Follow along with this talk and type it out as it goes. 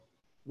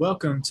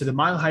Welcome to the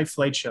Mile High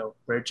Flight Show,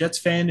 where a Jets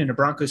fan and a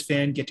Broncos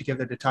fan get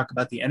together to talk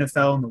about the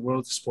NFL and the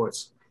world of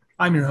sports.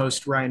 I'm your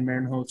host, Ryan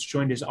Marinholtz,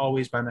 joined as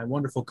always by my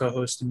wonderful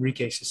co-host,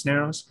 Enrique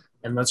Cisneros,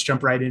 and let's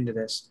jump right into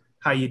this.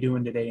 How you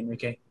doing today,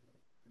 Enrique?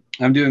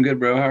 I'm doing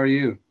good, bro. How are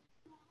you?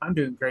 I'm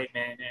doing great,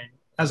 man, and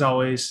as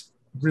always,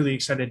 really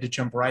excited to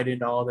jump right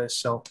into all this.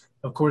 So,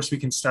 of course, we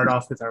can start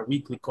off with our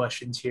weekly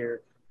questions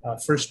here.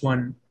 First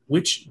one,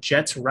 which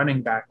Jets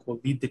running back will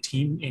lead the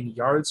team in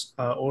yards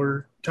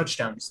or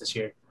touchdowns this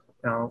year?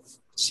 Now,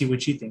 see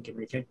what you think,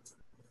 Enrique.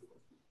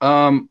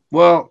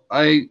 Well,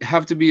 I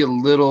have to be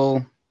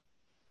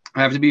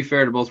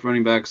fair to both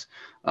running backs,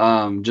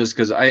 just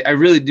because I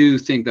really do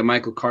think that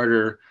Michael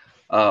Carter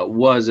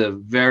was a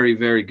very,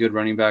 very good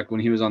running back when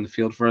he was on the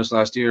field for us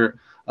last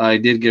year. He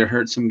did get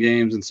hurt some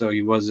games, and so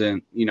he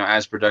wasn't,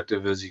 as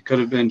productive as he could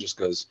have been just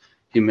because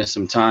he missed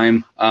some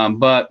time.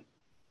 But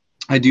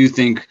I do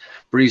think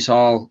Brees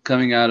Hall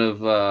coming out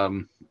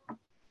of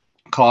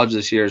college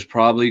this year is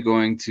probably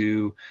going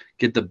to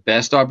get the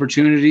best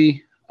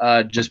opportunity,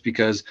 just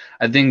because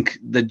I think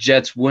the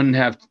Jets wouldn't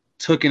have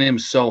taken him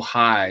so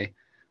high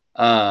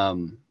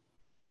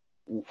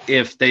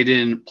if they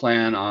didn't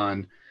plan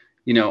on,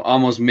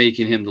 almost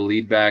making him the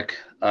lead back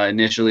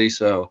initially.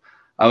 So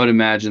I would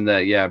imagine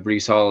that, yeah,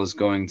 Brees Hall is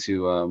going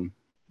to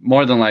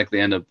more than likely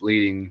end up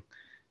leading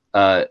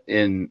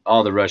in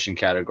all the rushing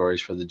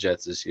categories for the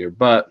Jets this year.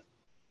 But,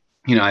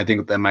 I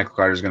think that Michael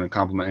Carter is going to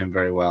complement him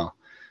very well.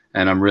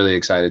 And I'm really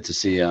excited to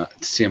see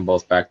them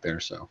both back there.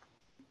 So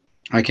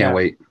I can't Yeah,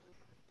 wait.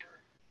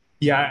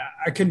 yeah,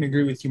 I couldn't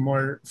agree with you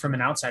more from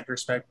an outside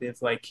perspective.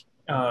 And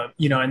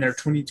their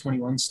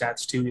 2021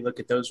 stats too. We look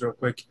at those real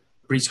quick.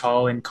 Brees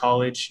Hall in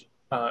college,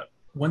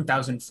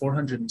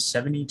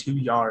 1,472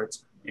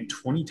 yards and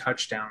 20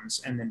 touchdowns,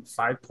 and then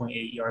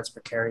 5.8 yards per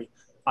carry.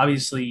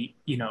 Obviously,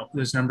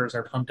 those numbers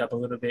are pumped up a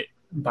little bit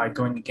by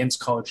going against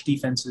college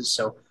defenses.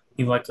 So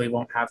he likely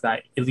won't have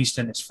that at least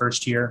in his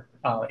first year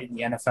in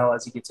the NFL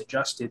as he gets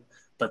adjusted.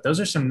 But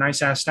those are some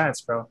nice ass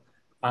stats, bro.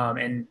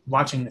 And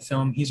watching the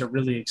film, he's a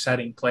really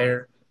exciting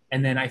player.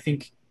 And then I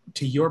think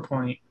to your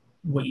point,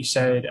 what you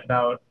said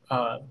about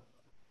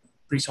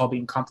Brees Hall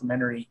being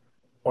complimentary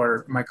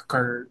or Michael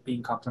Carter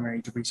being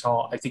complimentary to Brees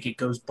Hall, I think it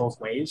goes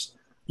both ways.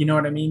 You know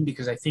what I mean?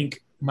 Because I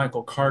think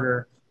Michael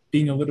Carter,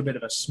 being a little bit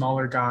of a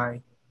smaller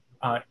guy,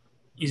 uh,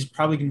 is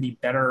probably going to be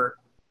better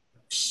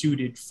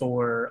suited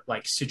for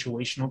like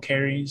situational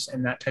carries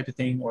and that type of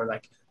thing, or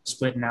like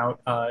splitting out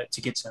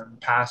to get some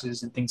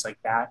passes and things like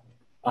that.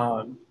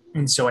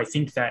 And so I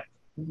think that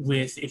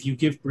with if you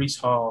give Brees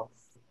Hall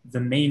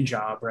the main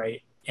job,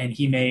 right, and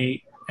he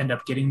may end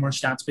up getting more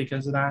stats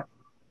because of that.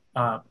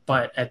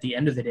 But at the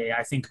end of the day,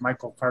 I think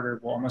Michael Carter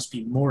will almost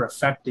be more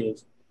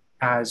effective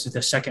as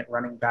the second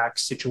running back,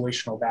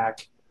 situational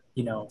back,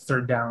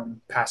 third down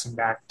passing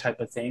back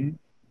type of thing.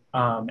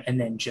 And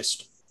then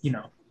just,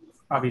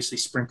 obviously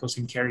sprinkle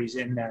some carries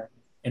in there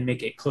and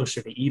make it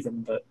closer to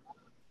even. But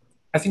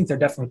I think they're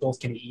definitely both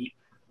going to eat.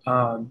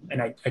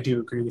 And I do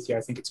agree with you.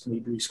 I think it's going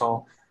to be Brees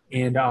Hall.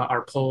 And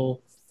our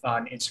poll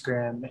on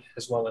Instagram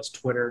as well as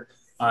Twitter,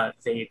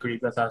 they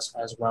agreed with us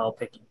as well,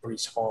 picking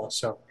Brees Hall.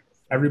 So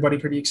everybody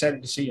pretty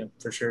excited to see him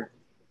for sure.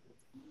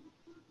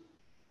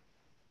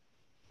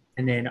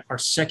 And then our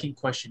second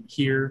question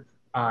here.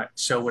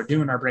 So we're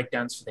doing our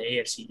breakdowns for the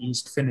AFC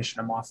East,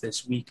 finishing them off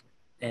this week.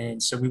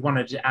 And so we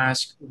wanted to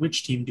ask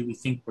which team do we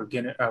think we're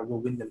gonna will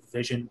win the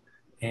division?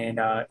 And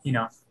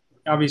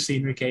obviously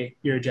Enrique,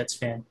 you're a Jets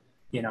fan,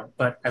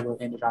 but I will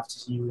hand it off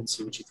to you and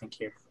see what you think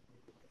here.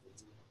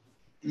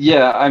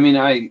 Yeah, I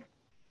mean,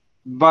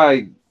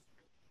 by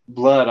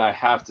blood, I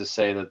have to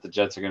say that the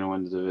Jets are going to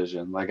win the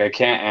division. Like, I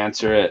can't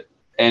answer it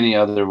any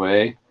other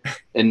way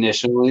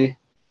initially.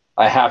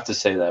 I have to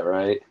say that,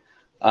 right?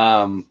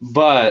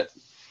 But,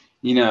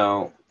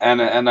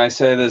 and I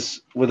say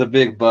this with a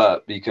big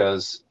but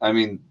because, I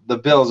mean, the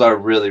Bills are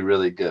really,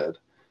 really good.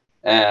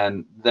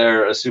 And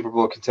they're a Super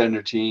Bowl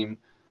contender team.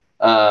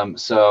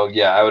 So,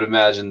 yeah, I would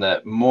imagine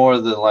that more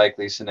than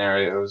likely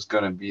scenario is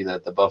going to be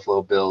that the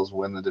Buffalo Bills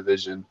win the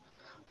division.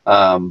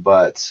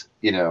 But,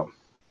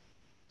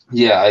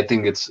 yeah, I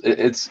think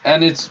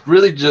it's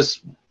really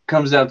just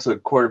comes down to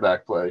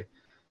quarterback play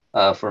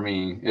for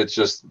me. It's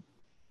just,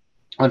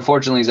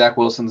 unfortunately, Zach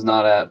Wilson's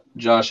not at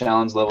Josh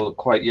Allen's level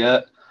quite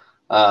yet,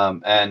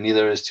 and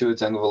neither is Tua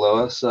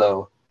Tagovailoa.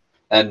 So,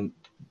 and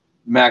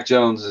Mac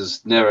Jones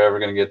is never ever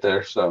going to get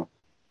there, so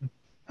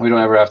we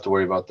don't ever have to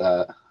worry about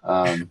that.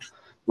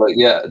 But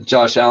yeah,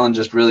 Josh Allen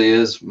just really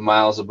is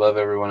miles above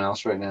everyone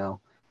else right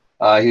now.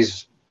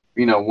 He's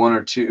one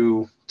or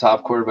two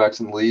top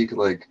quarterbacks in the league,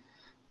 like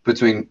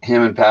between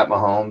him and Pat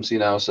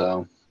Mahomes.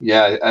 So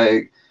yeah,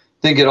 I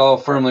think it all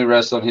firmly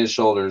rests on his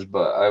shoulders.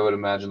 But I would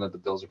imagine that the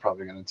Bills are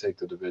probably going to take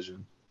the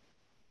division,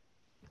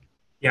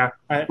 Yeah,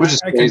 I, which I,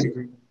 is I can crazy.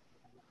 agree.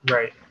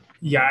 Right.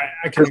 Yeah,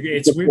 I can agree.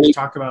 It's weird to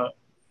talk about.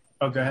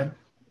 Oh, go ahead.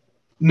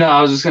 No,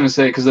 I was just gonna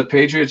say because the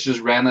Patriots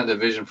just ran that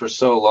division for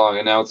so long,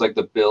 and now it's like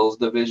the Bills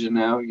division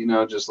now.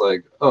 Just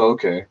like, oh,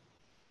 okay.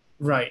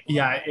 Right.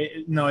 Yeah.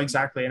 No,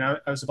 exactly. And I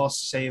was about to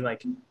say,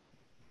 like,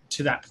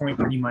 to that point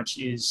pretty much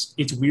is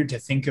it's weird to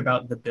think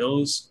about the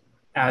Bills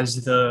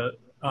as the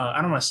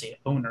I don't want to say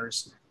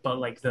owners, but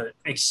like the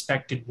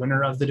expected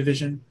winner of the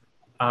division,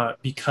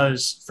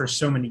 because for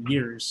so many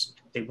years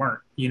they weren't.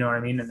 You know what I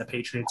mean? And the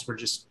Patriots were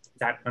just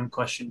that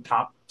unquestioned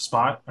top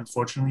spot,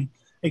 unfortunately,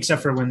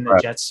 except for when the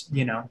Right. Jets,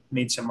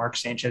 made some Mark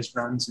Sanchez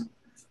runs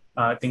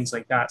and things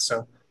like that.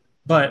 So,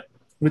 but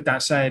with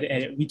that said,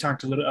 and we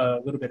talked a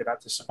little bit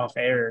about this off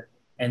air,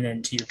 and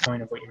then to your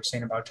point of what you were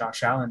saying about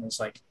Josh Allen is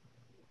like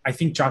I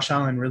think Josh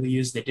Allen really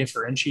is the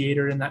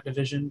differentiator in that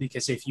division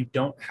because if you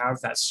don't have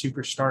that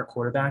superstar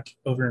quarterback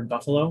over in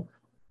Buffalo,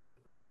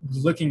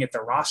 looking at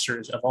the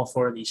rosters of all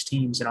four of these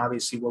teams, and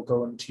obviously we'll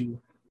go into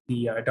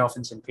the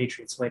Dolphins and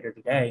Patriots later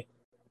today,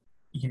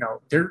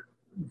 they're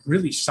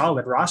really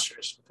solid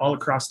rosters all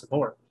across the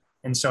board.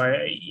 And so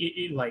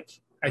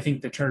I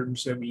think the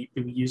terms that we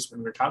used when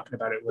we were talking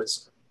about it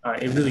was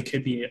it really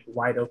could be a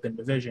wide open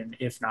division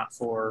if not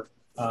for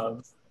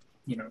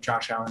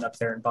Josh Allen up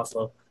there in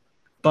Buffalo.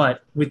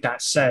 But with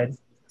that said,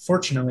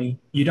 fortunately,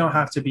 you don't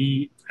have to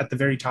be at the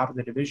very top of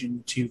the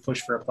division to push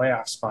for a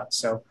playoff spot.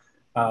 So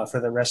for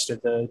the rest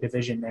of the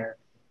division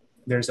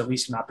there's at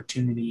least an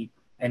opportunity.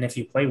 And if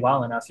you play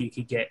well enough, you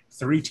could get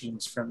three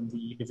teams from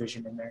the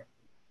division in there.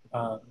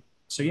 Um,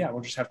 so yeah,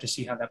 we'll just have to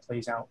see how that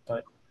plays out.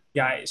 But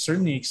yeah, it's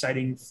certainly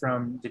exciting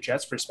from the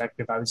Jets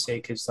perspective, I would say,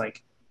 because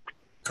like,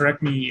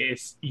 correct me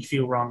if you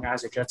feel wrong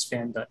as a Jets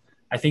fan, but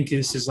I think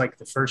this is like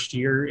the first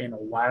year in a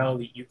while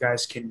that you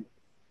guys can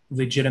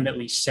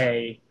legitimately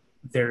say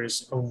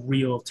there's a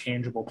real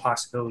tangible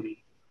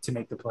possibility to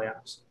make the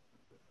playoffs.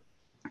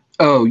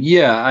 Oh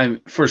yeah,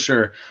 I'm for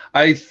sure.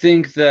 I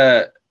think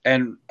that,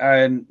 and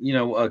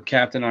a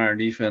captain on our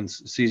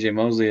defense, C.J.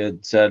 Mosley,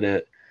 had said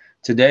it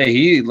today.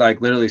 He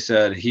like literally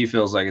said he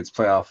feels like it's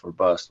playoff or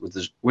bust,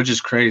 which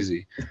is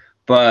crazy.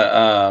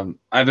 But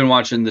I've been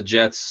watching the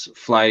Jets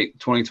Flight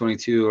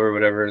 2022 or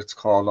whatever it's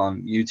called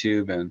on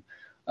YouTube,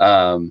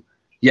 and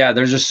yeah,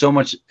 there's just so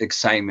much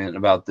excitement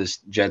about this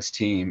Jets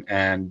team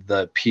and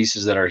the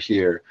pieces that are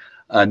here.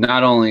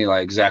 Not only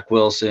like Zach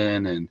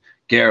Wilson and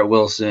Garrett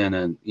Wilson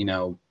and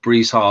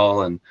Brees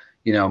Hall and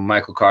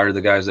Michael Carter,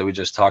 the guys that we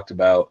just talked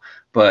about,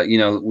 but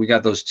we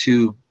got those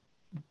two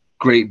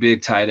great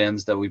big tight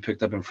ends that we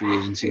picked up in free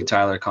agency,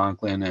 Tyler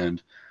Conklin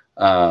and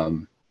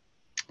CJ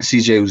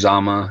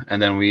Uzama,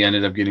 and then we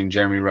ended up getting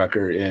Jeremy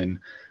Rucker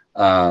in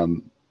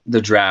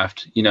the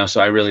draft.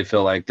 So I really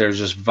feel like there's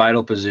just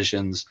vital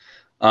positions.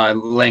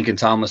 Lincoln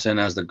Tomlinson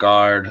as the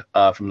guard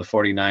from the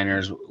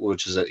 49ers,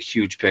 which is a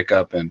huge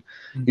pickup. And,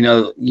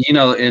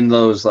 in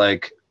those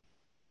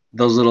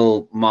those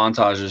little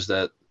montages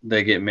that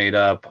they get made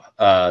up,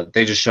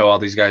 they just show all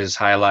these guys'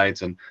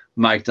 highlights and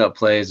mic'd up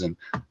plays. And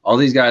all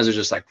these guys are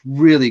just like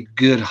really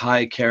good,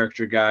 high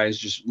character guys,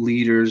 just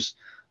leaders.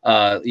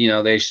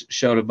 They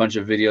showed a bunch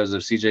of videos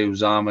of CJ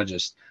Uzama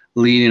just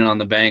leading on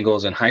the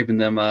Bengals and hyping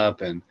them up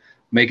and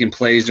making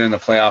plays during the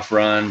playoff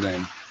run.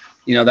 And,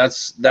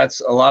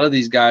 that's a lot of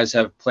these guys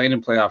have played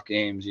in playoff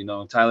games.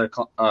 Tyler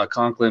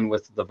Conklin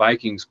with the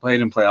Vikings played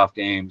in playoff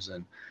games.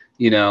 And,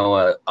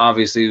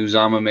 obviously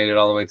Uzama made it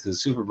all the way to the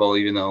Super Bowl,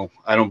 even though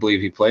I don't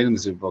believe he played in the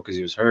Super Bowl because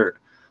he was hurt.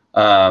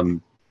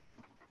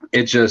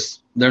 There's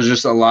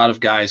just a lot of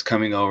guys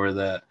coming over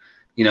that,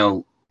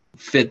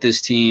 fit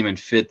this team and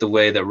fit the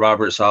way that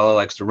Robert Saleh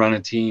likes to run a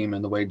team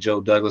and the way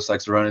Joe Douglas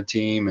likes to run a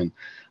team. And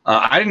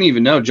I didn't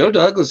even know Joe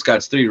Douglas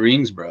got 3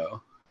 rings,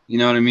 bro. You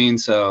know what I mean?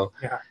 So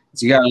Yeah,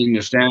 you got to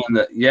understand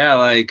that. Yeah.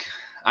 Like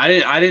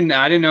I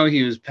didn't know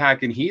he was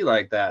packing heat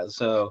like that.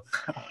 So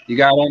you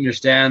got to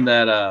understand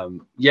that.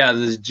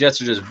 The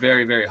Jets are just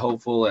very, very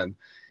hopeful. And,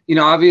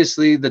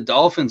 obviously the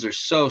Dolphins are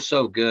so,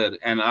 so good.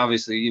 And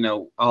obviously,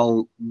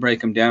 I'll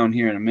break them down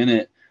here in a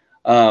minute.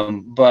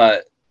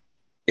 But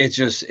it's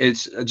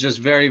just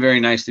very, very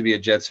nice to be a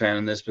Jets fan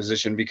in this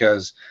position,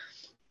 because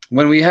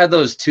when we had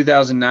those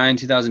 2009,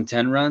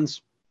 2010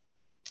 runs,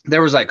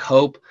 there was like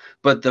hope,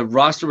 but the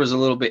roster was a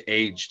little bit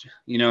aged.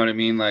 You know what I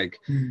mean? Like,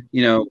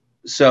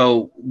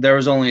 so there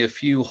was only a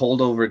few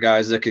holdover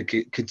guys that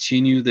could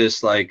continue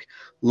this like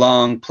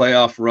long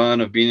playoff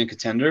run of being a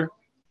contender.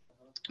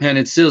 And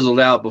it sizzled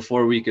out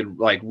before we could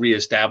like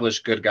reestablish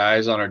good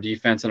guys on our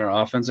defense and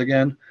our offense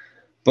again.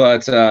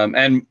 But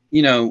some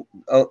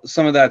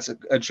of that's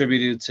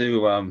attributed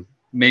to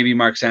maybe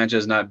Mark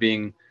Sanchez not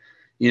being,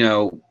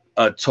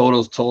 a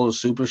total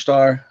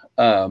superstar.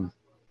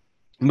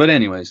 But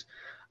anyways,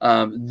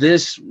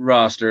 this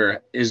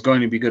roster is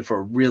going to be good for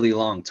a really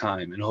long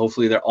time, and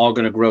hopefully they're all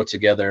going to grow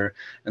together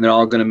and they're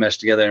all going to mesh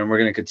together, and we're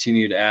going to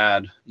continue to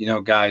add,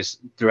 guys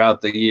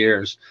throughout the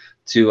years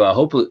to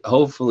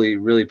hopefully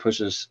really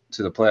push us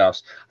to the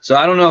playoffs. So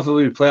I don't know if it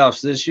will be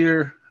playoffs this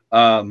year.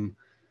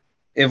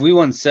 If we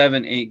won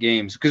 7-8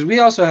 games, because we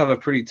also have a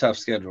pretty tough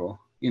schedule,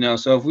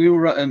 so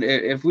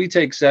if we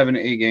take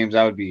 7-8 games,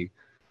 I would be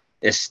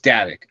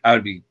ecstatic.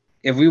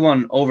 If we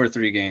won over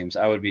 3 games,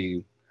 I would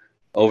be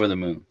over the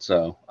moon.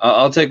 So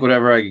I'll take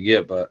whatever I could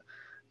get, but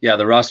yeah,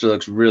 the roster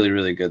looks really,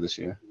 really good this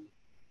year.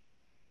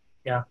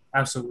 Yeah,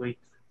 absolutely.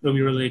 It'll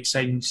be really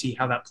exciting to see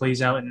how that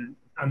plays out. And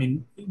I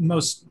mean,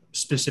 most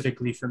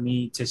specifically for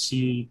me to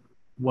see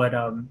what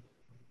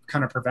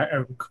kind of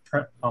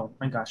oh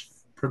my gosh,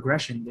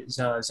 progression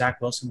that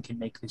Zach Wilson can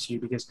make this year,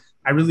 because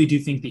I really do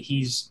think that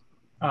he's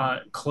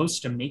close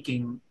to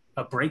making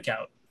a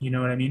breakout. You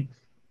know what I mean?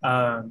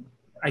 Um,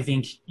 I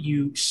think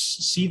you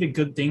see the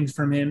good things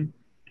from him,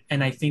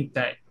 and I think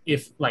that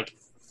if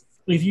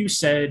you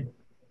said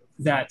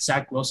that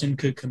Zach Wilson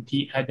could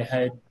compete head to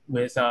head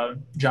with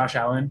Josh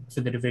Allen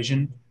for the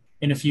division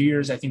in a few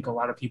years, I think a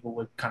lot of people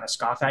would kind of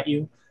scoff at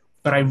you.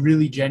 But I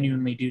really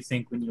genuinely do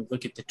think when you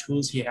look at the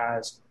tools he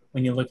has,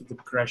 when you look at the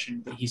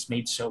progression that he's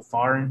made so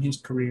far in his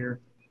career,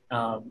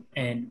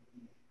 and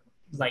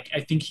like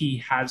I think he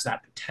has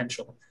that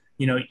potential.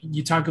 You know,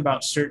 you talk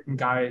about certain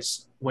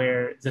guys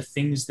where the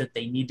things that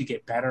they need to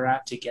get better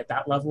at to get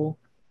that level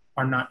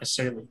are not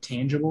necessarily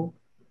tangible.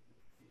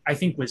 I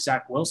think with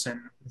Zach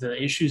Wilson,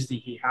 the issues that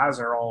he has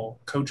are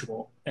all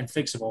coachable and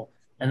fixable.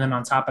 And then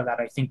on top of that,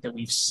 I think that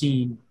we've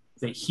seen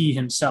that he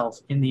himself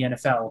in the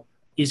NFL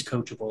is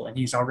coachable, and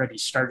he's already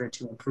started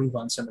to improve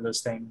on some of those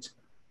things.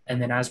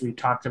 And then, as we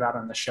talked about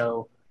on the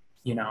show,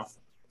 you know,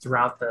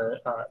 throughout the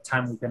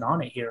time we've been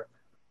on it here,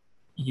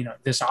 you know,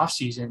 this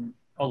offseason,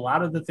 a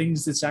lot of the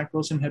things that Zach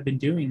Wilson had been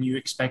doing, you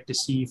expect to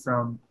see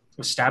from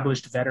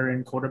established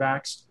veteran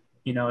quarterbacks,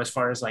 you know, as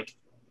far as like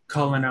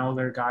calling all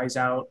their guys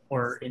out,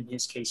 or in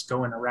his case,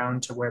 going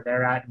around to where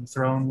they're at and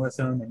throwing with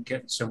them and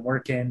getting some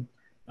work in,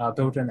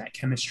 building that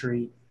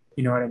chemistry.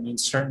 You know what I mean?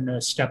 Starting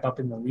to step up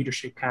in the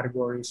leadership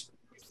categories.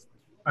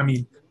 I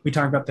mean, we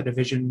talk about the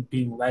division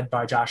being led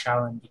by Josh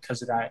Allen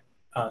because of that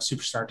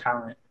superstar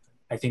talent.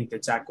 I think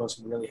that Zach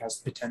Wilson really has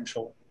the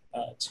potential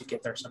to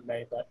get there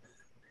someday, but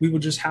we will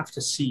just have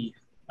to see.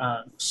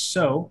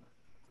 So,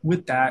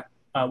 with that,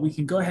 we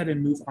can go ahead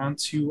and move on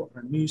to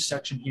our news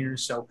section here.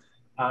 So,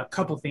 a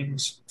couple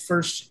things.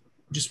 First,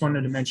 just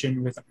wanted to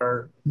mention with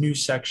our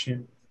news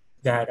section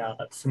that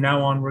from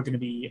now on, we're going to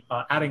be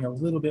adding a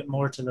little bit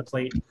more to the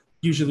plate.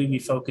 Usually, we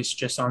focus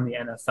just on the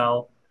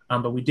NFL,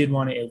 but we did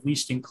want to at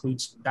least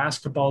include some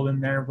basketball in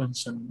there when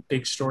some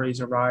big stories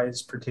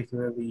arise,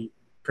 particularly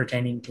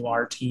pertaining to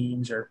our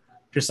teams or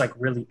just like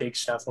really big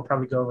stuff. We'll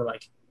probably go over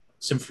like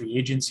some free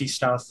agency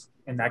stuff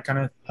and that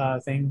kind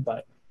of thing.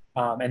 But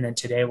and then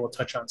today we'll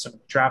touch on some of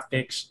the draft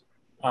picks,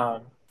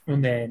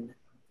 and then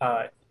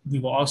we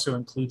will also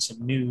include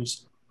some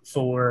news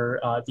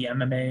for the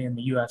MMA and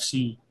the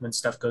UFC when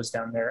stuff goes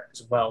down there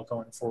as well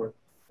going forward.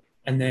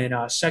 And then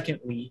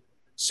secondly,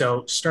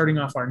 so starting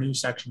off our news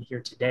section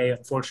here today,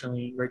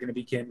 unfortunately, we're going to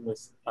begin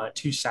with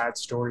two sad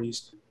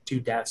stories, two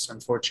deaths,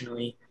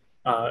 unfortunately.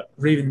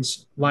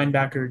 Ravens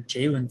linebacker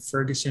Jalen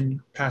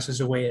Ferguson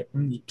passes away at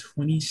only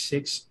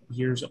 26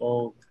 years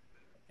old.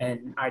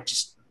 And I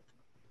just,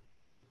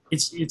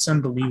 it's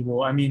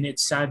unbelievable. I mean,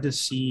 it's sad to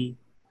see,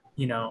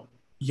 you know,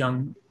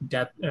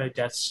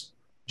 deaths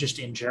just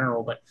in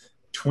general, but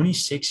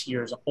 26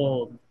 years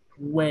old,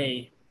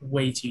 way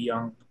too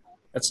young.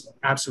 That's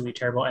absolutely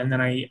terrible. And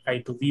then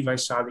I believe I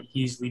saw that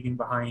he's leaving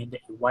behind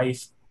a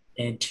wife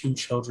and two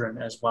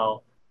children as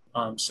well.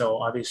 So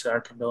obviously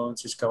our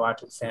condolences go out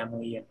to the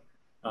family, and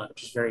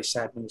just very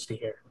sad news to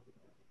hear.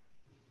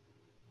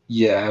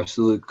 Yeah,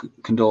 absolute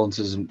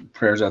condolences and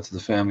prayers out to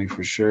the family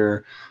for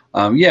sure.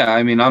 Yeah,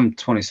 I mean, I'm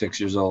 26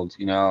 years old.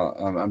 You know,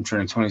 I'm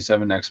turning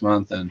 27 next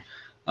month, and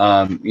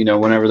you know,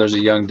 whenever there's a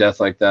young death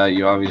like that,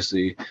 you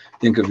obviously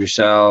think of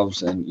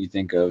yourselves, and you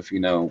think of, you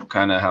know,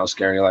 kind of how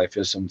scary life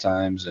is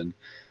sometimes, and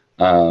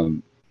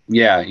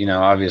yeah, you know,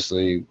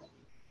 obviously,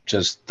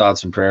 just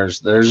thoughts and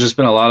prayers. There's just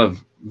been a lot of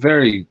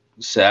very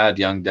sad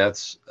young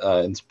deaths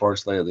in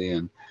sports lately,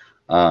 and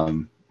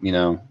you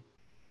know,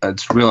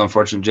 it's real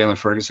unfortunate. Jalen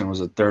Ferguson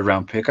was a third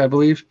round pick, I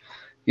believe.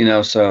 You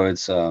know, so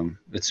it's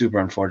super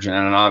unfortunate,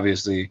 and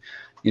obviously,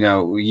 you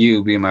know,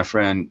 you being my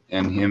friend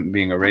and him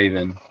being a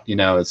Raven, you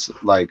know, it's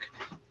like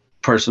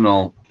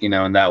personal, you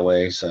know, in that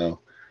way. So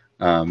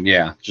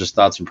yeah, just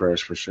thoughts and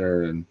prayers for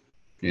sure, and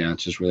yeah,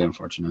 it's just really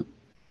unfortunate.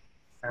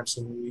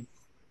 Absolutely.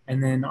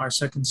 And then our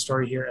second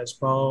story here as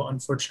well,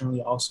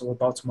 unfortunately, also a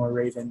Baltimore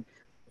Raven,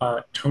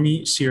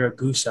 Tony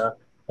Siragusa,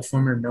 a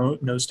former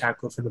nose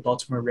tackle for the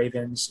Baltimore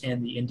Ravens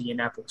and the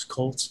Indianapolis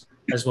Colts,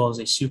 as well as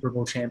a Super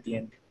Bowl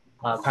champion,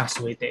 passed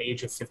away at the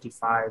age of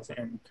 55.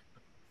 And,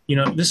 you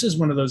know, this is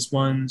one of those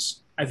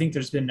ones, I think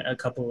there's been a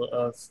couple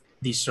of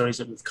these stories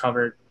that we've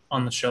covered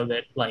on the show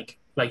that, like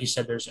you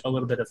said, there's a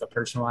little bit of a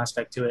personal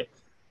aspect to it.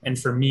 And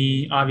for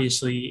me,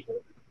 obviously,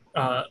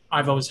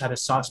 I've always had a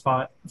soft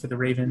spot for the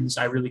Ravens.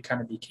 I really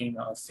kind of became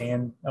a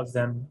fan of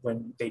them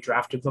when they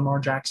drafted Lamar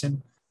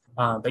Jackson.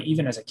 But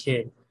even as a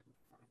kid,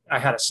 I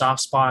had a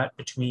soft spot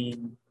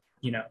between,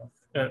 you know,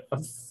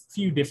 a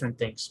few different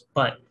things.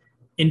 But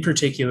in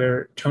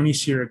particular, Tony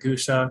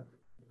Siragusa,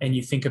 and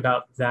you think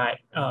about that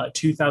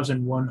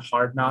 2001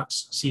 Hard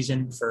Knocks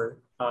season for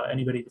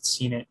anybody that's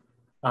seen it.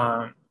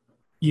 Um,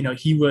 you know,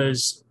 he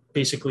was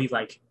basically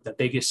like the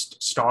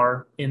biggest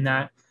star in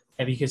that,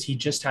 and because he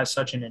just has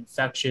such an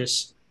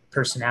infectious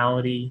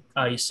personality.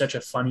 He's such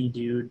a funny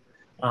dude.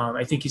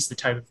 I think he's the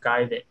type of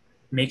guy that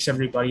makes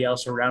everybody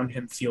else around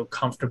him feel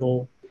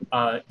comfortable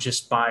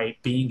just by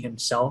being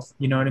himself.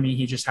 You know what I mean?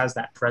 He just has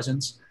that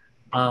presence.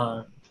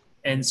 Um,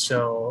 and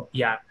so,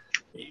 yeah,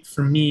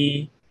 for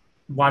me,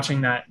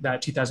 watching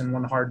that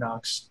 2001 Hard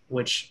Knocks,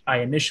 which I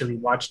initially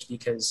watched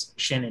because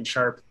Shannon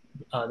Sharp,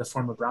 the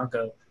former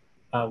Bronco,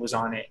 was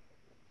on it.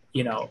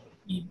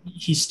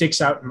 He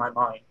sticks out in my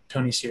mind.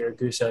 Tony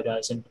Siragusa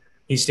does, and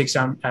he sticks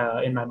out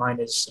in my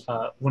mind as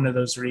one of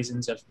those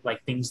reasons of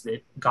like things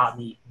that got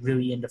me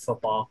really into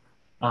football,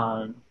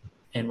 um,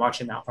 and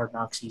watching that Hard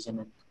Knock season.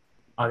 And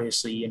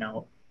obviously,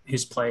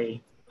 his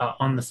play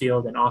on the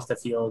field and off the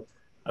field,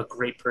 a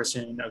great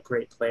person, a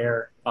great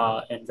player,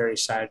 and very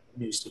sad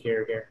news to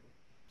hear here.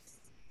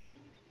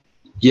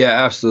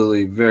 Yeah,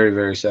 absolutely. Very,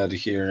 very sad to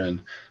hear.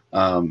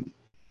 And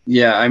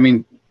yeah, I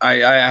mean, I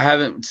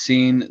haven't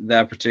seen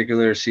that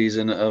particular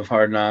season of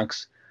Hard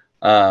Knocks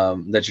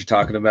that you're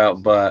talking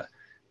about, but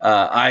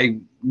I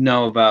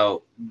know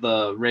about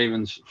the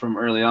Ravens from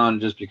early on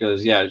just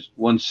because, yeah,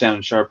 once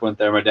Shannon Sharp went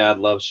there, my dad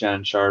loves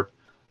Shannon Sharp,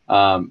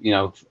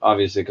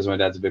 obviously because my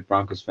dad's a big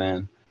Broncos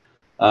fan.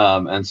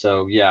 And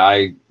so, yeah,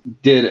 I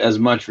did as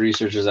much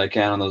research as I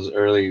can on those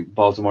early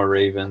Baltimore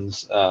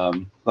Ravens,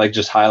 like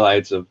just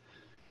highlights of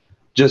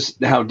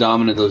just how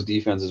dominant those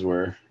defenses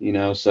were,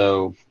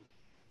 So,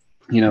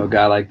 a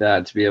guy like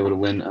that to be able to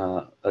win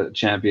a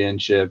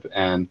championship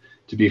and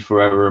to be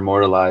forever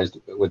immortalized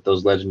with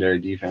those legendary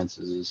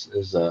defenses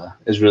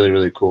is really,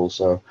 really cool.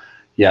 So,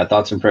 yeah,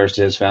 thoughts and prayers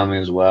to his family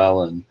as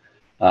well. And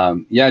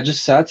yeah,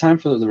 just sad time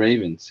for the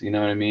Ravens. You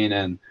know what I mean?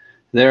 And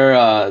they're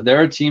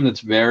a team that's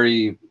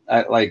very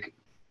like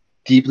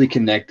deeply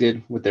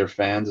connected with their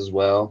fans as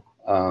well.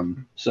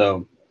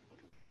 So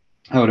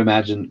I would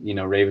imagine,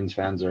 Ravens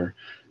fans are,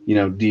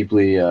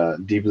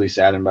 deeply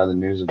saddened by the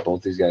news of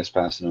both these guys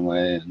passing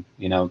away,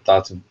 and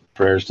thoughts and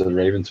prayers to the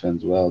Ravens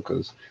fans as well,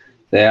 because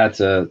they had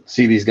to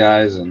see these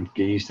guys and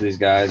get used to these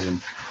guys, and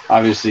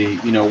obviously,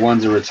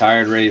 one's a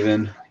retired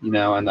Raven, and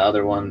the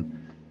other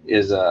one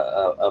is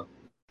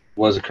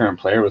was a current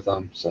player with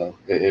them, so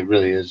it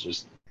really is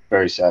just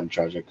very sad and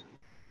tragic.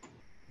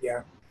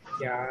 Yeah,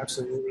 yeah,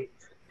 absolutely.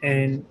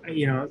 And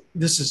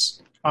this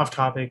is off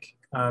topic,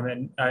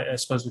 and I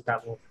suppose with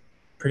that we'll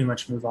pretty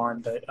much move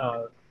on. But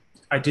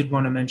I did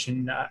want to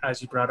mention,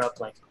 as you brought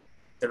up, like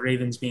the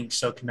Ravens being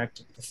so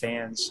connected to the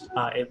fans.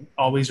 It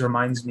always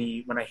reminds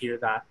me when I hear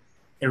that.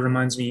 It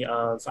reminds me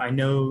of I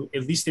know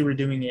at least they were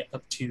doing it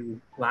up to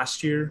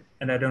last year,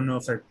 and I don't know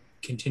if they're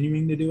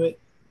continuing to do it.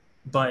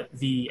 But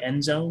the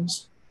end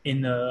zones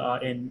in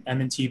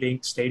M&T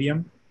Bank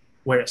Stadium,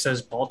 where it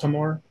says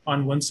Baltimore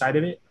on one side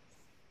of it,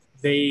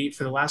 they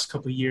for the last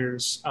couple of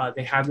years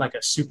they had like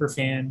a super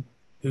fan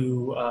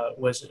who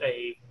was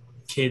a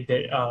kid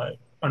that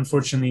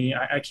unfortunately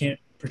I can't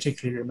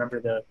particularly remember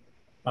the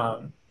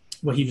um,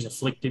 what he was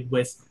afflicted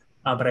with,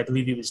 but I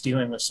believe he was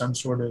dealing with some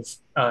sort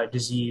of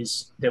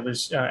disease that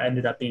was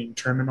ended up being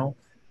terminal,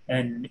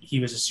 and he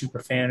was a super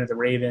fan of the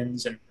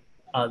Ravens, and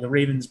the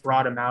Ravens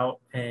brought him out,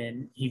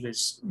 and he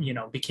was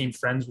became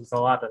friends with a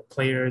lot of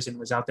players and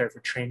was out there for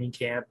training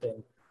camp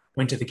and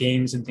went to the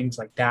games and things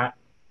like that.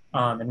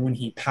 And when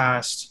he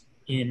passed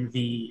in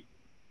the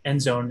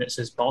end zone that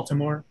says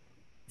Baltimore,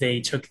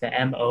 they took the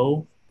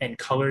MO and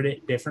colored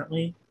it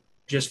differently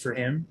just for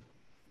him.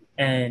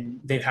 And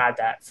they've had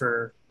that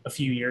for a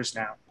few years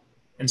now.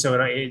 And so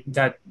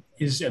that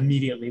is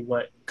immediately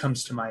what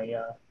comes to my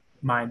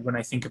mind when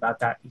I think about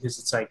that, because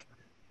it's like,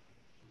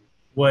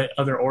 what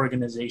other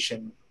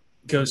organization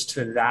goes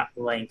to that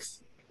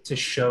length to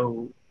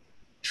show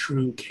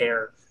true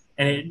care?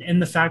 And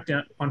the fact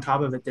that on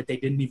top of it that they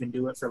didn't even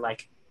do it for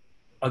like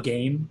a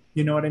game.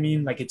 You know what I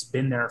mean? Like it's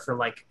been there for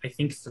like I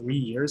think 3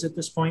 years at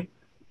this point.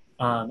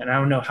 And I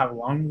don't know how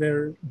long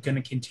they're going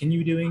to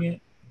continue doing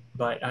it,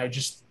 but I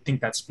just think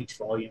that speaks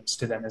volumes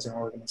to them as an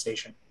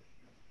organization.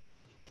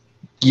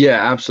 Yeah,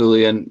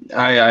 absolutely, and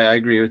I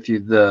agree with you.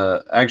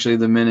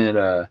 The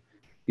minute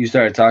you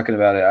started talking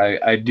about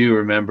it, I do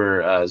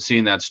remember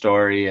seeing that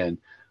story, and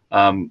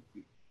um,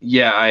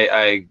 yeah,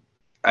 I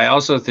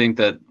also think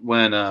that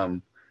when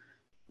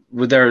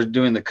they were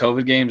doing the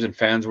COVID games and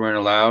fans weren't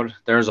allowed,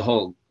 there was a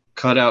whole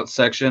cutout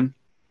section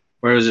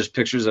where it was just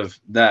pictures of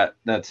that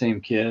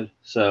same kid.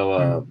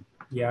 So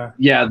Yeah,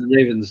 yeah,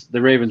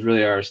 the Ravens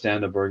really are a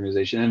stand-up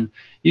organization, and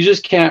you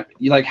just can't.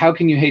 Like, how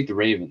can you hate the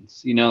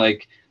Ravens?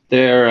 Like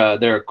they're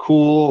a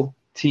cool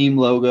team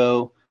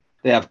logo.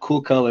 They have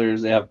cool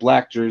colors. They have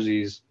black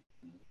jerseys.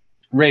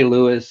 Ray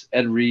Lewis,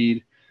 Ed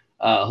Reed,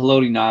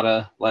 Haloti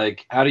Nada.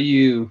 Like, how do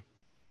you?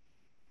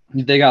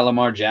 They got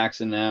Lamar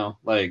Jackson now.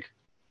 Like,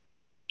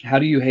 how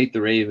do you hate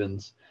the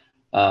Ravens?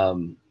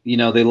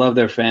 They love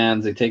their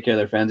fans. They take care of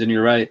their fans. And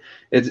you're right.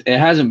 It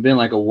hasn't been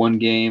like a one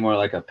game or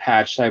like a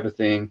patch type of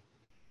thing.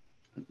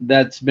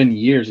 That's been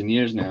years and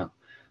years now.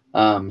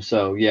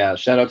 So yeah,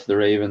 shout out to the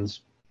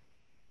Ravens.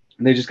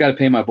 They just got to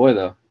pay my boy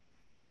though.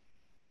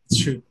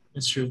 it's true.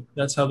 It's true.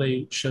 That's how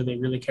they show they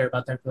really care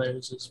about their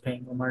players is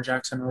paying Lamar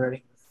Jackson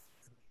already.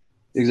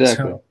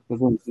 Exactly. So,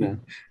 That's what I'm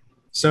saying.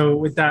 so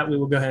with that, we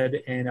will go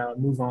ahead and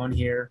move on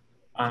here.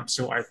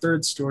 So our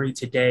third story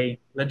today,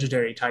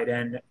 legendary tight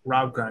end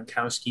Rob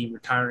Gronkowski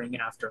retiring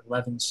after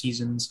 11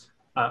 seasons.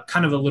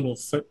 Kind of a little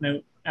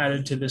footnote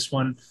added to this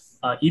one.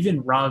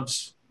 Even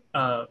Rob's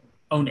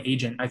own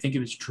agent, I think it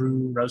was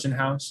Drew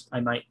Rosenhaus, I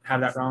might have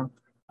that wrong,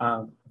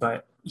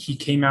 but he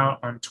came out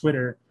on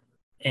Twitter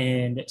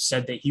and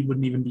said that he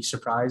wouldn't even be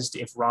surprised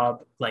if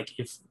Rob, like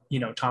if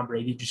Tom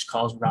Brady just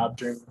calls Rob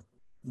during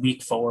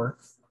week 4,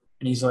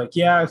 and he's like,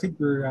 "Yeah, I think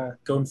we're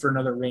going for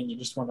another ring. You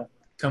just want to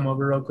come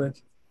over real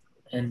quick."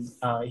 And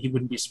he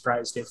wouldn't be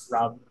surprised if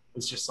Rob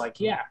was just like,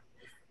 "Yeah."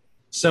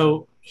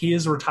 So he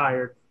is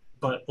retired,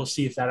 but we'll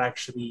see if that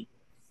actually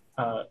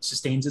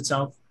sustains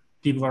itself.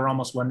 People are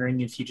almost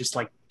wondering if he just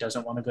like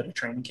doesn't want to go to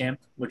training camp,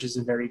 which is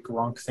a very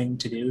Gronk thing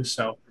to do.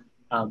 So,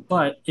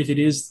 but if it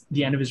is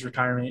the end of his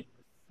retirement,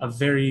 a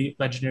very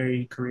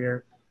legendary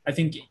career, I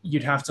think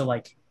you'd have to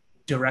like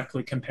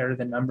directly compare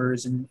the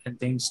numbers and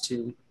things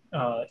to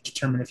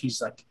determine if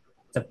he's like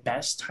the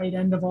best tight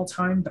end of all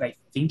time. But I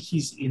think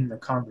he's in the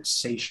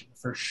conversation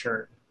for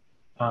sure.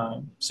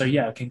 So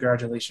yeah,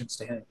 congratulations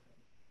to him.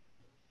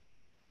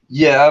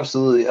 Yeah,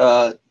 absolutely.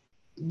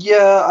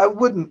 Yeah, I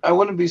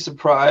wouldn't be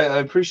surprised. I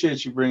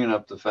appreciate you bringing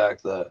up the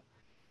fact that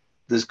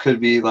this could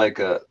be like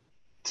a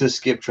to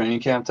skip training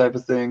camp type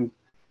of thing.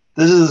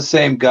 This is the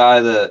same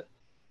guy that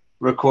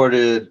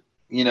recorded,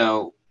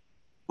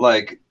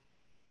 like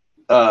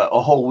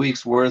a whole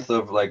week's worth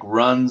of like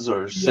runs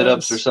or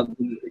sit-ups or Yes.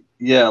 something.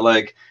 Yeah,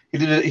 like he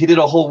did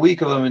a whole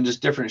week of them in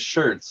just different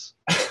shirts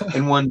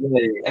in one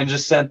day and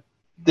just sent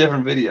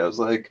different videos.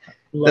 Like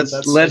Love that's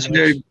that so much.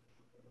 legendary.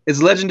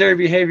 It's legendary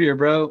behavior,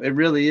 bro. It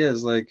really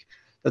is. Like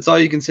that's all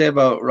you can say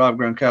about Rob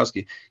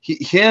Gronkowski.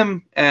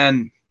 Him,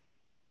 and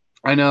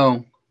I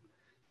know,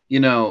 you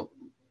know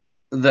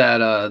that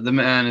the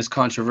man is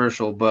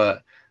controversial,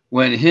 but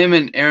when him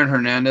and Aaron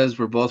Hernandez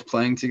were both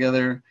playing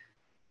together,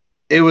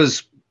 it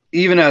was,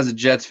 even as a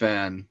Jets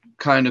fan,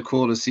 kind of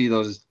cool to see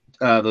those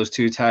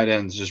two tight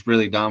ends just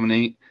really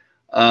dominate.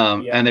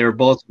 And Yeah. they were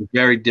both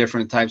very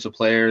different types of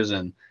players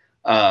and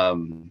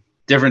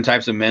different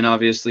types of men,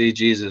 obviously.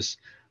 Jesus,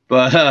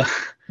 but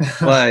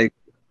like,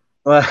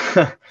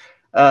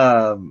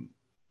 um,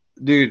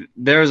 dude,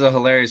 there was a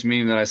hilarious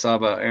meme that I saw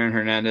about Aaron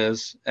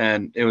Hernandez,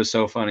 and it was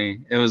so funny.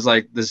 It was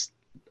like this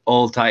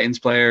old Titans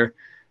player,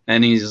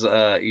 and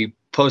he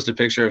posted a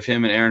picture of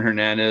him and Aaron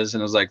Hernandez,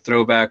 and it was like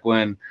throwback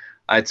when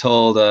I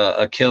told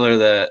a killer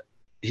that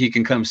he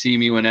can come see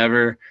me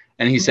whenever,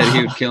 and he said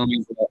he would kill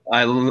me.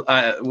 Well,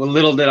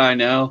 little did I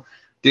know,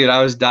 dude,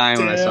 I was dying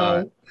when I saw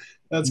it. Damn,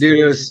 that's Dude,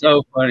 it crazy. was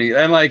so funny,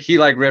 and like he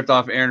like ripped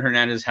off Aaron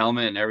Hernandez's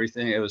helmet and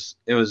everything. It was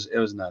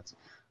nuts.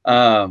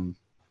 Um,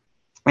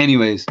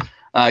 Anyways,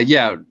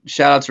 yeah,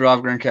 shout out to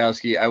Rob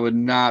Gronkowski. I would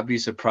not be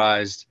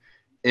surprised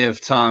if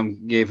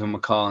Tom gave him a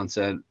call and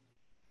said,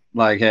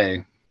 like,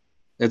 "Hey,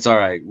 it's all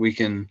right. We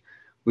can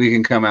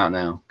come out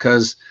now."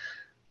 Because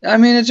I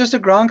mean, it's just a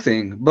Gronk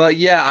thing. But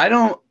yeah, I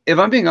don't. If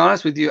I'm being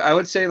honest with you, I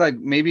would say like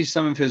maybe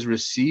some of his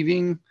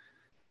receiving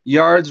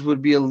yards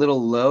would be a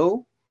little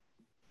low.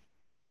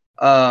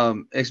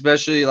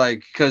 Especially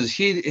like because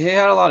he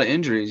had a lot of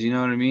injuries, you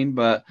know what I mean?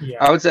 But Yeah.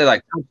 I would say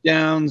like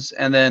touchdowns,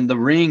 and then the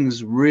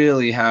rings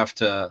really have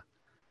to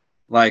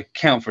like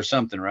count for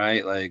something,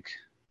 right? Like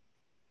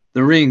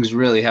the rings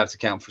really have to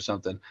count for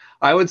something.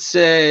 I would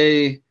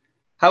say,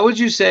 how would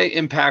you say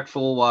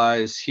impactful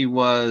wise he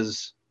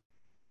was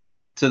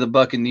to the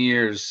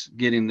Buccaneers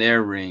getting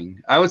their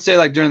ring? I would say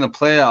like during the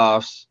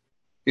playoffs,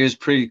 he was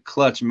pretty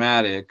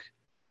clutchmatic,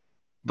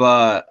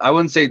 but I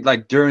wouldn't say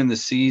like during the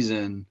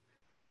season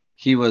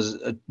he was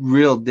a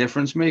real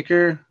difference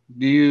maker.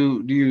 Do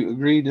you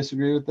agree,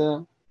 disagree with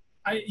that?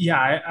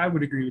 I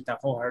would agree with that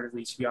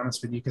wholeheartedly, to be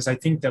honest with you, because I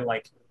think that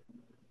like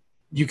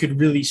you could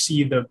really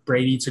see the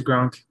Brady to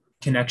Gronk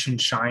connection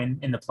shine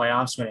in the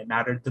playoffs when it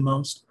mattered the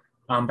most.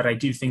 But I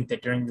do think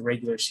that during the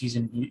regular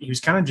season, he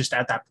was kind of just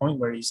at that point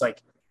where he's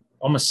like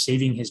almost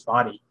saving his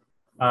body.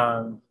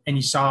 And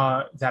you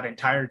saw that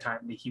entire time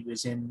that he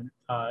was in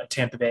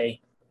Tampa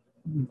Bay,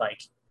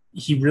 like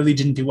he really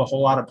didn't do a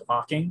whole lot of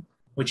blocking,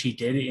 which he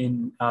did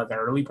in the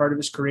early part of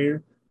his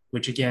career,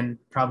 which again,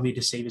 probably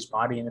to save his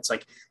body. And it's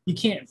like, you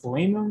can't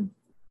blame him,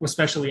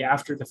 especially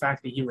after the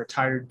fact that he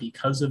retired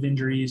because of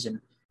injuries.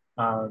 And,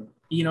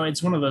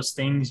 it's one of those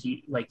things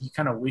you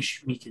kind of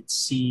wish we could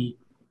see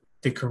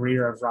the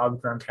career of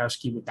Rob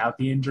Gronkowski without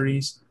the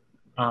injuries.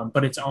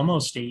 But it's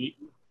almost if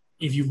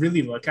you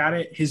really look at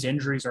it, his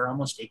injuries are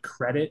almost a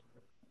credit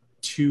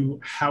to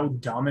how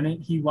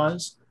dominant he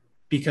was,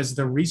 because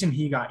the reason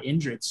he got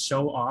injured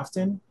so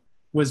often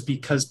was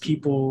because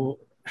people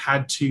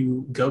had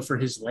to go for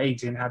his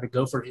legs and had to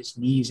go for his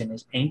knees and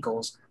his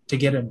ankles to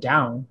get him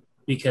down.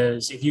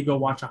 Because if you go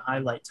watch a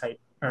highlight tape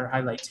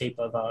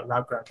of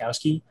Rob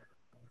Gronkowski,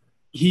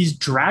 he's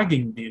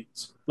dragging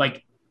dudes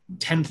like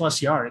 10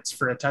 plus yards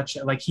for a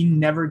touchdown. Like he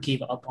never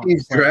gave up on a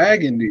He's play.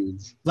 dragging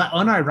dudes. Like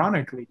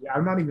unironically,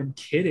 I'm not even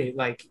kidding.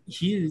 Like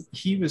he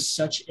was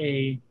such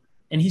a,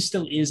 and he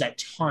still is at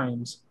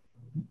times,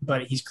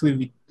 but he's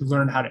clearly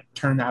learned how to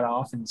turn that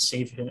off and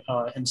save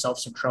himself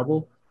some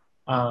trouble.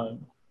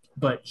 Um,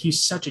 but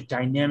he's such a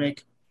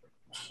dynamic,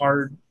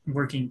 hard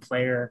working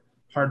player,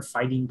 hard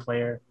fighting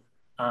player.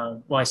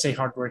 Well, I say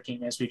hard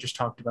working as we just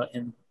talked about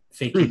him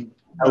faking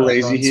How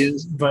lazy he runs,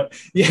 is. but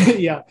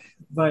yeah.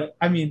 But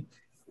I mean,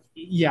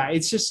 yeah,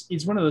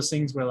 it's one of those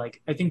things where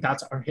like I think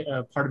that's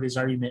part of his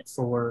argument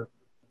for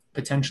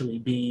potentially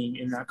being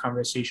in that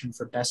conversation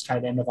for best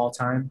tight end of all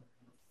time.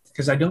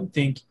 Because I don't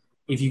think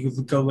if you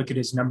go look at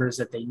his numbers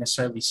that they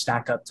necessarily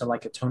stack up to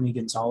like a Tony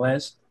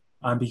Gonzalez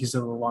because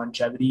of the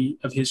longevity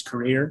of his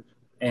career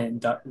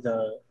and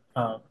the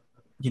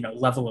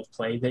level of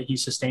play that he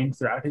sustained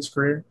throughout his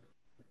career,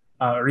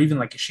 or even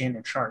like a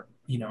Shannon Sharp,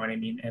 you know what I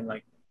mean, and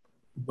like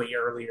way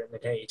earlier in the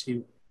day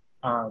too.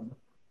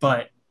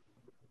 But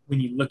when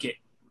you look at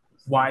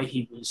why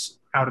he was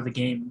out of the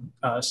game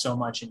so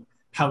much and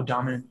how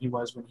dominant he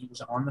was when he was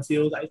on the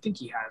field, I think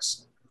he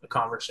has a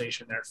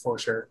conversation there for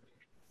sure.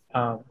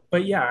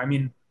 But yeah, I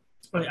mean,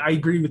 I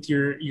agree with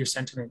your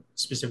sentiment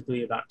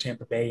specifically about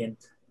Tampa Bay, and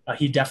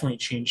he definitely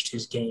changed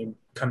his game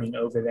coming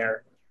over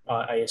there.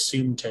 I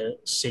assume to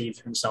save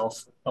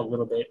himself a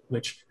little bit,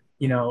 which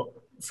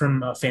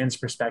from a fan's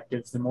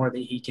perspective, the more that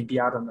he can be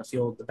out on the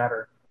field, the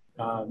better.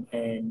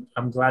 And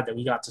I'm glad that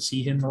we got to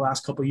see him the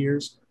last couple of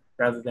years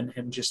rather than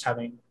him just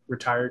having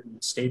retired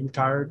and stayed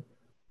retired.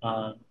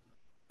 Um,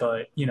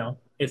 but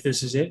if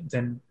this is it,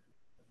 then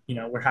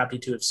we're happy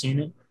to have seen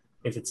it.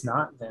 If it's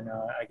not, then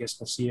I guess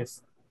we'll see if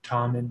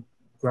Tom and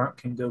Grunt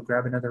can go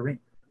grab another ring.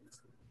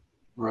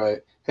 Right.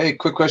 Hey,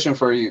 quick question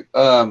for you.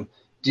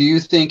 Do you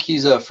think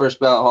he's a first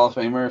ballot Hall of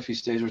Famer if he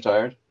stays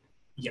retired?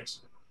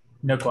 Yes,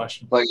 no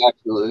question. Like,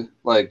 absolutely.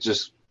 Like,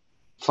 just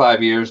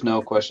 5 years,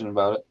 no question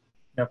about it.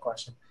 No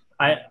question.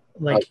 I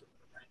like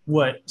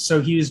what?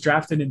 So he was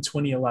drafted in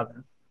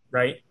 2011,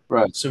 right?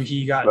 Right. So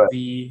he got Right.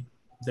 the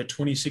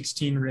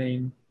 2016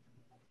 ring,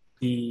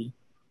 the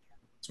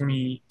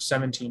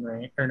 2017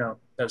 ring, or no,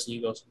 that was the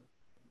Eagles.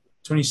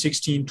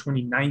 2016,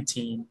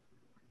 2019,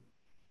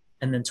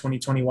 and then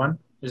 2021.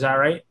 Is that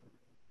right?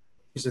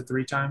 He's a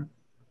three-time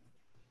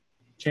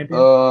champion.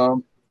 Oh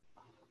no.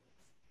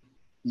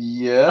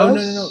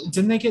 Yes.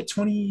 Didn't they get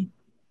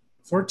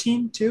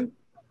 2014 too?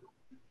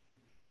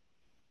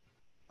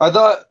 I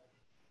thought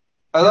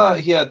No,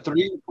 he had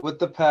 3 with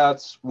the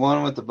Pats,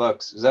 1 with the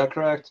Bucks. Is that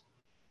correct?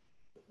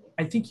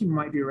 I think you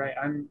might be right.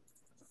 I'm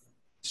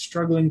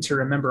struggling to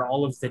remember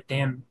all of the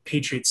damn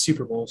Patriots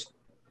Super Bowls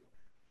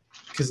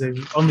because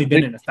they've only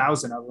been in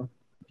 1,000 of them.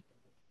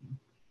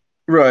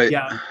 Right.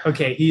 Yeah.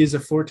 Okay. He is a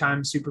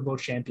four-time Super Bowl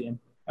champion.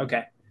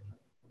 Okay.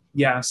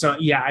 Yeah. So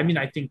yeah, I mean,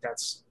 I think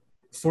that's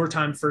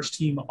four-time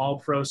first-team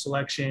All-Pro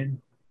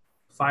selection,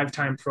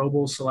 five-time Pro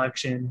Bowl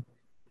selection,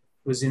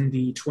 was in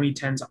the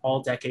 2010s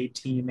All-Decade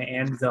team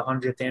and the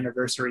 100th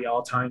anniversary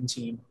All-Time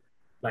team.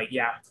 Like,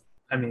 yeah,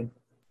 I mean,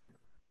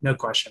 no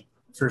question.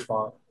 First of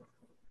all,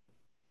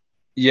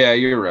 Yeah,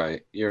 you're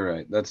right. You're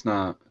right. That's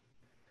not.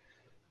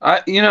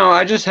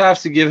 I just have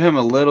to give him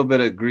a little bit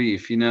of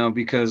grief,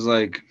 because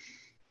like,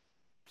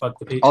 fuck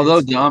the although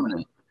Patriots.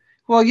 dominant.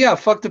 Well, yeah,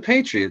 fuck the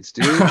Patriots,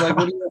 dude. Like,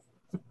 what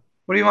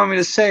do you want me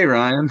to say,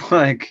 Ryan?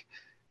 Like,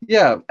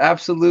 yeah,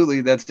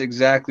 absolutely. That's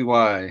exactly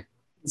why.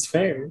 It's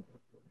fair.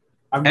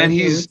 I'm And right there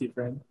he's with you,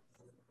 friend.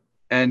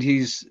 and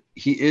he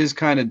is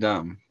kind of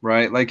dumb,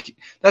 right? Like,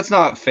 that's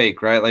not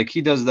fake, right? Like,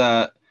 he does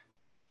that.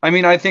 I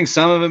mean, I think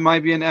some of it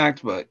might be an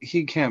act, but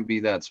he can't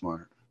be that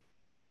smart.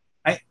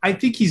 I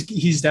think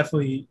he's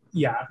definitely,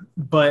 yeah,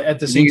 but at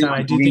the I same think he time, I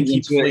like do think leans he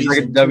into it. He's plays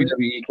like a into it.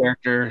 WWE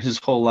character. His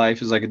whole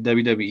life is like a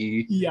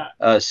WWE Yeah,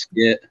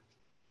 skit.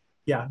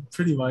 yeah,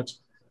 pretty much.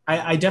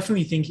 I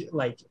definitely think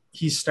like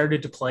he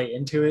started to play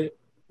into it,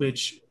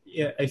 which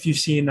yeah, if you've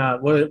seen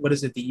what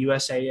is it, the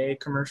USAA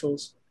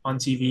commercials on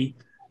TV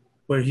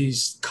where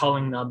he's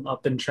calling them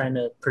up and trying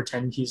to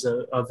pretend he's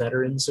a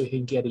veteran so he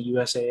can get a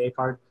USAA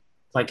card.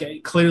 Like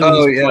clearly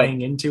Oh he's yeah,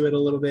 playing into it a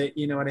little bit,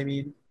 you know what I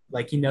mean?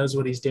 Like he knows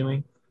what he's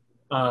doing.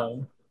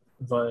 Um,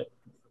 but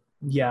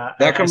yeah,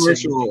 that I certainly think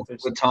commercial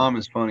there's with Tom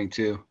is funny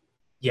too.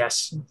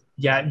 yes.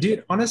 Yeah,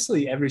 dude,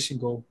 honestly, every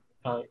single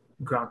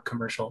Gronk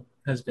commercial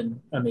has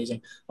been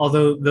amazing.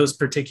 Although those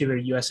particular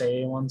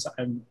USAA ones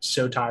I'm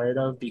so tired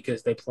of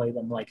because they play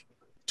them like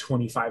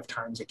 25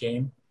 times a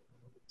game.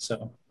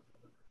 So,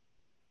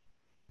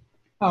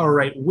 all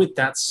right, with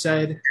that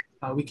said,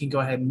 we can go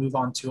ahead and move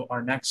on to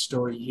our next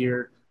story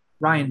here.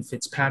 Ryan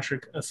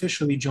Fitzpatrick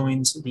officially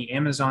joins the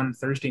Amazon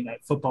Thursday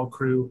Night Football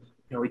crew.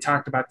 We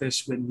talked about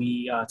this when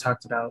we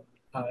talked about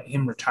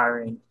him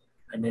retiring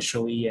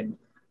initially, and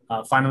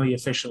finally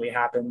officially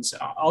happens.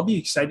 I'll be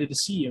excited to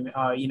see him.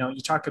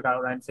 You talk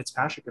about Ryan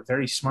Fitzpatrick, a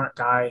very smart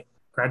guy,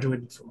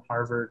 graduated from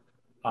Harvard,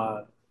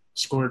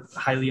 scored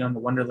highly on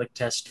the Wonderlic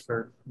test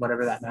for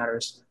whatever that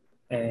matters.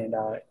 And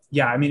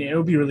yeah, I mean,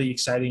 it'll be really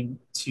exciting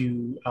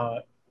to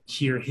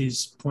hear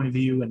his point of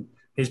view and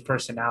his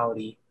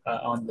personality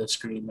on the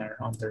screen there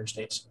on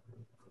Thursdays.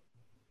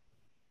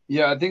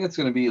 Yeah, I think it's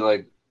going to be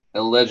like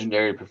a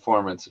legendary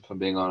performance. If I'm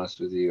being honest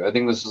with you, I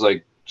think this is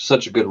like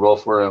such a good role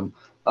for him.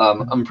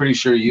 I'm pretty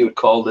sure you had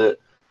called it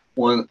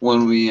when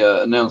we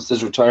announced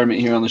his retirement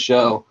here on the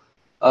show.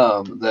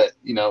 That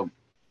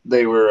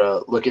they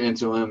were looking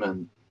into him,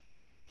 and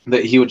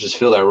that he would just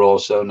fill that role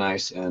so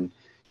nice. And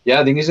yeah,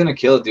 I think he's gonna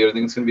kill it, dude. I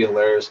think it's gonna be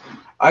hilarious.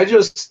 I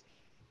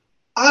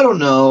don't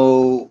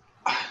know.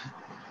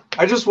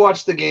 I just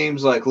watch the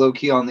games like low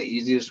key on the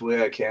easiest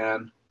way I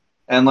can,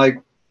 and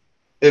like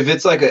if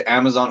it's like an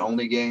Amazon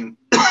only game,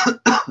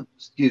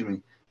 excuse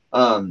me,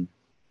 um,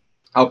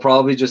 I'll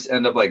probably just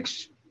end up like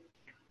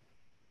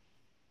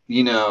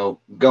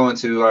going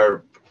to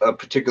our a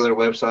particular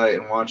website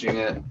and watching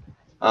it.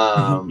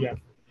 Um, Yeah.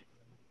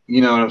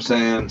 you know what I'm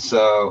saying?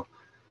 So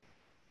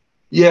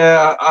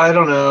yeah, I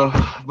don't know,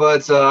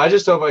 but I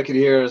just hope I could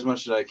hear as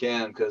much as I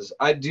can because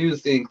I do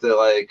think that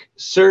like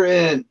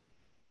certain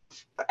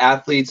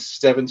athletes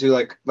step into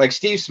like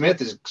Steve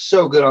Smith is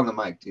so good on the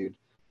mic, dude.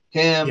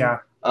 Him, Yeah.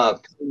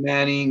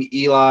 Manning,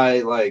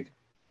 Eli, like,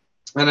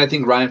 and I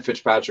think Ryan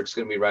Fitzpatrick's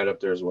gonna be right up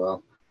there as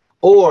well.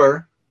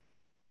 Or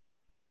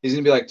he's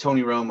gonna be like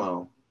Tony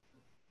Romo.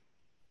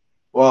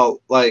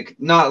 Well, like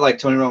not like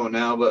Tony Romo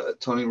now, but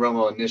Tony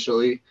Romo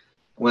initially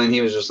when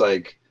he was just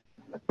like,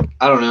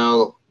 I don't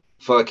know,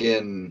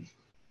 fucking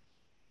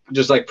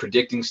just like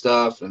predicting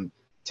stuff and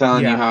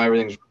telling you Yeah. how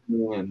everything's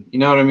running, and you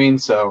know what I mean.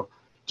 So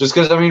just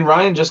because I mean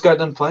Ryan just got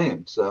done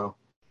playing, so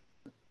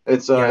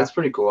Yeah. it's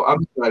pretty cool.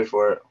 I'm excited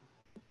for it.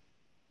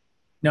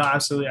 No,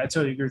 absolutely. I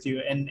totally agree with you.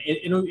 And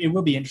it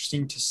will be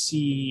interesting to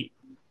see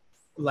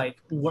like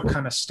what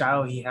kind of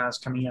style he has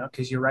coming out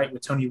because you're right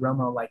with Tony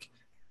Romo. Like,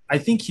 I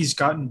think he's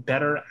gotten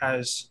better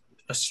as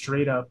a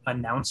straight up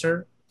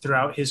announcer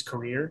throughout his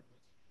career.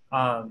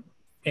 Um,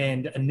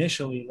 and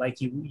initially,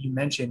 like you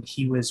mentioned,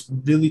 he was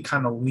really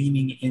kind of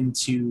leaning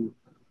into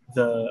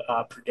the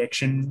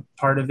prediction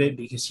part of it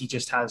because he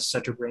just has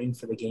such a brain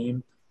for the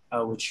game,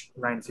 which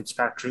Ryan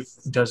Fitzpatrick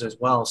does as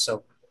well.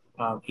 So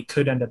it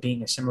could end up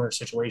being a similar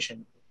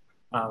situation.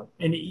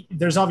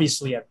 There's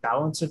obviously a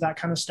balance of that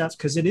kind of stuff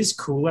because it is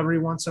cool every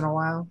once in a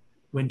while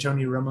when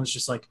Tony Romo's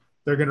just like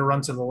they're going to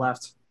run to the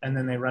left and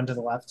then they run to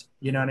the left.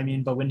 You know what I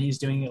mean? But when he's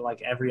doing it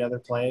like every other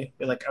play,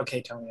 you're like,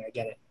 okay, Tony, I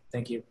get it.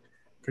 Thank you.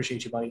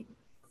 Appreciate you, buddy.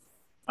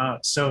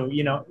 So,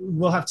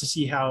 we'll have to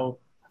see how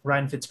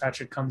Ryan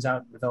Fitzpatrick comes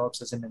out and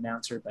develops as an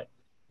announcer. But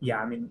yeah,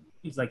 I mean,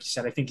 like you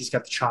said, I think he's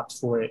got the chops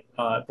for it,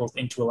 both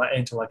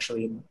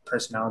intellectually and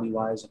personality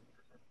wise.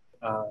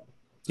 Uh,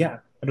 yeah,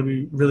 it'll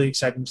be really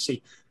exciting to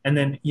see. And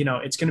then,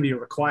 it's going to be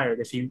required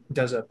if he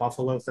does a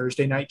Buffalo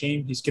Thursday night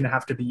game, he's going to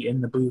have to be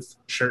in the booth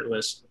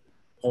shirtless,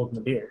 holding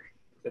the beer.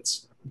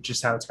 That's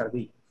just how it's got to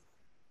be.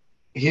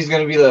 He's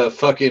gonna be the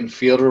fucking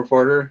field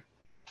reporter.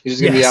 He's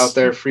just gonna be out Yes.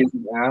 there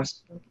freezing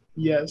ass.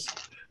 Yes.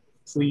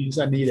 Please.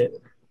 I need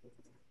it.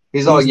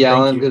 He's all Please and thank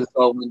yelling you. because it's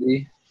all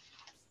windy.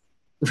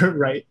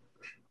 Right.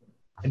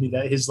 I need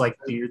that. His like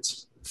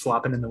beard's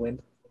flopping in the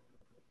wind.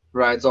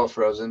 Right, it's all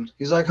frozen.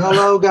 He's like,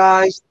 "Hello,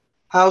 guys.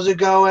 How's it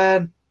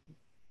going?"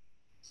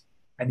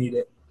 I need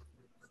it.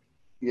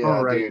 All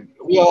Yeah, right. dude.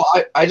 Well,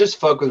 I just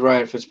fuck with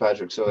Ryan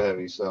Fitzpatrick so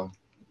heavy. So,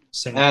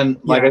 Same. and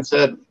like I Yeah.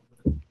 said,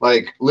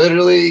 like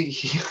literally,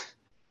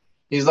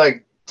 he's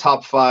like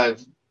top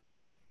 5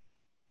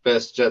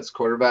 best Jets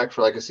quarterback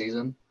for like a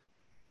season.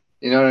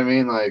 You know what I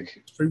mean? Like,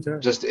 It's pretty fair.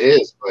 just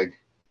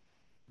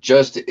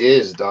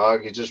is,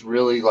 dog. He just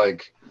really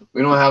like.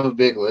 We don't have a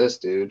big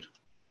list, dude.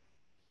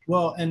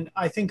 Well, and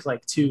I think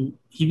like too,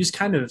 he was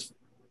kind of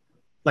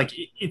like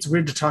it's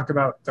weird to talk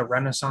about the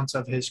renaissance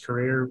of his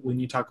career when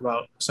you talk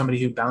about somebody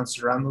who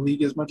bounced around the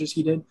league as much as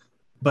he did,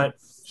 but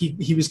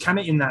he was kind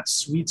of in that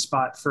sweet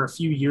spot for a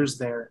few years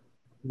there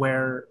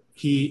where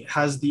he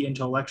has the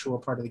intellectual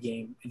part of the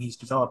game and he's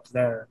developed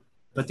there,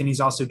 but then he's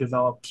also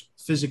developed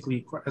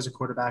physically as a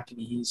quarterback and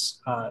he's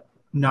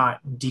not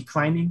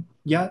declining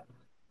yet.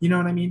 You know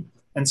what I mean?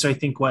 And so I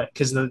think what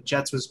because the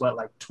Jets was what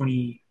like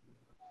 20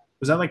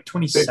 was that like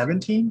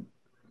 2017?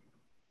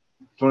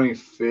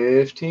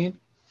 2015.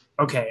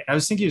 Okay, I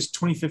was thinking it was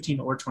 2015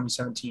 or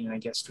 2017, and I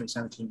guess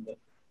 2017.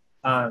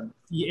 But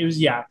it was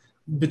yeah.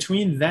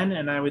 Between then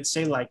and I would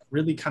say like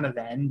really kind of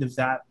the end of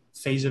that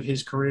phase of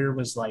his career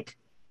was like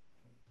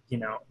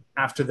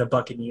after the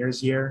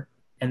Buccaneers year,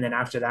 and then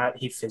after that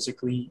he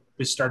physically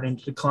was starting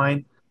to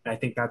decline. And I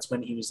think that's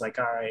when he was like,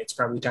 all right, it's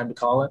probably time to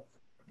call it.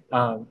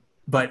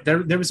 But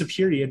there was a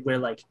period where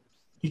like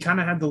he kind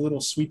of had the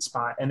little sweet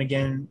spot, and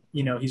again,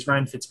 he's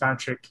Ryan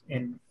Fitzpatrick,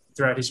 and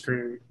throughout his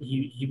career,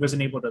 he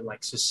wasn't able to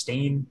like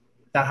sustain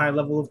that high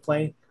level of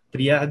play, but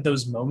he had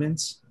those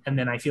moments, and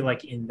then I feel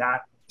like in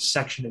that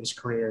section of his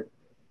career,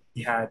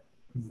 he had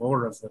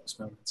more of those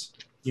moments.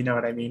 You know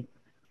what I mean?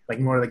 Like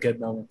more of the good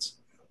moments.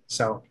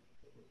 So,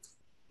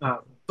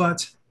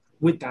 but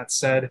with that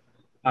said,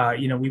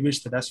 we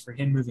wish the best for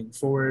him moving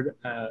forward.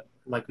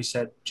 Like we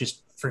said,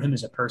 just for him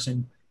as a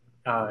person,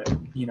 uh,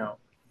 you know,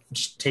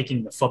 just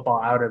taking the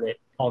football out of it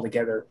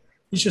altogether.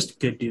 He's just a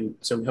good dude.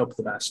 So we hope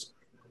the best.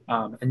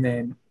 And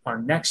then our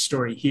next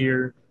story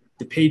here,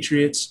 the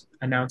Patriots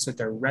announced that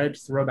their red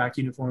throwback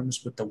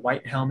uniforms with the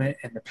white helmet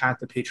and the Pat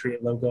the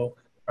Patriot logo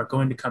are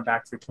going to come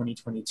back for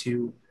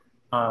 2022.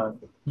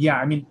 Yeah,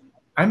 I mean,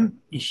 I'm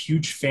a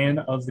huge fan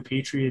of the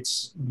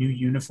Patriots' new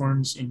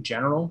uniforms in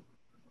general.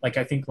 Like,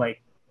 I think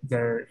like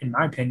they're, in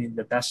my opinion,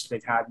 the best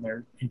they've had in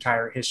their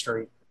entire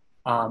history.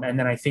 And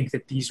then I think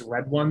that these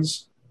red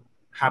ones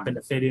happen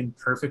to fit in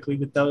perfectly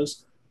with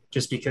those,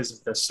 just because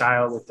of the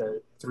style with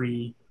the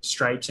three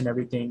stripes and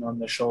everything on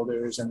the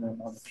shoulders and then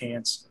on the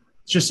pants.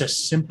 It's just a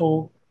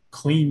simple,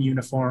 clean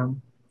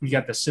uniform. You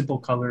got the simple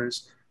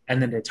colors,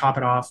 and then to top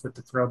it off with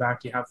the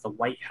throwback, you have the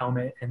white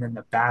helmet and then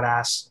the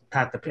badass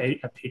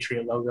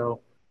Patriot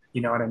logo.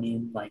 You know what I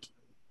mean? Like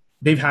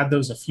they've had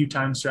those a few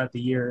times throughout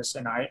the years,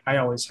 and I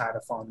always had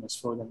a fondness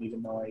for them,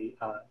 even though I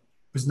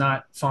was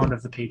not fond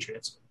of the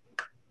Patriots.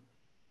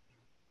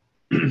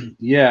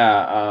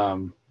 Yeah,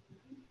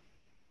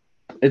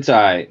 it's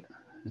all right.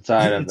 It's all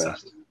right at It's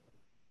best.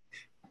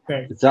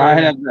 fair, It's all fair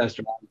right enough. at best.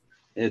 Ron.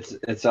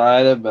 It's all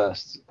right at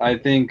best. I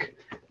think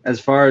as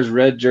far as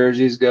red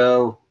jerseys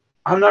go,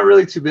 I'm not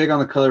really too big on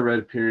the color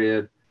red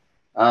period.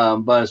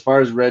 But as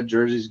far as red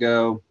jerseys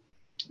go,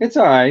 it's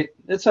all right.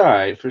 It's all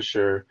right for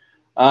sure.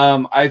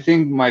 I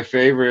think my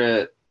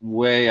favorite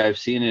way I've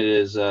seen it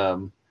is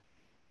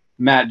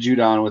Matt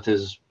Judon with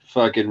his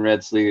fucking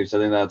red sleeves. I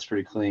think that's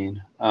pretty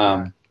clean.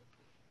 Yeah,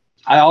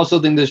 I also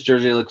think this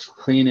jersey looks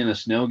clean in a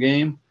snow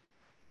game.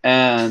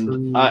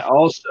 And I true.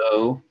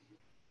 also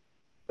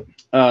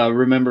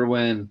remember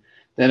when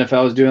the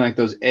NFL was doing like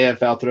those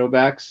AFL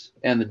throwbacks,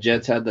 and the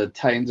Jets had the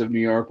Titans of New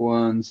York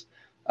ones,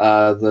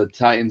 the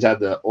Titans had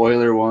the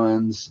Oiler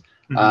ones,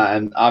 Mm-hmm.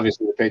 and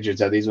obviously the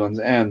Patriots had these ones,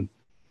 and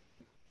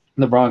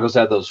the Broncos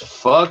had those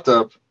fucked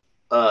up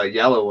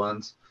yellow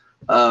ones.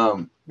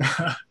 Um,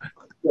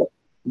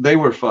 they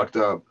were fucked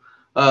up.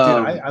 Dude,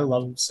 Um, I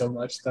love them so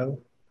much though.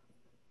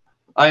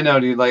 I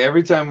know, dude. Like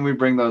every time we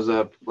bring those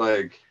up,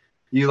 like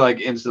you like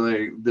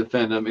instantly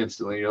defend them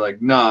instantly. You're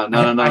like, no,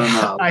 no, no, no,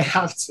 no, no. I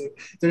have to.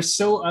 They're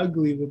so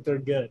ugly, but they're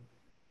good.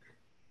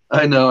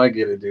 I know, I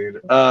get it, dude.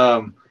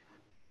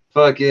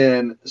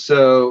 Fucking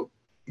so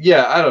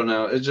yeah, I don't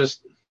know. It's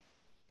just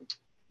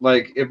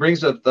like it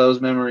brings up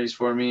those memories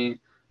for me.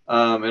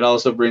 It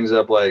also brings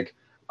up like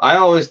I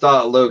always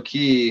thought low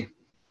key,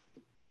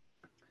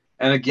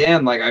 and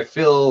again, like I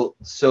feel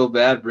so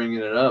bad bringing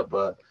it up,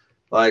 but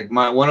like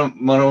my one of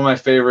my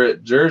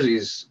favorite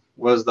jerseys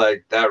was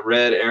like that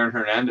red Aaron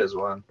Hernandez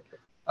one.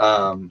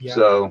 Yeah,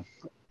 So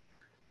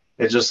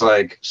it just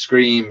like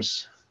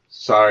screams,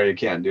 sorry, I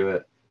can't do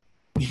it.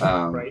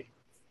 Um, right.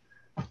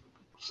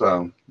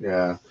 So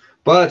yeah,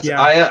 but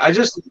Yeah,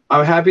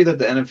 I'm happy that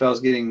the NFL is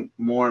getting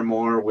more and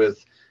more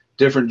with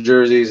different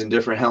jerseys and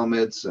different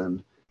helmets,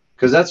 and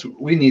because that's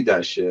we need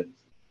that shit.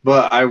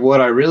 But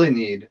what I really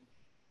need,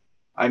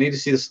 I need to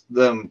see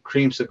them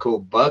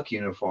creamsicle Buck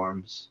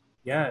uniforms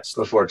yes,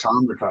 before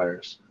Tom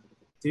retires.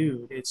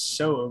 dude. It's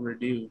so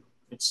overdue.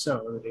 It's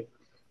so overdue.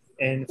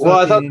 And Well,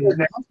 I thought they fucking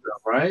announced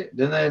them, right?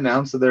 Didn't they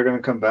announce that they're going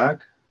to come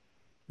back?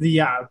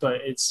 yeah,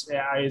 but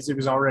it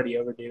was already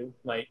overdue.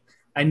 Like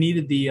I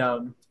needed the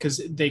because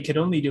they could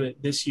only do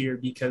it this year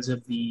because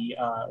of the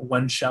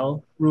one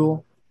shell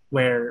rule,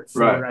 where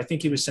Right. for I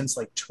think it was since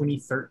like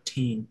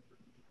 2013,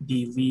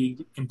 the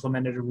league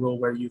implemented a rule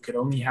where you could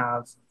only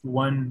have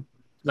one,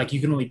 like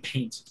you can only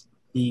paint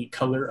the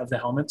color of the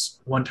helmets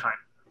one time,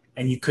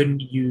 and you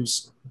couldn't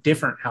use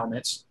different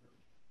helmets,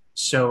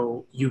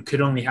 so you could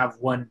only have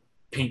one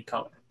paint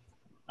color.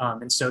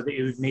 And so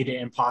it made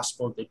it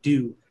impossible to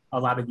do a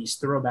lot of these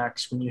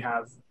throwbacks when you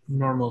have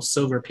normal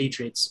silver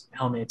Patriots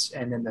helmets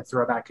and then the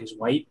throwback is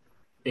white.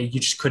 You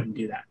just couldn't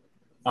do that.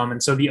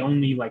 And so the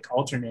only like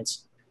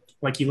alternates,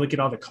 like you look at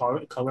all the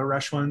color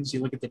rush ones, you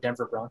look at the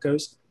Denver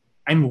Broncos.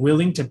 I'm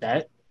willing to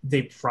bet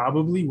they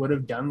probably would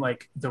have done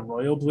like the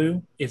royal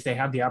blue if they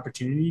had the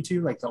opportunity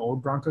to, like the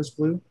old Broncos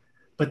blue,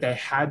 but they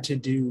had to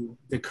do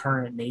the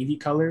current navy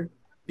color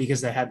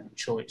because they had no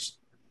choice.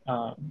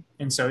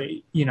 And so,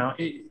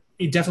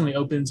 it definitely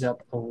opens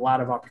up a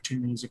lot of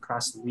opportunities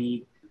across the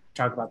league.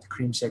 Talk about the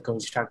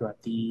creamsicles, you talk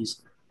about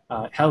these.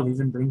 Hell,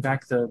 even bring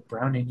back the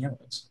brown and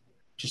yellows.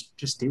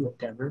 Just do it,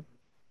 Denver.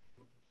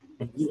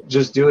 And do it.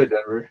 Just do it,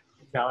 Denver.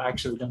 No,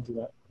 actually, don't do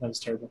that. That was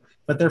terrible.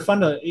 But they're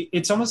fun to.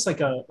 It's almost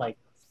like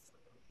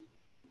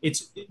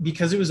it's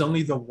because it was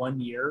only the 1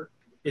 year.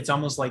 It's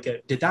almost like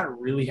a. Did that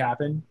really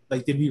happen?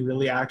 Like, did we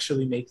really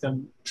actually make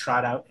them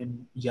trot out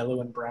in yellow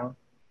and brown?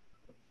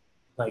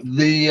 Like,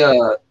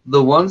 The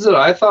ones that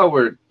I thought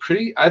were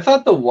pretty, I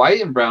thought the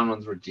white and brown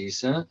ones were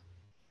decent,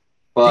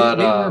 but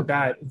they weren't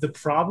bad. The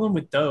problem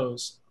with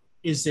those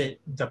is that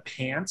the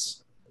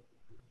pants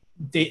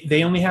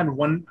they only had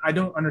one. I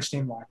don't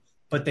understand why,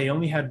 but they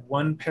only had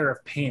one pair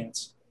of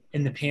pants,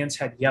 and the pants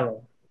had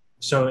yellow,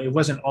 so it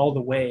wasn't all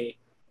the way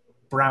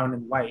brown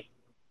and white.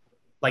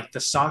 Like the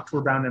socks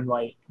were brown and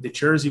white, the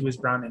jersey was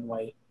brown and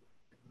white,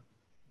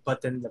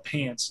 but then the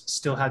pants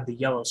still had the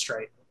yellow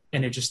stripe,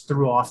 and it just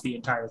threw off the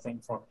entire thing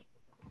for me.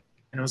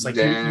 And it was like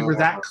you damn. were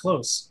that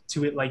close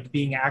to it like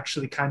being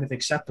actually kind of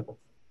acceptable,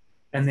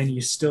 and then you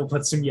still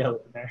put some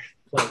yellow in there.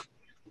 Like,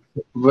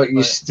 But you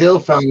but still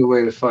found a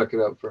way to fuck it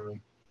up for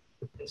me.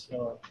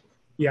 so,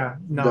 yeah,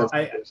 no,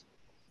 That's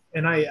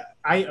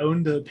I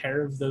owned a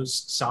pair of those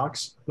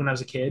socks when I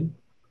was a kid,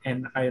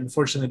 and I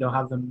unfortunately don't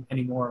have them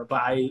anymore.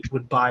 But I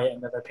would buy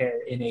another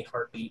pair in a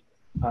heartbeat.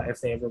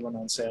 if they ever went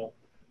on sale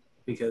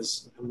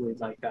because who would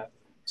like that?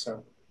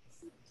 So,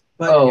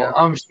 but Oh, yeah,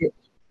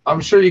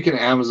 I'm sure you can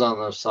Amazon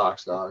those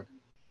socks, dog.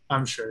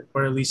 I'm sure,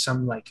 or at least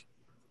some like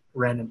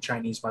random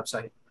Chinese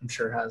website. I'm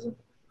sure has it.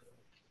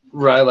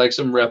 Right, like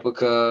some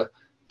replica.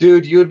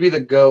 Dude, you would be the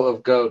goat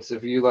of goats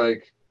if you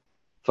like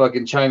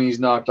fucking Chinese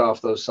knocked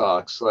off those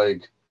socks.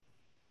 Like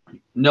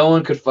no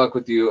one could fuck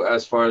with you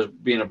as far as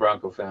being a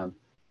Bronco fan.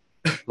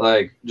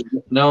 Like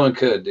no one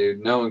could, dude.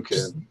 No one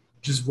Just could.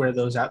 just wear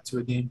those out to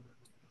a game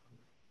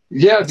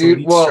Yeah, with dude.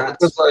 elite Well,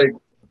 it's strats. like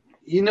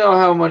you know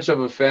how much of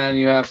a fan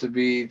you have to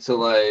be to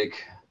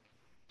like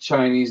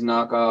Chinese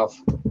knock off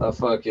a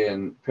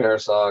fucking pair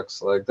of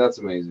socks. Like that's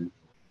amazing.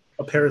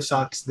 A pair of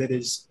socks that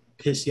is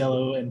piss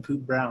yellow and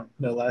poop brown,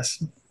 no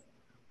less.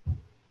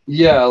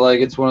 Yeah, like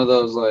it's one of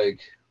those like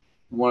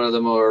one of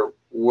the more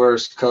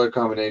worst color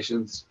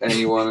combinations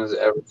anyone has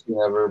ever seen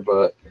ever,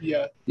 but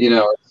Yeah, you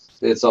know,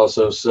 it's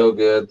also so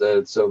good that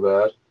it's so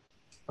bad.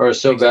 Or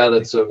so bad that exactly.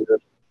 it's so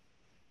good.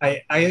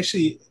 I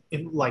actually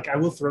like I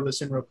will throw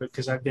this in real quick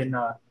because I've been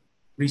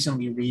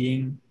recently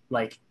reading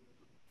like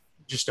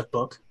just a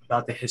book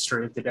about the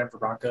history of the Denver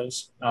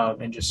Broncos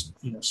and just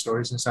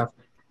stories and stuff.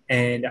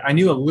 And I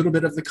knew a little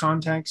bit of the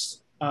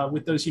context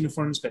with those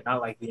uniforms, but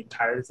not like the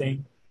entire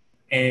thing.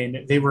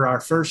 And they were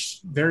our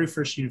very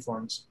first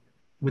uniforms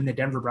when the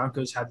Denver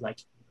Broncos had like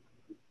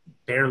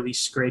barely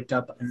scraped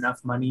up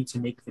enough money to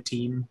make the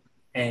team.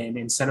 And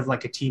instead of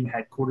like a team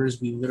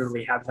headquarters, we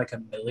literally had like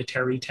a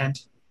military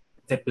tent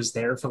that was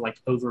there for like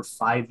over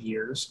 5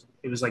 years.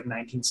 It was like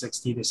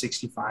 1960 to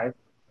 65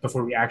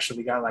 before we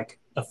actually got like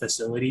a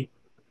facility.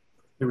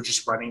 They were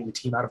just running the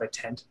team out of a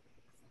tent.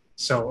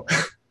 So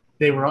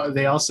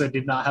they also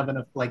did not have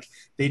enough like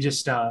they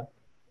just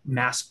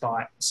mass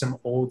bought some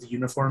old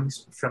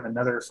uniforms from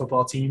another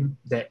football team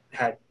that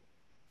had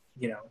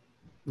you know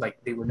like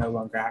they were no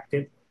longer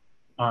active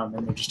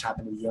and they just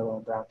happened to be yellow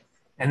and brown.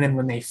 And then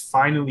when they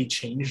finally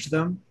changed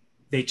them,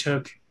 they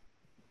took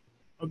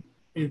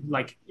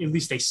like at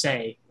least they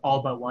say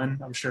all but one.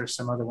 I'm sure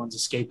some other ones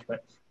escaped,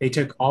 but they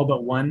took all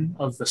but one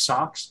of the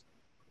socks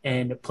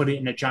and put it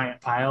in a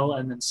giant pile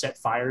and then set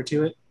fire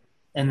to it.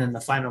 And then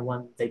the final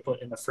one they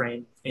put in the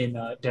frame in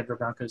Denver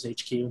Broncos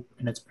HQ,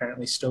 and it's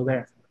apparently still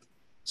there.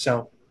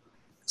 So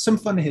some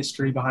fun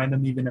history behind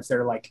them, even if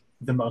they're like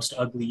the most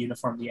ugly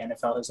uniform the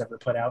NFL has ever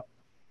put out.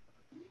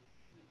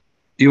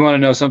 You want to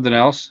know something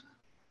else?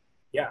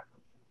 Yeah,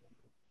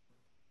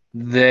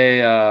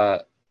 They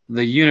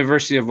the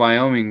University of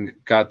Wyoming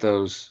got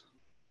those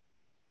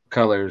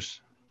colors.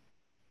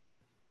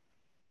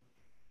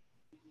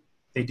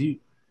 they do.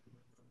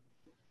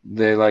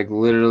 They like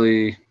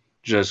literally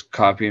just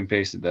copy and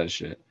pasted that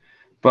shit.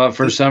 But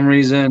for They, some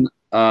reason,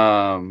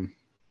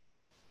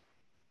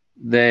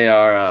 they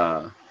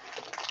are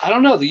I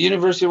don't know, the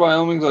University of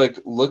Wyoming like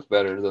looked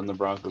better than the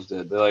Broncos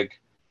did. They like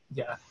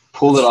yeah,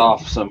 pulled that's it true.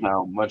 off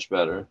somehow much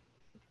better.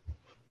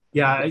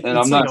 Yeah, And I'm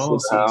it's like not sure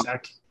almost the how.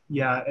 exact.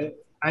 Yeah,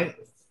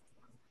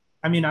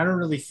 I mean, I don't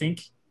really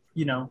think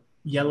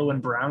yellow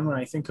and brown when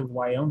I think of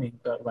Wyoming,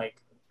 but like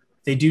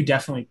they do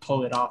definitely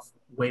pull it off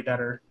way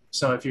better.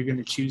 So if you're going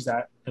to choose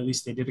that, at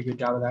least they did a good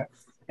job of that.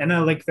 And I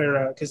like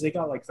their because they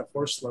got like the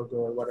horse logo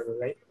or whatever,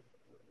 right?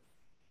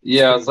 It's a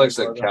Yeah, pretty it's like nice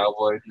the logo.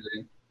 cowboy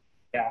thing.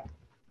 Yeah,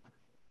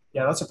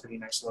 yeah, that's a pretty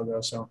nice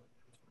logo. So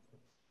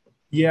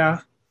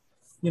yeah,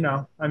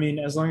 I mean,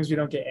 as long as we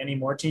don't get any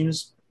more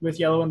teams with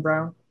yellow and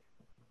brown,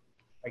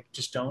 like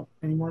just don't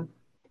anymore.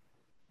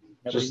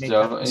 Nobody Just make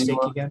that don't mistake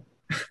anymore. again.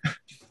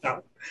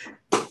 No.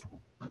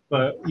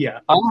 But yeah,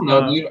 I don't know,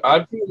 uh, dude.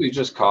 I'd probably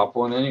just cop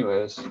one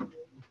anyways.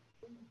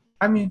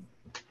 I mean,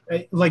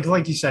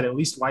 like you said, at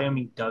least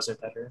Wyoming does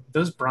it better.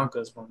 Those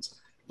Broncos ones,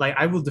 like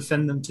I will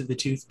defend them to the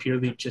tooth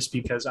purely just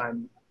because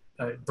I'm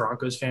a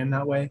Broncos fan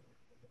that way.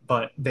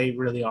 But they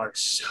really are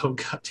so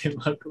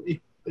goddamn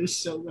ugly. They're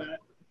so bad.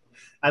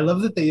 I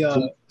love that they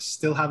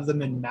still have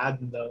them in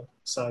Madden though,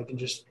 so I can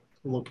just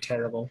look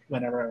terrible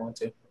whenever I want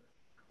to.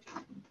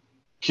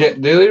 Do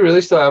they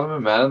really still have them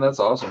in Madden? That's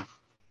awesome.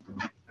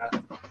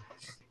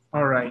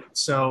 All right,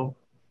 so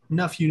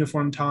enough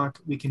uniform talk.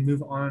 We can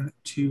move on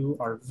to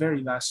our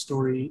very last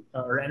story,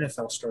 or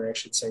NFL story, I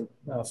should say,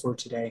 for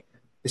today.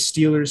 The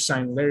Steelers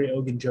signed Larry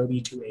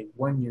Ogunjobi to a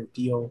 1-year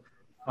deal.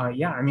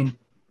 Yeah, I mean,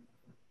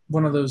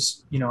 one of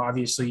those,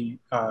 obviously,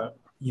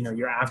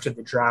 you're after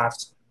the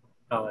draft.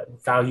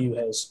 Value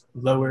has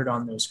lowered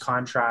on those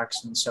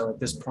contracts. And so at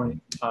this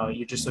point,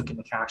 you're just looking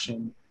to cash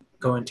in,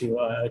 go into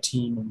a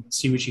team and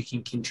see what you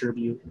can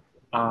contribute.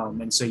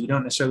 And so you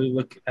don't necessarily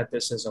look at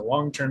this as a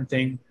long term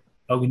thing.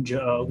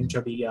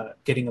 Ogunjobi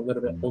getting a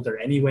little bit older,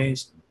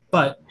 anyways,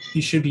 but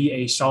he should be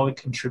a solid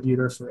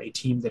contributor for a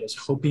team that is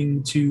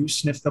hoping to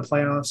sniff the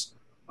playoffs.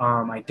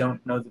 I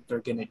don't know that they're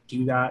going to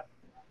do that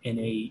in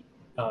a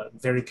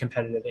very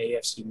competitive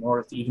AFC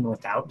North, even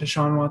without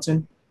Deshaun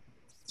Watson.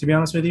 To be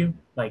honest with you,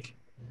 like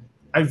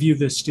I view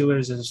the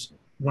Steelers as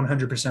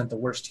 100% the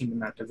worst team in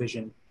that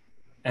division,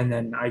 and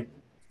then I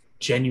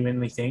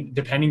genuinely think,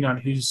 depending on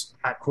who's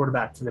at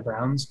quarterback for the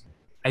Browns,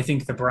 I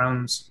think the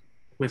Browns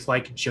with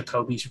like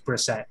Jacoby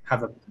Brissett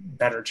have a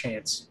better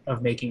chance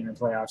of making the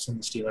playoffs than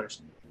the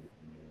Steelers.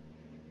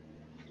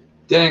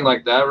 Dang,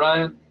 like that,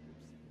 Ryan?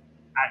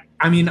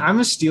 I mean, I'm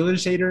a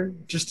Steelers hater,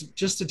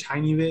 just a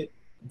tiny bit,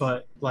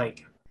 but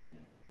like,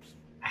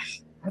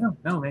 I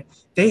don't know, man.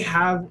 They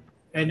have,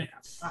 and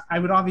I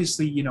would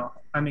obviously,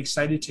 I'm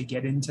excited to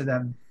get into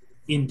them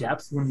in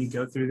depth when we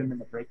go through them in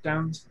the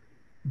breakdowns,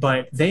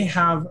 but they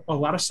have a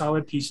lot of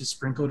solid pieces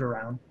sprinkled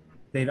around.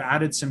 They've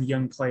added some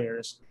young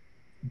players,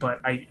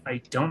 but I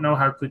don't know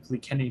how quickly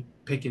Kenny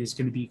Pickett is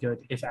going to be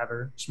good, if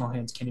ever. Small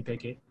hands, Kenny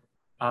Pickett.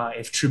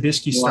 If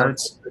Trubisky Yeah.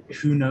 starts,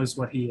 who knows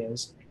what he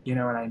is? You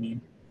know what I mean?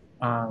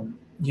 Um,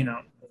 you know,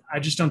 I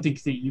just don't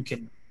think that you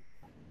can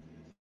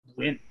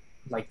win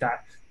like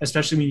that,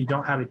 especially when you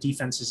don't have a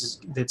defense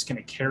that's going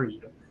to carry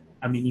you.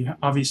 I mean, you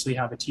obviously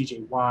have a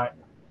TJ Watt,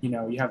 you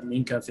have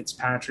Minka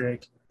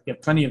Fitzpatrick, you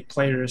have plenty of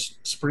players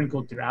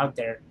sprinkled throughout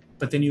there.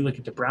 But then you look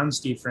at the Browns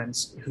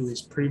defense, who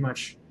is pretty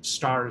much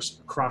stars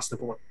across the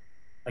board.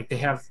 Like they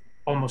have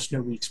almost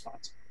no weak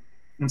spots.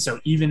 And so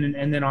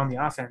and then on the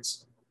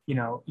offense,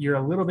 you're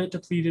a little bit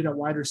depleted at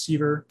wide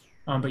receiver,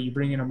 but you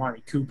bring in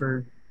Amari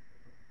Cooper,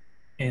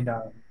 and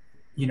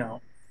you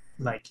know,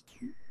 like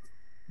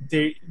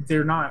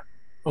they're not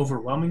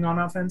overwhelming on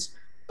offense,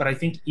 but I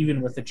think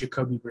even with the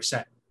Jacoby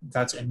Brissett,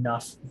 that's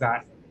enough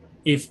that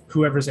if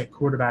whoever's at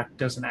quarterback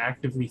doesn't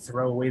actively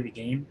throw away the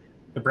game,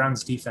 the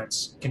Browns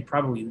defense can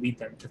probably lead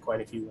them to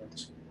quite a few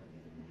wins.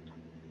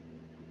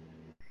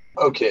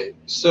 Okay,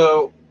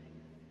 so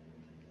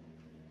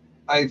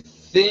I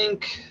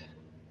think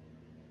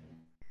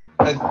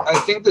I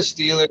think the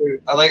Steelers.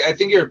 I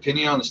think your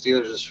opinion on the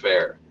Steelers is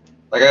fair.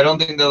 Like I don't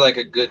think they're like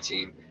a good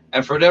team,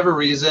 and for whatever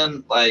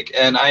reason,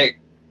 and I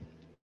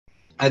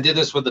did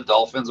this with the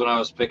Dolphins when I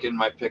was picking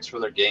my picks for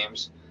their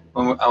games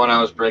when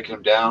I was breaking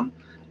them down.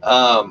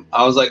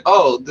 I was like,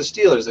 oh, the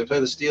Steelers. They play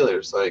the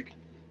Steelers. Like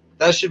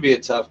that should be a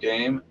tough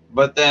game.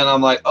 But then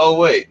I'm like, oh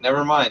wait,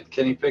 never mind,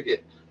 Kenny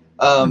Pickett.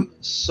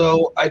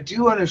 So I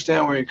do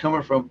understand where you're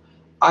coming from.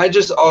 I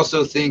just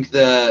also think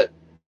that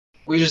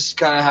we just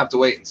kind of have to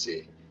wait and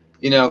see,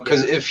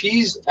 because Yeah. if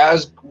he's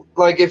as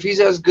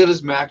good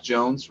as Mac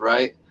Jones,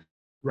 right?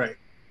 Right.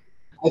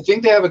 I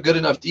think they have a good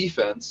enough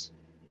defense.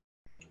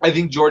 I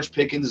think George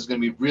Pickens is going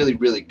to be really,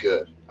 really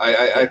good. I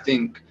Yeah.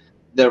 think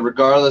that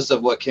regardless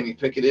of what Kenny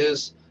Pickett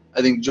is,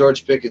 I think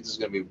George Pickens is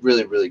going to be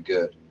really, really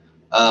good.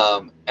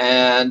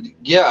 And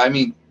yeah, I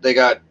mean, they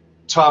got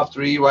top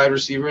 3 wide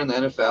receiver in the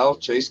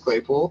NFL, Chase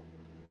Claypool.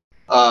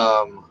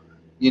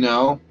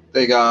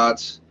 They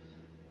got.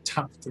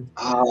 Top three.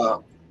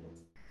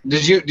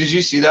 Did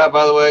you see that,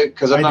 by the way?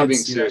 Because I'm I not did being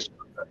see that. serious.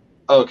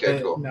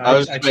 Okay, cool. No, I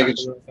was I just making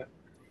chuckled sure. with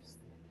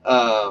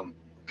that.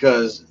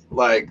 Because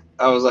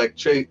I was like,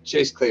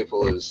 Chase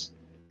Claypool is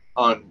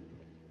on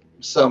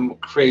some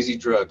crazy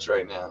drugs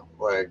right now.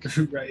 Like,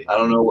 Right. I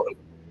don't know what.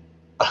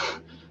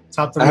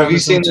 Top three Have on you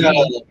his own seen that?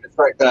 team. It's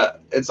like that.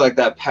 It's like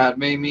that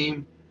Padme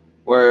meme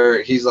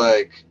where he's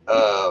like,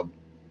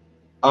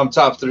 "I'm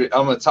top 3.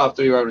 I'm a top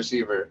 3 wide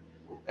receiver,"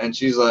 and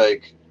she's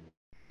like,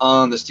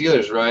 "On the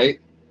Steelers, right?"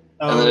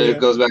 And Oh then it yeah,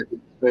 goes back to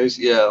space.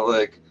 Yeah,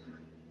 like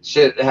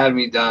shit had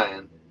me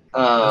dying.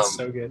 that's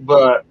so good.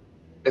 But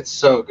it's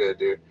so good,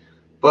 dude.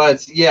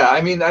 But yeah,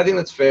 I mean, I think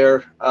that's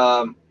fair.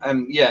 And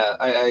yeah,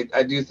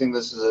 I do think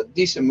this is a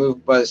decent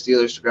move by the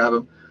Steelers to grab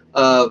him.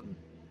 Um,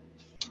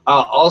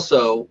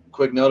 also,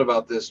 quick note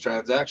about this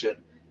transaction: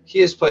 he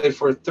has played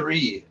for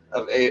 3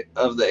 of the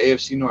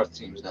AFC North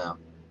teams now.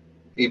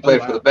 He Oh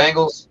played for the wow,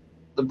 Bengals,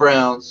 the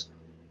Browns,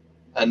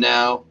 and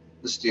now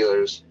the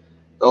Steelers.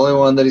 The only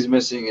one that he's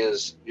missing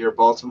is your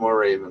Baltimore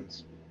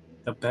Ravens.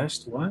 the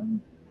best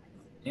one.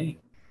 Dang,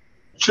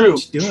 True,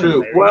 what you doing, true.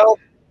 Larry? Well,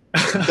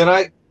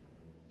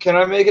 can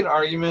I make an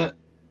argument?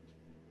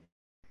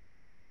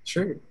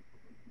 Sure,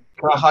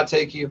 Can I hot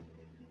take you?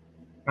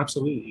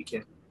 absolutely, you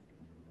can.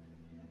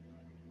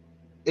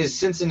 Is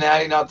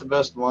Cincinnati not the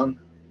best one?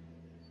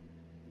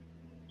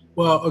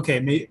 Well, okay,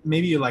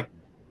 maybe like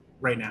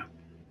right now.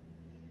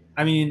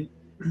 I mean,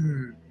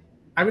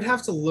 I would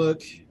have to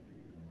look.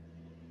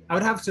 I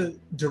would have to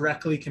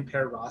directly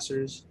compare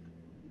rosters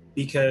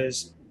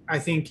because I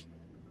think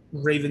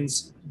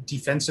Ravens I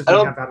defensively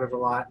don't. have added a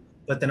lot,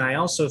 but then I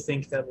also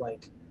think that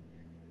like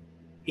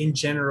in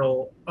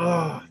general,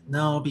 oh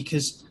no,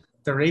 because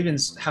the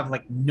Ravens have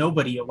like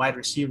nobody at wide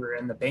receiver,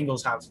 and the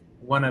Bengals have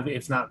one of,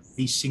 if not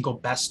the single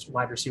best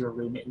wide receiver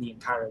room in the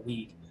entire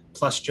league,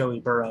 plus Joey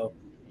Burrow,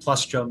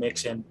 plus Joe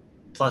Mixon,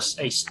 plus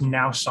a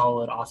now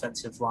solid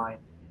offensive line,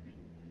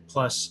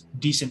 plus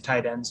decent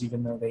tight ends,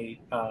 even though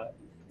they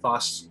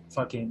lost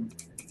fucking,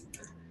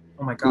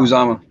 oh my God,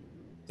 Uzama.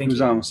 thank you,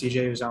 Uzama.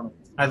 CJ Uzama.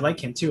 I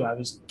like him too. I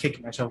was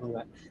kicking myself with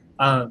that.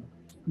 Um,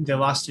 they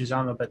lost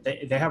Uzama, but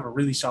they have a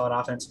really solid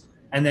offense.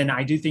 And then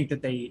I do think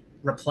that they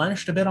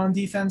replenished a bit on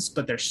defense,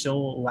 but they're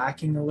still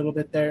lacking a little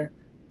bit there.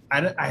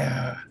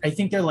 I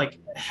think they're like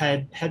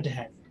head to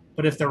head.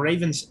 But if the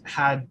Ravens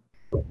had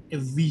at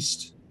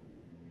least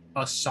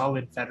a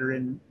solid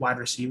veteran wide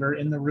receiver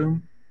in the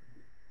room,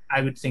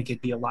 I would think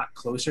it'd be a lot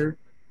closer.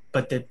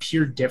 but the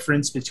pure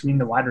difference between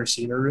the wide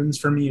receiver rooms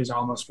for me is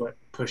almost what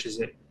pushes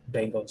it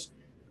Bengals.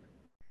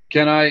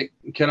 Can I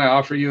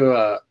offer you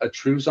a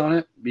truce on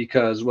it?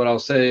 Because what I'll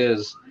say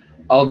is,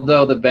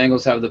 although the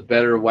Bengals have the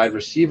better wide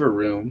receiver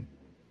room,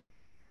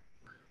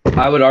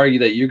 I would argue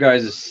that you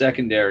guys'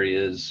 secondary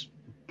is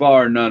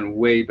bar none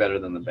way better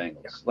than the Yeah,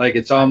 Bengals. Like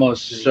it's I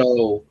almost agree.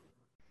 so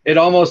it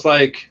almost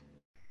like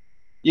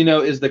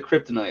is the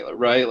kryptonite,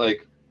 right?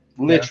 Like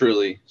Yeah,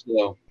 literally.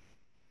 So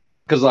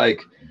because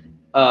like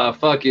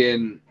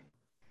fucking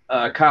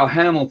Kyle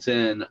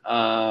Hamilton,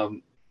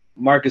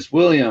 Marcus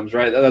Williams,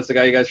 right? That's the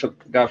guy you guys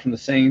got from the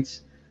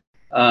Saints.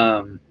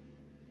 Um,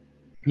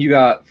 you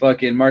got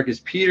fucking Marcus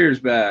Peters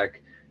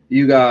back.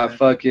 You got yeah,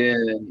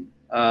 fucking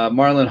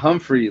Marlon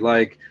Humphrey.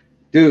 Like,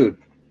 dude,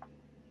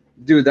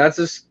 dude, that's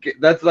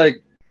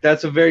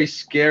a very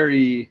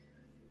scary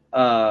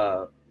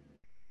uh,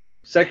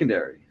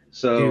 secondary. dude.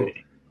 So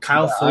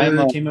Kyle yeah, I'm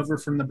Fuller came over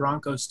from the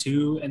Broncos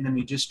too, and then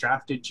we just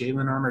drafted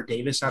Jalen Armour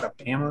Davis out of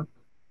Bama.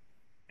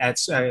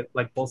 That's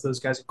like both those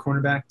guys at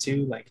cornerback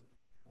too. Like,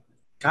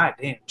 god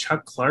damn,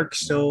 Chuck Clark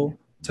still,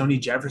 Tony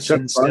Chuck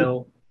Jefferson Clark,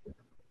 still,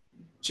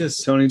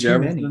 just Tony too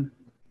many, Jefferson.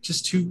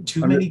 just too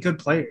I'm many just, good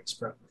players,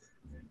 bro.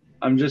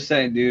 I'm just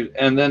saying, dude.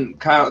 And then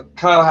Kyle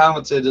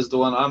Hamilton is the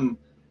one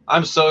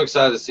I'm so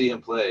excited to see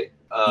him play.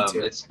 Me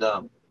too. It's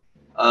dumb.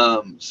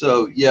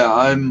 So yeah,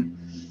 I'm.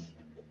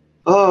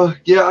 Oh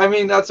yeah, I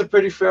mean that's a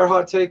pretty fair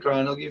hot take,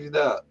 Ryan. I'll give you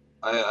that.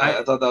 I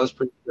I thought that was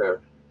pretty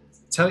fair.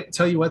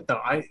 tell you what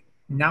though,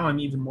 I'm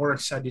even more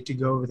excited to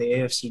go over the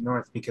AFC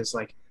North because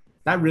like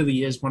that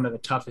really is one of the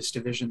toughest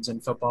divisions in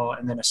football,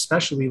 and then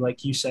especially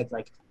like you said,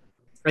 like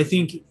I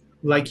think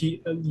like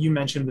you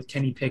mentioned with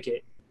Kenny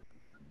Pickett,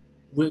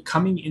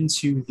 coming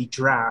into the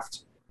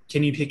draft,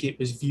 Kenny Pickett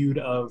was viewed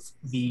as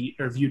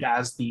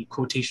the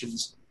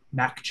quotations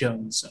Mac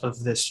Jones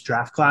of this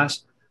draft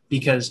class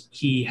because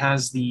he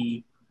has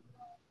the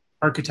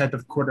archetype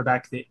of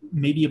quarterback that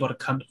may be able to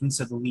come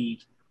into the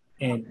league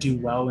and do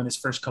well in his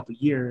first couple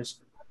of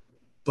years,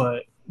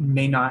 but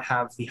may not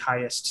have the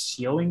highest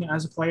ceiling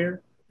as a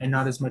player and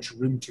not as much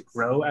room to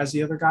grow as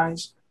the other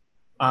guys.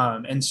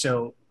 And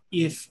so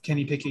if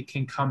Kenny Pickett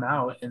can come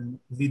out and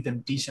lead them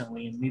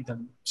decently and lead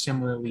them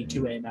similarly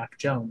to a Mac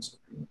Jones,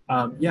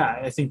 yeah,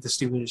 I think the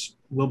Steelers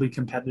will be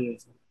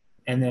competitive.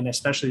 And then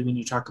especially when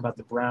you talk about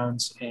the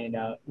Browns and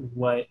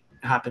what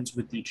happens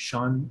with the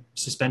Deshaun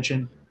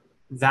suspension,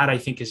 that I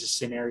think is a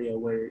scenario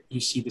where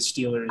you see the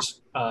Steelers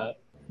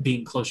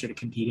being closer to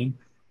competing.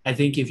 I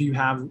think if you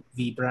have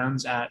the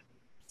Browns at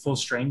full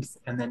strength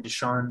and then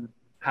Deshaun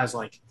has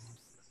like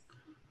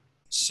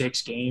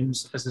 6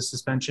 games as a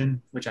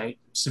suspension, which I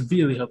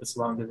severely hope it's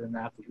longer than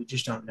that, but we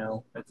just don't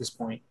know at this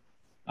point.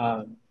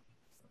 Um,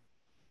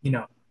 you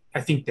know,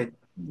 I think that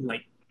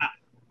like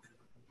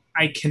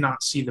I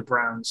cannot see the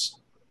Browns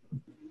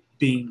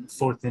being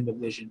fourth in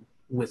division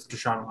with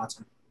Deshaun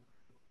Watson.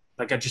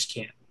 Like I just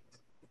can't.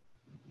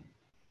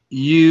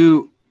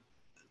 You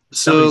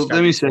so Somebody's got let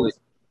to me be say.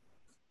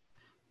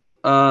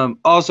 fourth.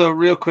 Also,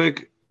 real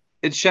quick,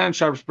 it's Shannon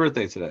Sharp's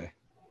birthday today.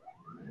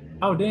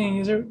 Oh dang!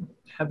 Is there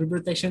happy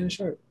birthday, Shannon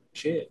Sharp?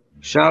 Shit.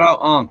 Shout out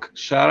Unc.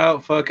 Shout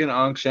out fucking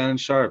Unc Shannon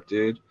Sharp,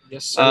 dude.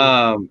 Yes, sir.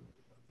 Um,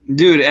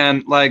 dude,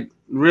 and like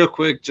real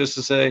quick, just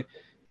to say,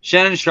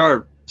 Shannon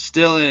Sharp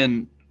still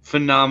in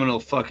phenomenal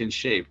fucking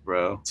shape,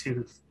 bro.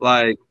 Dude.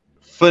 Like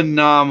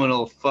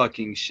phenomenal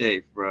fucking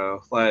shape,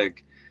 bro.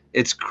 Like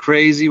it's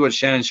crazy what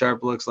Shannon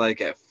Sharp looks like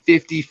at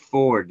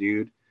 54,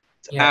 dude.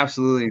 It's Yeah.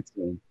 absolutely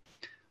insane.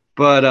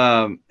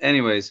 But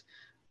anyways,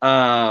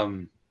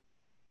 um,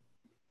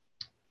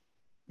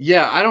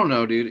 yeah, I don't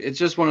know, dude. It's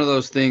just one of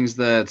those things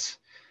that,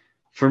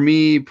 for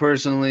me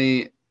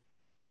personally,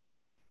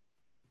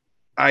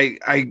 I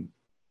I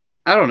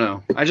I don't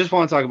know. I just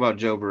want to talk about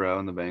Joe Burrow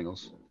and the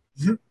Bengals.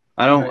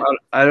 I don't Right.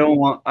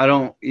 I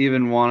don't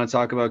even want to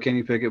talk about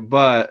Kenny Pickett,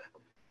 but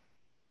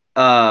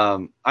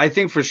I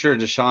think for sure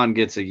Deshaun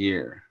gets a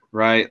year,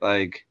 right?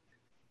 Like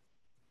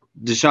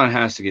Deshaun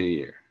has to get a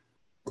year.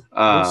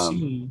 We'll Um,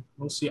 see.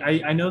 We'll see.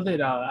 I know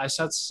that I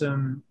saw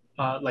some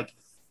like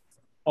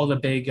all the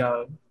big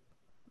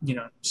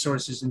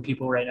sources and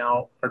people right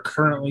now are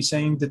currently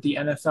saying that the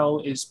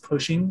NFL is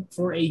pushing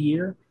for a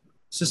year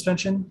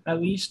suspension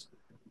at least.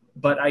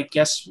 But I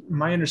guess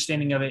my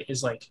understanding of it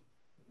is like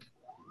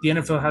the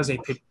NFL has a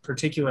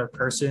particular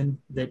person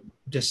that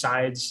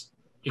decides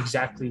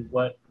exactly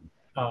what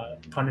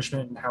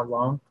punishment and how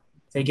long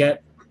they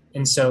get.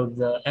 And so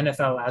the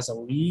NFL as a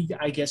league,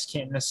 I guess,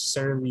 can't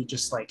necessarily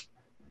just like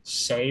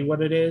say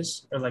what it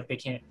is or like they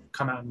can't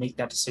come out and make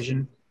that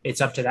decision. It's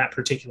up to that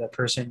particular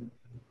person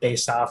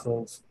based off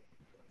of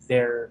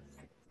their,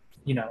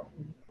 you know,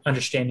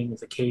 understanding of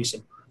the case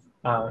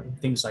and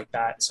things like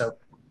that. So,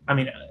 I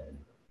mean,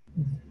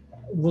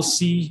 we'll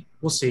see.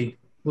 We'll see.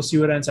 We'll see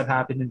what ends up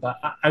happening. But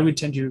I would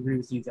tend to agree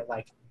with you that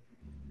like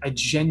I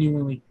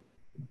genuinely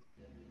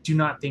do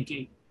not think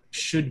it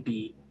should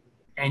be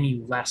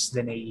any less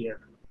than a year.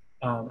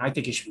 I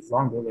think it should be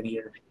longer than a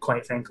year,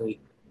 quite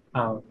frankly.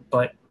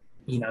 But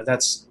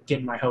that's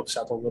getting my hopes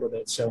up a little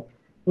bit. So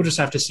we'll just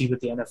have to see what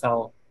the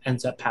NFL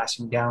ends up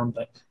passing down,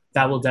 but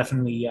that will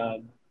definitely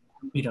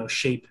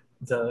shape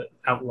the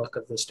outlook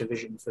of this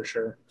division for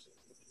sure.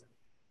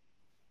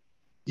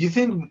 You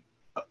think?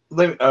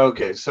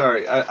 Okay,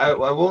 sorry. I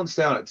won't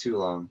stay on it too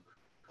long.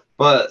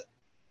 But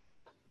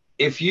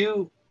if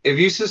you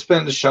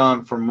suspend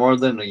Deshaun for more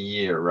than a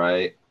year,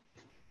 right?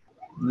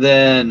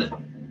 Then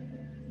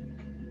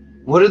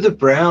what did the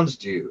Browns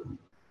do?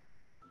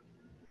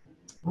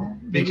 Well,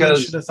 maybe they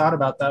should Because have thought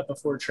about that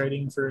before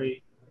trading for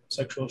a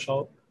sexual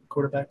assault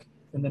quarterback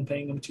and then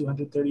paying him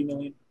 230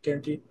 million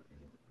guaranteed.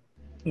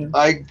 Yeah.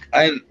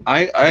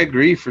 I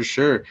agree for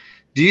sure.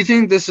 Do you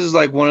think this is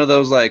like one of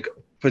those like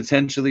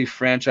potentially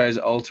franchise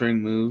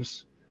altering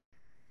moves?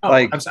 Oh,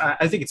 Like,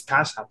 I think it's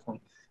past that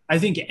point. I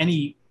think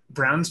any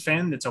Browns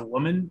fan that's a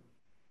woman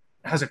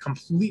has a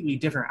completely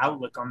different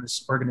outlook on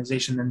this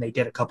organization than they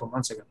did a couple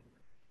months ago.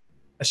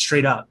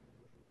 Straight up.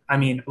 I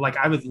mean, like,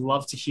 I would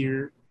love to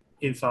hear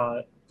if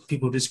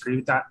people disagree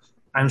with that.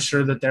 I'm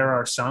sure that there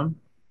are some.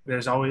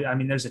 There's always, I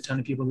mean, there's a ton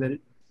of people that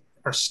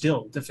are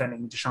still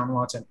defending Deshaun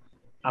Watson.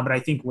 But I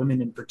think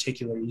women in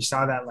particular, you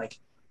saw that like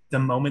the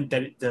moment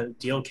that the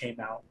deal came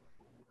out,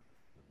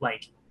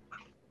 like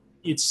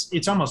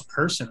it's almost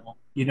personal.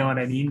 You know what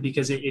I mean?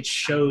 Because it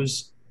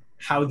shows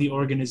how the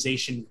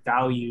organization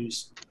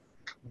values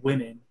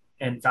women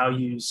and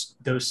values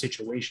those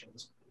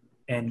situations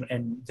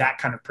and that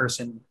kind of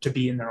person to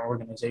be in their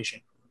organization.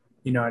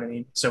 You know what I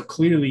mean? So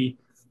clearly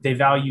they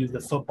value the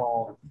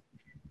football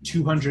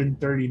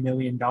 $230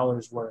 million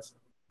worth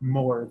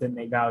more than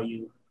they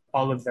value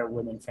all of their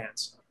women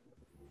fans.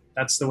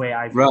 That's the way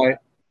I view right.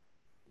 that.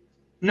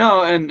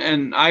 No,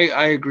 and I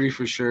agree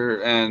for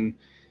sure. And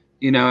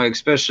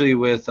especially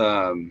with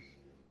I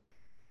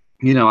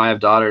have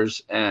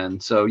daughters,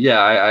 and so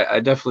yeah, I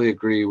definitely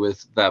agree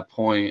with that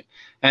point.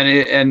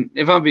 And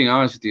if I'm being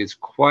honest with you, it's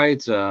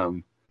quite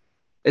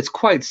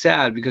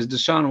sad because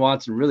Deshaun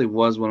Watson really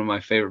was one of my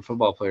favorite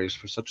football players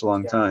for such a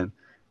long Yeah. time.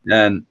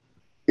 And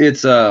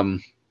it's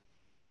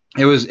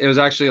it was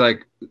actually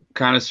like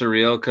kind of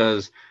surreal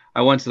because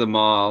I went to the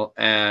mall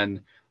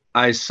and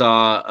I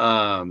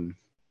saw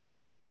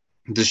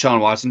Deshaun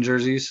Watson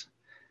jerseys,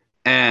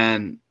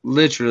 and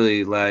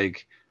literally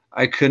like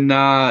I could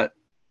not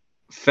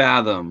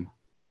fathom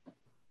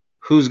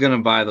who's gonna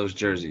buy those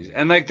jerseys.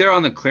 And like they're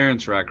on the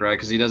clearance rack, right?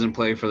 Because he doesn't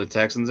play for the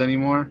Texans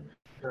anymore.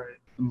 Right.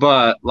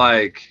 But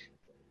like,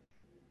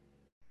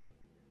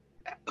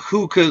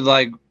 who could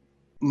like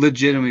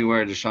legitimately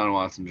wear a Deshaun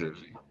Watson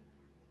jersey?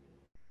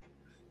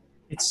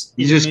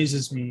 You It just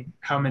amazes me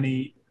how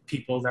many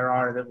people there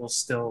are that will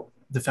still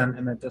defend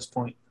him at this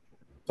point.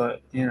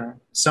 But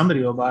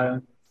somebody will buy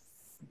him.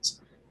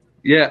 It's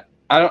yeah.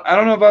 I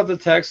don't know about the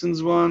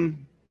Texans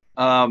one.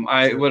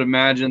 I true. would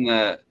imagine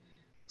that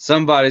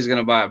somebody's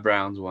gonna buy a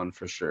Browns one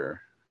for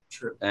sure.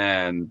 True.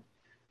 And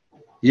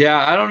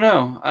yeah, I don't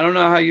know. I don't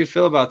know how you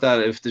feel about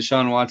that if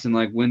Deshaun Watson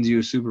like wins you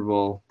a Super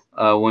Bowl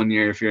one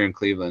year if you're in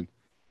Cleveland.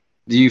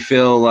 Do you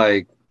feel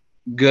like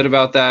good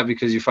about that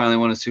because you finally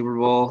won a Super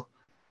Bowl,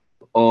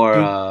 or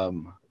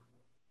Dude,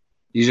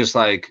 you just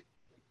like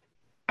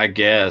I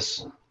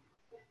guess?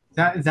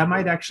 that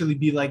might actually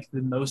be like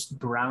the most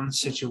Brown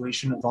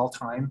situation of all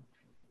time.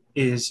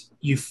 Is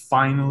you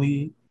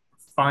finally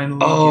get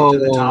to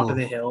the top of Oh,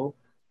 the hill,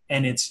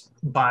 and it's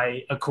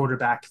by a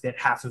quarterback that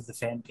half of the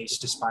fan base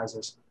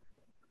despises.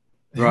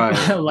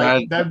 right.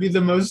 Like that'd be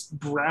the most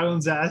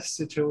Browns ass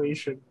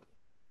situation.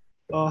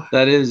 Oh,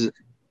 That is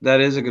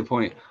that is a good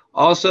point.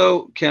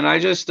 Also, can I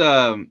just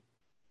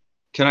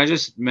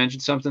mention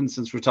something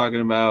since we're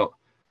talking about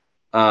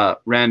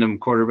random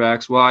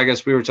quarterbacks? Well, I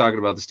guess we were talking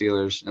about the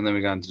Steelers, and then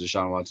we got into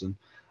Deshaun Watson.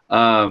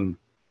 Um,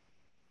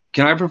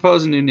 can I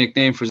propose a new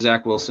nickname for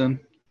Zach Wilson?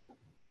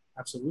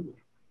 absolutely.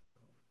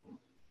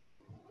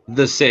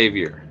 The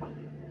Savior.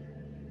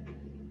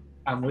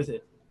 I'm with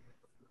it.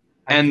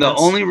 I And mean, the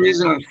that's only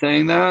reason I'm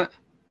saying that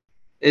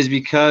is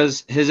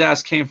because his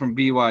ass came from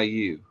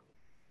BYU.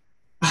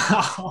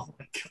 oh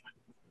my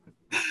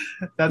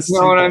god, that's You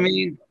know too what I good.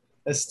 mean?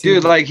 That's too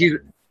Dude, good. like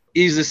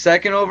he's the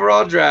second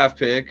overall draft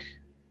pick.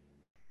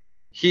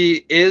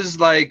 He is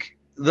like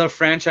the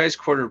franchise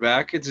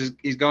quarterback.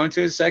 He's going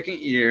to his second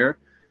year.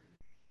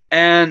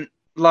 And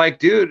like,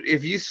 dude,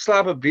 if you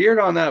slap a beard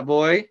on that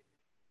boy,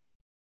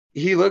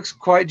 he looks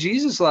quite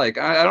Jesus like.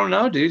 I don't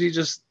know, dude.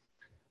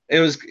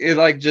 It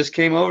like just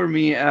came over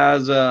me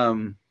as I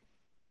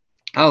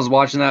was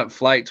watching that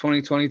flight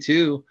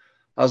 2022.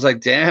 I was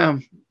like,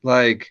 damn,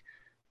 like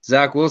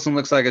Zach Wilson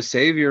looks like a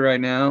savior right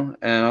now.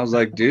 And I was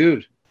like,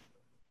 dude,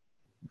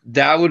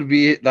 that would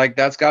be like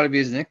that's got to be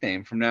his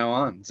nickname from now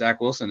on. Zach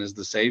Wilson is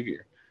the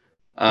savior.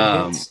 It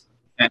Um, hits.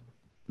 and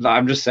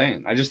I'm just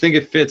saying, I just think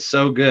it fits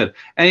so good.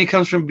 And he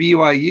comes from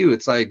BYU.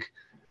 It's like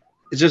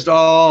it just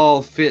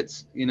all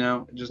fits,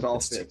 It just all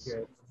It's too fits.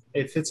 good.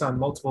 It fits on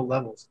multiple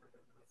levels.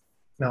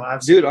 No,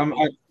 Dude, I'm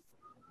absolutely.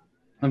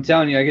 I, I'm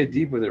telling you, I get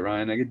deep with it,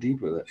 Ryan. I get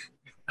deep with it.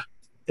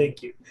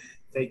 Thank you.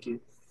 Thank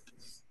you.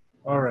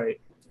 All right.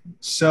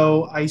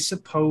 So I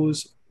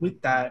suppose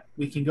with that,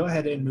 we can go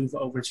ahead and move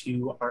over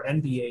to our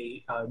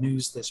NBA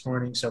news this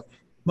morning. So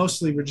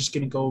mostly we're just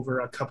going to go over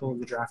a couple of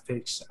the draft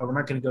picks. We're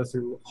not going to go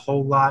through a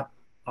whole lot,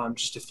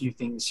 just a few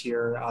things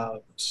here.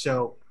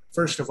 So,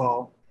 first of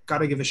all, got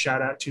to give a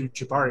shout out to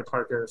Jabari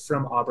Parker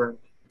from Auburn,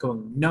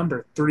 going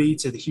number 3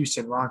 to the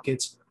Houston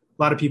Rockets.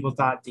 A lot of people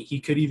thought that he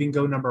could even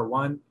go number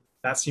 1.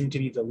 That seemed to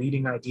be the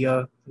leading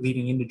idea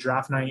leading into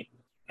draft night.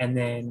 And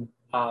then,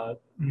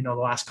 the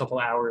last couple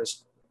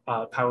hours,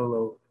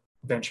 Paolo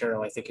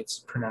Banchero, I think it's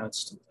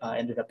pronounced,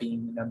 ended up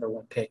being the number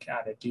 1 pick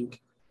out of Duke.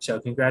 So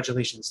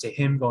congratulations to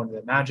him going to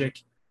the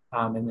Magic.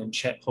 And then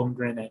Chet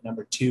Holmgren at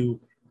number 2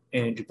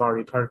 and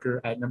Jabari Parker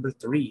at number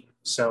 3.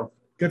 So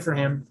good for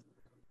him.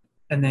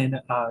 And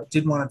then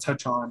did want to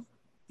touch on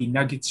the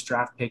Nuggets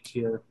draft pick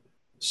here.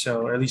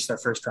 So, or at least their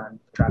first round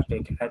draft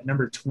pick at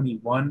number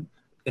 21.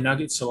 The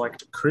Nuggets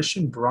select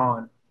Christian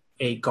Braun,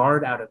 a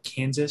guard out of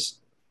Kansas.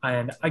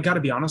 And I got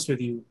to be honest with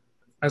you,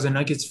 as a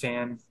Nuggets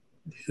fan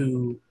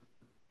who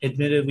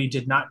admittedly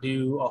did not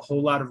do a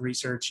whole lot of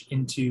research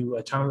into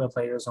a ton of the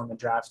players on the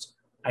draft.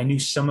 I knew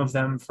some of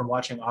them from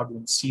watching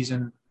Auburn's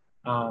season,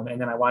 and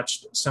then I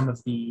watched some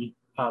of the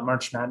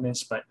March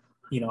Madness. But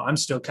I'm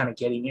still kind of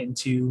getting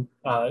into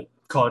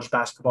college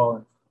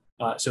basketball,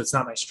 and so it's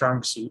not my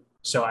strong suit.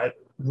 So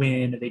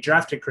when they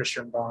drafted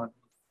Christian Braun,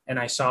 and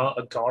I saw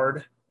a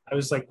guard, I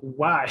was like,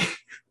 why?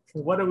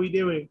 What are we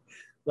doing?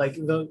 Like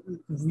the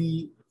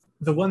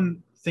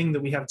one thing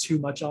that we have too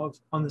much of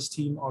on this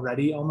team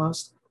already,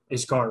 almost,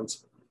 is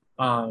guards.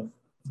 Um,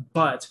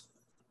 but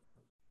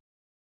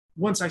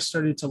once I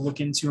started to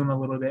look into him a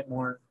little bit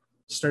more,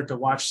 start to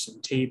watch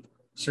some tape,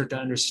 start to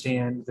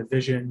understand the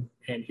vision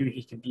and who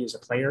he can be as a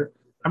player,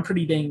 I'm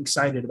pretty dang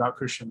excited about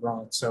Christian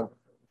Braun. So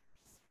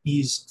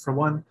he's, for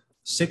one,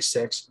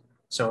 6'6",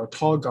 so a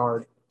tall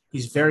guard.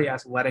 He's very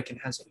athletic and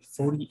has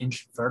a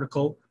 40-inch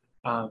vertical,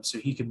 so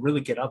he can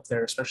really get up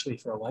there, especially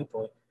for a light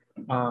boy.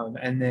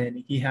 And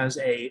then he has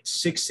a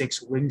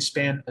 6'6"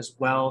 wingspan as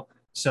well.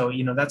 So,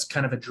 that's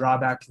kind of a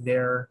drawback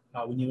there.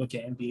 When you look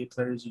at NBA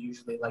players, you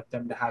usually like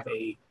them to have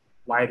a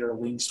wider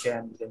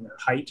wingspan than their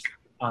height.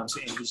 And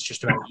he's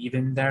just about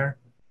even there.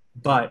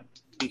 But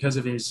because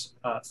of his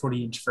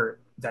 40-inch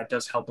vert, that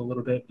does help a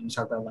little bit when you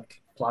talk about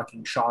like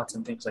blocking shots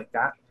and things like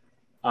that.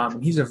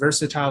 And he's a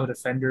versatile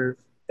defender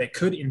that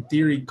could, in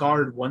theory,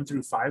 guard 1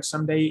 through 5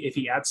 someday if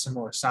he adds some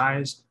more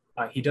size.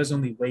 He does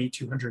only weigh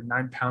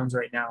 209 pounds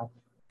right now,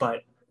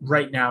 but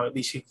right now, at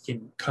least he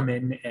can come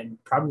in and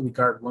probably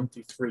guard 1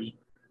 through 3.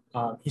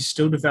 He's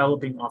still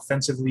developing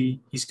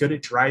offensively. He's good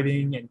at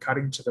driving and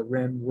cutting to the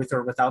rim with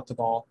or without the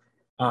ball,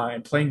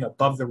 and playing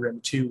above the rim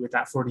too with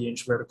that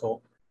 40-inch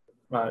vertical.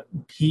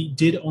 He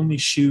did only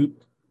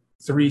shoot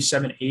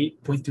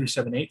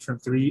 0.378 from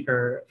three,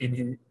 or in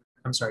his,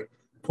 I'm sorry,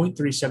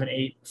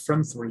 0.378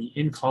 from 3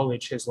 in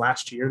college his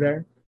last year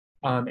there.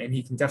 And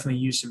he can definitely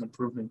use some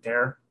improvement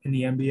there in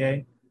the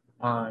NBA.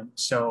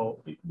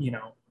 So,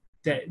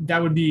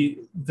 that would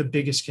be the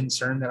biggest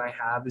concern that I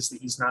have, is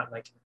that he's not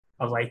like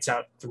a lights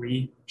out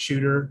 3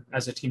 shooter,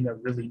 as a team that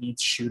really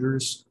needs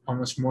shooters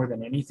almost more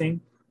than anything.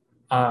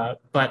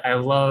 But I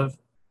love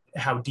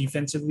how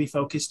defensively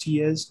focused he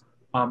is.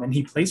 And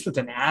he plays with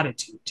an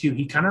attitude too.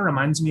 He kind of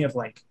reminds me of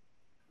like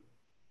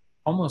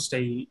almost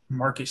a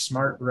Marcus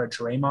Smart or a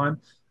Draymond.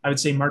 I would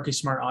say Marcus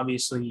Smart,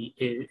 obviously,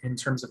 in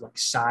terms of like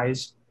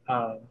size,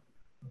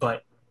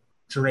 but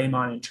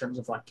Draymond in terms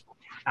of like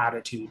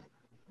attitude,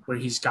 where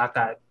he's got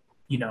that,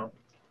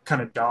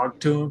 kind of dog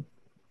to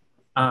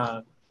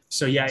him.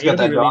 So yeah, He's got it'll be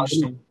that really dog.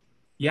 interesting.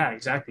 Yeah,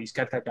 exactly. He's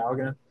got that dog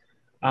in him.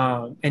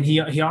 And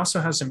he also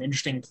has some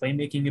interesting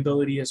playmaking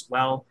ability as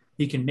well.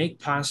 He can make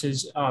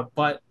passes,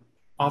 but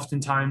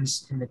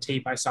oftentimes in the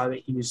tape I saw that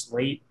he was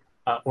late,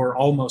 or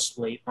almost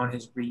late on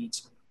his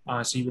reads.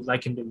 So you would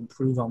like him to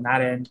improve on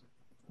that end,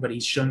 but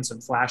he's shown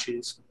some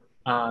flashes.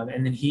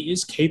 And then he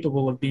is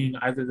capable of being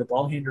either the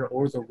ball handler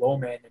or the roll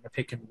man in a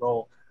pick and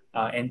roll,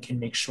 and can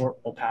make short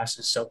roll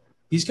passes. So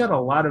he's got a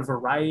lot of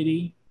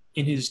variety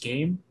in his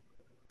game,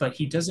 but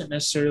he doesn't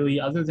necessarily,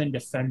 other than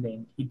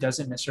defending, he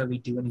doesn't necessarily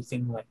do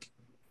anything like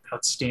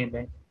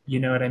outstanding. You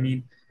know what I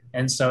mean?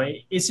 And so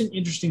it's an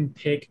interesting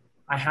pick.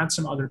 I had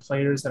some other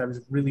players that I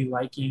was really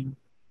liking.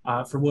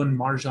 For one,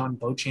 Marjan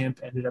Beauchamp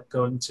ended up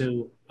going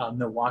to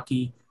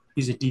Milwaukee.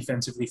 He's a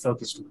defensively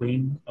focused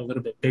wing, a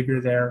little bit bigger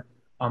there.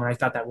 And I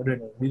thought that would have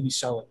been a really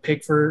solid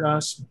pick for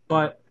us.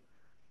 But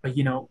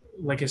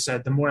like I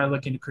said, the more I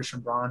look into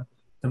Christian Braun,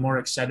 the more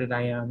excited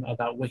I am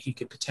about what he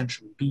could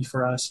potentially be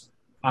for us.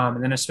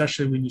 And then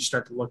especially when you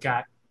start to look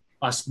at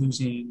us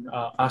losing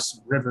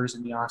Austin Rivers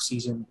in the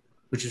offseason,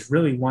 which is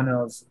really one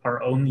of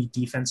our only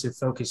defensive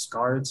focused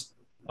guards.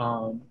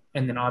 And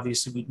then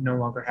obviously we no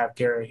longer have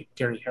Gary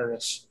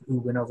Harris, who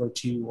went over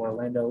to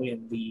Orlando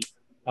in the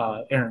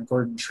Aaron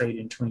Gordon trade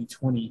in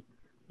 2020.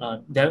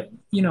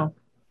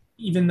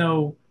 Even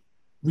though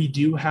we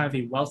do have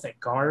a wealth at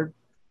guard,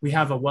 we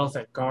have a wealth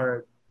at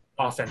guard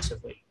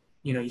offensively.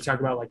 You talk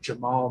about like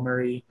Jamal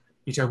Murray,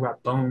 you talk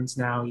about Bones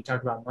now, you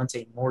talk about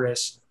Monte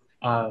Morris.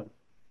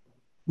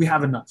 We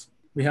have enough.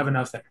 We have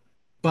enough there.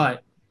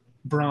 But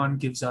Braun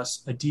gives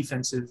us a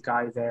defensive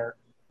guy there,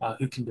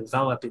 who can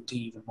develop into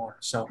even more.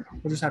 So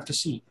we'll just have to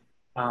see.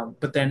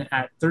 But then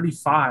at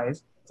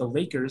 35, the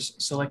Lakers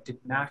selected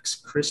Max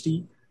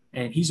Christie,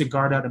 and he's a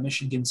guard out of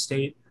Michigan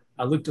State.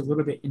 I looked a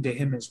little bit into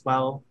him as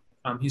well.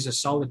 He's a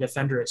solid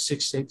defender at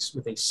 6'6"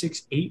 with a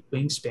 6'8"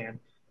 wingspan,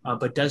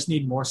 but does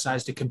need more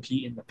size to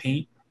compete in the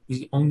paint.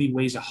 He only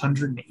weighs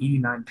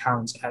 189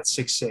 pounds at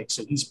 6'6",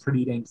 so he's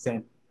pretty dang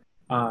thin.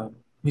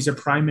 He's a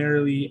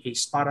primarily a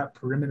spot up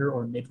perimeter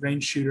or mid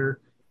range shooter,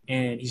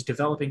 and he's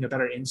developing a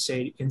better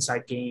inside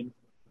game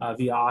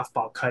via off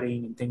ball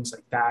cutting and things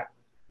like that.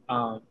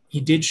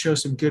 He did show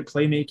some good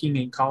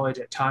playmaking in college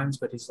at times,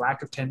 but his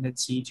lack of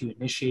tendency to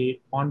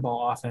initiate on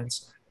ball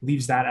offense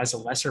leaves that as a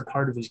lesser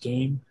part of his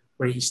game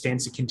where he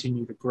stands to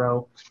continue to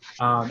grow.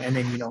 And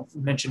then,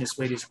 mention his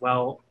weight as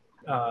well,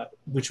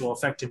 which will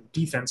affect him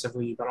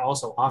defensively, but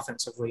also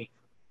offensively.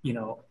 You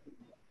know,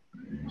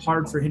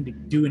 hard for him to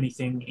do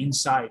anything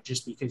inside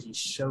just because he's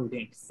so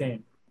dang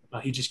thin.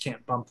 He just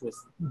can't bump with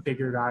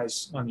bigger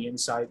guys on the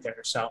inside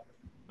there. So,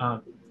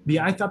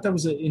 yeah, I thought that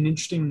was an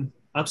interesting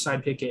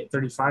upside pick at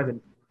 35.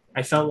 And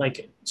I felt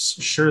like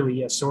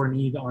surely a sore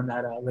need on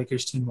that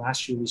Lakers team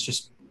last year was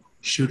just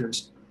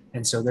shooters.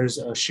 And so there's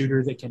a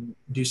shooter that can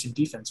do some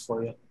defense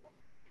for you.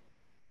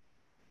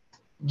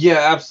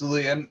 Yeah,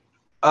 absolutely. And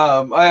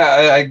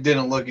I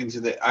didn't look into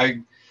the.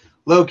 I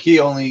low key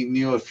only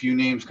knew a few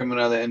names coming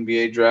out of the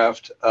NBA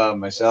draft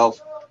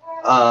myself.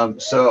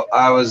 So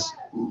I was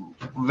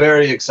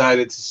very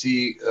excited to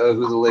see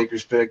who the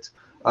Lakers picked.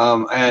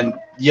 And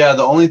yeah,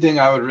 the only thing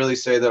I would really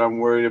say that I'm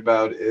worried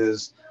about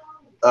is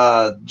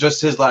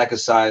just his lack of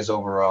size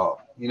overall.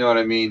 You know what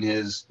I mean?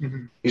 He's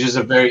just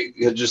a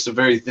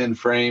very thin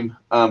frame.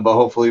 But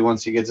hopefully,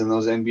 once he gets in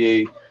those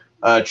NBA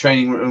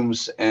training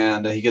rooms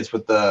and he gets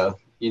with the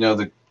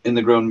in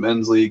the grown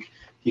men's league,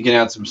 he can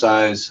add some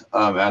size,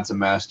 add some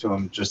mass to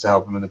him just to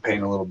help him in the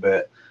paint a little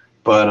bit.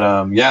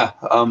 But yeah,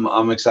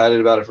 I'm excited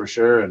about it for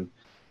sure. And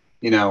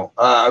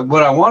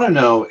what I want to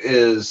know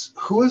is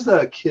who is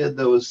that kid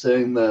that was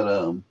saying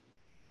that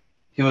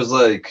he was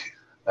like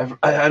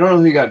I don't know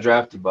who he got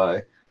drafted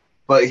by,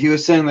 but he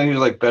was saying that he was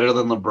like better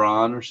than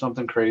LeBron or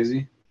something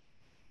crazy.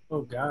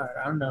 Oh, God.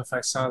 I don't know if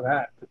I saw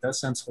that, but that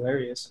sounds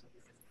hilarious.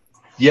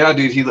 Yeah,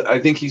 dude. I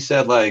think he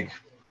said that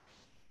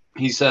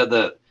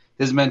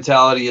his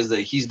mentality is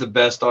that he's the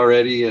best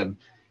already, and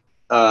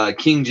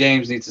King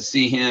James needs to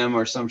see him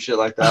or some shit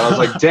like that. I was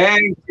like,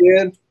 dang,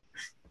 kid.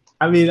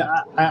 I mean,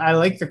 I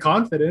like the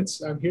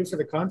confidence. I'm here for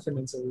the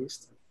confidence at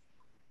least.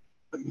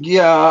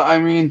 Yeah, I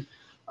mean,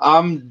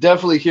 I'm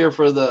definitely here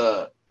for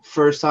the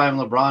first time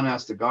LeBron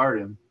has to guard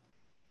him.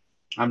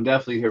 I'm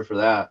definitely here for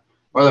that.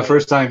 Or the Right.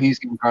 first time he's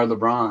going to guard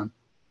LeBron.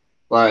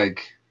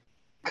 Like,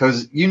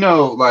 because,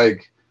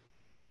 like,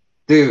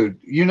 dude,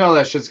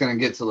 that shit's going to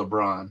get to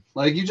LeBron.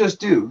 Like, you just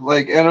do.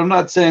 Like, and I'm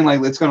not saying,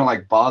 like, it's going to,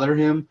 like, bother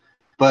him,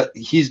 but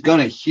he's going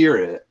to hear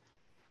it.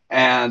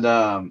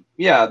 And,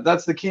 yeah,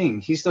 that's the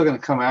king. He's still going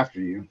to come after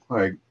you.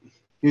 Like,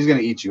 he's going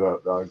to eat you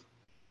up, dog.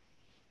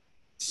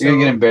 You're going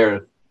to get So,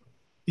 embarrassed.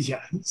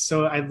 yeah.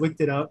 So I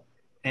looked it up,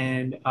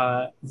 and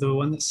the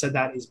one that said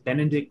that is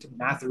Benedict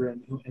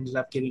Mathurin, who ended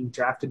up getting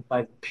drafted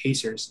by the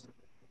Pacers.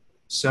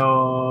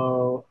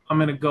 So I'm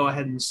going to go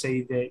ahead and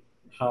say that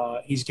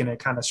he's going to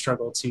kind of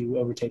struggle to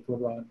overtake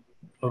LeBron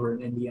over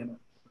in Indiana.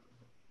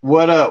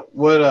 What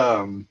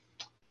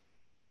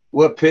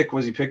pick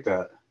was he picked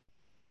at?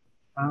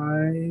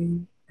 I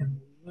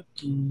am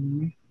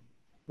looking,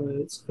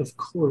 but of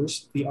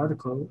course, the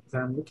article that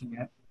I'm looking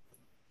at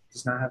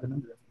does not have a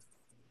number.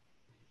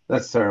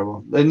 That's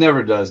terrible. It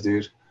never does,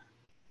 dude.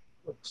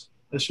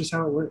 That's just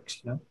how it works,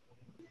 you know?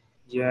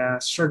 Yeah,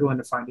 struggling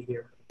to find it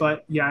here.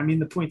 But yeah, I mean,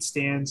 the point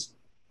stands.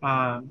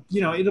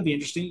 It'll be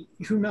interesting.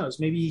 Who knows?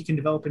 Maybe he can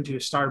develop into a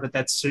star, but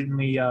that's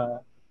certainly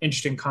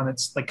interesting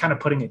comments, like kind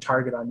of putting a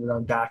target on your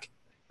own back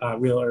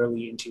real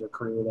early into your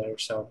career there.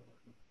 So,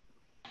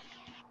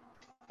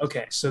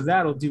 okay, so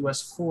that'll do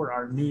us for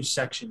our news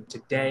section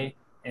today.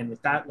 And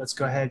with that, let's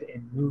go ahead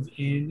and move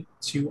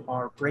into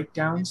our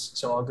breakdowns.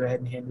 So I'll go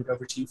ahead and hand it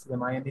over to you for the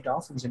Miami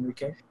Dolphins,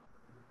 Enrique.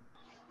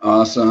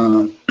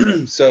 Awesome.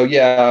 So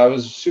yeah, I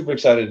was super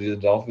excited to do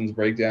the Dolphins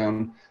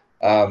breakdown.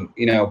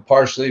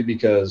 Partially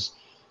because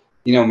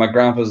my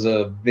grandpa's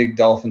a big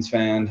Dolphins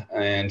fan,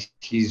 and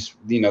he's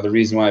the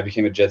reason why I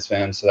became a Jets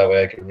fan, so that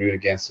way I could root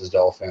against his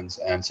Dolphins,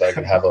 and so I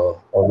could have a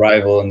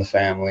rival in the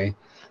family.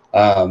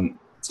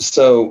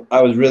 So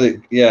I was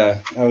really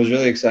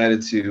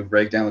excited to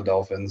break down the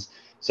Dolphins.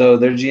 So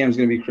their GM is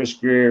going to be Chris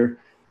Greer.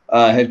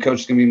 Head coach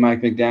is going to be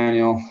Mike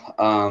McDaniel.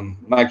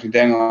 Mike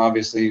McDaniel,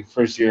 obviously,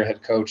 first-year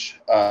head coach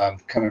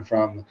coming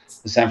from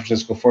the San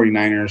Francisco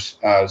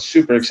 49ers.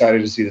 Super excited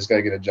to see this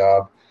guy get a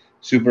job.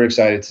 Super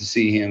excited to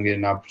see him get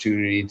an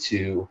opportunity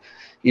to,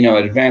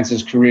 advance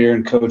his career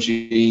in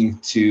coaching,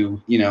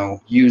 to,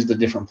 use the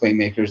different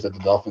playmakers that the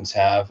Dolphins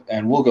have.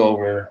 And we'll go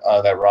over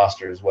that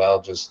roster as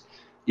well, just,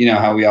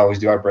 how we always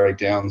do our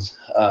breakdowns.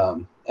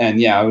 And,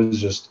 yeah, I was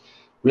just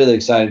really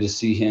excited to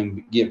see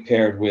him get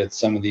paired with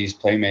some of these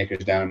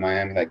playmakers down in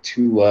Miami, like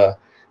Tua.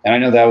 And I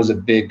know that was a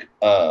big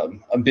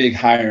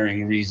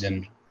hiring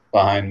reason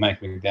behind Mike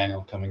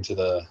McDaniel coming to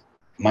the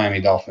Miami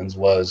Dolphins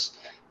was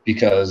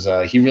because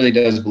he really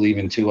does believe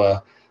in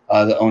Tua.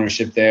 The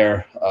ownership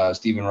there,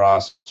 Stephen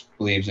Ross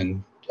believes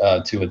in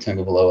Tua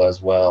Tagovailoa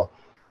as well.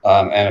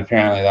 And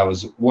apparently that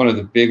was one of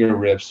the bigger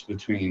rips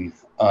between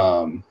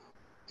him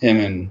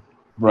and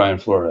Brian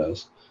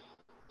Flores.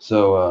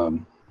 So,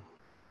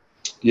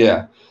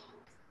 yeah.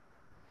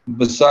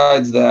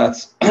 Besides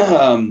that,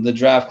 the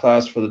draft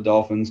class for the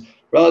Dolphins,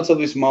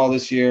 relatively small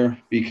this year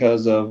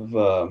because of,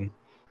 the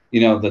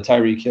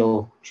Tyreek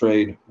Hill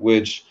trade,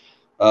 which,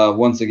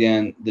 once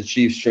again, the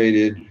Chiefs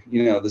traded, the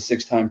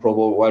 6-time Pro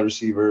Bowl wide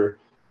receiver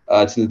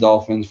to the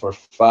Dolphins for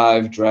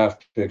 5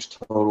 draft picks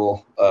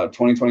total.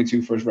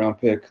 2022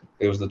 first-round pick.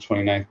 It was the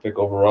 29th pick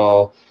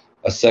overall.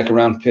 A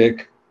second-round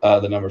pick,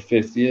 the number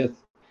 50th,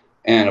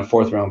 and a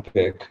fourth-round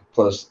pick,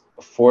 plus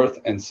fourth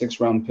and 6th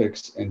round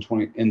picks in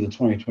the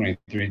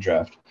 2023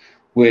 draft,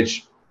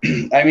 which,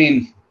 I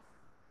mean,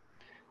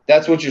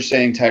 that's what you're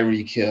saying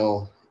Tyreek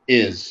Hill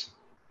is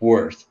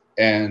worth.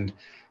 And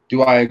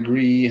do I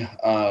agree?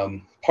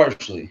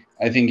 Partially.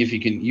 I think if he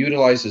can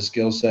utilize his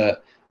skill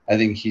set, I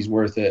think he's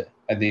worth it.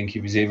 I think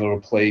if he's able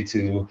to play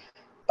to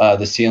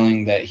the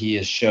ceiling that he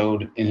has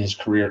showed in his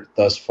career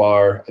thus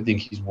far, I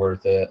think he's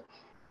worth it.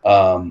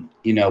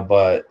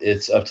 But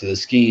it's up to the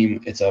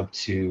scheme. It's up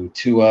to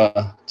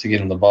Tua to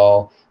get him the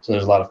ball. So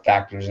there's a lot of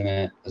factors in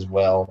it as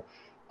well.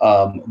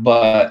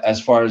 But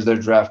as far as their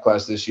draft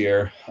class this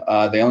year,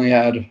 they only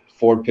had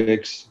 4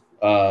 picks.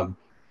 The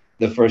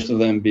first of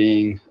them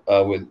being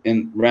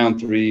in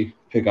round 3,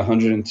 pick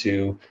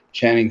 102,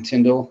 Channing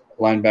Tindall,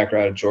 linebacker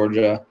out of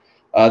Georgia.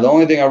 The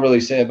only thing I'll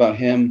really say about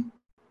him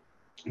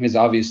is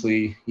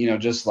obviously,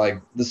 just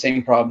like the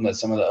same problem that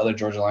some of the other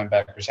Georgia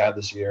linebackers had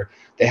this year.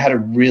 They had a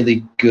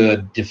really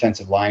good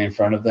defensive line in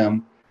front of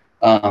them.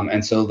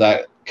 And so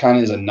that kind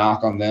of is a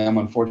knock on them,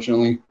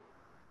 unfortunately,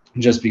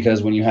 just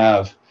because when you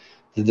have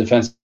the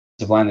defensive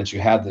line that you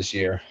had this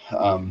year,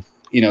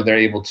 they're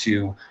able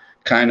to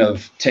kind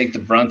of take the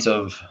brunt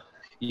of,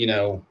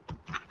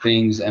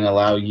 things and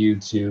allow you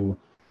to,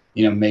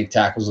 make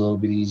tackles a little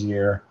bit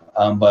easier.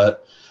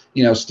 But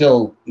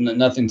still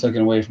nothing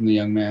taken away from the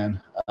young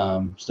man.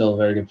 Still a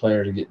very good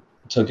player to get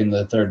took in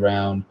the 3rd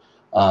round.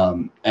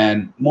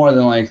 And more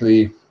than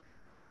likely,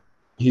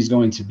 he's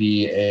going to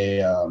be a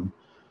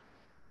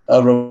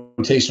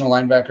rotational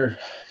linebacker,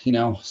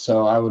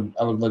 So I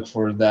would look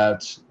for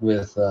that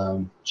with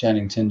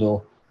Channing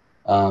Tindall.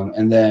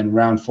 And then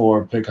round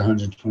 4, pick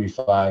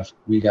 125,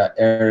 we got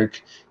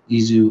Eric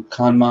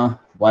Izu-Kanma,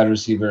 wide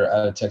receiver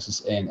out of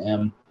Texas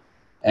A&M.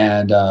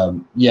 And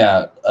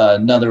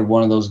another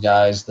one of those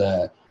guys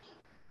that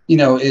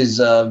is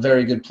a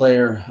very good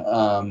player,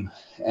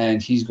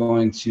 and he's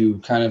going to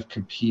kind of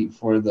compete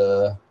for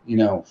the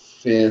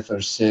 5th or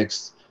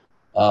 6th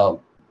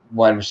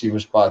wide receiver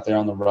spot there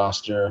on the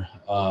roster.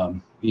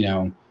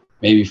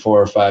 Maybe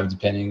 4 or 5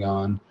 depending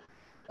on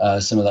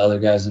some of the other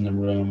guys in the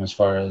room, as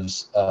far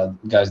as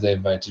guys they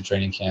invite to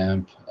training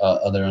camp,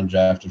 other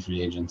undrafted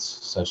free agents,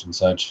 such and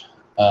such.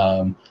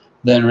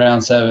 Then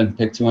round 7,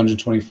 pick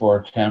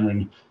 224,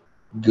 Cameron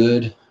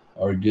Good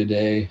or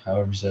Gooday,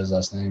 however he says his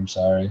last name.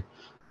 Sorry.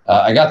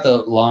 I got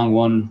the long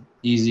one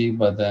easy,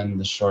 but then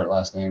the short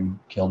last name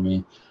killed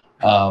me.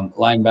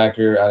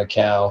 Linebacker out of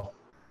Cal.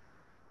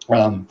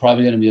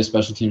 Probably going to be a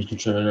special teams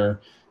contributor.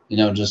 He's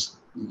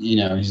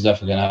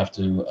definitely going to have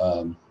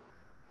to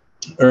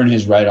earn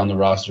his right on the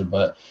roster,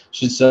 but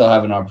should still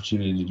have an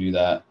opportunity to do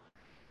that.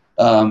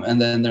 And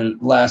then their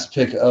last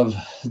pick of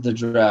the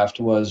draft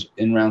was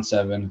in round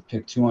 7,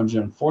 pick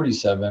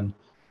 247,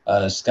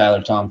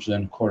 Skylar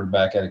Thompson,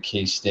 quarterback out of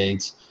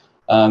K-State.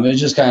 It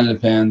just kind of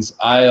depends.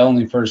 I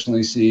only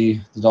personally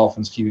see the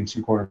Dolphins keeping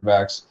 2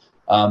 quarterbacks,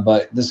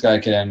 but this guy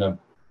could end up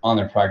on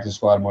their practice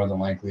squad more than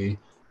likely,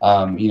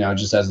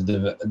 just as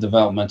a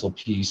developmental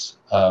piece,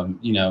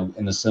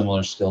 in the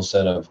similar skill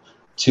set of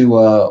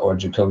Tua or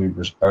Jacoby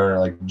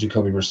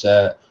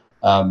Brissett.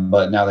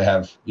 But now they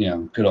have,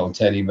 good old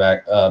Teddy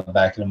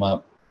backing them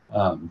up.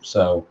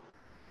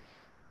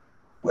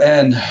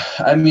 And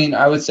I mean,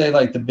 I would say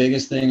like the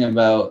biggest thing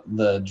about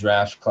the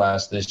draft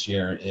class this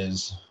year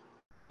is,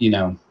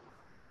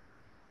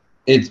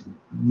 it's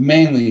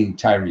mainly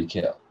Tyreek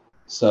Hill.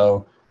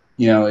 So,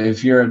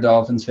 if you're a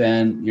Dolphins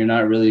fan, you're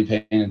not really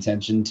paying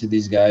attention to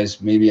these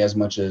guys maybe as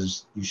much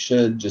as you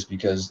should, just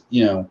because,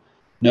 no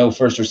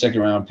 1st or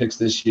 2nd round picks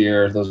this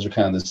year. Those are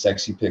kind of the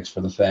sexy picks for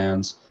the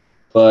fans.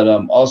 But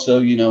also,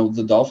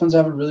 the Dolphins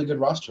have a really good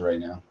roster right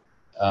now.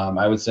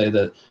 I would say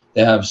that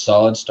they have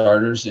solid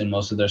starters in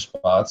most of their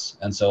spots.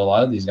 And so a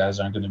lot of these guys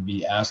aren't going to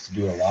be asked to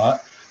do a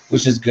lot,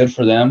 which is good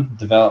for them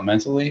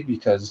developmentally,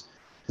 because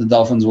the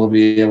Dolphins will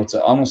be able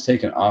to almost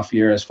take an off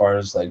year as far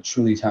as like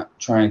truly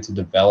trying to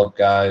develop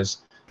guys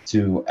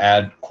to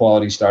add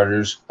quality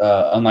starters,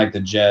 unlike the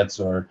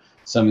Jets or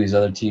some of these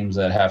other teams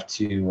that have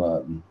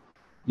to,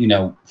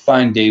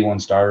 find day 1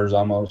 starters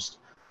almost.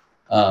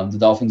 The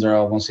Dolphins are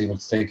almost able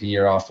to take a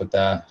year off with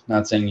that.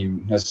 Not saying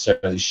you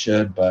necessarily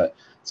should, but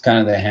it's kind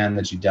of the hand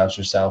that you dealt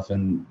yourself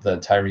in the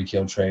Tyreek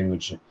Hill trade,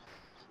 which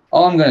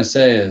all I'm going to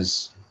say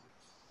is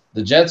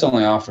the Jets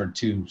only offered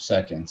 2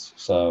 seconds.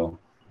 So,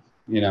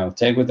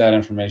 take with that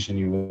information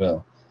you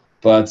will.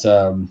 But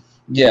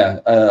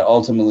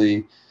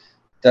ultimately,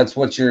 that's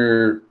what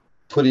you're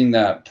putting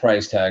that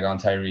price tag on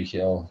Tyreek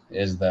Hill,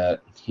 is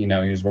that he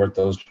was worth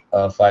those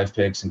 5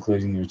 picks,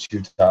 including your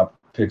 2 top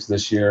picks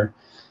this year.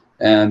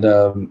 And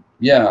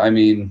I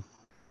mean,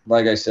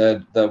 like I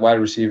said, the wide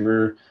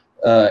receiver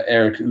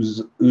Eric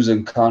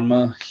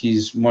Uzukanma,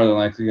 he's more than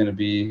likely going to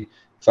be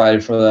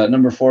fighting for that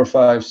number 4,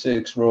 5,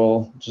 6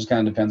 role. Just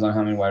kind of depends on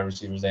how many wide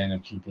receivers they end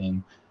up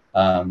keeping,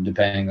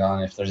 depending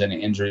on if there's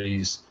any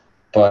injuries.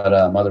 But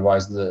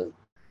otherwise, the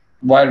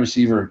wide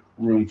receiver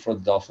room for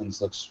the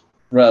Dolphins looks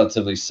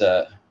relatively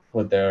set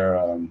with their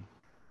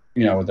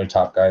with their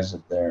top guys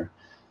up there.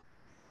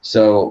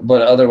 So,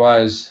 but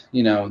otherwise,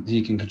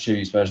 he can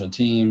contribute special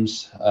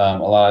teams.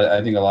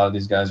 I think a lot of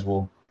these guys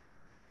will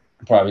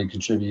probably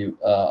contribute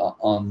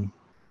on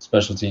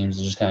special teams.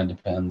 It just kind of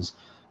depends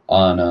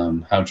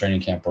on how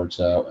training camp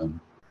works out, and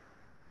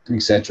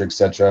et cetera, et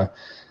cetera.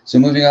 So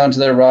moving on to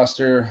their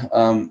roster,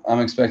 I'm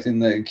expecting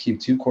to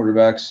keep 2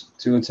 quarterbacks,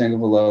 Tua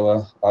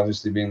Tagovailoa,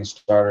 obviously being the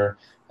starter,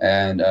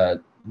 and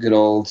good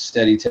old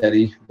Steady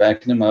Teddy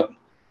backing him up.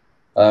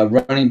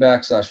 Running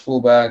back /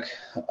 fullback,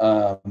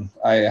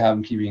 I have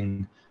him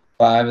keeping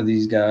 5 of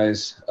these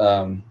guys.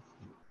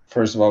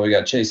 First of all, we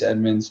got Chase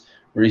Edmonds,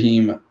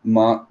 Raheem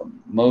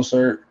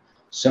Mostert,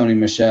 Sony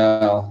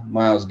Michel,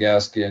 Myles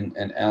Gaskin,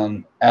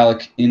 and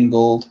Alec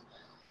Ingold.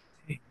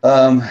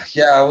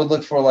 I would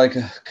look for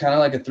kind of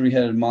like a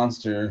 3-headed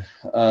monster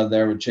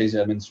there with Chase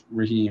Edmonds,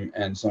 Raheem,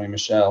 and Sony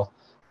Michel.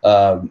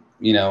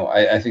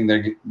 I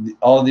think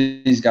all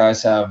these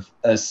guys have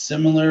a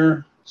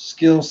similar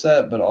skill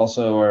set, but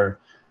also are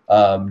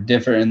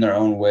different in their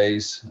own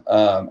ways.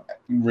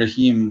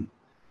 Raheem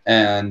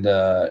and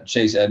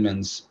Chase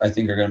Edmonds, I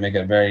think, are going to make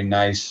a very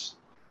nice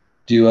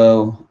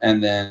duo,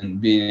 and then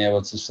being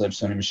able to slip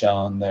Sony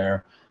Michel in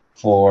there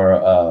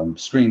for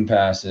screen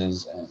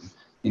passes and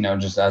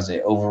just as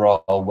a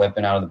overall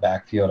weapon out of the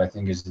backfield, I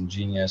think is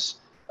ingenious.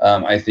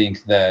 I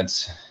think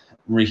that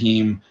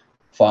Raheem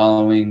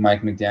following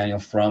Mike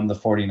McDaniel from the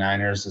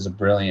 49ers is a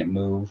brilliant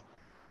move.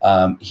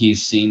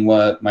 He's seen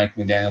what Mike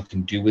McDaniel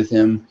can do with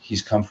him.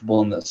 He's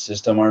comfortable in the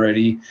system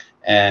already,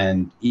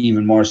 and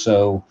even more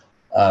so,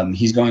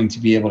 he's going to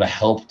be able to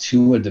help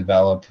Tua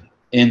develop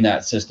in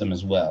that system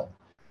as well,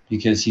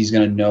 because he's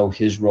going to know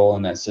his role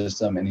in that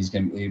system, and he's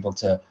going to be able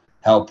to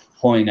help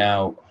point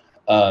out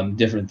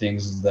different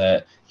things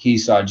that he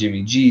saw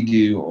Jimmy G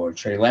do or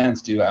Trey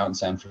Lance do out in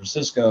San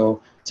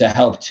Francisco to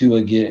help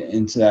Tua get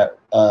into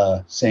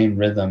that same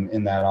rhythm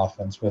in that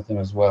offense with him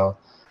as well.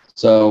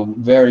 So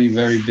very,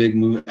 very big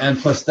move. And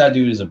plus that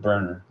dude is a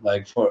burner.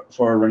 Like for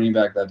a running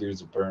back, that dude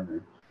is a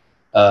burner.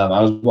 I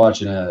was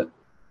watching an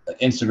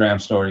Instagram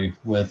story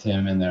with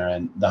him in there,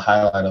 and the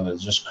highlight of it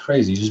is just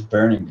crazy, just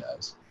burning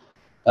guys.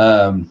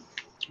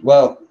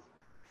 Well,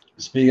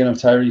 speaking of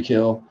Tyreek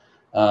Hill,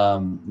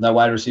 that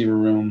wide receiver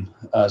room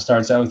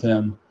starts out with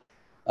him.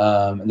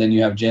 And then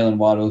you have Jalen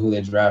Waddle, who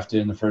they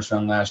drafted in the first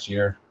round last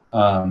year.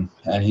 And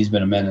he's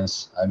been a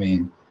menace. I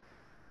mean,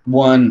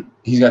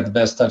 he's got the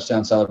best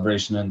touchdown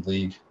celebration in the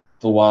league.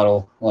 The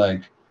Waddle,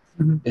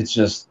 it's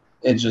just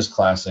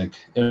classic.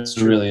 It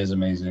really is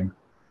amazing.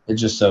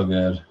 It's just so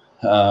good.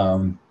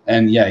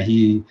 And yeah,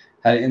 he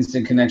had an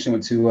instant connection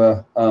with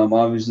Tua,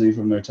 obviously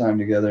from their time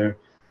together.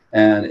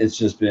 And it's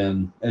just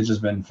been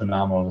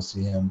phenomenal to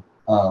see him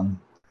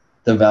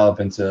develop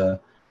into,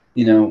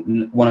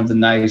 one of the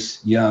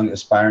nice, young,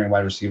 aspiring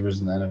wide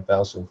receivers in the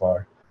NFL so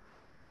far.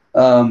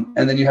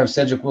 And then you have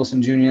Cedric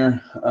Wilson Jr.,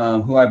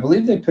 who I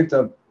believe they picked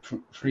up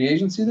free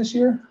agency this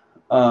year.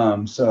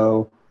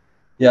 So,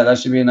 yeah, that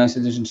should be a nice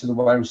addition to the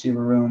wide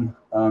receiver room.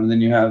 Then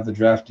you have the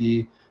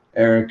draftee,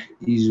 Eric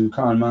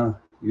Izukanma.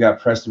 You got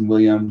Preston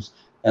Williams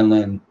and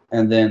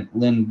then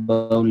Lynn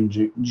Bowden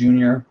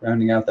Jr.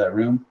 rounding out that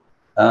room.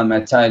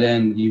 At tight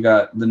end, you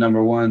got the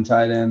number 1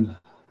 tight end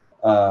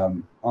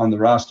on the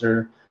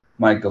roster,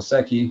 Mike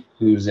Gesicki,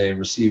 who's a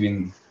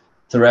receiving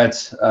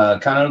threat.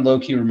 Kind of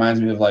low-key reminds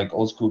me of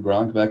old school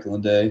Gronk back in the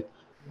day.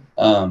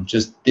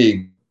 Just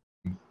big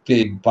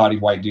body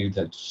white dude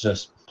that's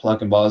just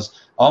plucking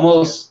balls.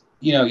 Almost,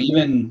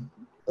 even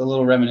a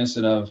little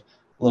reminiscent of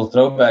a little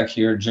throwback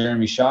here,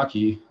 Jeremy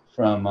Shockey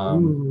from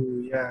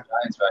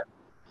Giants back.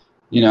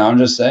 I'm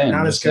just saying.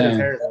 Not as good as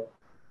hair, though.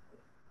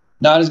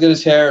 Not as good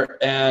as hair.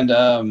 And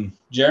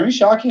Jeremy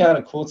Shockey had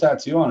a cool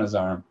tattoo on his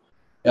arm.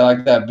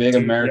 Like that big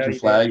American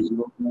flag.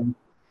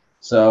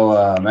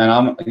 So, man,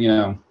 I'm,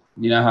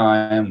 how I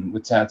am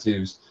with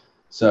tattoos.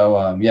 So,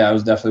 it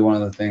was definitely one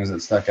of the things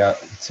that stuck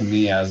out to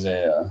me as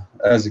a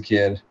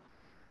kid.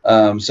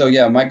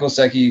 Mike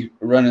Gesicki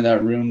running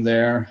that room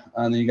there.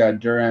 And then you got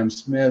Durham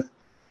Smith,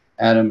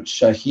 Adam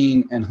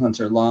Shaheen, and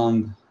Hunter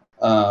Long.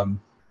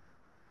 I'm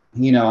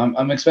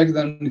expecting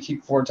them to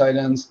keep 4 tight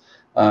ends.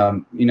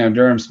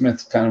 Durham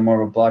Smith's kind of more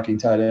of a blocking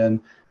tight end.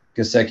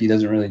 Gesicki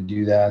doesn't really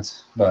do that,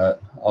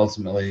 but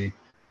ultimately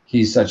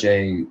he's such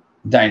a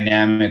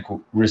dynamic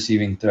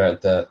receiving threat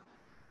that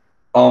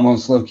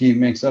almost low-key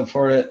makes up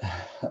for it.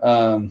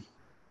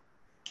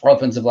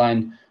 Offensive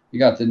line, You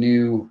got the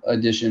new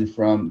addition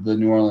from the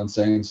New Orleans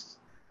Saints,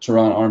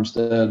 Teron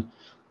Armstead,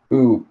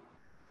 who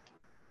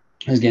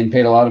is getting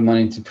paid a lot of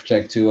money to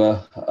protect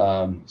Tua.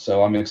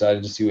 So I'm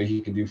excited to see what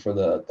he can do for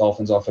the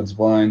Dolphins offensive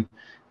line.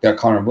 Got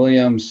Connor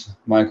Williams,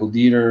 Michael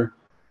Dieter,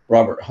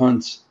 Robert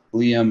Hunt,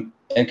 Liam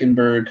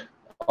Eckenberg,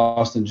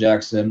 Austin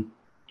Jackson,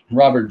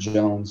 Robert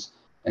Jones,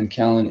 and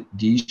Callan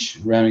Deesh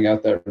rounding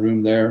out that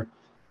room there.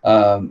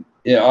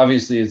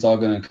 Obviously, it's all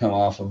going to come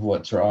off of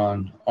what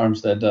Teron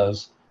Armstead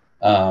does.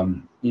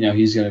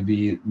 He's going to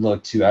be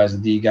looked to as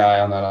the guy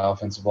on that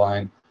offensive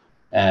line.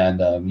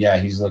 And,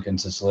 he's looking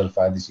to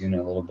solidify this unit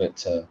a little bit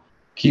to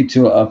keep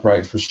Tua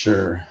upright for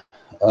sure.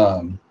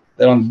 Then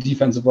on the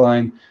defensive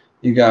line,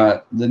 you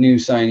got the new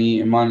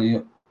signee,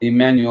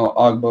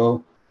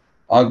 Emmanuel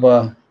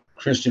Ogba,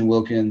 Christian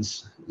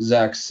Wilkins,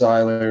 Zach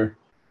Seiler,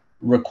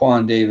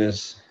 Raquan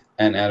Davis,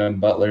 and Adam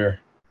Butler.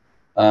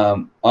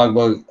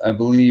 Ogba, I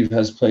believe,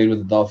 has played with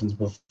the Dolphins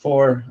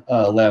before,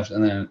 left,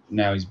 and then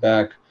now he's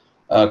back.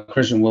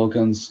 Christian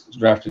Wilkins,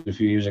 drafted a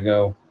few years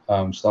ago,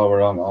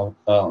 stalwart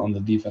on the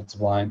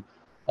defensive line.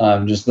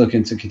 Just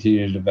looking to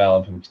continue to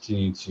develop and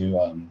continue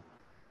to,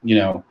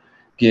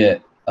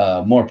 get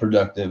more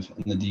productive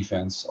in the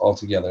defense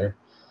altogether.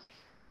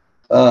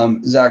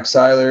 Zach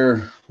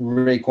Seiler,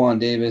 Raquan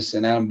Davis,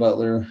 and Adam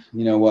Butler,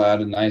 will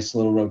add a nice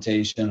little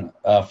rotation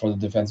for the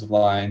defensive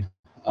line.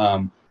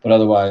 But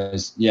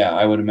otherwise,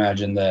 I would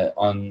imagine that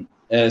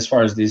as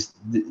far as this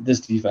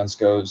defense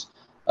goes,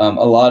 a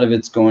lot of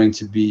it's going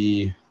to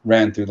be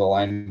ran through the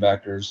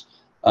linebackers.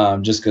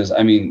 Just because,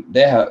 I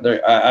have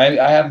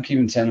them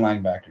keeping 10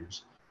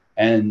 linebackers.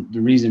 And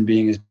the reason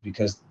being is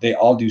because they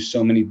all do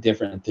so many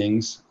different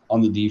things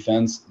on the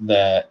defense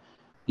that,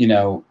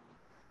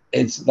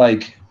 it's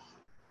like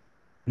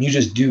you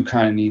just do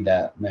kind of need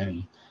that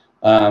many.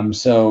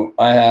 So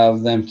I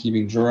have them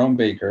keeping Jerome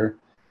Baker,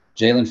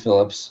 Jalen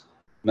Phillips,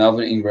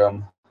 Melvin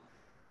Ingram,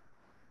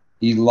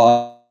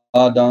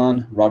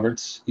 Elandon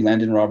Roberts,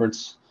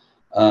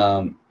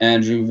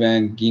 Andrew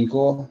Van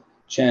Ginkel,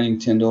 Channing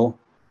Tindall,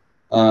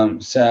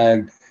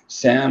 Sam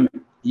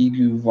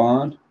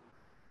Eguvan,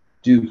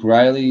 Duke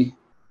Riley,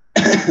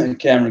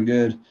 Cameron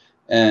Good,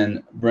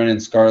 and Brennan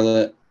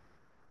Scarlett.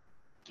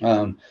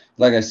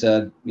 Like I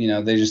said,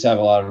 they just have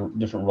a lot of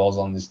different roles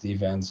on this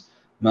defense.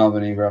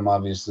 Melvin Ingram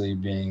obviously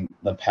being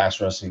the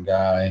pass rushing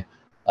guy,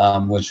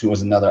 which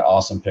was another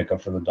awesome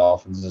pickup for the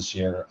Dolphins this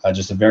year.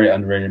 Just a very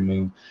underrated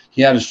move.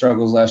 He had his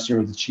struggles last year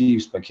with the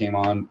Chiefs, but came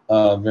on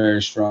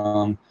very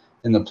strong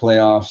in the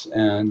playoffs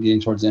and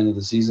getting towards the end of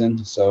the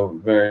season. So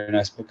very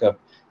nice pickup,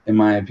 in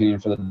my opinion,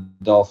 for the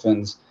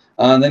Dolphins.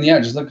 Then,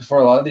 just looking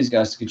for a lot of these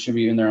guys to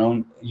contribute in their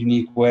own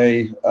unique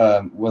way,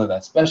 whether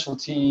that's special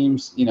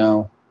teams,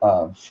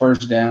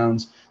 first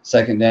downs,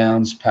 second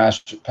downs,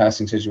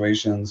 passing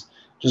situations,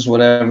 just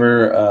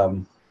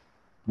whatever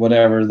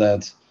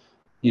that,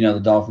 the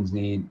Dolphins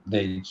need.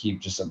 They keep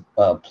just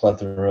a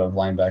plethora of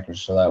linebackers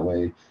so that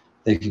way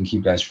they can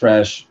keep guys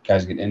fresh,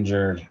 guys get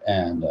injured.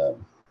 And,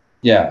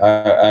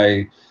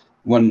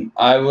 when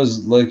I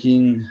was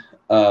looking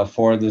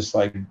for this,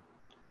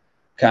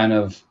 kind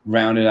of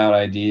rounded out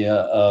idea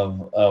of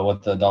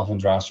what the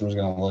Dolphins roster was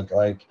going to look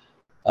like,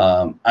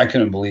 I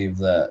couldn't believe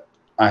that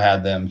I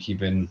had them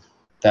keeping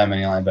that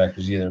many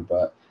linebackers either.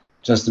 But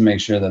just to make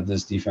sure that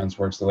this defense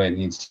works the way it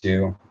needs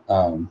to,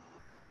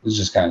 it's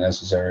just kind of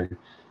necessary.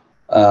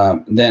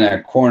 Then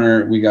at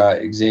corner, we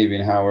got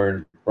Xavier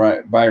Howard,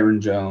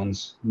 Byron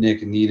Jones,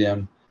 Nick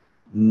Needham,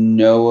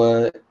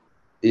 Noah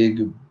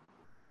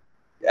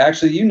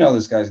Actually, you know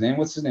this guy's name.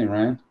 What's his name,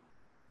 Ryan?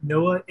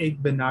 Noah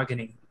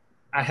Igbenogany.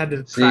 I had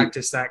to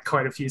practice that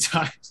quite a few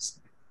times.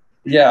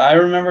 Yeah, I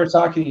remember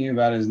talking to you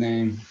about his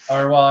name.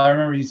 I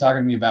remember you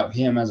talking to me about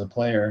him as a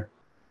player,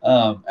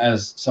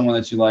 as someone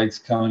that you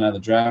liked coming out of the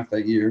draft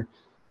that year.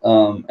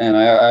 And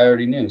I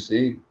already knew.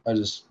 See, I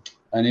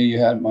knew you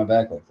had my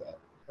back like that.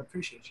 I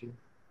appreciate you.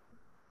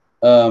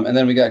 And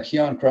then we got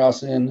Keon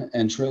Crossan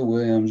and Trill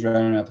Williams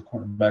rounding out the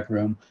cornerback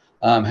room.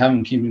 Have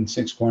them keeping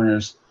 6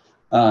 corners.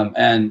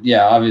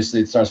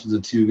 Obviously it starts with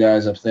the 2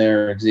 guys up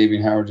there.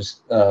 Xavier Howard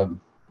just,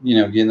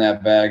 getting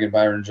that bag, and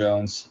Byron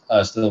Jones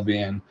still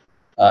being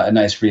a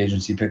nice free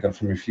agency pickup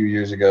from a few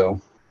years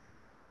ago.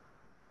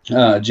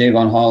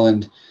 Javon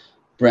Holland,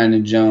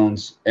 Brandon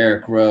Jones,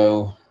 Eric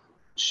Rowe,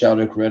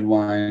 Shaldick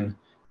Redwine,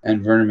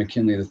 and Vernon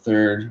McKinley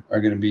III are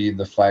going to be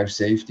the 5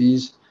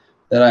 safeties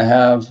that I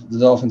have the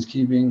Dolphins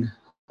keeping,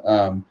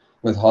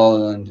 with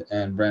Holland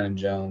and Brandon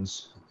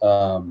Jones,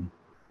 fighting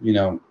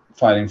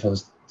for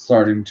the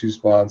starting 2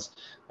 spots,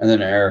 and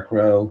then Eric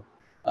Rowe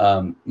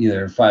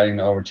either fighting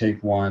to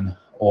overtake one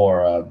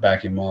or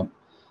back him up.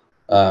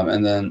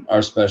 And then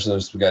our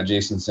specialists, we got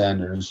Jason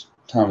Sanders,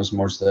 Thomas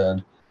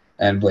Morstead,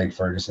 and Blake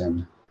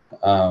Ferguson.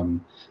 I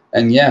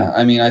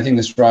think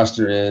this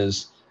roster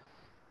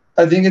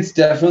it's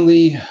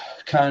definitely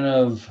kind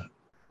of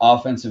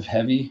offensive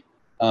heavy,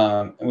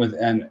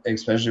 and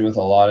especially with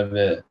a lot of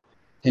it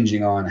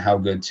hinging on how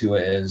good Tua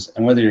is,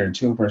 and whether you're a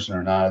Tua person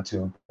or not a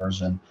Tua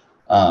person.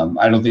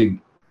 I don't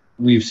think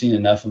we've seen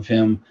enough of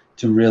him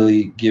to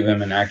really give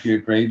him an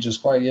accurate grade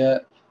just quite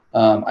yet.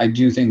 I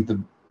do think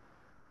the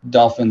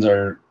Dolphins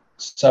are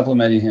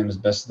supplementing him as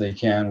best as they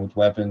can with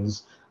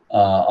weapons,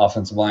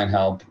 offensive line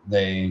help.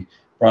 They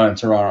brought in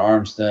Teron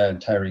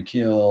Armstead, Tyreek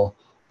Hill.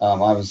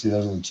 Obviously,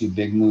 those are the two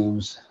big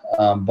moves.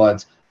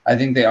 But I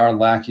think they are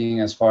lacking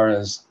as far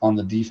as on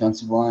the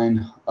defensive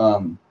line.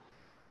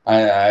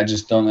 I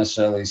just don't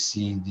necessarily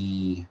see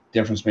the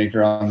difference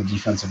maker on the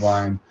defensive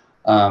line.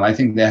 I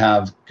think they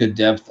have good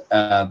depth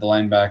at the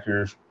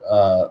linebacker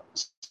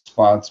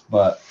spots,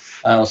 but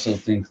I also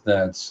think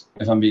that,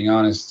 if I'm being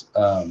honest,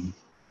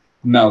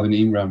 Melvin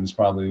Ingram is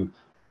probably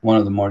one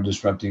of the more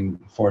disrupting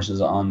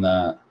forces on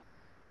that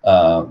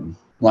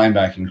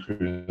linebacking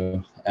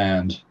crew.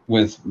 And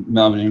with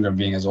Melvin Ingram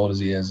being as old as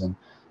he is and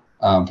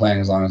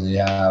playing as long as he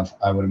have,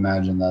 I would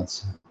imagine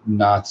that's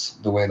not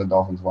the way the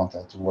Dolphins want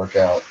that to work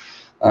out.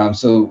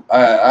 So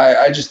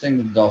I just think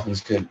the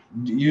Dolphins could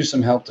use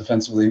some help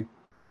defensively.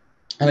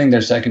 I think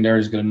their secondary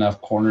is good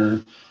enough.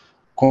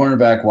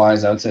 Cornerback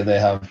wise, I would say they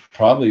have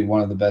probably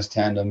one of the best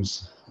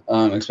tandems,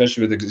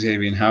 especially with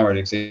Xavier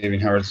Howard. Xavier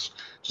Howard's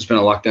just been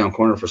a lockdown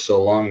corner for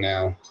so long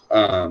now,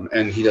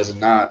 and he does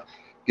not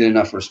get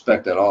enough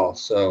respect at all.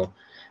 So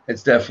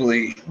it's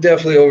definitely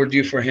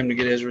overdue for him to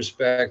get his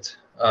respect.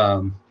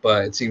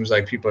 But it seems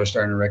like people are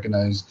starting to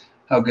recognize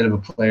how good of a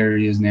player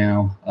he is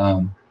now.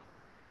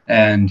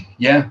 And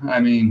yeah, I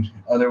mean,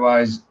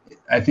 otherwise,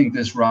 I think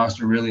this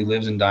roster really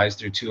lives and dies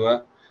through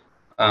Tua.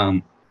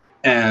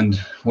 And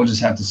we'll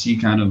just have to see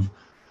kind of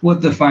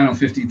what the final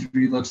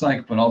 53 looks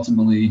like. But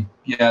ultimately,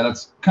 yeah,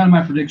 that's kind of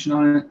my prediction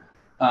on it.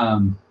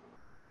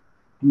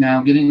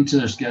 Now getting into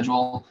their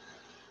schedule.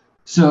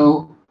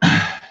 So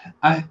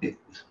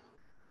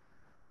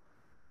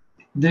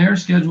their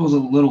schedule is a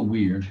little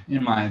weird,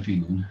 in my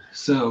opinion.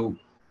 So,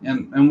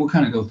 and we'll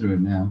kind of go through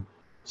it now.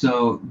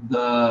 So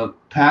the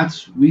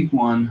Pats week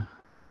 1,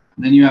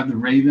 then you have the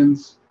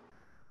Ravens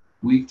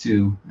week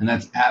 2, and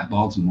that's at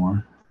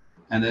Baltimore.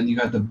 And then you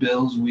got the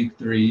Bills week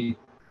 3,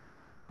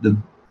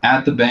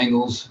 at the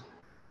Bengals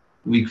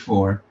week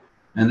 4,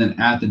 and then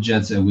at the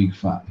Jets at week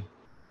 5.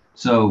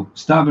 So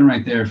stopping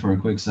right there for a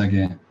quick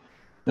second.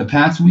 The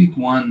Pats week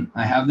 1,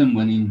 I have them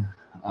winning.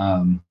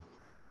 I'm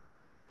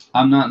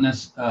not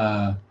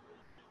necessarily.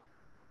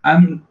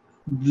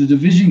 The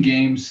division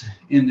games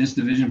in this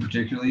division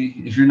particularly,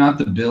 if you're not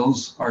the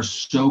Bills, are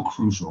so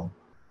crucial.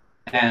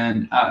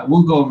 And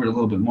we'll go over it a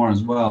little bit more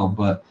as well,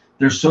 but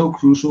they're so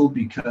crucial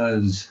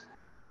because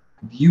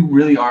you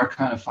really are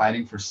kind of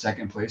fighting for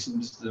second place in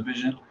this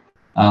division,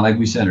 like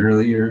we said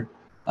earlier.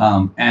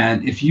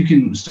 And if you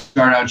can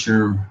start out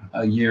your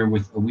year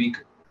with a week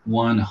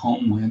 1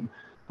 home win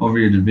over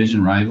your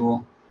division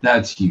rival,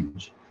 that's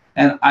huge.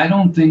 And I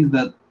don't think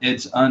that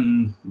it's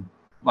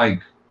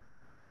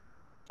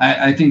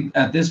I think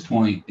at this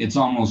point, it's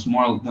almost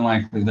more than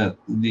likely that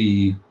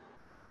the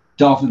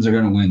Dolphins are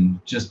going to win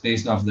just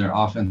based off their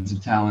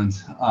offensive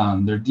talent.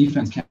 Their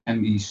defense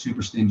can be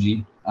super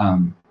stingy.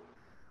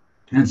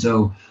 And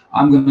so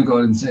I'm going to go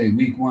ahead and say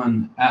week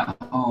 1 at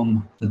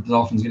home, the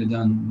Dolphins get it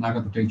done, knock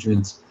out the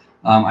Patriots.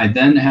 I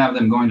then have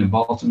them going to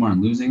Baltimore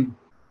and losing.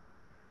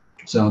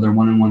 So they're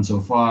 1-1 so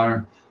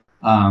far.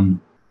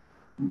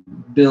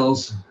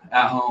 Bills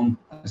at home,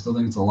 I still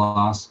think it's a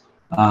loss.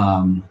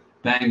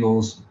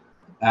 Bengals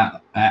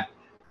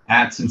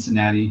at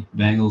Cincinnati.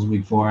 Bengals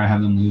week 4, I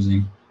have them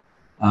losing.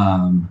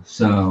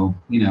 So,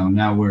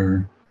 now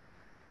we're,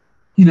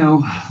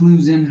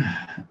 losing.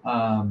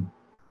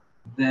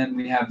 Then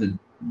we have the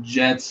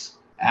Jets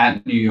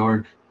at New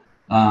York.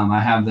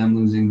 I have them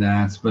losing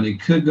that, but it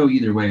could go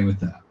either way with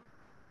that.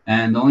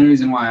 And the only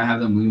reason why I have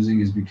them losing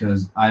is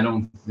because I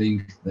don't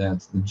think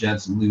that the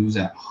Jets lose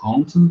at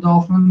home to the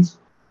Dolphins.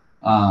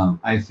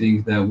 I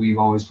think that we've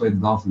always played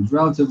the Dolphins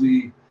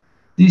relatively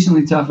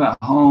decently tough at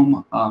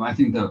home. I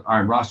think that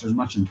our roster is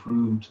much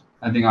improved.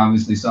 I think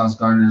obviously Sauce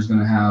Gardner is going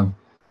to have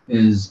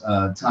his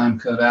time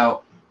cut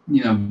out,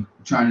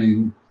 trying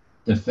to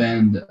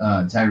defend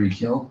Tyreek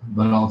Hill,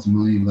 but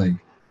ultimately,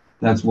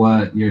 that's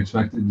what you're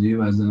expected to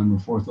do as the number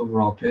 4th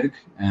overall pick,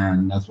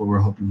 and that's what we're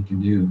hoping you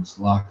can do is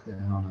lock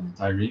down on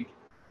Tyreek.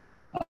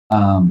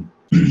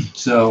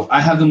 So I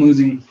have them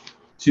losing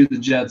to the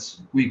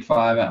Jets week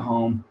 5 at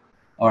home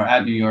or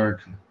at New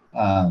York.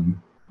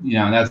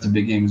 That's a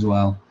big game as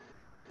well.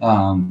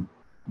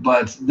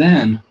 But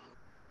then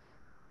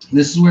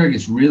this is where it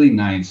gets really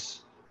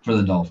nice for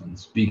the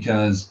Dolphins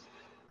because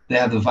they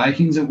have the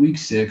Vikings at week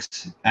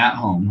 6 at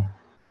home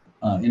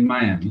in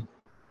Miami.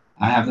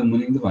 I have them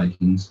winning the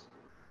Vikings.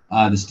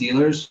 The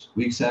Steelers,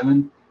 week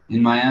 7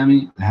 in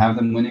Miami, I have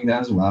them winning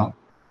that as well.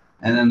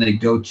 And then they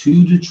go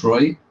to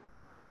Detroit,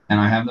 and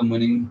I have them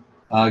winning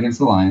against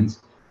the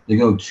Lions. They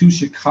go to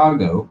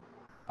Chicago.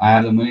 I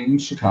have them winning in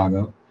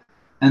Chicago.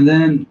 And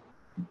then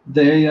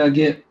they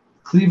get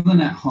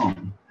Cleveland at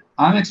home.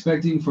 I'm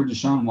expecting for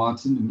Deshaun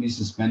Watson to be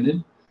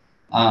suspended.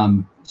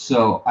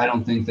 So I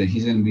don't think that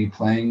he's going to be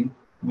playing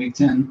week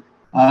 10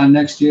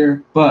 next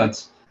year.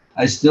 But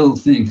I still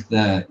think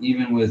that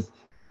even with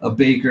a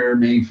Baker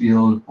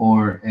Mayfield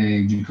or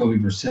a Jacoby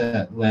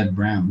Brissett-led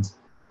Browns,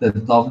 that the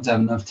Dolphins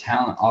have enough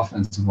talent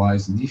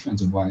offensive-wise and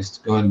defensive-wise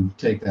to go ahead and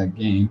take that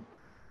game.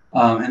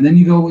 And then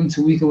you go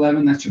into Week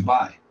 11, that's your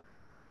bye.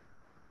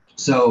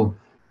 So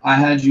I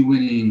had you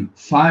winning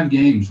 5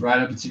 games right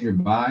up until your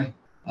bye,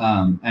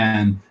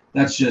 and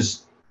that's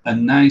just a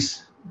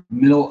nice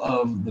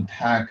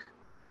middle-of-the-pack,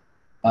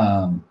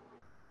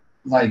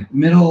 like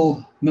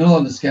middle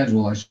of the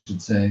schedule, I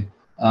should say,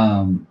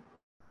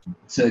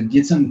 to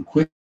get some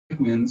quick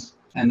wins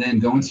and then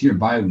go into your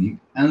bye week.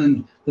 And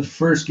then the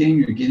first game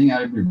you're getting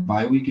out of your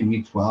bye week in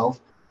Week 12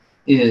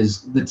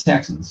 is the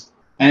Texans,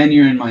 and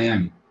you're in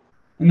Miami,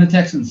 and the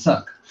Texans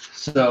suck.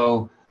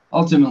 So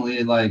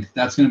ultimately, like,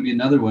 that's going to be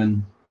another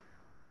win.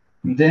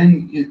 And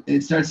then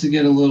it starts to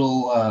get a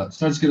little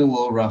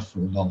rough for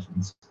the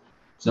Dolphins.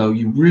 So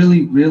you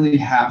really, really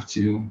have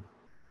to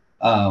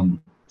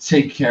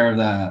take care of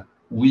that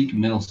weak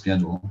middle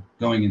schedule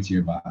going into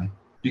your bye,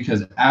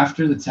 because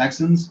after the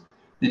Texans,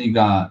 then you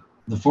got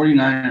the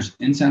 49ers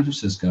in San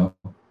Francisco,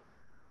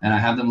 and I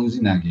have them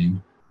losing that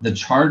game. The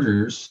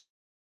Chargers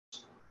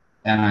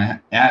and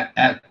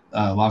at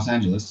Los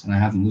Angeles, and I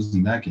have them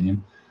losing that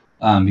game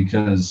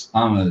because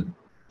I'm a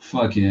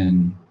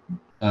fucking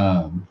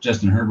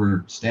Justin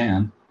Herbert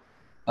stan.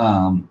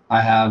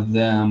 I have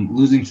them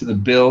losing to the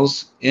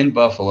Bills in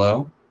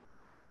Buffalo,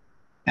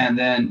 and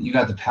then you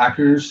got the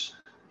Packers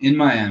in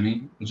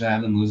Miami, which I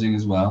have them losing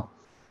as well.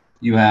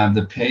 You have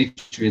the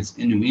Patriots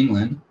in New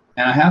England,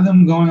 and I have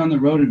them going on the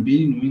road and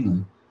beating New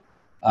England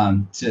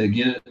to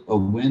get a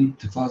win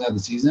to close out the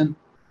season.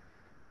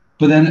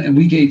 But then in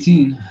Week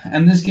 18,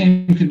 and this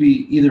game could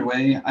be either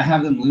way, I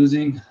have them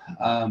losing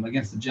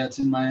against the Jets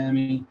in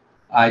Miami.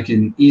 I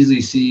can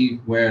easily see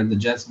where the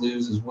Jets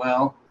lose as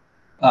well.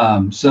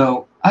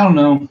 So I don't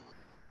know.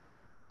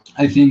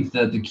 I think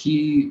that the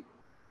key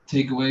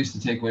takeaways to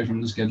take away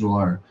from the schedule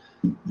are,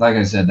 like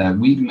I said, that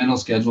weak middle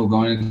schedule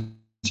going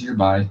into your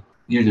bye.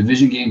 Your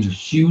division games are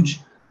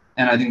huge,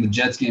 and I think the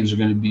Jets games are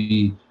going to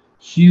be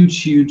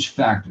huge, huge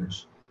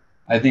factors.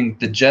 I think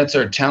the Jets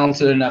are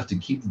talented enough to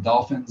keep the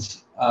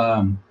Dolphins.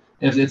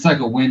 If it's like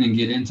a win and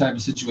get in type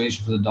of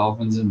situation for the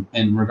Dolphins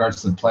in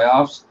regards to the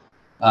playoffs,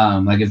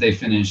 like if they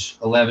finish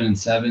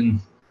 11-7,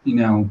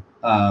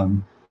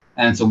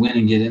 and it's a win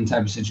and get in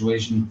type of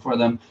situation for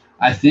them,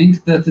 I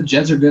think that the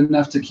Jets are good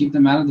enough to keep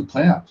them out of the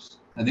playoffs.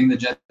 I think the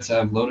Jets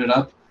have loaded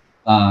up,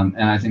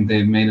 and I think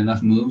they've made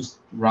enough moves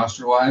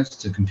roster-wise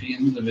to compete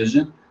in the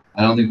division.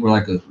 I don't think we're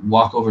like a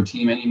walkover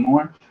team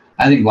anymore.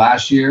 I think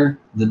last year,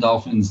 the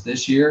Dolphins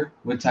this year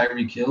with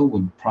Tyreek Hill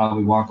would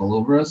probably walk all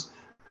over us.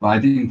 But I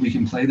think we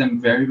can play them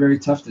very, very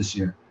tough this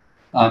year.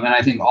 And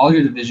I think all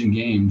your division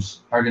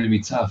games are going to be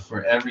tough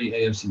for every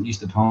AFC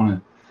East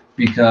opponent,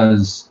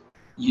 because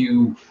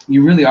you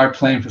really are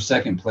playing for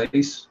second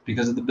place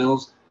because of the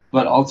Bills.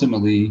 But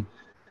ultimately,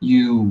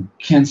 you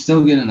can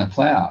still get in the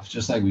playoffs,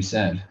 just like we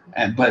said.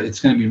 But it's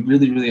going to be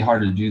really, really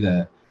hard to do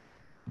that,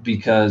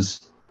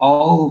 because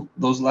all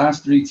those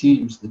last 3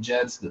 teams, the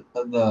Jets,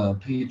 the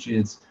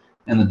Patriots,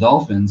 and the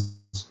Dolphins,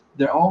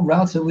 they're all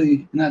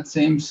relatively in that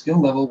same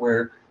skill level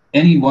where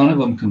any one of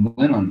them can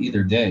win on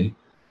either day.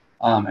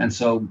 And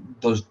so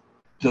those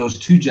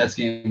 2 Jets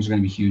games are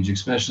going to be huge,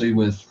 especially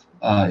with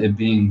it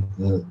being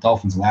the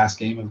Dolphins' last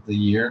game of the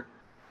year.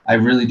 I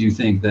really do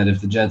think that if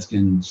the Jets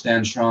can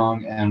stand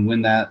strong and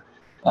win that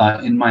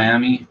in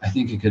Miami, I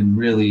think it could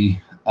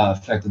really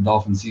affect the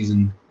Dolphins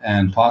season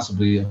and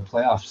possibly a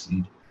playoff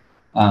seed.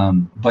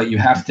 But you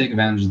have to take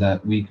advantage of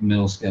that weak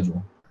middle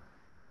schedule,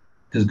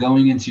 because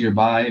going into your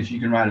bye, if you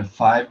can ride a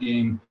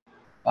 5-game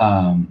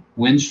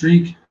win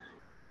streak,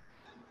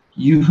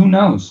 who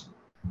knows?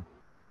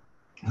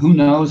 Who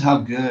knows how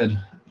good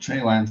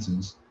Trey Lance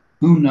is?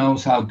 Who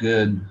knows how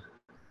good,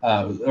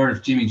 or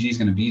if Jimmy G is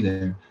going to be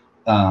there?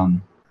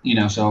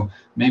 So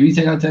maybe you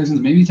take out Texans,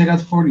 maybe you take out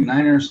the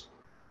 49ers.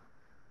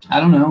 I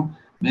don't know.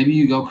 Maybe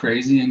you go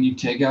crazy and you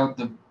take out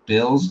the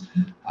Bills.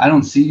 I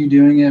don't see you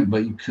doing it,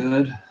 but you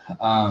could.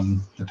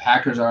 The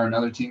Packers are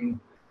another team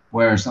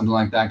where something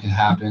like that could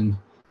happen.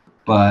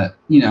 But,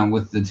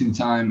 with the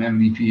 2-time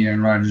MVP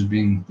Aaron Rodgers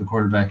being the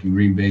quarterback in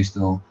Green Bay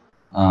still,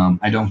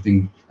 I don't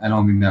think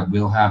that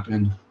will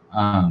happen.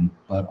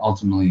 But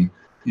ultimately,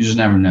 you just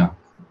never know.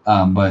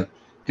 But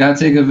got to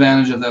take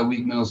advantage of that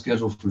weak middle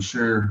schedule for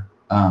sure.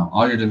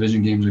 All your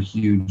division games are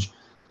huge.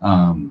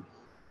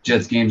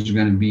 Jets games are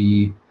going to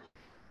be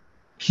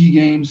key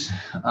games.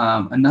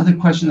 Another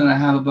question that I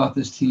have about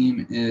this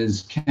team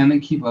is, can they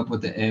keep up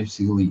with the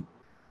AFC elite?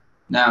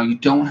 Now, you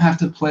don't have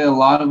to play a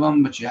lot of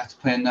them, but you have to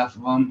play enough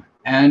of them,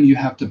 and you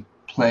have to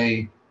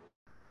play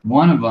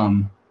one of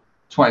them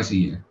twice a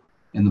year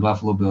in the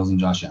Buffalo Bills and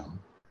Josh Allen.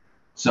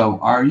 So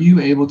are you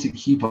able to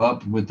keep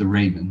up with the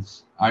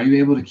Ravens? Are you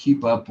able to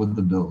keep up with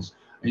the Bills?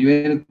 Are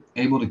you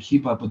able to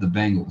keep up with the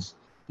Bengals?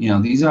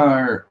 These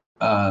are,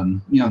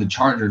 the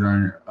Chargers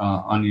are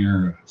on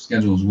your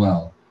schedule as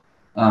well.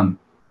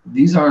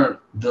 These are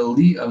the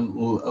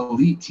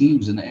elite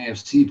teams in the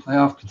AFC,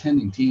 playoff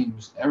contending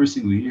teams every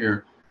single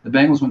year. The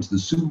Bengals went to the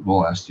Super Bowl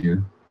last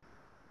year.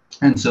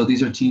 And so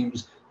these are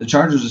teams, the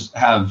Chargers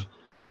have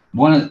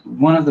one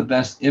of the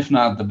best, if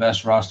not the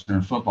best roster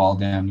in football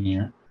damn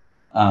near.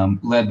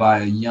 led by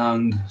a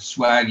young,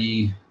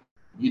 swaggy,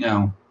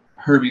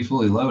 Herbie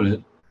fully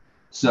loaded.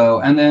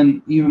 So, and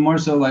then even more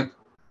so, like,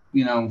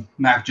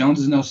 Mac Jones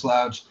is no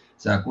slouch.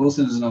 Zach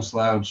Wilson is no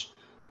slouch.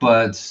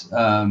 But,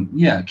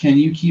 can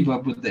you keep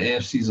up with the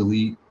AFC's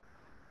elite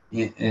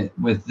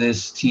with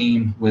this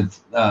team, with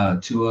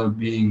Tua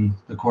being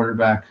the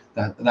quarterback?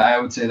 That I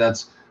would say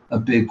that's a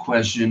big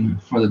question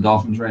for the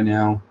Dolphins right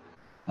now.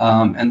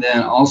 And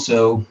then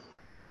also,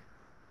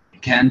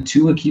 can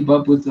Tua keep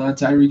up with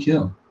Tyreek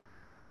Hill?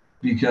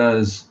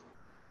 Because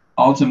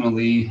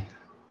ultimately,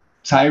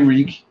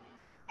 Tyreek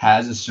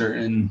has a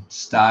certain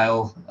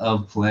style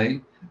of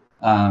play.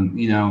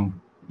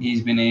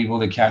 He's been able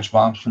to catch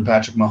bombs from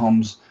Patrick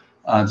Mahomes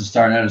to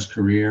start out his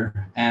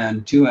career,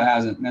 and Tua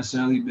hasn't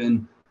necessarily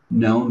been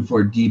known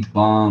for deep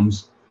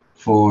bombs,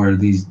 for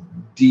these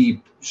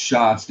deep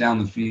shots down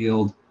the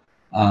field.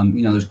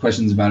 There's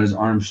questions about his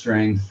arm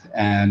strength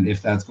and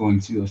if that's going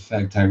to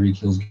affect Tyreek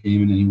Hill's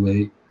game in any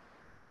way.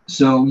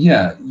 So,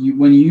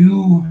 when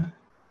you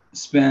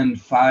spend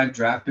 5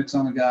 draft picks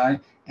on a guy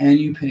and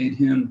you paid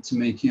him to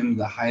make him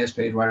the highest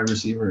paid wide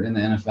receiver in the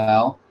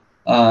NFL,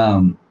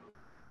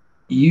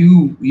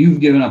 you've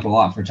given up a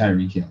lot for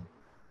Tyreek Hill.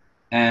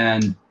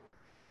 And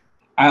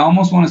I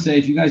almost want to say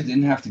if you guys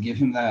didn't have to give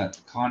him that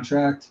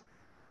contract,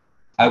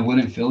 I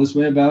wouldn't feel this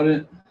way about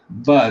it.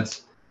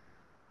 But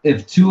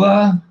if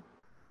Tua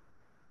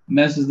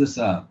messes this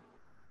up,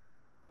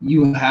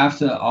 you have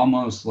to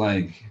almost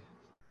like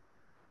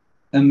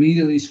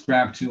immediately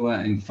scrap Tua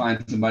and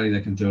find somebody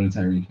that can throw to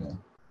Tyreek Hill.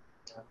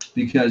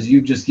 Because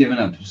you've just given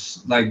up.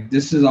 Like,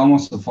 this is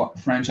almost a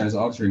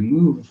franchise-altering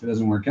move if it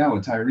doesn't work out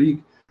with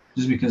Tyreek,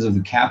 just because of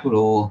the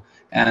capital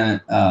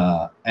and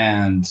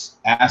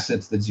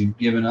assets that you've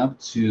given up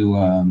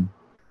to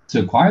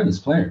acquire this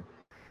player.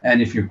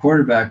 And if your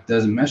quarterback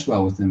doesn't mesh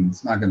well with him,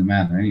 it's not going to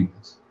matter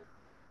anyways.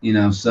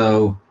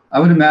 So I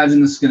would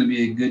imagine this is going to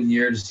be a good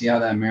year to see how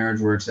that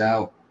marriage works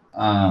out.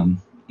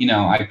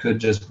 I could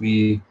just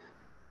be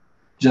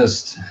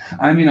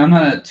I'm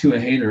not a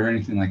hater or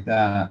anything like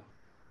that.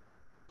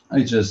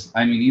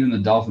 Even the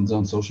Dolphins'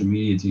 own social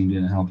media team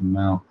didn't help him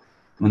out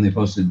when they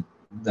posted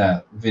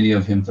that video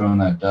of him throwing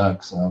that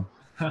duck. So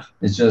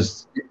it's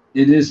just,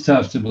 it is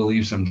tough to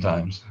believe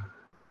sometimes.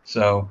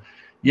 So,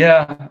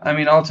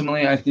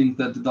 ultimately, I think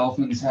that the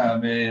Dolphins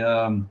have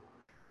a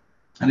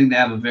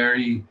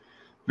very,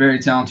 very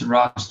talented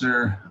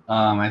roster.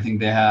 I think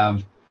they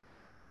have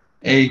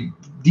a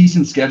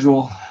decent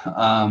schedule.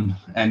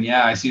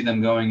 I see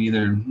them going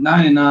either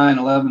 9-9,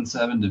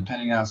 11-7,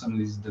 depending on how some of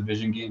these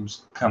division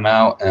games come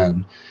out.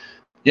 And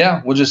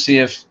we'll just see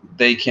if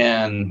they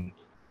can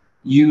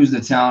use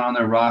the talent on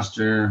their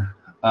roster,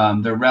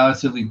 their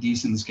relatively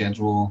decent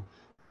schedule,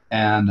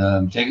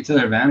 and take it to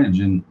their advantage.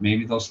 And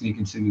maybe they'll sneak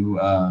into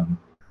the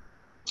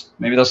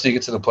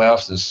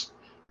playoffs this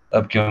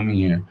upcoming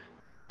year.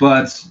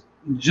 But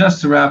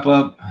just to wrap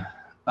up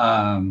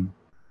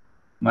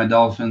my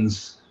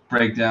Dolphins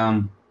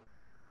breakdown,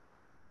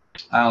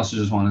 I also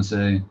just want to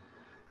say,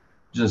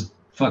 just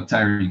fuck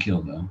Tyreek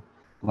Hill, though.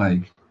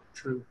 Like,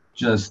 true.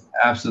 Just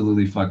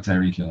absolutely fuck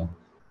Tyreek Hill.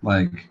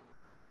 Like,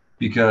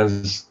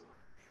 because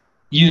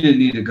you didn't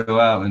need to go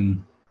out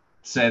and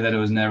say that it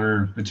was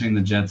never between the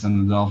Jets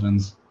and the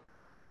Dolphins.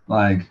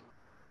 Like,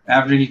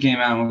 after he came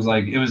out and was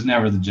like, it was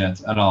never the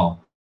Jets at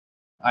all.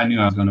 I knew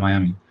I was going to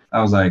Miami.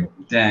 I was like,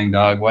 dang,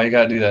 dog, why you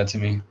got to do that to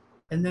me?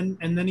 And then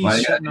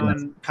he's shitting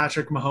on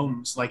Patrick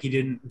Mahomes like he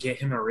didn't get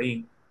him a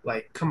ring.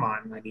 Like, come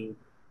on, my dude.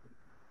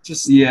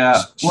 Just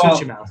shut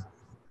your mouth.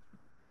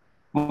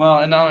 Well,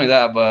 and not only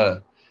that,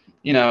 but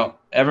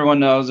everyone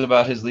knows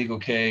about his legal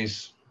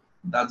case.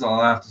 That's all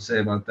I have to say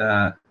about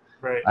that.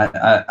 Right.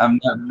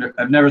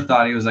 I've never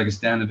thought he was like a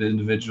stand-up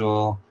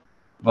individual,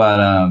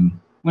 but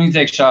when he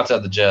takes shots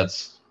at the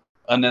Jets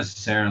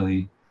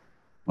unnecessarily,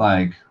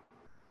 like,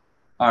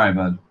 all right,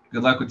 bud.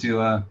 Good luck with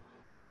Tua.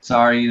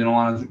 Sorry, you don't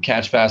want to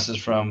catch passes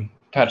from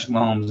Patrick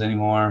Mahomes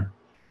anymore.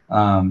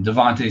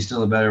 Devontae's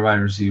still a better wide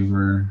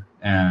receiver,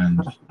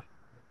 and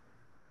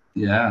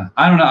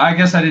I don't know. I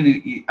guess I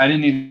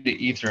didn't need to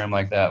ether him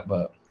like that,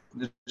 but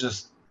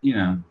just you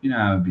know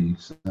how it be.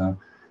 So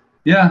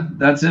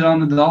that's it on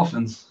the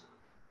Dolphins.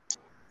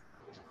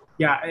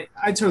 Yeah,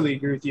 I totally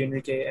agree with you,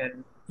 Enrique.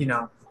 And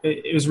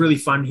it was really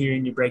fun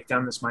hearing you break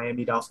down this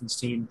Miami Dolphins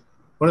team.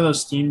 One of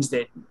those teams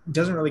that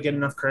doesn't really get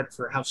enough credit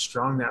for how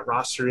strong that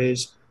roster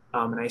is.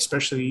 And I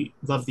especially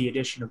love the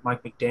addition of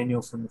Mike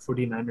McDaniel from the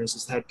 49ers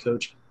as the head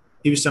coach.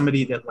 He was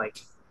somebody that,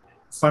 like,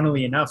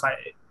 funnily enough,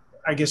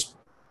 I guess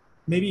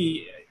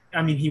maybe,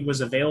 he was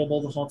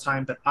available the whole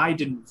time, but I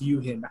didn't view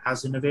him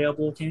as an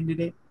available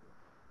candidate.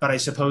 But I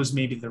suppose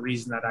maybe the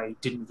reason that I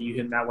didn't view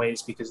him that way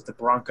is because the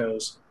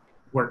Broncos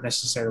weren't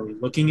necessarily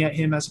looking at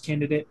him as a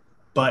candidate.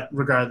 But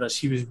regardless,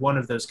 he was one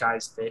of those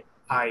guys that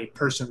I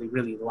personally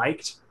really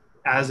liked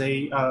as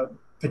a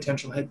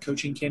potential head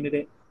coaching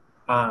candidate.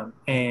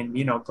 And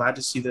glad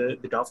to see the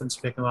Dolphins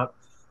pick him up.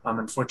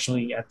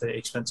 Unfortunately, at the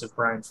expense of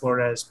Brian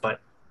Flores,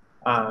 but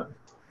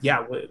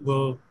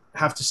we'll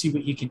have to see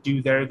what he can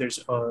do there.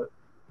 There's a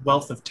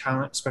wealth of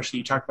talent, especially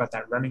you talk about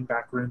that running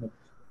back room. And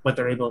what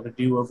they're able to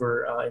do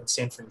over in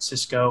San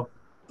Francisco.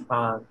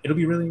 It'll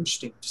be really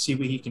interesting to see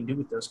what he can do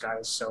with those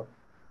guys. So,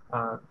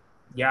 uh,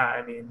 yeah,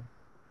 I mean,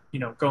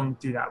 going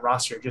through that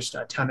roster, just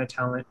a ton of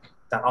talent.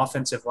 That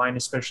offensive line,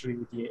 especially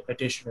with the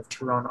addition of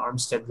Teron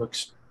Armstead,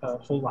 looks a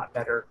whole lot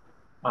better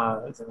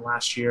than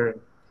last year.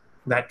 And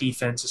that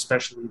defense,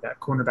 especially that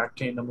cornerback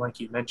tandem, like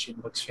you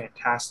mentioned, looks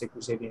fantastic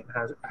with Xavier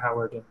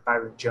Howard and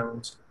Byron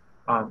Jones.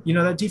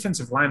 That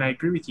defensive line, I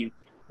agree with you.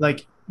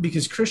 Like,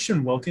 because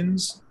Christian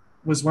Wilkins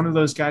was one of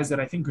those guys that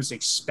I think was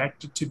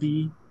expected to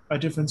be a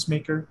difference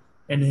maker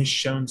and has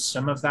shown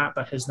some of that,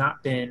 but has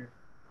not been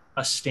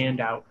a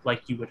standout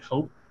like you would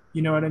hope,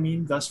 you know what I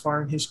mean, thus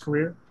far in his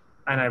career.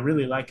 And I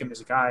really like him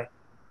as a guy.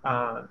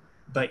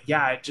 But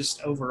yeah,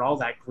 just overall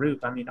that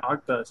group. I mean,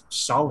 Agba's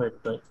solid,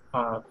 but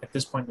at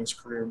this point in his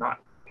career, not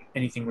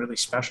anything really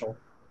special.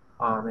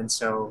 And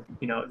so,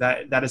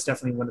 that is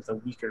definitely one of the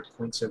weaker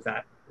points of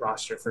that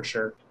roster for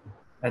sure.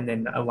 And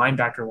then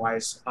linebacker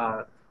wise,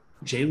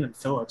 Jalen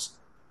Phillips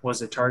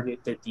was a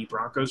target that the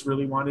Broncos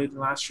really wanted in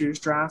last year's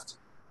draft.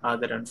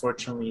 That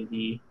unfortunately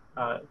the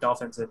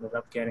Dolphins ended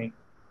up getting.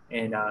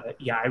 And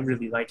yeah, I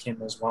really like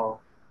him as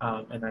well.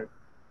 And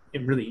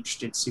I'm really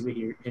interested to see what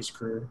his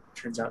career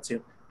turns out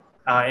to.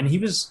 And he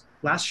was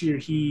last year.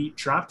 He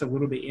dropped a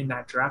little bit in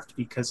that draft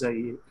because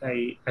I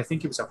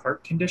think it was a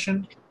heart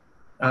condition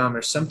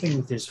or something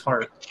with his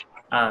heart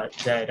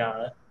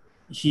that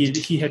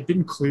he had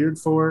been cleared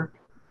for,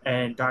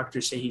 and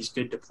doctors say he's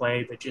good to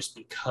play, but just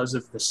because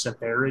of the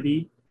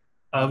severity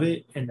of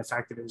it and the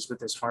fact that it was with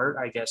his heart,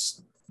 I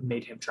guess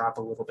made him drop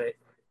a little bit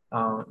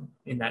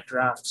in that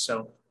draft.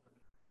 So,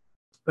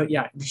 but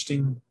yeah,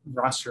 interesting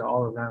roster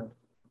all around.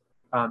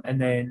 And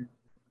then,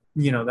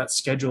 that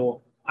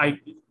schedule, I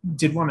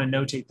did want to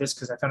notate this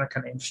because I found it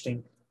kind of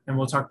interesting. And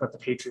we'll talk about the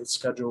Patriots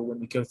schedule when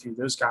we go through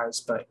those guys.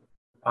 But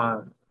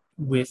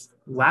with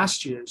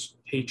last year's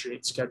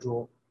Patriots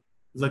schedule,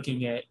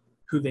 looking at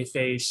who they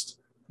faced,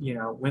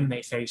 when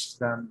they faced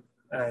them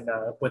and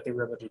what they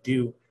were able to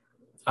do,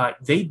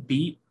 they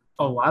beat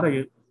a lot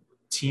of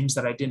teams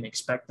that I didn't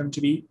expect them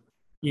to beat.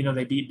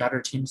 They beat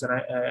better teams than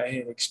I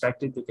had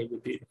expected that they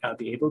would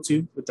be able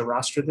to with the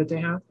roster that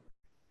they have.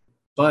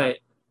 But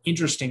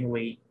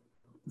interestingly,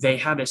 they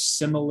had a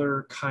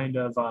similar kind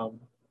of,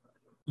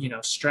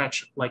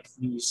 stretch like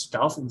these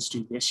Dolphins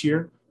do this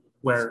year,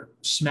 where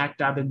smack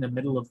dab in the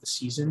middle of the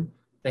season,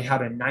 they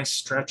had a nice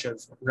stretch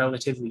of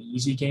relatively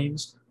easy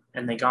games,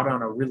 and they got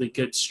on a really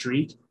good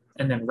streak.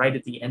 And then right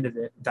at the end of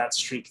that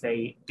streak,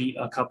 they beat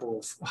a couple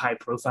of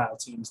high-profile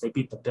teams. They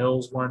beat the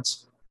Bills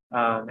once,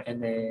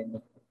 and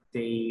then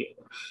there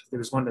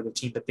was one other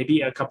team, but they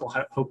beat a couple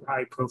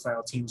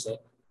high-profile teams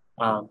that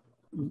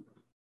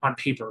on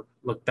paper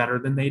look better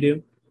than they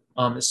do.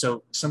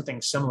 So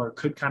something similar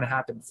could kind of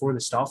happen for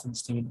this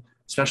Dolphins team,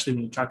 especially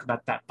when you talk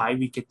about that bye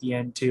week at the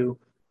end too.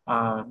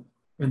 And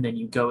then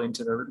you go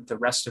into the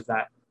rest of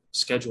that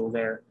schedule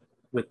there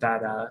with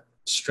that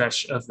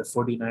stretch of the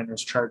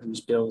 49ers,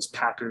 Chargers, Bills,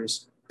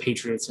 Packers,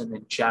 Patriots, and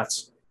then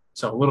Jets.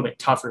 So a little bit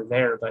tougher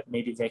there, but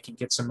maybe they can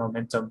get some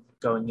momentum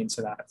going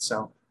into that.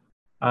 So,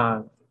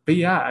 but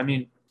yeah, I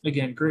mean,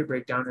 again, great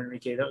breakdown,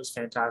 Enrique. That was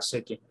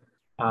fantastic. And,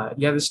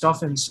 yeah, this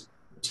Dolphins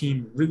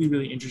team really,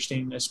 really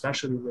interesting,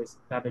 especially with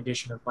that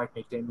addition of Mike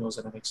McDaniels,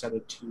 and I'm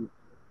excited to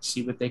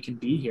see what they can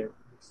be here.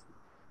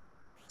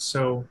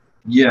 So,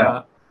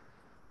 yeah.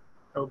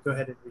 Go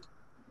ahead, Enrique.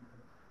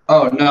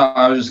 Oh, no,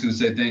 I was just going to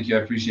say thank you.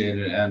 I appreciate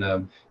it.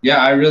 And, yeah,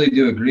 I really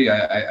do agree.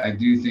 I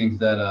do think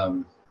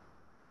that,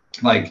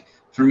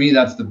 for me,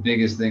 that's the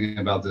biggest thing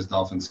about this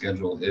Dolphins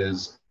schedule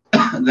is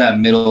that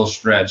middle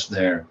stretch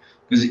there.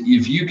 Because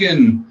if you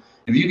can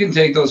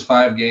take those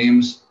 5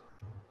 games,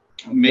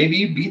 maybe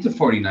you beat the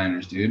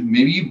 49ers, dude.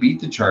 Maybe you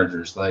beat the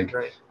Chargers.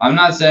 Right. I'm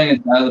not saying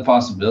it's out of the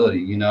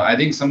possibility. I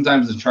think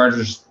sometimes the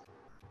Chargers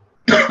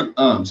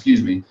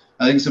excuse me.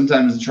 I think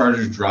sometimes the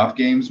Chargers drop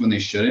games when they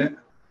shouldn't.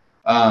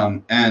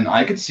 And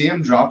I could see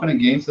them dropping a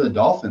game to the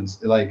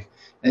Dolphins,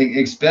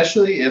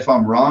 especially if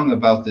I'm wrong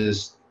about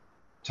this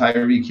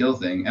Tyreek Hill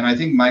thing. And I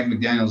think Mike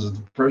McDaniels is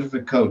the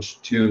perfect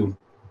coach to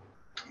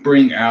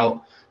bring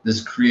out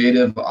this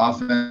creative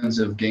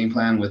offensive game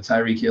plan with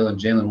Tyreek Hill and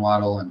Jalen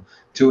Waddle and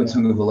Tua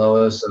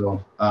Tagovailoa.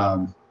 So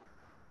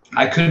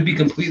I could be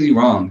completely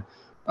wrong,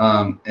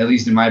 at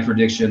least in my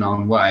prediction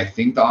on what I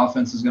think the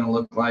offense is going to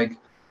look like.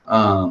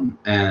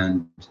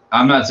 And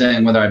I'm not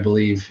saying whether I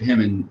believe him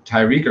and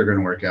Tyreek are going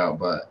to work out,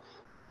 but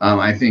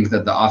I think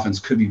that the offense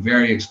could be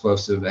very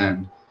explosive,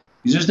 and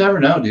you just never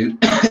know, dude.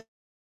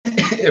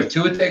 If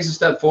Tua takes a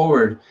step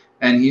forward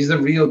and he's the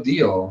real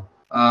deal,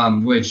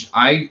 which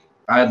I'd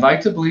like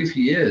to believe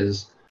he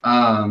is,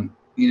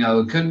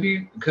 it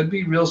could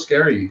be real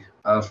scary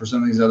for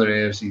some of these other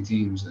AFC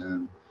teams,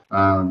 and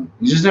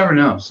you just never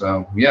know.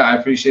 So yeah, I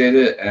appreciate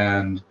it,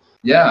 and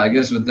yeah, I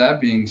guess with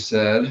that being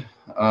said,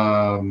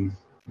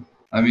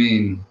 I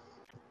mean,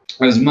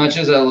 as much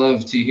as I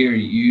love to hear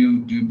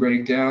you do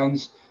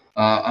breakdowns,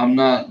 I'm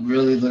not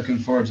really looking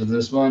forward to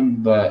this one,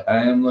 but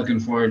I am looking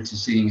forward to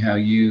seeing how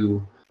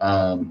you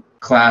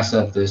class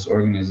up this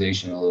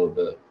organization a little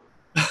bit.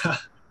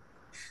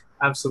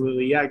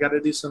 Absolutely. Yeah, I got to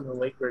do some of the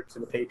legwork for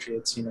the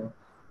Patriots,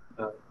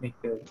 make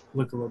it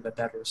look a little bit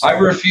better. I So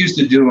refuse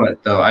to do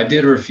it though. I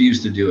did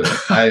refuse to do it.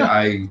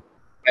 I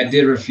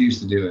did refuse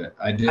to do it.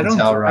 I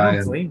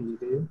don't blame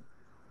you, dude.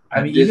 I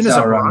I mean, did even as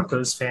a tell Ryan.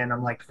 Broncos fan,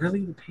 I'm like,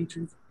 really, the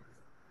Patriots?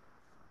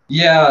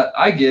 Yeah,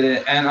 I get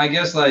it, and I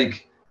guess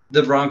like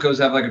the Broncos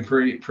have like a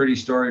pretty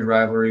storied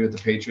rivalry with the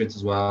Patriots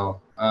as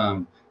well.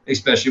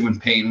 Especially when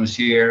Peyton was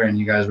here and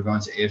you guys were going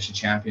to AFC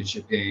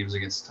Championship games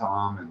against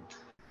Tom,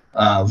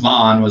 and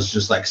Vaughn was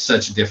just like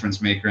such a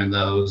difference maker in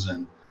those,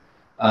 and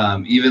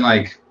even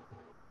like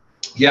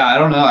yeah, I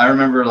don't know. I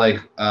remember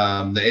like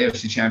the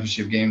AFC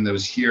Championship game that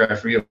was here. I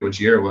forget which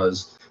year it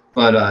was,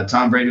 but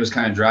Tom Brady was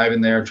kind of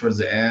driving there towards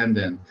the end,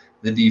 and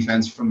the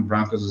defense from the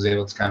Broncos was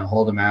able to kind of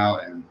hold him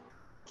out. And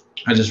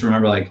I just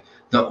remember like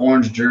the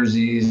orange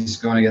jerseys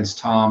going against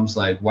Tom's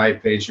like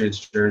white Patriots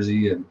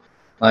jersey, and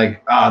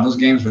like those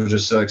games were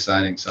just so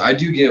exciting. So I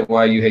do get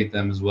why you hate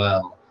them as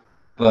well.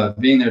 But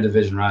being their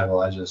division rival,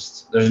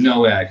 there's no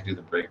way I could do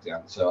the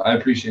breakdown. So I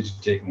appreciate you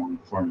taking one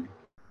for me.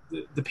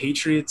 The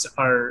Patriots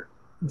are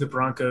the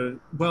Broncos.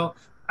 Well,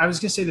 I was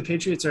gonna say the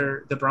Patriots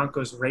are the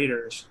Broncos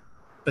Raiders,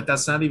 but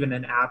that's not even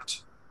an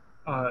apt.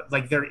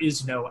 Like there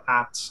is no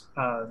apt,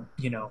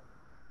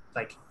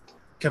 like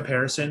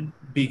comparison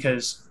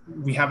because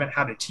we haven't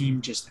had a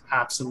team just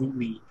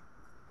absolutely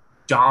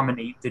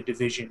dominate the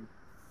division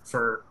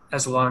for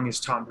as long as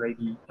Tom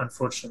Brady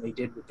unfortunately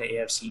did with the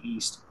AFC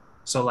East.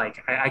 So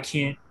like I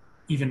can't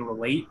even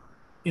relate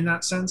in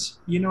that sense.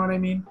 You know what I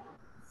mean?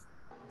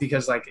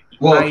 Because like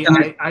Well,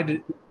 I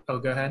did. Oh,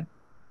 go ahead.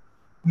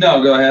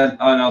 no, go ahead,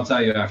 and I'll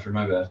tell you after.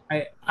 My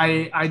bad.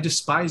 I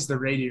despise the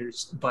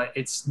Raiders, but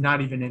it's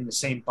not even in the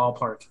same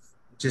ballpark,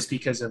 just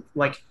because of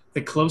like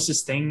the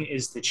closest thing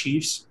is the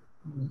Chiefs.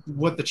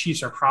 What the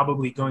Chiefs are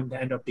probably going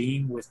to end up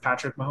being with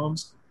Patrick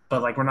Mahomes,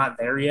 but like we're not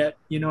there yet.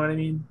 You know what I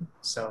mean?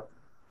 So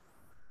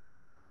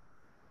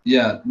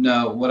Yeah,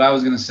 no, what I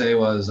was going to say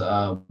was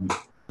the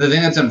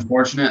thing that's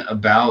unfortunate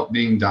about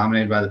being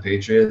dominated by the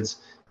Patriots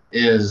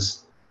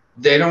is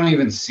they don't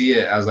even see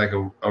it as like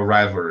a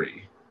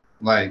rivalry.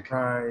 Like,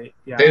 right,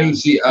 they yeah, don't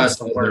see that's us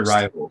the as their worst.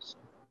 rivals.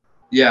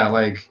 Yeah,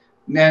 like,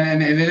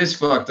 and it is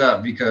fucked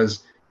up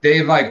because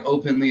they've like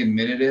openly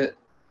admitted it,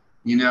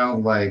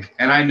 like,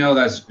 and I know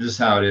that's just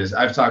how it is.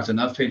 I've talked to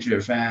enough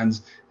Patriot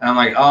fans, and I'm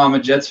like, oh, I'm a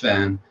Jets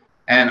fan,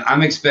 and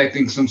I'm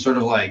expecting some sort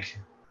of like,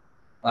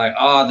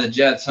 oh, the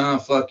Jets, huh?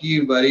 Fuck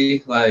you,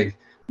 buddy. Like,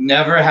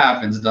 never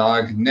happens,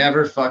 dog.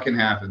 Never fucking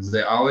happens.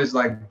 They always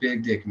like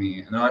big dick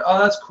me, and they're like, oh,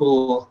 that's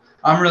cool.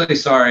 I'm really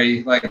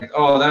sorry. Like,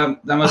 oh,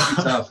 that must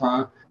be tough,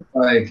 huh?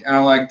 Like, and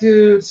I'm like,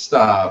 dude,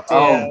 stop.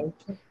 Oh,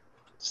 Damn,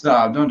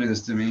 stop. Don't do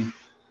this to me.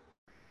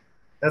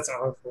 that's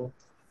awful.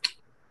 It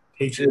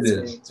Patriots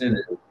is. fans, It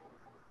man. is.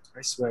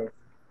 I swear.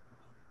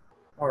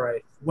 All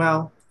right.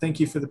 Well, thank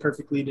you for the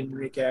perfect lead,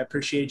 Enrique. I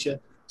appreciate you.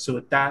 So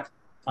with that,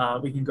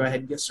 we can go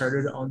ahead and get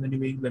started on the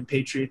New England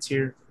Patriots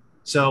here.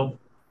 So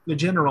the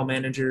general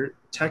manager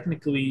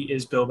technically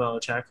is Bill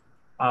Belichick,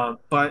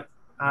 but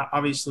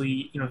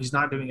obviously, he's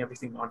not doing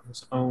everything on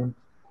his own.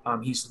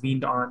 He's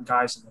leaned on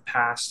guys in the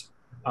past,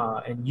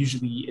 and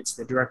usually it's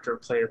the director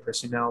of player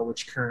personnel,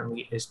 which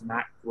currently is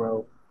Matt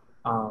Groh.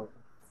 Um,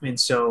 and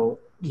so,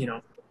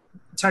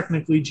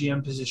 technically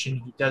GM position,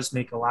 he does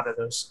make a lot of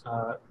those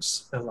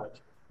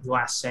like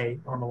last say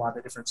on a lot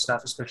of different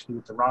stuff, especially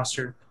with the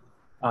roster.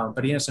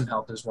 But he has some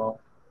help as well.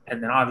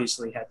 And then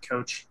obviously head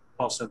coach,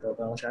 also Bill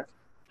Belichick.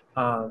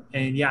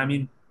 And yeah, I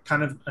mean,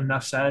 kind of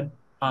enough said.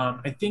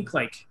 I think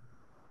like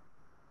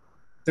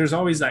there's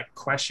always that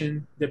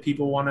question that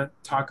people want to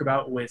talk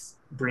about with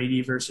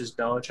Brady versus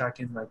Belichick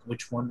and like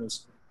which one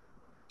was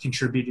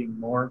contributing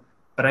more.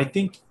 But I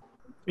think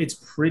it's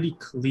pretty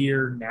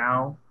clear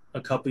now, a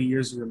couple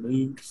years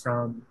removed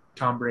from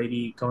Tom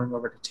Brady going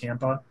over to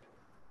Tampa,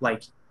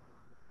 like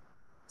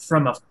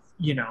from a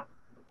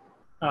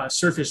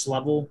surface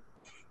level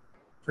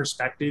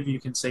perspective, you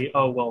can say,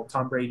 oh well,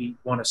 Tom Brady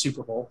won a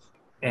Super Bowl,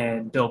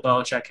 and Bill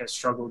Belichick has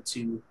struggled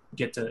to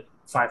get to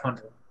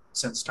 500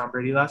 since Tom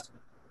Brady left.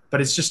 But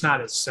it's just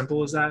not as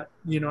simple as that.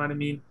 You know what I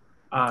mean?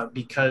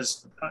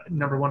 Because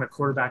number one, a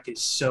quarterback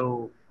is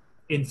so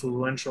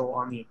influential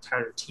on the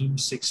entire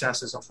team's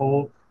success as a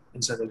whole,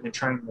 and so they've been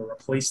trying to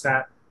replace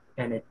that,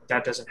 and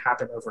that doesn't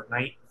happen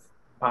overnight.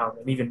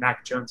 And even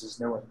Mac Jones is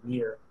nowhere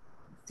near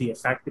the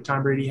effect that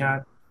Tom Brady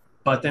had.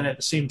 But then at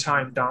the same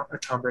time,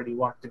 Tom Brady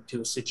walked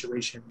into a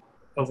situation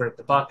over at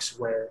the Bucs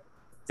where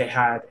they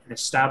had an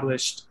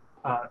established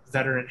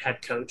veteran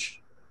head coach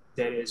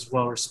that is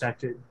well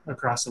respected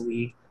across the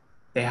league.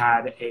 They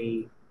had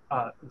a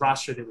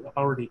roster that was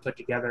already put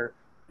together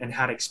and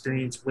had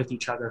experience with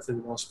each other for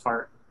the most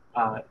part.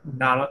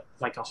 Not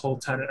like a whole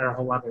ton or a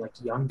whole lot of like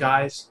young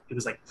guys. It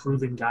was like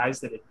proven guys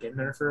that had been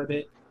there for a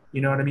bit.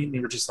 You know what I mean? They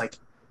were just like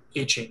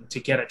itching to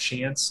get a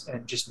chance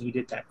and just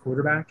needed that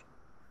quarterback.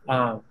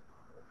 Um,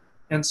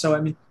 and so, I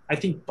mean, I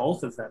think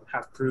both of them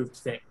have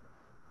proved that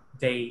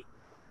they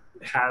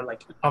had,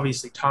 like,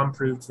 obviously Tom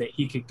proved that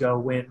he could go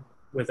win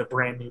with a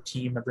brand new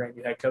team, a brand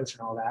new head coach,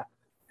 and all that.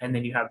 And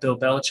then you have Bill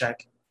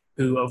Belichick.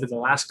 who over the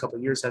last couple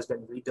of years has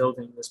been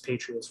rebuilding this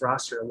Patriots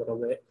roster a little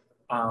bit,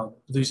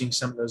 losing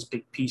some of those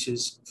big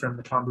pieces from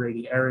the Tom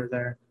Brady era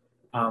there,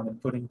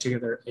 and putting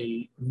together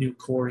a new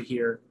core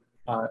here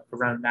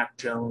around Mac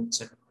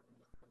Jones.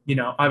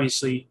 And,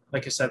 obviously,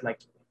 like I said,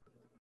 like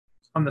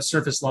on the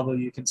surface level,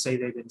 you can say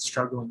they've been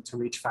struggling to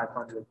reach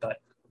 500, but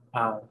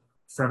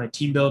from a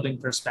team building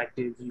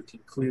perspective, you can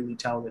clearly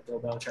tell that Bill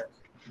Belichick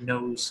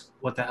knows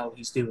what the hell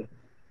he's doing.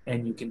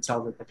 And you can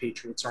tell that the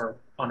Patriots are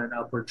on an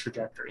upward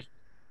trajectory.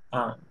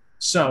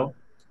 So,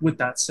 with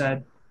that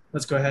said,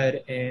 let's go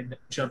ahead and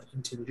jump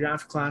into the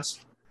draft class.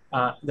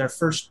 Their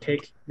first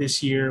pick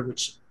this year,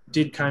 which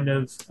did kind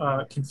of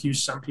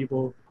confuse some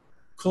people,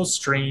 Cole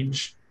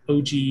Strange,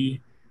 OG,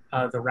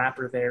 the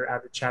rapper there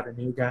out of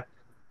Chattanooga.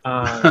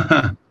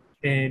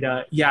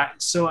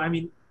 So I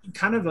mean,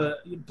 kind of a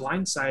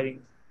blindsiding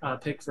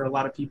pick for a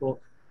lot of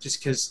people just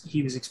because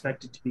he was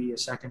expected to be a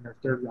second or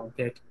third round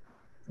pick.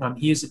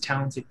 He is a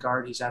talented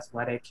guard. He's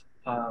athletic.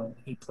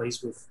 He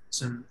plays with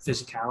some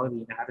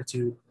physicality and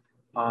attitude.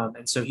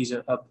 And so he's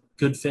a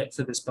good fit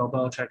for this Bill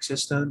Belichick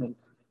system. And,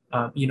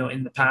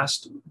 in the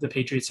past, the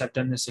Patriots have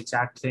done this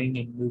exact thing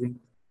in moving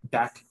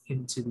back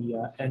into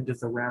the end of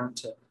the round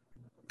to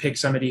pick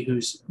somebody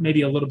who's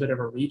maybe a little bit of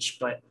a reach,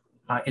 but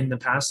in the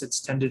past, it's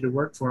tended to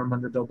work for him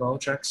under Bill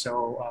Belichick.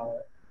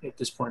 So at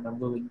this point, I'm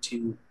willing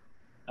to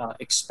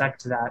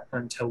expect that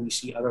until we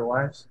see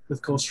otherwise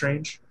with Cole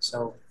Strange.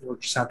 So we'll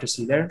just have to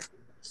see there.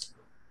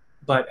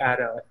 But at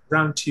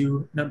round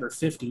 2, number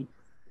 50,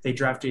 they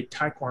drafted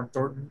Tyquan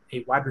Thornton,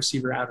 a wide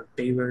receiver out of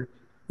Baylor.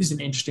 He's an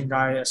interesting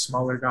guy, a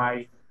smaller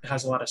guy,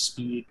 has a lot of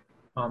speed,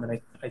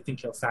 and I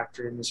think he'll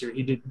factor in this year.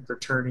 He did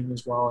returning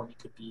as well, and he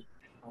could be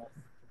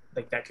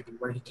that could be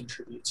where he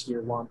contributes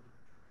year one.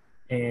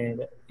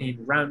 And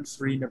in round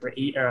 3, number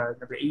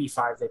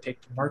 85, they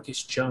picked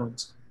Marcus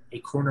Jones, a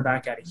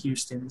cornerback out of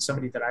Houston,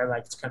 somebody that I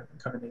liked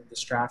coming into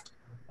this draft.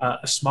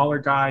 A smaller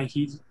guy.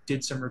 He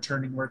did some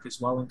returning work as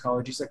well in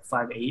college. He's like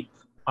 5'8",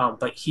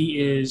 but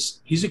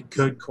he's a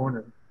good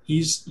corner.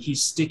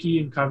 He's sticky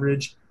in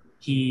coverage.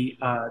 He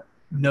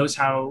knows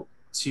how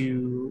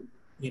to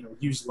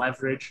use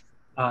leverage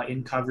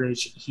in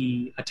coverage.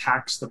 He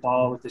attacks the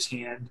ball with his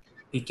hand.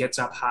 He gets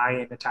up high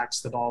and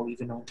attacks the ball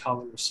even on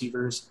taller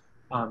receivers.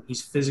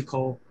 He's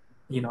physical,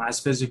 as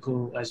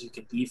physical as you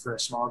can be for a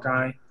small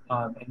guy.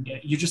 And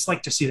you just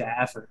like to see that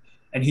effort.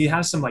 And he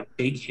has some like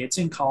big hits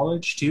in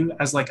college too,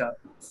 as like a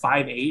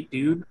 5'8"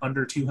 dude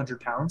under 200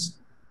 pounds.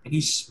 And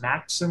he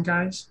smacked some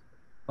guys.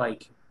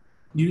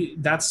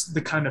 That's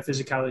the kind of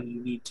physicality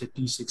you need to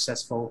be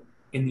successful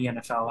in the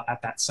NFL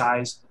at that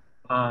size.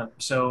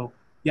 So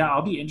yeah,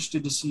 I'll be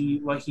interested to see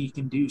what he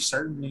can do.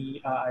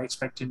 Certainly, I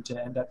expect him to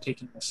end up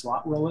taking a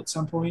slot role at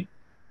some point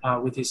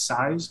with his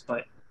size,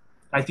 but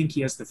I think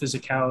he has the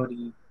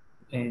physicality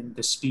and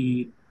the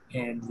speed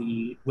and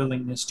the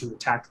willingness to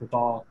attack the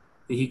ball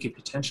that he could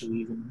potentially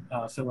even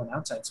fill an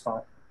outside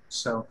spot.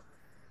 So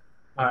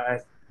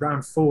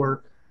round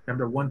 4,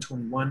 number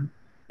 121,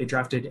 they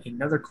drafted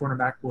another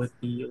cornerback with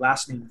the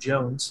last name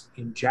Jones,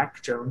 in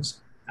Jack Jones,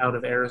 out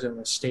of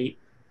Arizona State.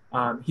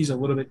 He's a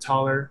little bit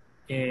taller,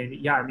 and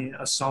yeah, I mean,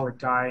 a solid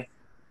guy.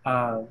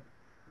 I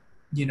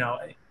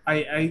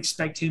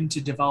expect him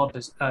to develop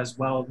as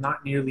well,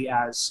 not nearly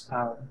as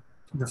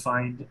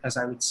refined as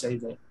I would say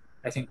that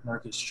I think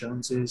Marcus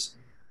Jones is,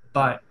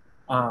 but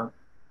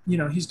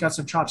he's got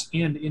some chops.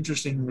 And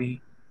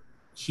interestingly,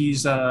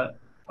 he's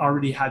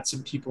already had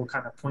some people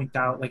kind of point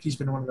out, like he's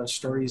been one of those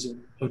stories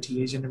in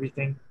OTAs and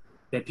everything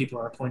that people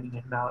are pointing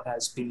him out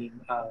as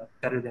being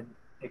better than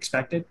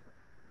expected.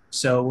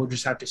 So we'll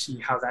just have to see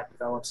how that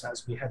develops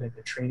as we head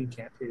into training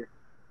camp here.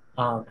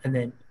 And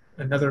then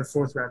another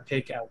 4th round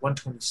pick at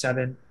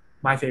 127,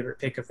 my favorite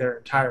pick of their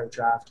entire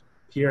draft,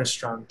 Pierre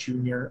Strong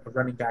Jr., a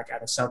running back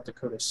out of South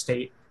Dakota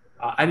State.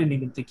 I didn't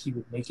even think he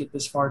would make it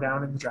this far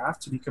down in the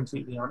draft, to be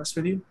completely honest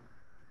with you.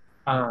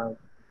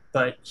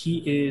 But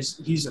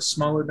he's a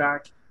smaller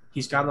back.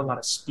 He's got a lot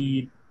of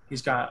speed.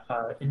 He's got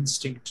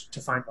instinct to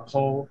find the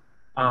hole.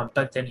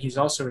 But then he's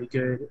also a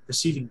good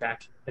receiving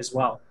back as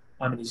well.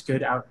 And he's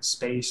good out in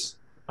space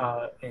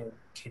and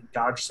can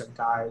dodge some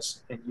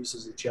guys and use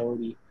his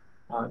agility.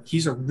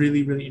 He's a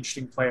really, really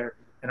interesting player,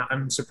 and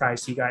I'm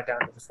surprised he got down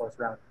to the 4th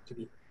round, to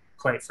be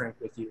quite frank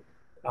with you.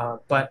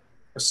 But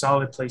a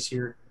solid place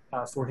here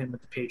for him with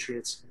the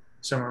Patriots,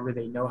 somewhere where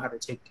they know how to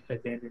take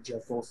advantage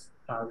of both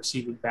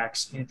receiving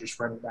backs and just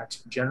running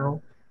backs in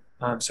general.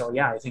 So,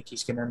 yeah, I think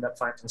he's going to end up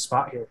finding a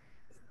spot here.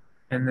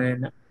 And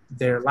then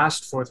their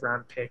last 4th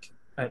round pick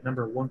at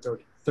number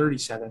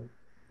 137,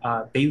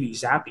 Bailey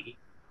Zappi,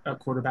 a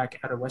quarterback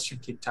out of Western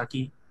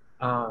Kentucky.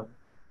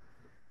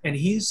 And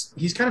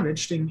he's kind of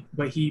interesting,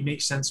 but he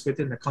makes sense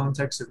within the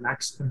context of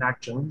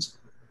Mac Jones,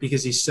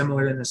 because he's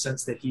similar in the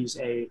sense that he's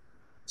a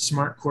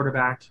smart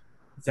quarterback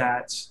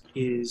that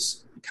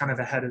is kind of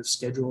ahead of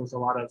schedule with a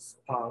lot of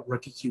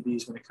rookie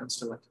QBs when it comes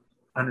to like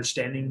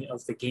understanding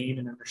of the game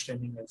and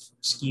understanding of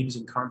schemes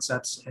and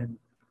concepts and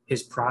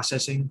his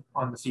processing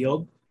on the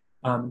field,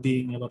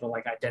 being able to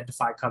like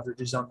identify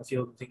coverages on the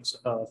field and things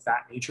of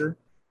that nature.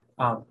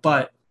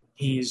 But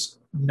he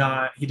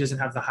doesn't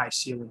have the high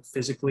ceiling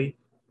physically,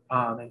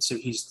 and so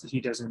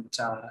he doesn't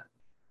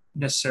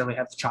necessarily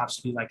have the chops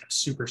to be like a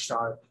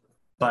superstar,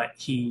 but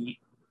he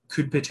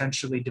could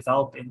potentially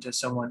develop into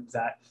someone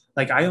that,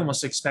 like, I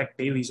almost expect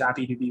Bailey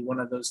Zappi to be one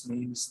of those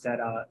names that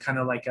kind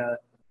of like a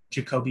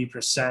Jacoby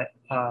Brissett,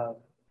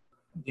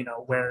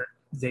 where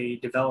they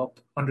develop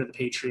under the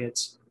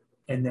Patriots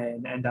and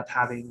then end up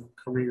having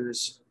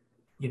careers,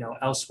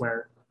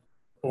 elsewhere,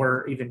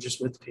 or even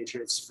just with the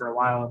Patriots for a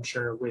while. I'm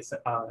sure with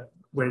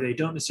where they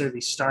don't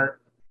necessarily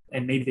start,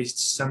 and maybe they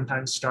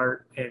sometimes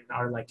start and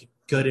are like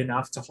good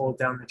enough to hold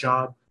down the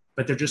job,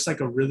 but they're just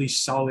like a really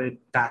solid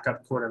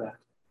backup quarterback,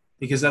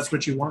 because that's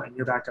what you want in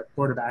your backup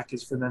quarterback,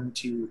 is for them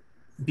to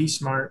be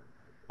smart,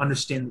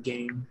 understand the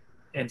game,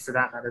 and for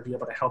that matter, be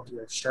able to help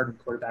your starting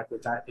quarterback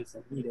with that if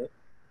they need it,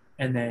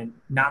 and then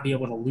not be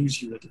able to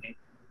lose you a game,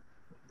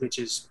 which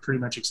is pretty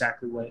much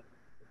exactly what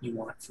you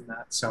want from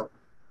that. So,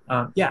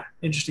 yeah,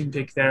 interesting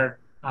pick there.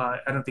 I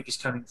don't think he's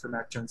coming for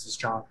Mac Jones's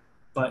job,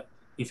 but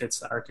he fits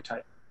the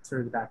archetype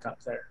for the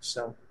backup there.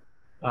 So,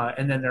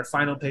 and then their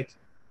final pick.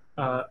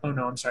 Oh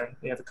no, I'm sorry,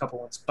 they have a couple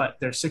ones, but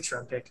their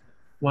 6th-round pick,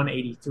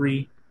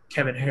 183,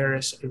 Kevin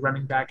Harris, a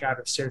running back out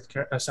of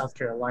South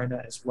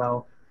Carolina as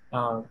well.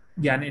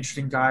 Yeah, an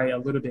interesting guy, a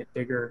little bit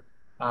bigger.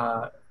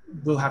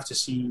 We'll have to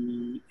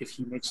see if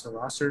he makes the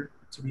roster,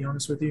 to be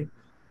honest with you.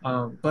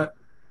 But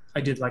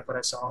I did like what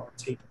I saw on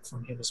tape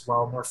from him as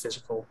well, more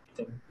physical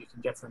than you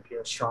can get from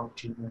Pierre Strong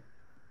Jr.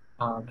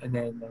 And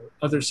then the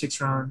other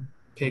 6th-round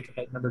pick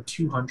at number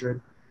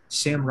 200,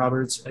 Sam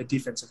Roberts, a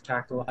defensive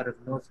tackle out of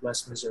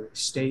Northwest Missouri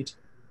State.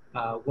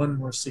 One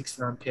more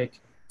 6th-round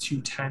pick,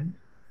 210,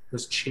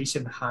 was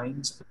Chasen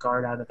Hines, a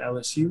guard out of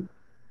LSU.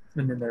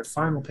 And then their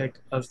final pick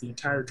of the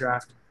entire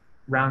draft,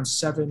 round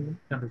 7,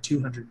 number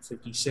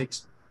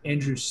 256,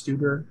 Andrew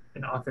Stuber,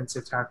 an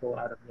offensive tackle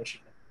out of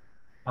Michigan.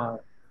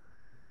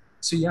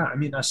 So yeah, I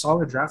mean, a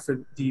solid draft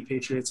for the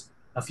Patriots.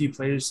 A few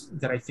players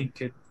that I think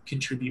could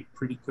contribute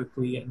pretty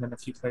quickly, and then a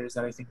few players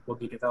that I think will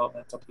be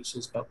developmental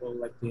pieces, but will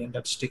likely end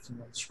up sticking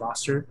on this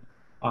roster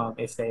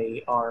if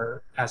they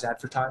are as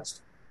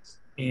advertised.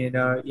 And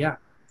yeah,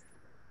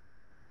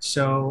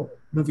 so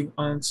moving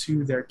on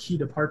to their key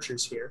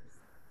departures here.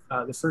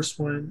 The first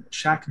one,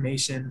 Shaq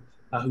Mason,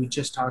 who we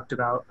just talked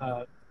about,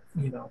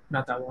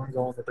 not that long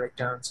ago in the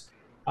breakdowns.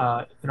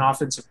 An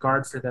offensive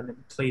guard for them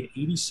and played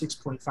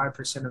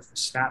 86.5% of the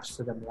snaps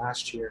for them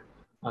last year.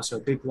 So a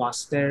big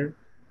loss there.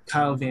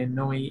 Kyle Van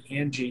Noy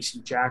and J.C.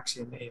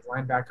 Jackson, a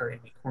linebacker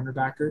and a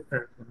cornerback,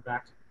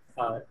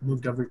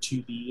 moved over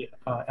to the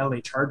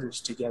L.A. Chargers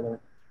together,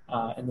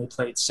 and they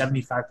played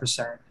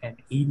 75% and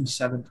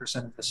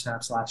 87% of the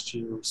snaps last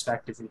year,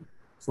 respectively,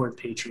 for the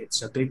Patriots.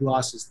 So big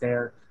losses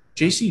there.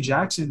 J.C.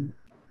 Jackson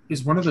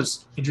is one of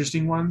those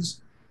interesting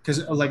ones,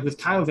 because like with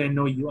Kyle Van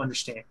Noy, you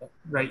understand it,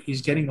 right?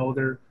 He's getting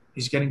older.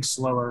 He's getting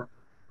slower.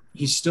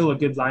 He's still a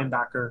good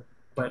linebacker,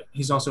 but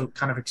he's also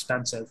kind of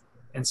expensive.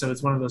 And so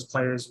it's one of those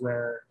players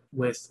where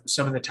with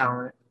some of the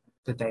talent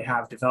that they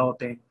have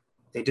developing,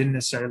 they didn't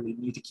necessarily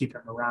need to keep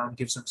him around,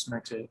 gives him some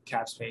extra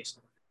cap space.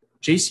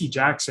 J.C.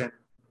 Jackson,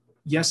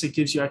 yes, it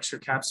gives you extra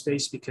cap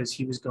space because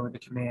he was going to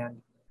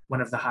command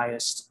one of the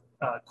highest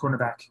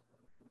cornerback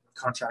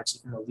contracts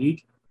in the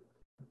league.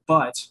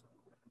 But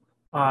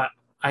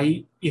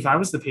if I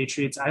was the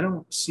Patriots, I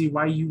don't see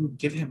why you would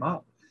give him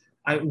up.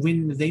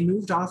 When they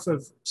moved off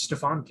of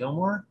Stephon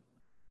Gilmore,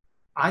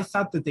 I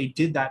thought that they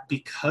did that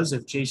because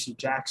of J.C.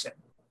 Jackson.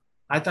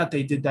 I thought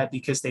they did that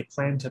because they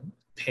planned to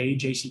pay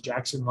J.C.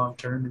 Jackson long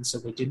term, and so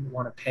they didn't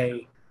want to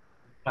pay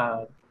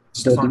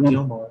Stephon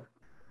Gilmore.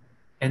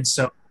 And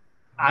so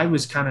I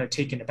was kind of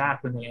taken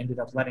aback when they ended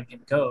up letting him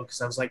go, because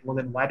I was like, well,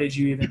 then why did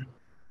you even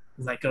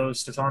let go of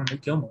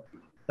Stephon Gilmore?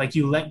 Like,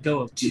 you let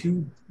go of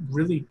 2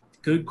 really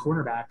good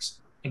cornerbacks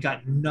and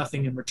got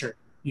nothing in return.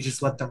 You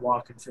just let them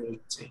walk in free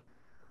agency.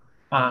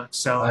 I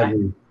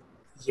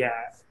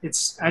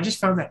just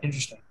found that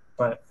interesting.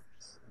 But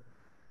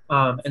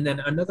and then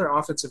another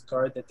offensive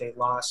guard that they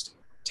lost,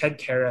 Ted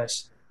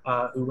Karras,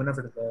 who went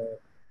over to the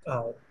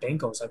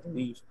Bengals, I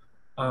believe,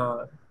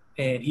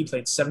 and he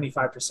played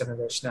 75% of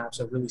their snaps,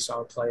 a really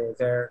solid player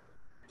there.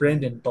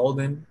 Brandon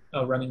Bolden,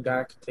 a running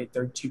back, played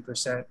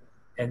 32%,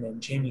 and then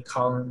Jamie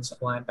Collins, a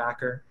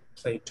linebacker,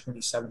 played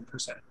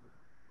 27%.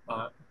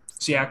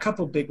 So yeah, a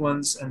couple big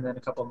ones and then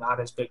a couple not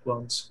as big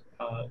ones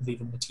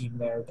leaving the team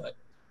there. But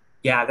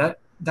yeah,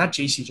 that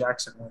J.C.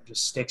 Jackson one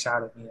just sticks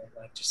out at me,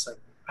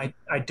 and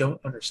I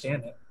don't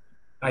understand it.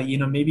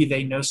 Maybe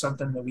they know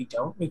something that we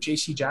don't with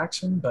J.C.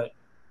 Jackson, but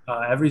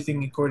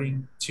everything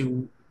according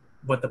to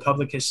what the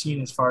public has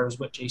seen as far as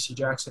what J.C.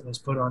 Jackson has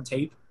put on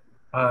tape,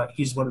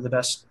 he's one of the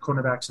best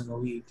cornerbacks in the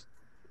league.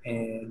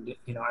 And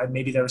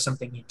maybe there was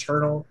something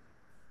internal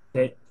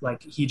that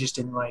like he just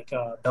didn't like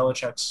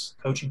Belichick's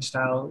coaching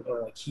style,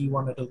 or like he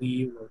wanted to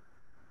leave, or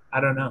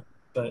I don't know.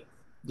 But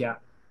yeah,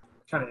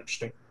 kind of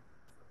interesting.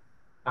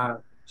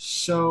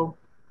 So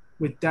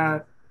with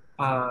that,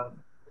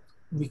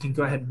 we can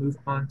go ahead and move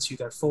on to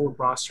their full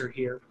roster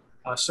here.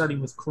 Starting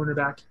with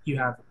cornerback, you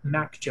have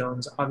Mac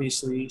Jones,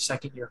 obviously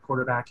second-year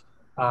quarterback,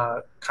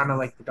 Kind of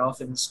like the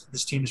Dolphins,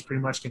 this team is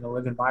pretty much going to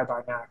live and die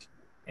by Mac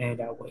and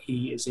what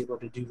he is able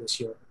to do this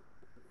year.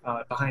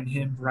 Behind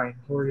him, Brian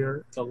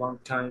Hoyer, the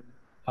longtime,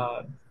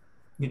 uh,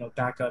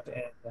 backup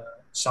and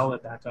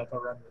solid backup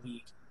around the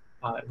league.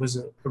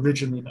 Was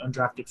originally an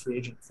undrafted free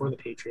agent for the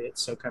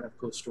Patriots, so kind of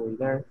cool story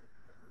there.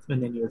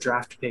 And then your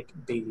draft pick,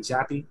 Bailey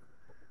Zappi.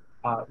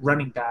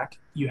 Running back,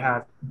 you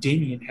have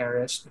Damian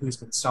Harris, who's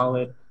been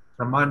solid.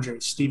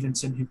 Ramondre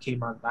Stevenson, who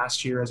came on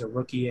last year as a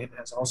rookie and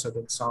has also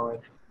been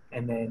solid.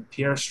 And then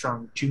Pierre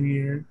Strong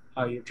Jr.,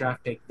 your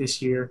draft pick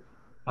this year.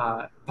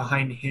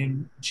 Behind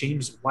him,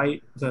 James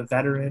White, the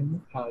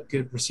veteran,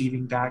 good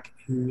receiving back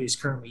who is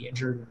currently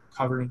injured and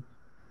recovering.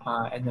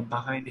 And then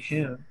behind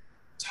him,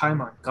 Ty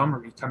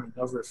Montgomery coming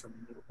over from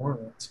New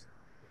Orleans.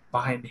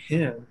 Behind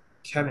him,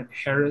 Kevin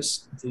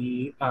Harris,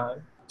 the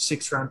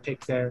sixth round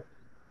pick there,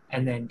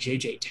 and then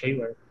JJ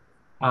Taylor.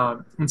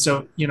 And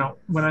so,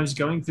 when I was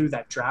going through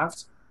that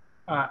draft,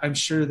 I'm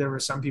sure there were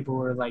some people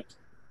who were like,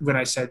 when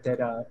I said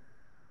that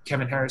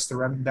Kevin Harris, the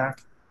running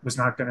back, was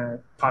not going to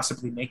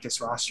possibly make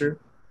this roster,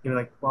 you're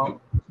like,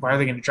 well, why are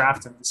they going to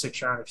draft him in the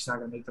sixth round if he's not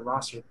going to make the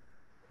roster?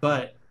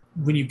 But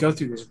when you go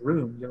through this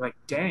room, you're like,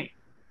 dang,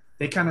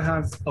 they kind of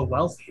have a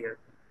wealth here.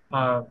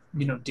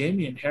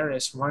 Damian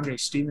Harris, Ramondre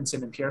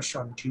Stevenson, and Pierre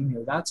Strong Jr.,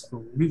 that's a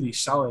really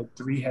solid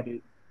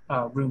three-headed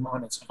room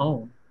on its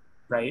own,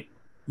 right?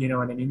 You know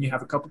what I mean? You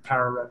have a couple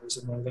power runners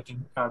in there that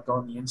can go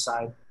on the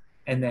inside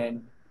and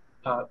then,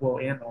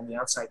 and on the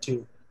outside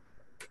too.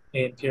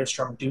 And Pierre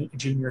Strong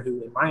Jr.,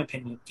 who, in my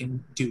opinion,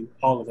 can do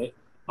all of it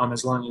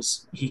as long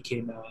as he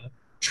can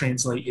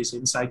translate his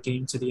inside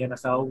game to the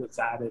NFL with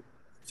the added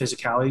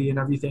physicality and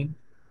everything.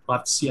 We'll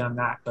have to see on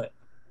that. But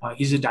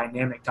he's a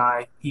dynamic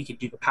guy. He can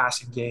do the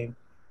passing game.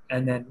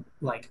 And then,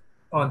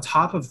 on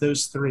top of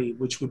those three,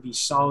 which would be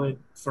solid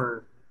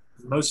for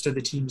most of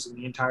the teams in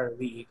the entire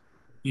league,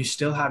 you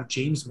still have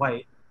James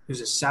White, who's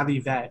a savvy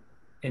vet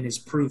and is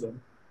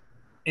proven.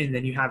 And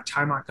then you have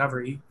Ty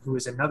Montgomery, who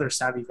is another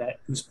savvy vet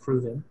who's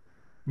proven.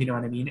 You know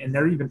what I mean? And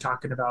they're even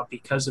talking about,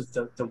 because of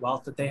the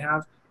wealth that they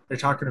have, they're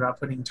talking about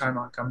putting Ty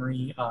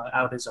Montgomery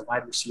out as a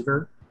wide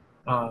receiver,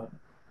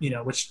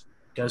 which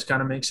does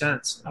kind of make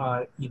sense.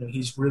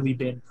 He's really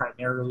been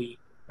primarily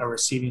a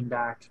receiving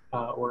back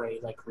or a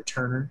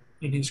returner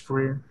in his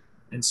career.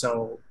 And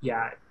so,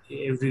 yeah,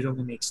 it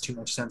really makes too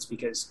much sense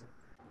because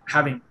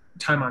having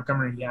Ty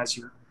Montgomery as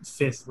your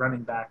fifth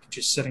running back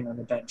just sitting on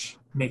the bench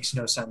makes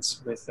no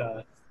sense with,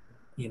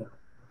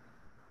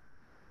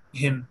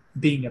 him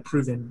being a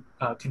proven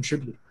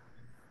contributor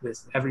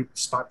with every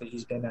spot that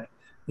he's been at.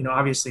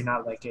 Obviously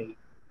not like a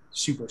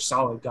super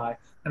solid guy.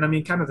 And I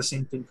mean, kind of the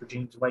same thing for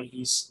James White.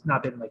 He's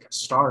not been like a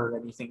star or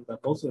anything,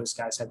 but both of those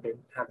guys have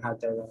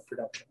had their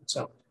production.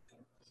 So,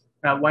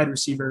 wide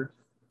receiver,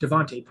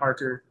 Devontae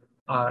Parker,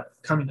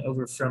 coming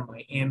over from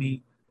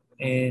Miami.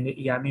 And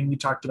yeah, I mean, we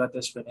talked about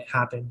this when it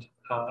happened.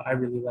 I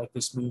really like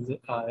this move.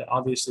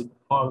 Obviously,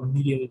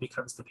 immediately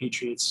becomes the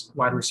Patriots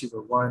wide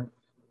receiver one.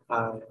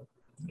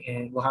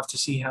 And we'll have to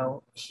see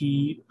how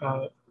he,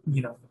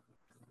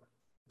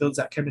 builds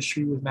that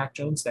chemistry with Mac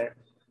Jones there.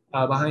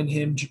 Behind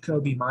him,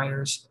 Jacoby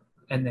Myers,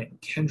 and then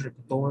Kendrick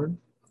Bourne,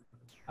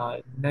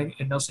 and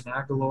Nelson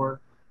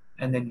Aguilar,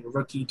 and then your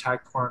rookie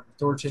Tyquan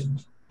Thornton,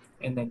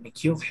 and then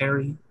N'Keal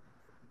Harry,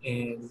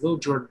 and Lil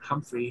Jordan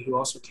Humphrey, who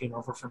also came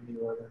over from New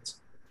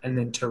Orleans. And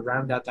then to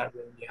round out that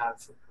room, you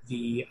have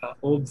the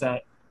old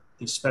vet,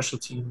 the special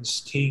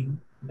teams king,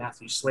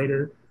 Matthew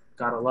Slater.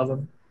 Gotta love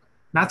him.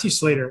 Matthew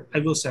Slater, I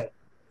will say,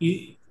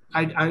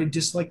 I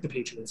dislike the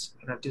Patriots,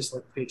 and I've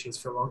disliked the Patriots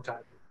for a long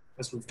time,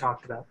 as we've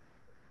talked about.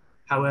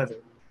 However,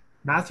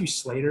 Matthew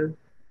Slater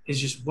is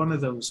just one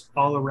of those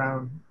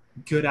all-around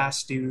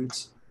good-ass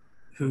dudes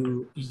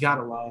who you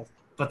gotta love.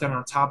 But then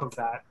on top of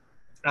that,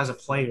 as a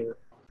player,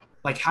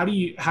 how do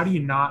you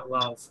not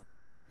love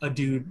a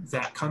dude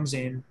that comes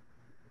in,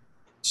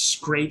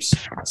 scrapes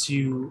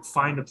to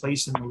find a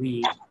place in the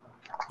league,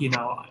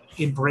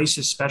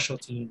 embraces special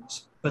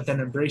teams, but then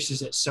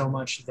embraces it so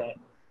much that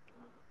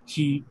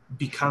he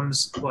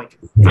becomes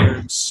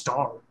their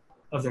star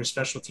of their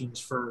special teams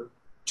for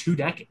 2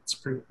 decades.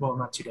 Well,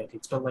 not 2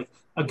 decades, but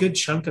a good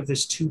chunk of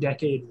this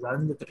 2-decade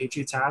run that the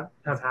Patriots have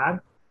had.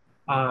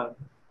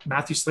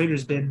 Matthew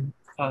Slater's been,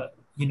 a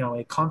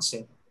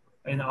constant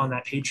on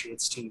that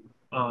Patriots team.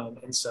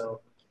 And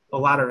so a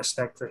lot of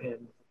respect for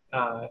him.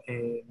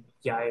 And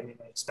yeah, I mean,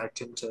 I expect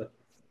him to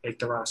make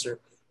the roster.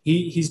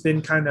 He's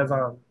been kind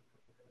of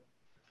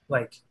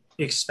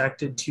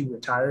expected to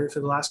retire for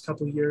the last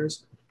couple of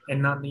years,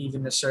 and not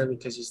even necessarily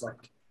because he's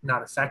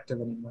not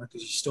effective anymore,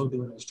 because he's still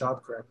doing his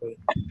job correctly,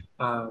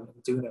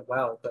 doing it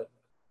well. But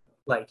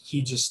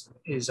he just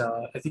is.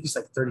 I think he's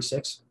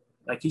 36.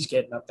 He's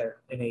getting up there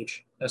in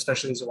age,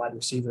 especially as a wide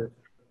receiver,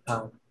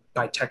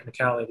 by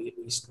technicality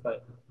at least.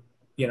 But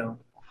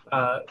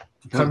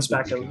comes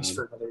back at least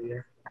for another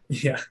year.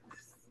 Yeah.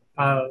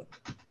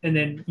 And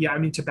then, yeah, I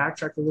mean, to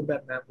backtrack a little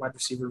bit in that wide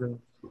receiver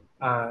room,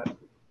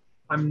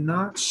 I'm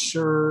not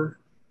sure.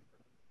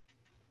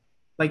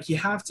 You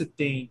have to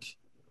think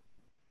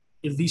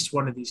at least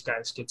one of these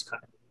guys gets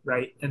cut.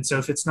 right? And so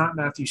if it's not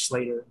Matthew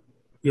Slater,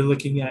 you're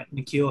looking at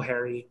N'Keal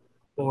Harry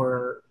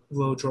or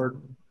Lil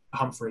Jordan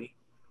Humphrey,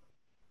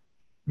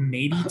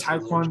 maybe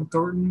Tyquan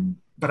Thornton,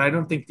 but I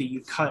don't think that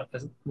you cut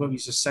what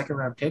was a second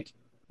round pick.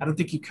 I don't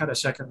think you cut a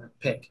second round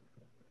pick.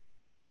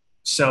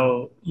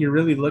 So you're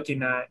really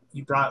looking at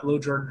you brought Lil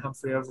Jordan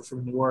Humphrey over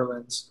from New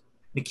Orleans.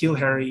 N'Keal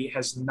Harry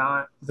has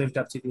not lived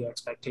up to the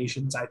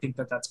expectations. I think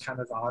that that's kind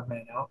of the odd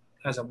man out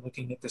as I'm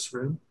looking at this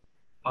room.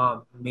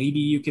 Maybe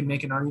you can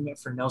make an argument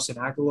for Nelson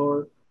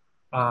Aguilar.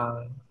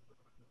 Uh,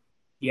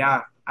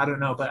 yeah, I don't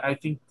know, but I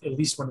think at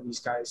least one of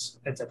these guys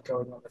ends up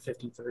going on the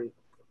 53.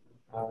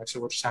 So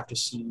we'll just have to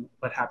see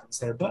what happens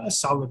there. But a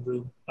solid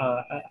room.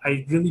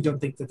 I really don't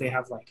think that they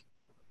have like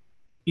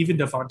even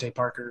Devontae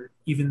Parker,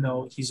 even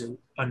though he's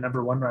a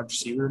number one wide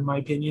receiver in my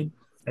opinion.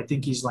 I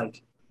think he's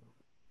like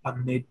a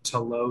mid to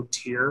low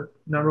tier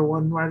number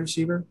one wide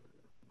receiver.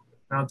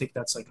 I don't think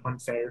that's like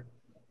unfair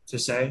to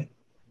say.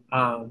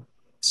 Um,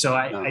 so No.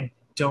 I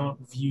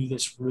don't view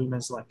this room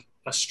as like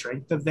a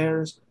strength of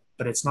theirs,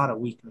 but it's not a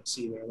weakness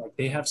either. Like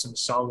they have some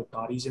solid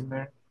bodies in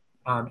there.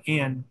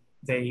 And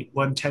they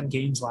won 10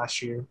 games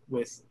last year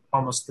with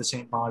almost the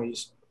same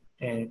bodies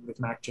and with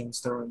Mac Jones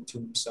throwing to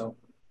them. So,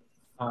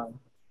 um,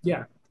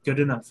 yeah, good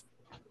enough.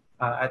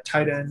 At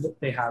tight end,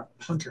 they have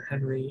Hunter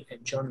Henry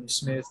and Jonnu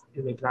Smith,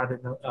 who they brought in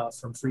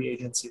from free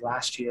agency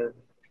last year,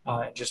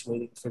 and just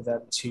waiting for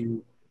them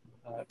to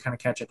kind of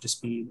catch up to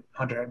speed.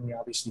 Hunter Henry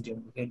obviously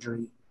dealing with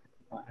injury,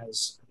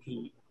 as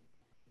he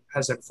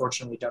has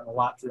unfortunately done a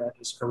lot throughout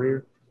his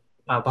career.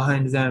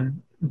 Behind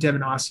them,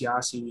 Devin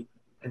Asiasi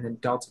and then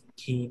Dalton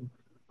Keene.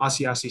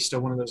 Asiasi is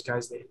still one of those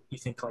guys that you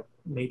think like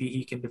maybe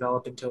he can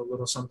develop into a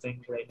little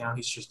something. Right now,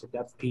 he's just a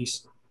depth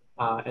piece.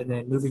 And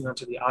then moving on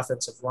to the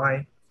offensive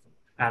line,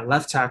 at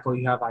left tackle,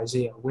 you have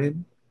Isaiah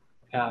Wynn,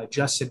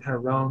 Justin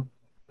Herron,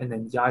 and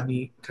then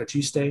Yadni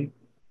Kajuste.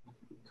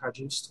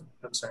 Kajuste.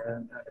 I'm sorry, I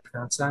don't know how to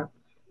pronounce that.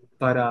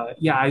 But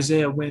yeah,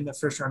 Isaiah Wynn, the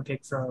first round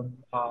pick from,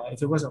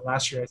 if it wasn't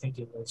last year, I think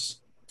it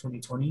was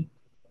 2020.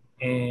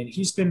 And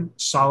he's been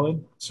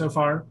solid so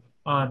far.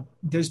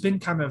 There's been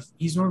kind of,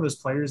 he's one of those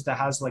players that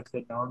has like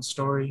the non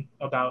story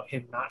about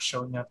him not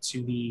showing up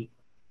to the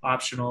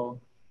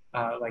optional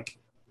like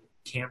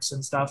camps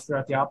and stuff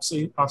throughout the off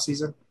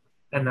season.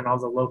 And then all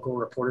the local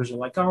reporters are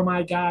like, "Oh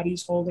my God,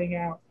 he's holding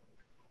out."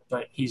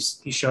 But he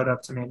showed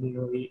up to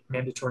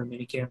mandatory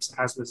mini camps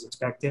as was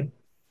expected.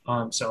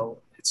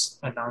 So it's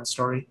a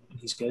non-story, and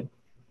he's good.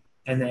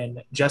 And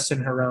then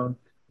Justin Herron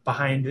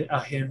behind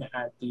him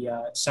at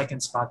the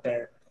second spot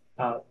there.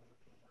 Uh,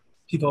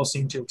 People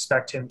seem to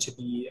expect him to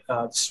be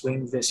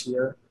swing this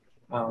year,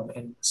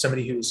 and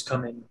somebody who's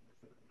come in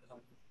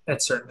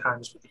at certain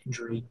times with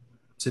injury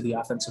to the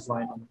offensive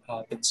line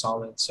and been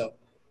solid. So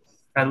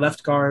at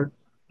left guard,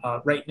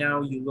 right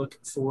now you look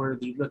for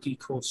the rookie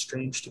Cole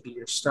Strange to be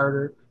your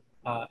starter.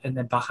 And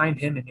then behind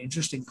him, an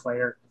interesting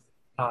player.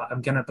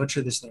 I'm going to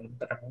butcher this name,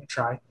 but I'm going to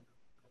try.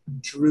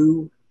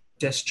 Drew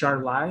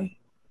Desjarlais.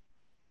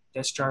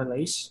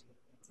 Desjarlais.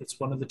 It's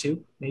one of the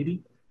two,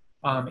 maybe.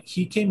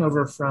 He came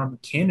over from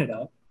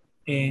Canada,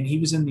 and he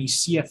was in the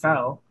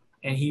CFL,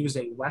 and he was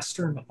a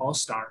Western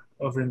All-Star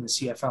over in the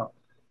CFL.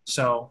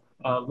 So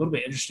a little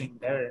bit interesting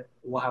there.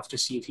 We'll have to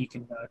see if he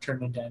can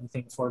turn into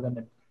anything for them.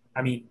 And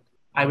I mean,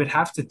 I would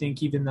have to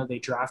think, even though they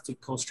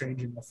drafted Cole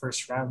Strange in the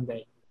first round,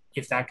 that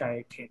if that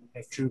guy can,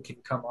 if Drew can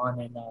come on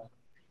and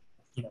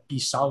be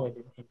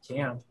solid in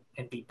camp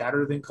and be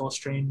better than Cole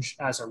Strange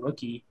as a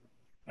rookie,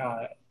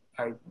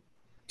 I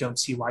don't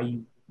see why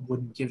you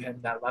wouldn't give him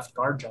that left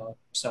guard job.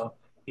 So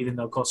even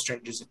though Cole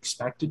Strange is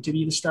expected to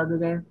be the starter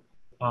there,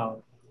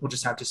 we'll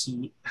just have to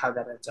see how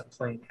that ends up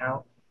playing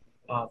out.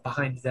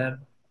 Behind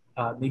them,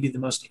 maybe the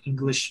most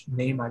English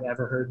name I've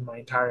ever heard in my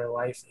entire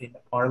life in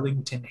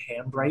Arlington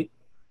Hambright.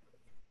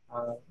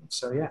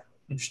 So yeah,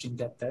 interesting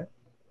depth there.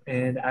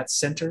 And at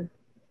center,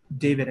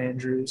 David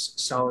Andrews,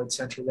 solid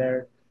center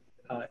there.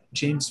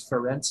 James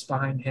Ferentz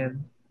behind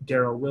him,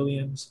 Daryl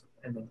Williams,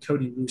 and then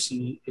Cody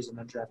Lucy is an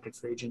undrafted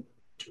free agent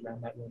to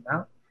round that room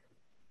out.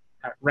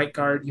 At right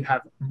guard, you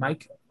have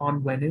Mike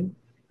Onwenu,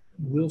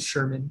 Will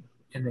Sherman,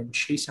 and then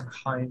Chasen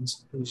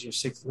Hines, who's your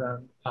sixth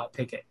round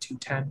pick at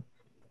 210.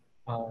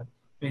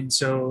 And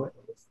so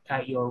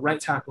at your right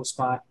tackle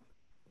spot,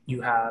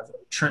 you have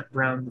Trent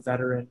Brown, the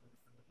veteran,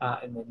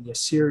 and then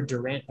Yasir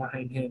Durant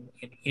behind him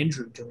and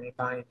Andrew Durant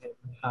behind him.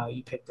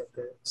 You picked up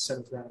the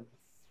seventh round,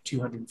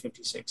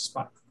 256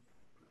 spot.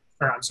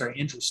 Or I'm sorry,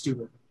 Andrew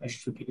Stuber. I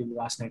just repeated the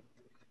last name.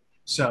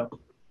 So,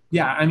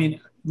 yeah, I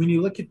mean, when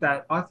you look at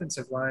that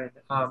offensive line,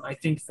 I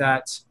think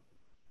that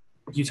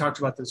you talked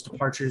about those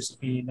departures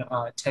in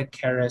Ted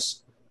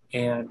Karras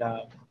and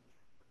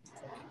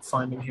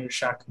find him here,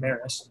 Shaq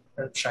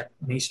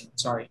Mason,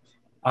 sorry.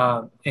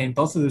 And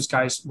both of those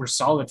guys were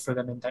solid for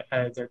them in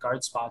their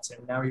guard spots.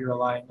 And now you're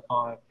relying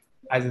on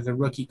either the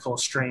rookie Cole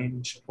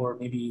Strange or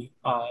maybe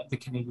the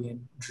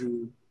Canadian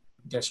Drew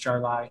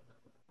Desjarlais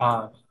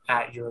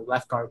at your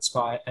left guard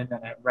spot. And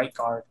then at right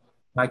guard,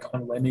 Mike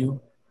Onwenu.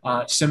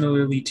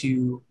 Similarly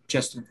to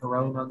Justin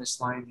Herron on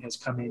this line has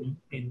come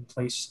in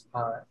place,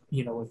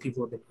 when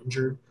people have been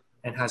injured.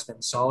 and has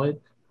been solid,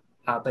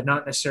 but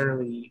not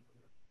necessarily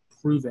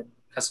proven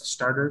as a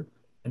starter.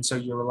 And so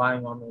you're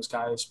relying on those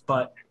guys.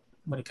 But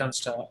when it comes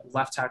to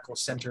left tackle,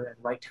 center, and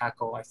right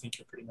tackle, I think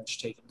you're pretty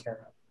much taken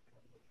care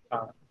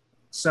of.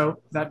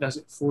 So that does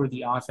it for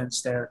the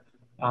offense there.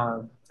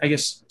 I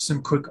guess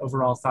some quick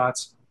overall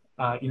thoughts.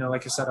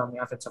 Like I said, on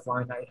the offensive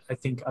line, I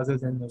think other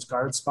than those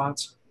guard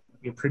spots,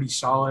 you're pretty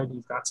solid.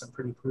 You've got some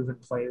pretty proven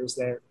players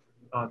there.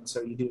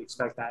 So you do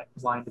expect that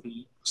line to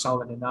be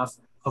solid enough.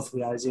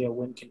 Hopefully Isaiah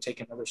Wynn can take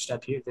another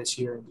step here this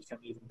year and become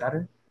even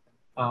better.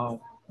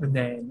 And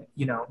then,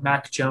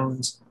 Mac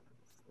Jones,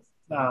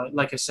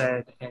 like I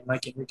said, and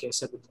Mike Enrique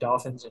said with the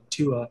Dolphins and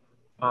Tua,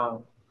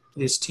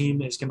 this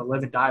team is going to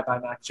live and die by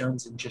Mac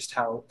Jones and just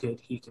how good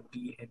he can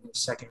be in his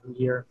second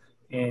year.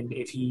 And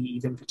if he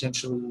even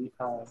potentially,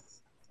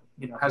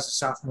 has a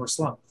sophomore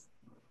slump.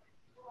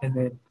 And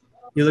then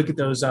you look at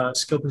those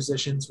skill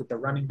positions with the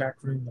running back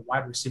room, the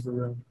wide receiver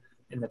room,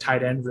 and the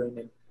tight end room.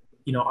 And,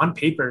 on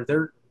paper,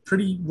 they're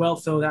pretty well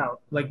filled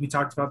out. Like we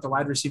talked about, the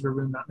wide receiver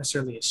room, not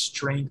necessarily a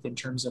strength in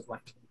terms of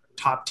like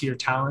top tier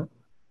talent,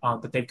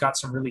 but they've got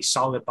some really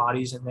solid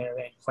bodies in there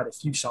and quite a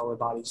few solid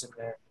bodies in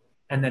there.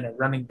 And then a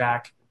running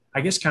back, I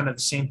guess kind of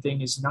the same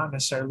thing, is not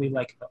necessarily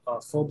like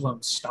a full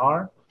blown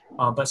star,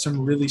 but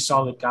some really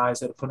solid guys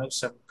that have put up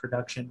some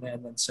production,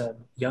 and then some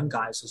young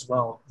guys as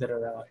well that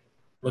are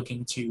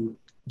looking to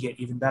get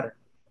even better.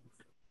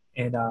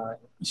 And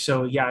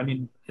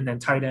and then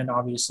tight end,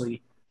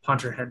 obviously,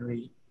 Hunter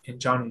Henry and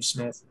Jonnu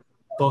Smith,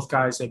 both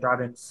guys they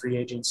brought in free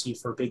agency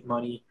for big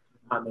money.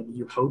 And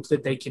you hope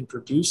that they can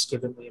produce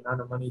given the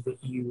amount of money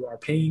that you are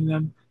paying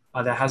them.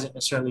 That hasn't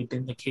necessarily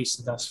been the case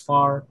thus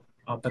far,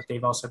 but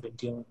they've also been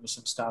dealing with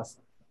some stuff.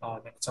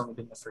 And it's only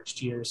been the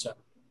first year, so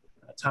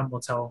time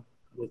will tell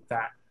with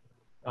that.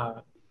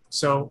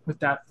 So with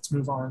that, let's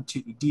move on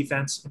to the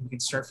defense, and we can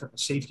start from the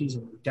safeties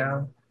and move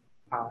down.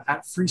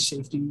 At free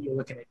safety, you're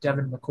looking at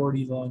Devin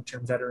McCourty, the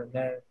long-term veteran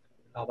there.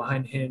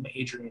 Behind him,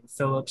 Adrian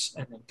Phillips,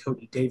 and then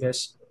Cody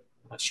Davis.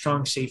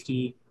 Strong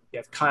safety, you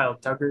have Kyle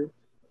Duggar,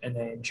 and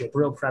then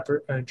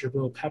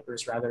Jabril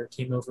Peppers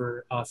came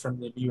over from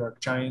the New York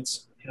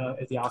Giants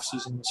at the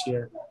offseason this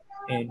year,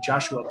 and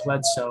Joshua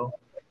Bledsoe.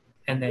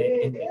 And then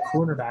in the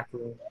cornerback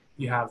room,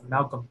 you have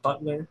Malcolm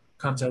Butler,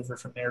 comes over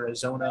from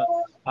Arizona.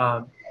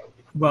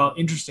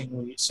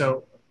 Interestingly,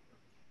 so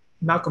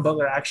Malcolm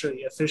Butler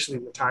actually officially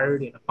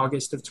retired in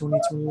August of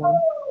 2021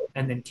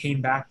 and then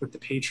came back with the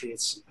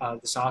Patriots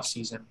this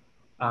offseason.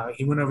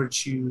 He went over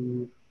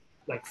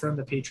from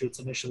the Patriots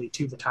initially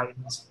to the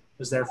Titans,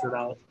 was there for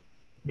about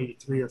maybe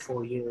 3 or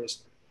 4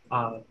 years,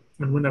 and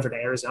went over to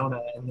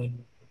Arizona and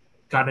then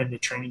got into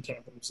training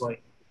camp and was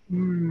like,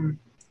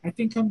 I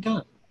think I'm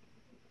done.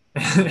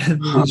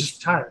 And he just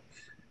retired.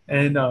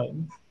 And I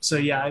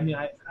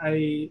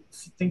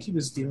think he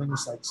was dealing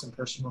with like some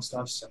personal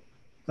stuff. So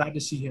glad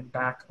to see him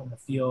back on the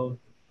field,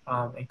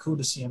 and cool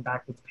to see him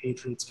back with the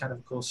Patriots. Kind of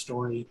a cool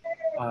story.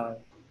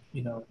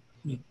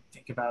 You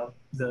think about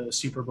the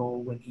Super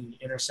Bowl when he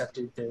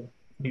intercepted the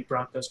new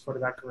Broncos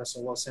quarterback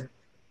Russell Wilson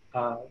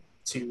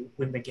to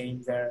win the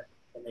game there,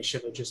 and they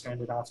should have just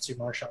handed off to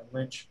Marshawn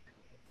Lynch.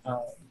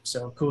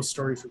 So cool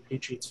story for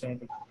Patriots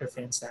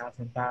fans to have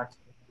him back.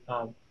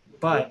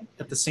 But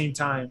at the same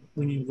time,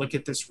 when you look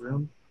at this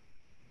room,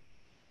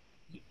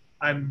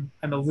 I'm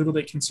a little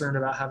bit concerned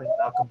about having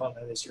Malcolm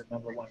Butler as your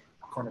number one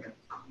cornerback.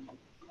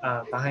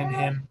 Behind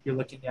him, you're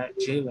looking at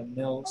Jalen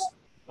Mills,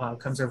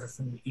 comes over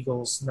from the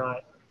Eagles,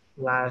 not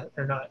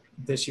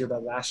this year,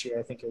 but last year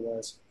I think it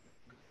was,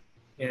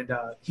 and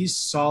he's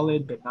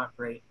solid but not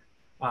great.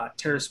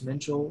 Terrace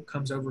Mitchell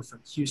comes over from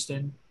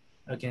Houston,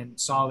 again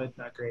solid,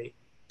 not great.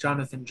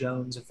 Jonathan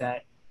Jones, a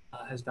vet,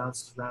 has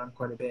bounced around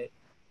quite a bit.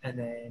 And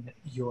then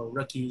your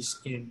rookies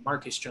in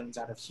Marcus Jones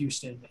out of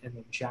Houston and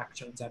then Jack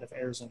Jones out of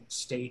Arizona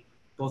State,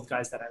 both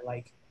guys that I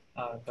like.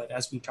 But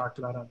as we talked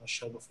about on the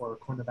show before,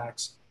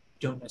 cornerbacks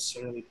don't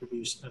necessarily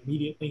produce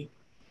immediately.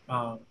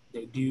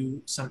 They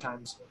do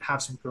sometimes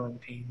have some growing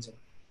pains and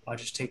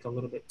just take a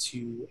little bit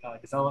to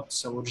develop.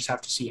 So we'll just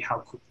have to see how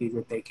quickly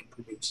that they can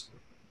produce.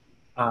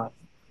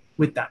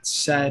 With that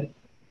said,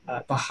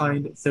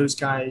 behind those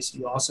guys,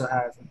 you also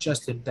have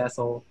Justin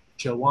Bethel,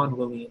 Jawan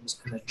Williams,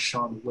 and then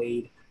Sean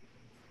Wade.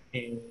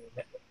 And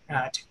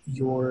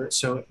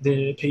so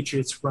the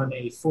Patriots run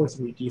a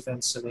 4-3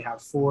 defense, so they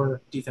have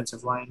 4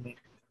 defensive linemen,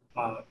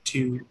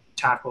 2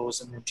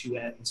 tackles, and then 2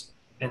 ends,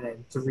 and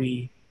then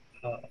 3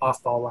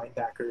 off-ball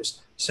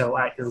linebackers. So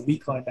at your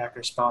weak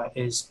linebacker spot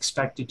is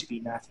expected to be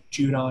Matthew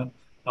Judon,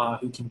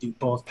 who can do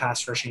both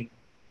pass rushing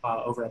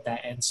over at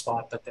that end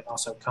spot, but then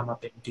also come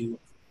up and do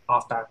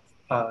off-ball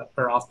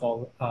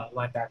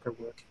linebacker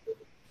work.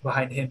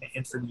 Behind him,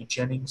 Anthony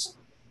Jennings.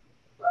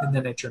 And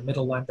then at your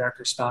middle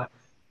linebacker spot,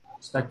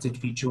 expected to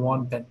be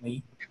Juwan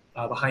Bentley.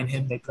 Behind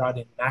him, they brought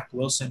in Mac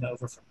Wilson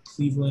over from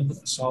Cleveland,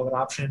 a solid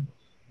option.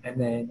 And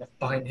then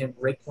behind him,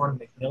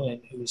 Raekwon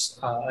McMillan, who's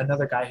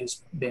another guy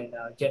who's been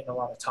getting a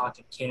lot of talk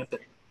in camp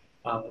and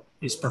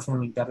is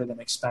performing better than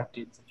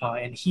expected.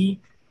 And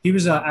he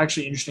was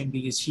actually interesting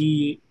because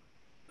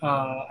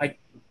I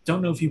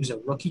don't know if he was a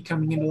rookie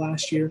coming into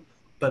last year,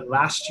 But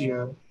last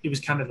year, it was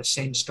kind of the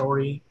same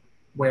story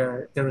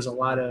where there was a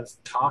lot of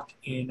talk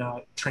in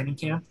training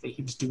camp that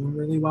he was doing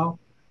really well.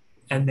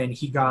 And then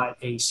he got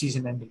a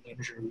season ending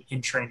injury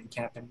in training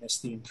camp and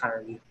missed the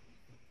entire year,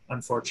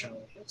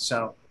 unfortunately.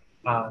 So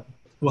uh,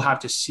 we'll have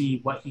to see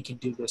what he can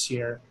do this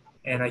year.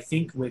 And I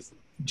think with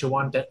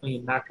Jawan Bentley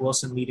and Mac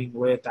Wilson leading the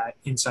way at that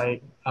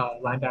inside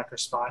linebacker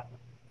spot,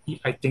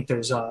 I think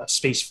there's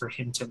space for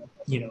him to,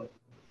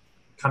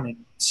 come and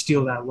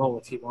steal that role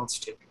if he wants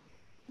to.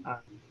 Uh,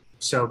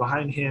 so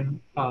behind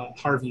him,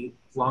 Harvey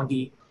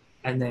Longy,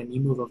 and then you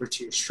move over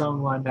to your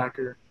strong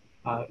linebacker,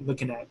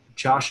 looking at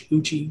Josh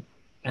Uchi,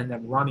 and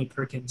then Ronnie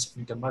Perkins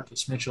and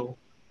DeMarcus Mitchell.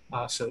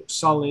 So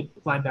solid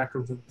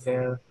linebacker room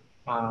there.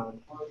 I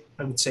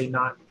would say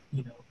not,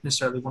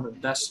 necessarily one of the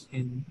best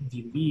in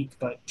the league,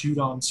 but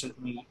Judon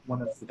certainly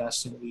one of the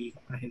best in the league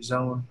on his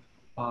own,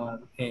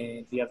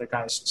 and the other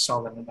guys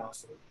solid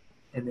enough.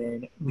 And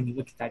then when you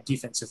look at that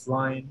defensive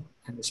line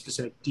and the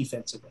specific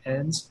defensive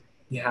ends,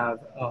 you have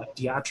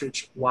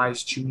Dietrich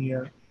Wise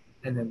Jr.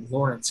 and then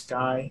Lawrence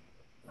Guy.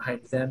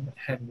 Behind them,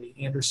 Henry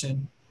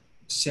Anderson,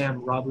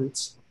 Sam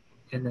Roberts,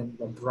 and then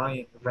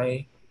Brian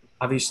Ray.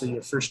 Obviously,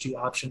 your first two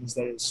options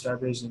there,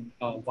 starters and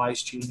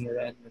Wise Jr.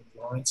 and then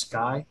Lawrence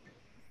Guy.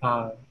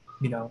 Uh,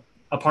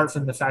 Apart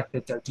from the fact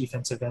that their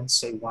defensive ends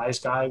say Wise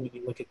Guy when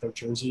you look at their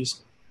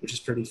jerseys, which is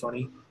pretty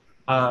funny,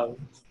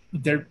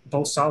 they're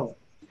both solid.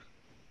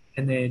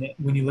 And then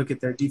when you look at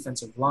their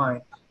defensive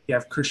line, you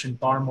have Christian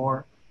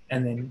Barmore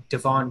and then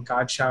Devon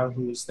Godshaw,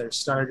 who is their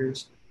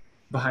starters.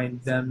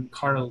 Behind them,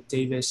 Carl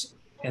Davis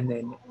and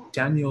then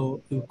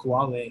Daniel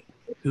Uguale,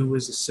 who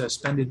was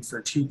suspended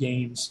for 2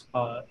 games,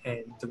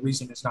 and the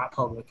reason is not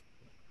public.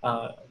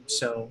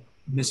 So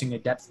missing a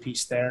depth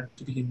piece there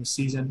to begin the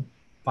season.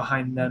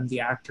 Behind them, the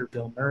actor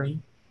Bill Murray,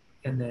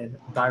 and then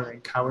Byron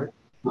Cowart.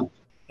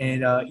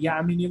 And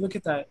you look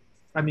at that.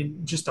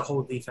 Just the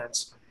whole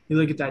defense. You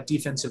look at that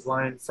defensive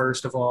line.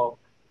 First of all,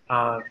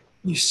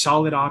 you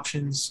solid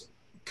options,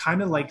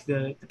 kind of like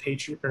the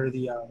Patriot or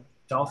the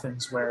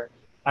Dolphins, where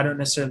I don't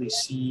necessarily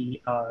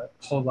see a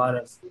whole lot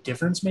of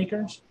difference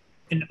makers.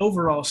 An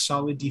overall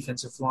solid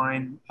defensive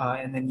line,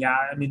 and then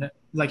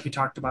like we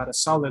talked about, a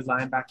solid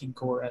linebacking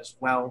core as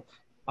well.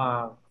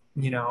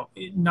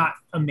 Not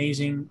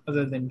amazing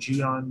other than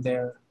Judon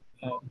there,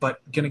 but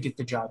gonna get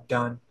the job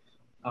done.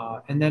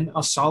 And then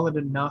a solid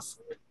enough,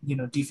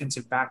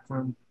 defensive back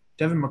room.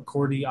 Devin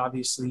McCourty,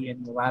 obviously,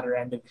 in the latter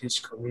end of his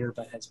career,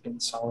 but has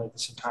been solid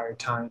this entire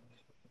time.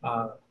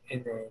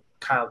 And then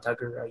Kyle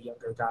Duggar, a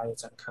younger guy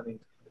that's upcoming.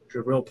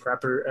 Jabril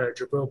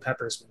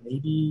Peppers.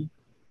 Maybe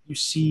you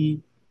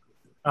see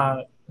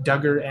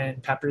Duggar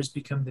and Peppers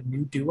become the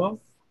new duo,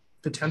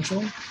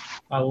 potentially.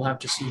 We'll have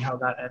to see how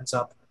that ends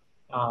up.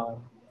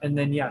 And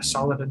then,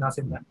 solid enough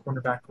in that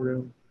cornerback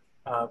room,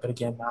 but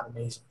again, not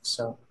amazing.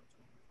 So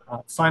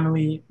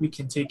finally, we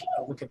can take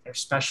a look at their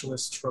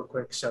specialists real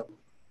quick. So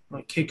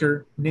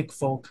kicker, Nick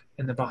Folk,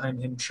 and then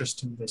behind him,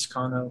 Tristan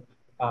Viscano.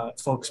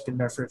 Folk's been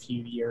there for a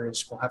few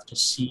years. We'll have to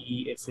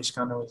see if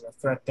Viscano is a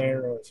threat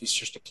there or if he's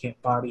just a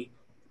camp body.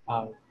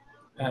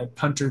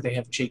 Punter, they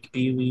have Jake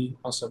Bailey,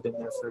 also been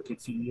there for a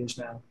good few years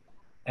now.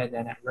 And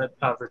then at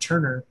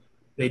returner,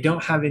 they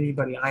don't have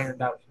anybody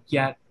ironed out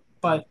yet,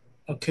 but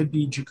it could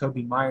be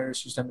Jacoby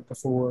Myers, who's done it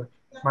before.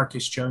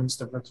 Marcus Jones,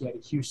 the rookie out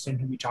of Houston,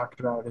 who we talked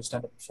about, has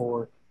done it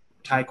before.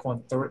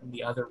 Tyquan Thornton,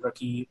 the other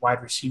rookie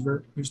wide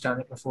receiver, who's done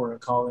it before in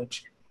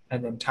college.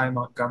 And then Ty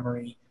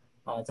Montgomery,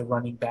 the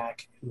running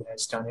back, who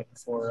has done it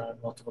before on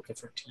multiple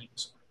different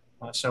teams.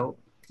 So,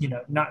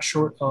 not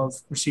short of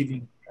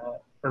receiving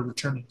or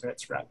returning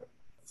threats, rather,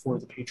 for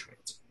the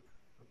Patriots.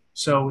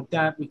 So with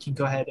that, we can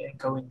go ahead and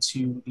go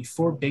into the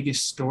 4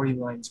 biggest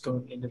storylines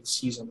going into the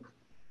season.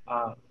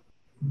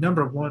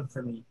 Number 1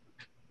 for me,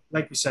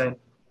 like we said,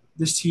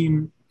 this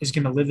team is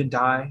going to live and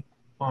die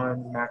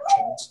on Mac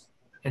Jones.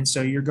 And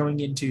so you're going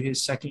into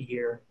his second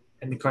year,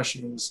 and the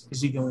question is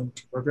he going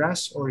to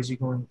progress or is he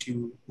going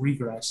to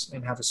regress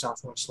and have a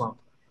sophomore slump?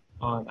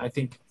 I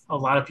think a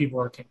lot of people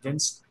are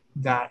convinced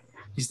that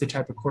he's the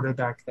type of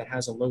quarterback that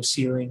has a low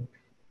ceiling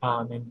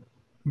and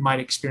might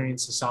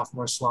experience a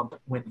sophomore slump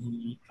when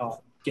he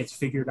gets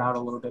figured out a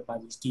little bit by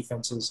these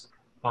defenses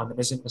and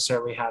isn't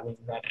necessarily having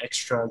that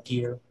extra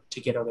gear to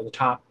get over the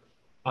top.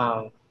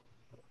 I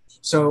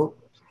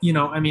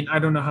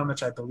don't know how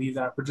much I believe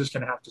that. We're just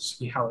going to have to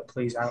see how it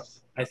plays out.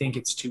 I think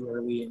it's too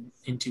early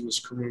into his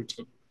career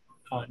to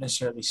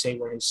necessarily say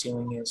where his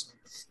ceiling is.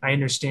 I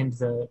understand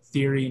the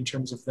theory in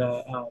terms of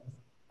the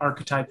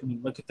archetype when you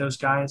look at those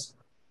guys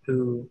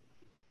who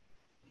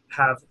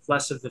have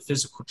less of the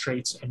physical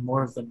traits and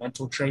more of the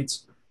mental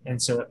traits.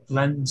 And so it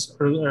lends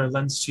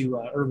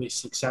to early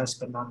success,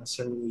 but not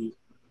necessarily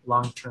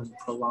long-term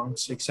prolonged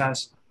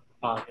success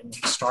and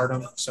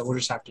stardom. So we'll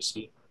just have to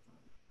see.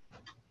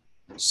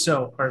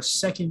 So our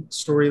second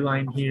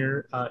storyline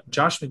here,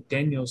 Josh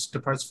McDaniels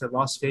departs for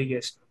Las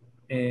Vegas,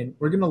 and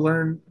we're going to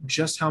learn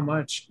just how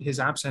much his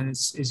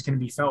absence is going to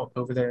be felt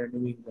over there in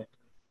New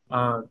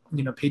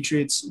England.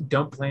 Patriots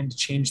don't plan to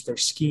change their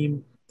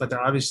scheme, but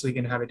they're obviously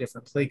going to have a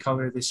different play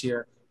color this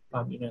year.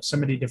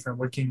 somebody different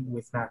working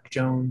with Mac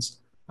Jones.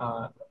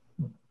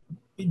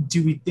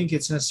 Do we think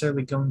it's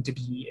necessarily going to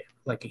be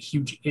like a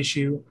huge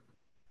issue?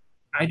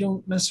 I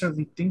don't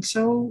necessarily think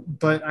so,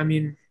 but I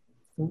mean,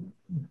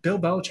 Bill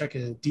Belichick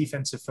is a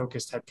defensive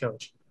focused head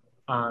coach.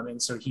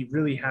 And so he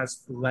really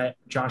has let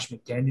Josh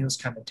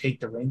McDaniels kind of take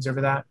the reins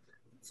over that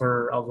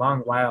for a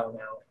long while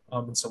now.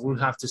 And so we'll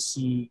have to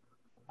see,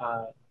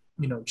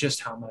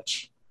 just how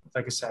much,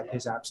 like I said,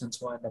 his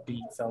absence will end up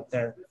being felt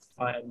there,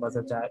 and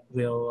whether that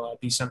will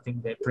be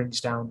something that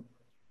brings down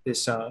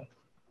this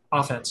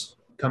offense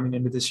coming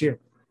into this year.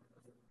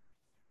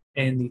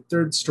 And the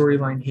third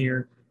storyline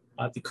here,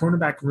 the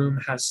cornerback room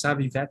has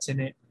savvy vets in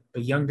it,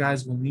 but young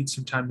guys will need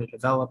some time to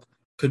develop.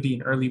 Could be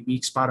an early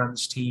weak spot on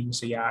this team.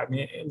 So yeah, I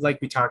mean, like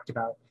we talked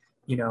about,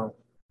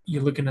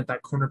 you're looking at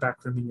that cornerback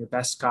room, and your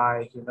best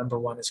guy, your number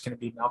one, is going to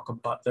be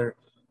Malcolm Butler,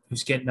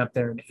 who's getting up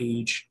there in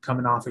age,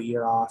 coming off a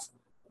year off.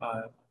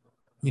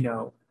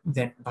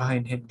 Then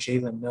behind him,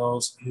 Jalen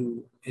Mills,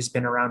 who has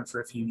been around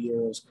for a few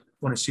years,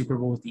 won a Super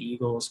Bowl with the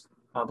Eagles,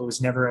 but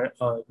was never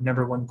a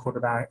number one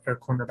quarterback or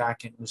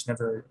cornerback, and was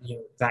never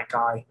that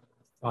guy.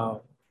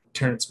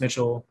 Terrence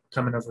Mitchell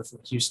coming over from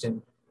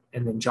Houston,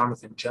 and then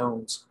Jonathan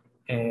Jones.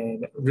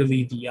 And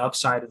really, the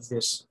upside of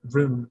this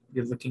room,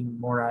 you're looking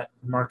more at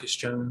Marcus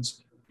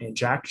Jones and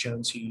Jack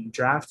Jones, who you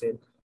drafted,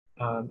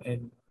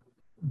 and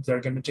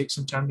they're going to take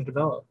some time to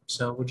develop.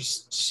 So we'll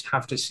just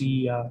have to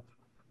see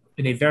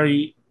in a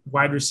very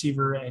wide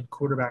receiver and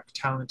quarterback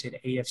talented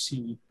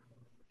AFC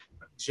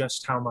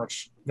just how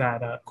much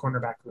that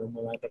cornerback room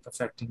will end up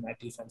affecting that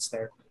defense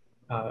there,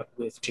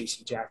 with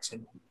J.C.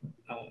 Jackson,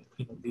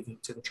 leaving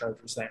to the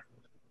Chargers there.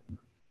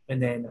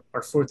 And then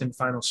our fourth and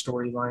final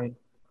storyline,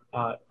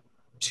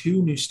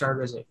 two new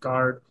starters at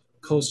guard.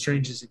 Cole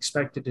Strange is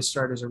expected to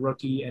start as a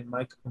rookie, and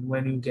Mike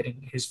Onwenu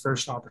getting his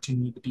first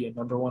opportunity to be a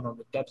number one on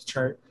the depth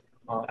chart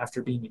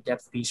after being a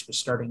depth piece with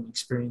starting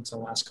experience in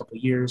the last couple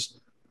of years.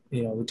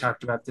 We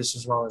talked about this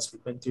as well as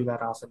we've been through that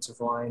offensive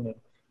line, and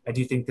I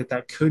do think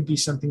that could be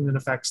something that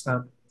affects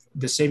them.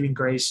 The saving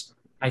grace,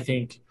 I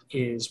think,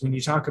 is when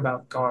you talk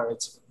about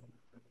guards,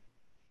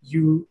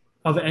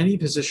 of any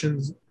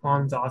positions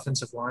on the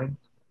offensive line,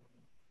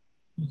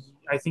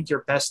 I think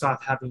you're best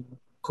off having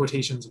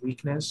quotations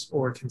weakness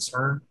or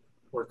concern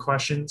or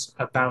questions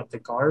about the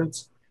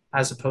guards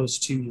as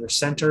opposed to your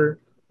center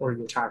or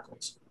your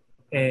tackles.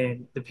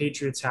 And the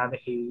Patriots have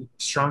a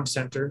strong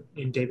center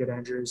in David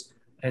Andrews,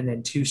 and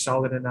then two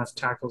solid enough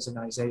tackles in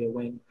Isaiah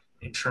Wynn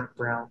and Trent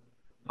Brown.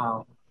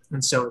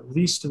 And so at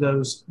least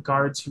those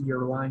guards who you're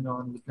relying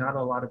on with not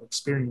a lot of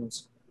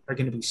experience are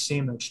going to be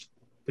sandwiched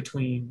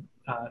between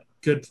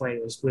good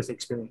players with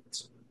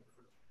experience.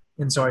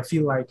 And so I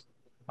feel like,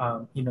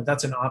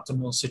 that's an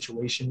optimal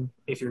situation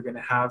if you're going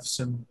to have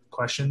some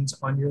questions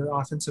on your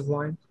offensive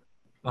line,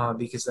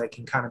 because they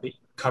can kind of be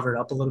covered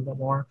up a little bit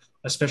more,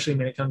 especially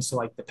when it comes to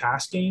like the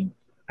pass game.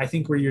 I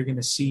think where you're going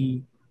to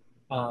see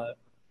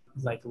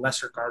like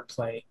lesser guard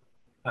play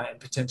and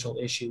potential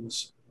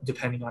issues,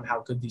 depending on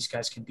how good these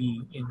guys can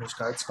be in those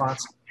guard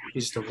spots,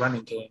 is the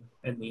running game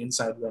and the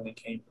inside running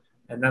game.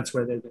 And that's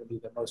where they're going to be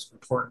the most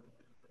important.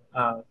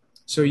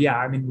 So yeah,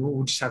 I mean,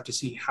 we'll just have to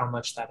see how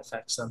much that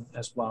affects them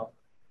as well.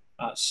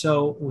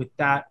 So with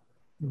that,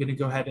 I'm going to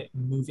go ahead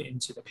and move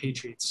into the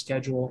Patriots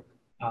schedule.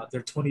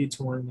 Their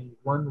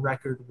 2021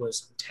 record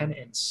was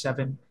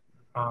 10-7.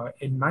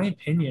 In my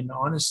opinion,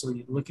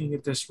 honestly, looking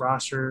at this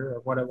roster or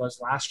what it was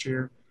last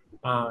year,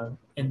 and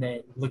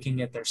then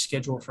looking at their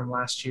schedule from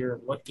last year,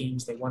 what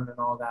games they won and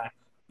all that,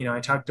 I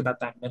talked about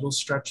that middle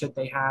stretch that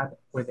they had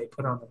where they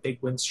put on a big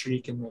win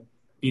streak and then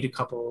beat a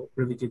couple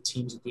really good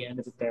teams at the end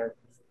of it there.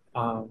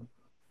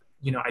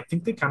 I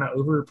think they kind of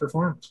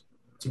overperformed,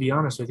 to be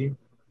honest with you.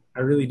 I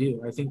really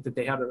do. I think that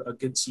they had a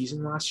good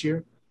season last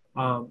year.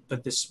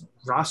 But this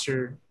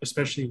roster,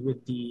 especially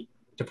with the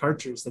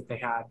departures that they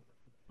had,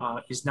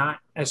 is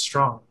not as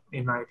strong,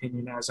 in my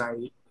opinion, as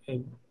the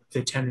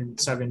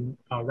 10-7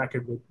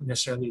 record would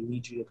necessarily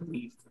lead you to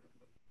believe.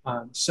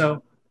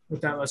 So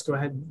with that, let's go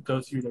ahead and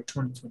go through their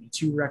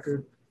 2022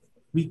 record.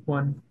 Week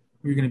 1,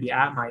 you're going to be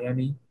at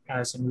Miami,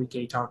 as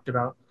Enrique talked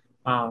about.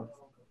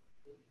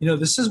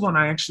 This is one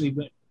I actually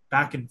went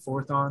back and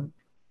forth on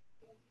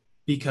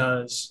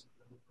because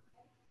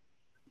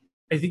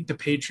I think the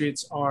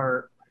Patriots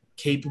are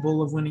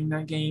capable of winning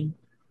that game.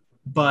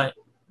 But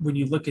when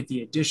you look at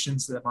the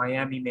additions that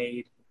Miami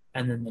made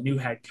and then the new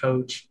head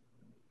coach,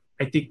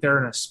 I think they're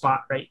in a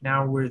spot right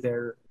now where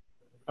their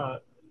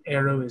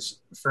arrow is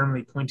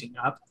firmly pointing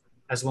up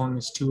as long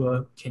as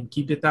Tua can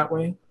keep it that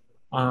way.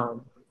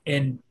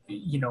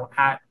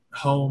 At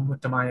home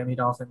with the Miami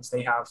Dolphins,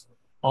 they have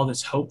all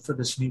this hope for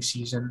this new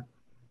season.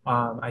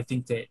 I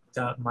think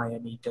that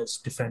Miami does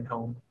defend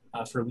home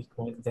for week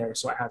 1 there.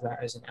 So I have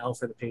that as an L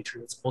for the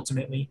Patriots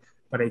ultimately.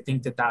 But I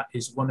think that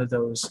is one of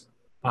those,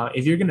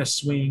 if you're going to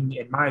swing,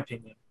 in my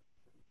opinion,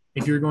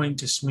 if you're going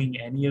to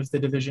swing any of the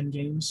division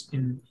games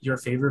in your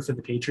favor for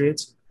the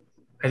Patriots,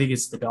 I think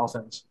it's the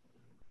Dolphins,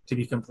 to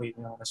be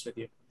completely honest with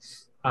you.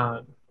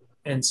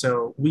 And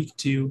so week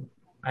 2,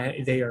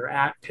 They are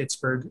at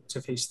Pittsburgh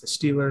to face the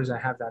Steelers. I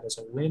have that as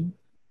a win.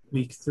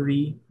 Week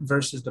 3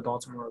 versus the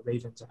Baltimore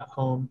Ravens at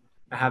home.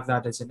 I have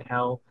that as an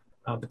L,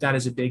 but that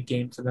is a big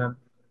game for them.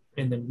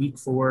 And then week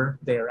 4,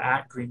 they are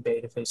at Green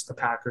Bay to face the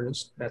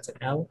Packers. That's an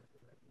L.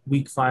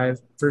 Week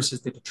 5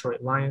 versus the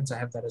Detroit Lions. I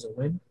have that as a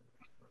win.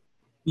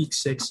 Week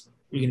 6,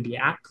 you're going to be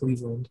at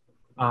Cleveland.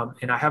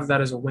 And I have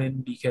that as a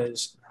win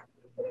because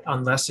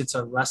unless it's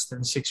a less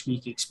than 6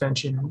 week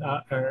expansion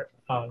not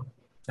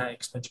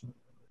expansion,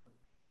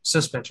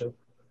 suspension,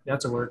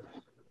 that's a word,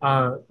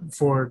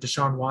 for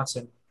Deshaun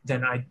Watson,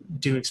 then I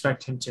do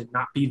expect him to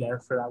not be there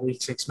for that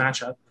week 6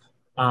 matchup.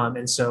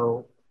 And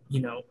so,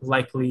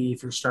 likely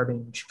if you're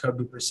starting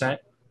Jacoby Brissett,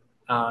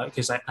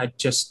 because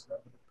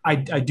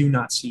I do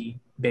not see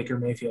Baker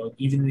Mayfield,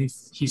 even if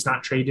he's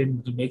not traded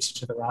and he makes it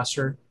to the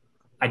roster,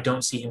 I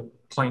don't see him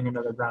playing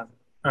another round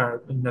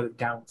or another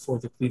down for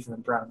the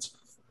Cleveland Browns.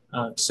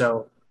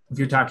 So if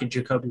you're talking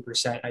Jacoby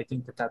Brissett, I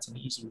think that that's an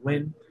easy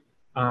win.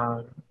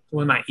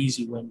 Well, not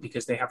easy win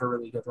because they have a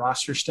really good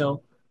roster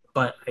still,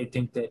 but I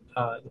think that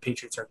the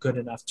Patriots are good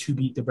enough to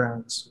beat the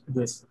Browns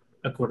with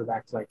a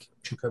quarterback like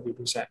Jacoby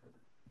Brissett.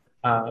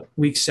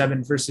 Week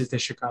 7 versus the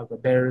Chicago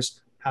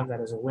Bears, have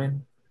that as a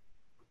win.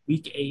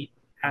 Week 8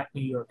 at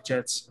New York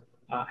Jets,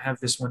 have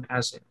this one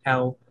as an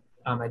L.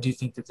 I do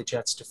think that the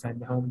Jets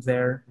defend home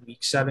there in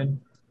week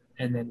 7.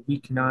 And then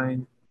week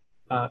 9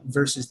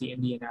 versus the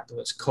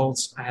Indianapolis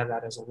Colts, I have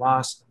that as a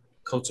loss.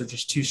 Colts are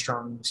just too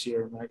strong this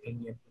year, in my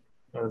opinion,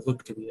 or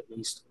look to be at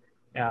least.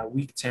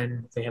 Week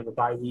 10, they have a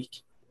bye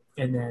week.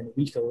 And then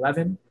week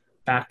 11,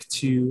 back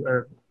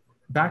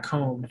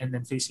home and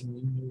then facing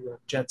the New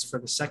York Jets for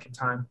the second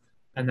time.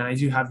 And then I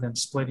do have them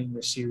splitting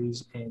the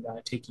series and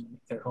taking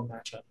their home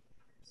matchup.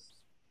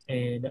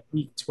 And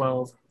week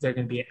 12, they're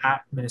going to be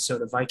at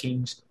Minnesota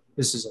Vikings.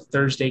 This is a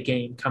Thursday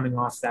game coming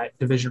off that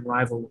division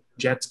rival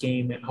Jets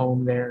game at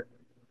home there.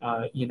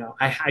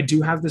 I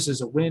do have this as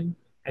a win.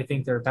 I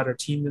think they're a better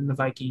team than the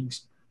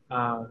Vikings,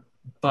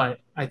 but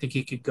I think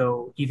it could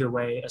go either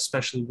way,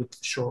 especially with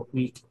the short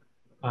week.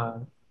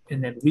 And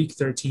then week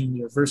 13,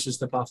 you're versus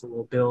the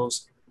Buffalo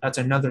Bills. That's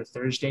another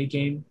Thursday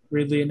game,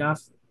 weirdly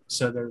enough.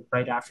 So they're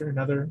right after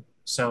another.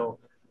 So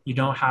you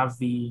don't have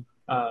the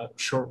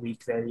short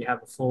week there. You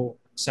have a full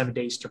 7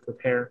 days to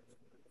prepare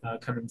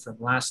coming from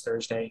last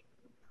Thursday.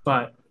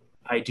 But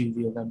I do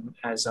view them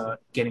as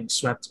getting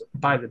swept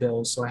by the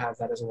Bills, so I have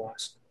that as a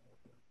loss.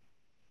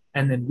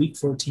 And then week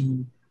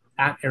 14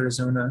 at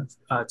Arizona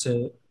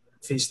to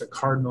face the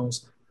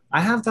Cardinals.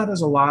 I have that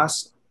as a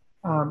loss.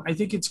 I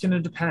think it's going to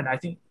depend. I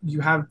think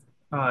you have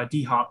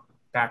D-Hop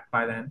back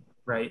by then,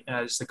 right,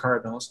 as the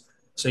Cardinals.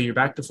 So you're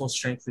back to full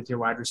strength with your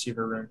wide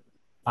receiver room,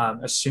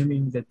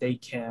 assuming that they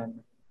can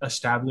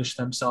establish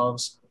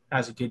themselves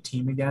as a good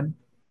team again.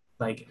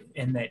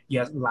 And that,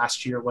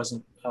 last year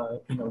wasn't, a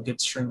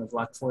good string of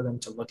luck for them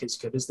to look as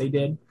good as they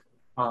did.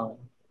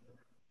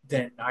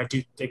 Then I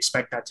do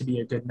expect that to be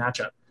a good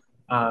matchup.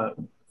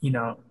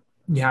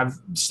 You have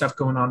stuff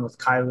going on with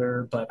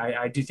Kyler, but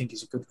I do think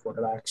he's a good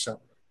quarterback. So,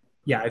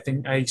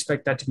 I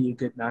expect that to be a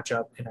good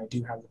matchup, and I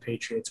do have the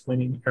Patriots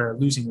winning or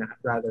losing that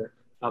rather,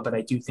 but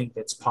I do think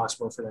it's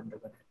possible for them to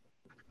win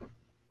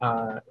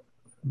it.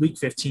 Week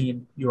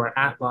 15, you are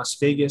at Las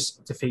Vegas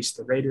to face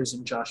the Raiders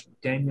and Josh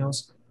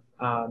McDaniels.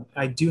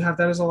 I do have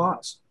that as a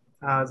loss.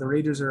 The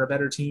Raiders are a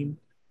better team.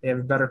 They have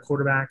a better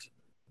quarterback.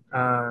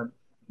 We're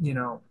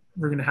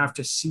going to have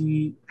to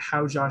see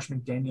how Josh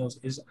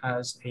McDaniels is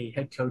as a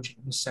head coach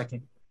in his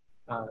second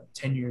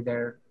tenure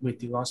there with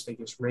the Las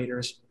Vegas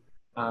Raiders.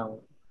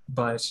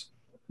 But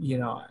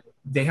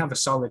they have a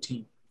solid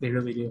team. They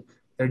really do.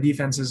 Their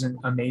defense isn't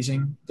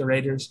amazing, the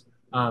Raiders,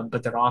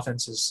 but their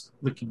offense is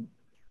looking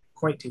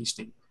quite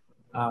tasty.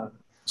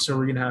 So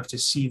we're going to have to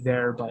see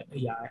there. But,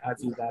 I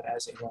view that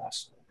as a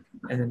loss.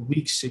 And then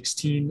week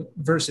 16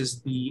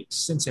 versus the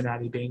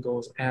Cincinnati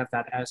Bengals, I have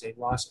that as a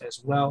loss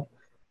as well.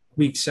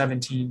 Week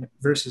 17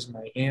 versus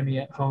Miami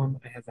at home,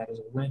 I have that as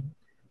a win.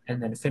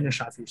 And then finish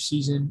off your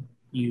season,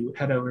 you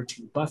head over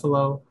to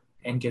Buffalo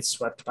and get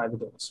swept by the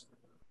Bills.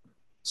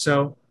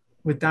 So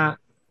with that,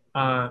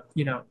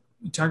 you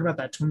talk about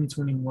that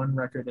 2021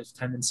 record as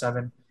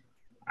 10-7.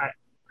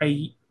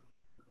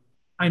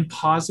 I'm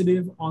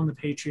positive on the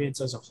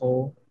Patriots as a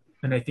whole,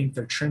 and I think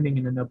they're trending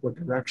in an upward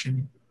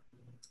direction.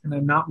 And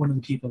I'm not one of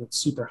the people that's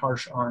super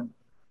harsh on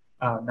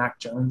Mac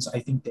Jones. I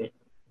think that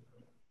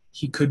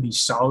he could be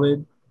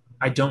solid.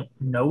 I don't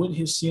know what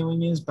his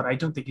ceiling is, but I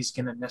don't think he's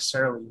going to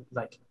necessarily,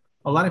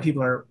 a lot of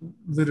people are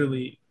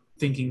literally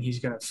thinking he's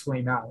going to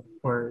flame out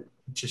or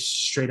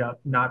just straight up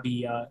not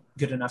be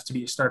good enough to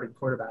be a starting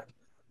quarterback.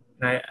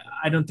 And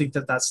I don't think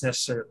that that's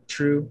necessarily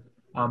true,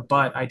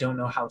 but I don't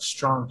know how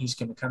strong he's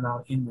going to come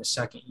out in the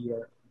second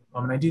year.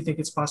 And I do think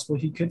it's possible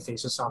he could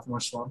face a sophomore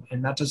slump,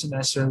 and that doesn't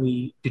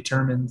necessarily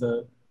determine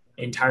the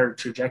entire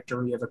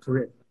trajectory of a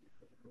career.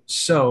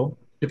 So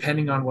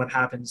depending on what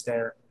happens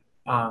there,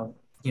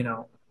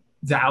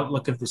 the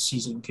outlook of the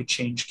season could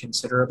change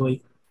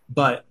considerably.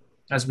 But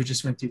as we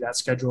just went through that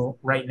schedule,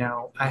 right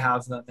now I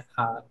have them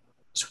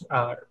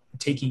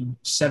taking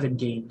 7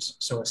 games,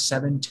 so a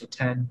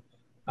 7-10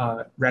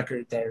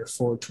 record there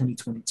for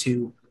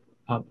 2022.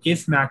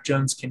 If Mac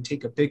Jones can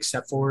take a big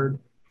step forward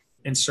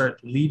and start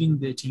leading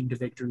the team to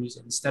victories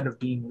instead of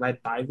being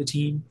led by the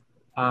team,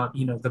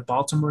 the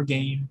Baltimore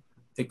game,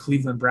 the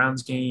Cleveland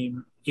Browns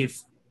game,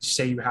 if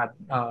say you had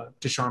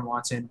Deshaun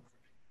Watson,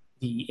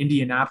 the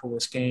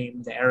Indianapolis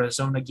game, the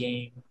Arizona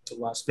game, the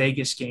Las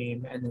Vegas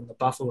game, and then the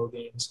Buffalo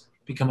games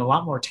become a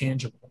lot more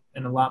tangible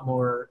and a lot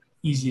more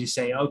easy to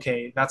say,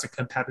 okay, that's a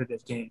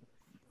competitive game.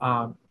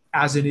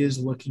 As it is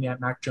looking at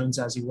Mac Jones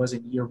as he was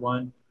in year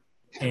one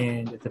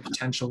and the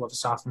potential of a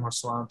sophomore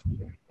slump,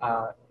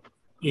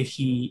 if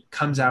he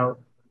comes out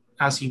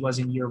as he was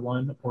in year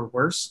one or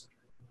worse,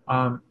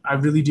 I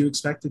really do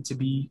expect it to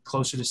be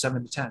closer to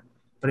 7-10.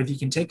 But if you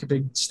can take a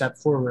big step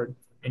forward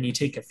and you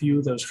take a few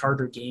of those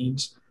harder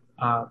games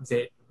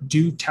that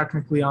do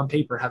technically on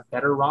paper have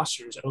better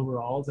rosters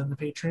overall than the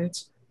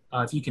Patriots,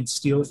 if you can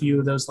steal a few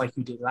of those like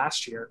you did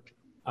last year,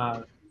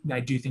 I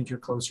do think you're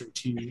closer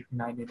to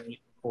 9-8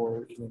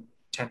 or even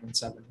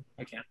 10-7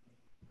 again.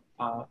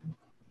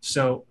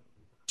 So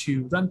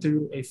to run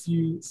through a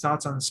few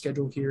thoughts on the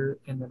schedule here,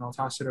 and then I'll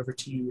toss it over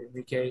to you,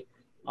 Enrique.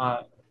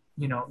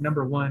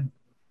 Number one,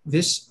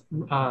 this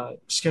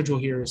schedule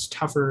here is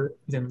tougher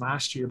than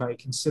last year by a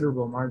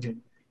considerable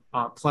margin.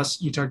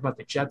 Plus, you talked about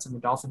the Jets and the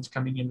Dolphins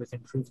coming in with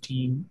improved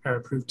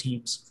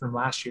teams from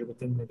last year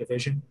within the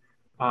division.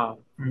 And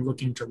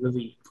looking to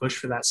really push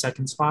for that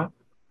second spot.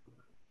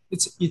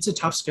 It's a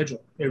tough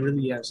schedule. It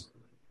really is.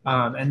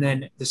 And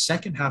then the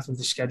second half of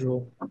the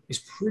schedule is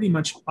pretty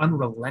much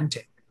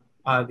unrelenting.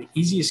 The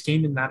easiest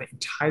game in that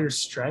entire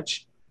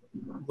stretch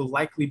will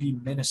likely be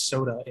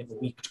Minnesota in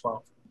week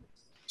 12.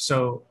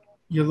 So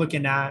you're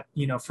looking at,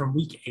 from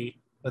week 8,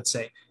 let's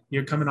say,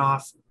 you're coming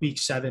off week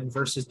 7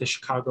 versus the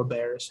Chicago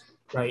Bears,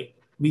 right?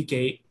 Week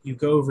 8, you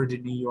go over to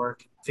New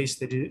York, face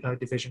the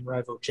division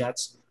rival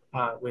Jets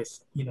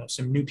with,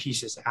 some new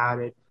pieces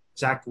added,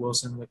 Zach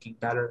Wilson looking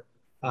better,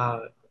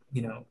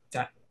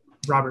 that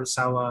Robert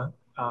Saleh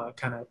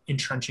kind of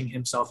entrenching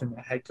himself in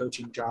the head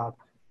coaching job,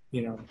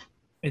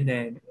 and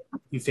then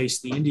you face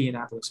the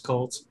Indianapolis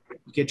Colts,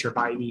 you get your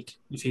bye week,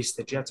 you face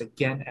the Jets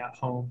again at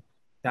home,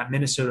 that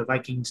Minnesota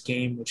Vikings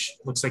game, which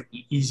looks like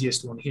the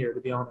easiest one here, to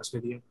be honest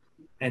with you.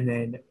 And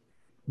then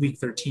week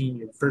 13,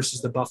 you're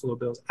versus the Buffalo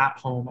Bills at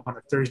home on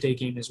a Thursday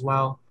game as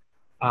well.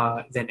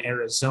 Then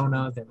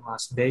Arizona, then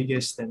Las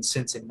Vegas, then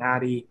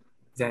Cincinnati,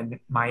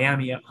 then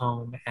Miami at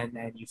home, and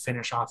then you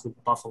finish off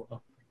with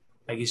Buffalo.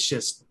 Like, it's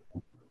just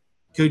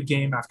good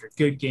game after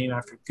good game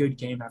after good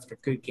game after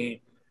good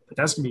game. But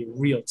that's going to be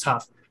real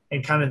tough,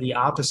 and kind of the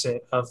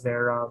opposite of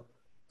their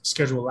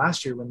schedule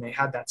last year when they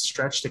had that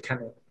stretch to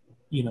kind of,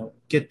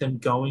 get them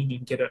going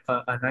and get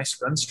a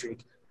nice run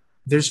streak.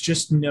 There's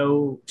just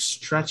no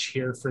stretch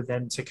here for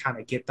them to kind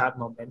of get that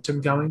momentum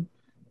going.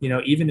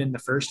 Even in the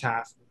first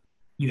half,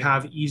 you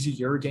have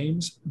easier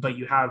games, but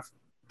you have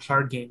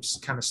hard games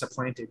kind of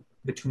supplanted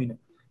between them.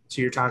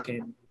 So you're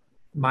talking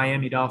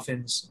Miami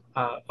Dolphins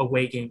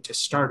away game to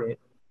start it.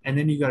 And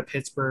then you go to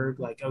Pittsburgh,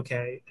 like,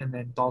 okay. And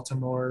then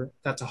Baltimore,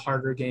 that's a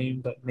harder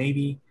game, but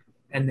maybe.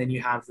 And then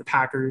you have the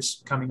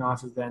Packers coming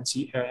off of the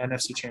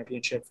NFC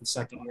Championship for the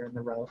second year in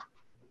a row.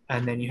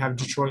 And then you have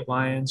Detroit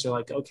Lions. You're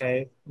like,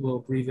 okay, a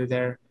little breather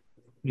there.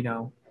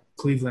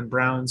 Cleveland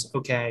Browns,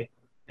 okay.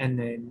 And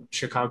then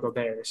Chicago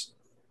Bears.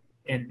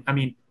 And, I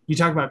mean, you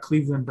talk about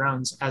Cleveland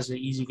Browns as an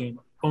easy game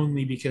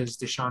only because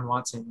Deshaun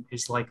Watson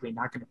is likely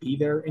not going to be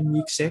there in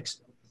week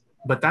 6.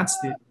 But that's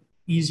the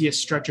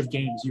easiest stretch of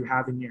games you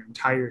have in your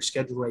entire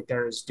schedule right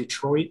there is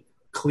Detroit,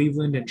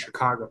 Cleveland, and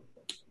Chicago.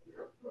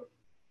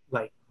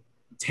 Like,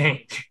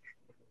 dang.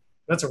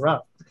 That's a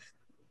rough.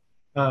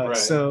 Right.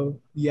 So,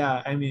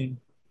 yeah, I mean,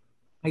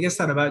 I guess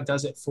that about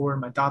does it for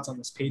my thoughts on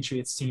this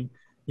Patriots team.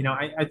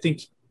 I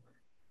think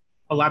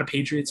a lot of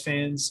Patriots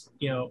fans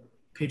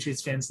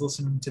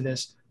listening to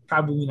this,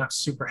 probably not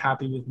super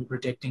happy with me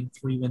predicting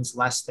 3 wins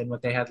less than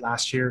what they had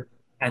last year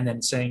and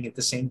then saying at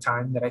the same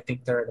time that I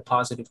think they're at a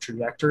positive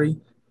trajectory.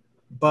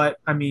 But,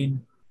 I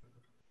mean,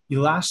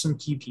 you lost some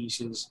key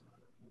pieces.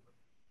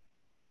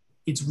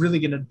 It's really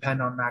going to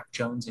depend on Mac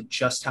Jones and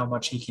just how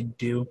much he can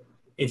do.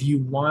 If you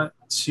want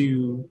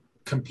to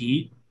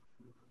compete,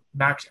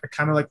 Mac,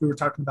 kind of like we were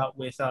talking about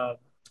with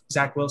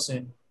Zach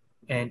Wilson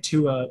and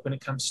Tua when it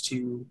comes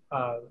to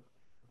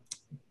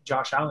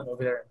Josh Allen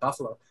over there in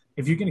Buffalo.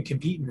 If you're going to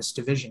compete in this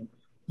division,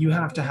 you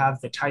have to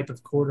have the type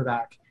of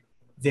quarterback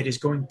that is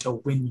going to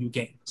win you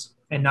games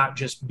and not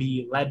just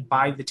be led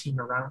by the team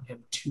around him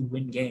to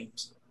win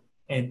games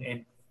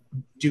and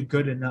do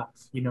good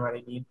enough. You know what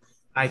I mean?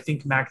 I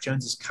think Mac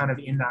Jones is kind of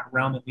in that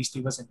realm, at least he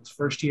was in his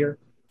first year.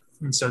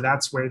 And so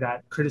that's where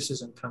that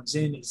criticism comes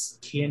in is,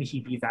 can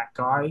he be that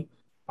guy?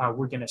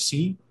 We're going to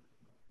see.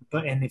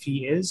 And if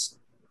he is,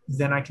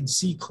 then I can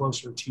see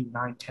closer to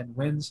 9-10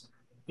 wins.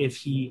 If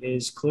he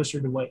is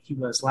closer to what he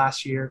was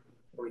last year,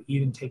 or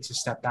even takes a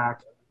step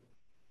back,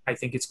 I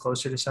think it's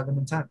closer to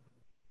 7-10.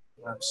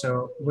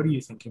 So what are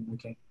you thinking,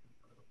 Enrique?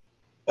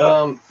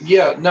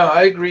 Yeah, no,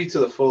 I agree to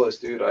the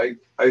fullest, dude.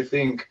 I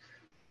think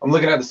I'm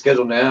looking at the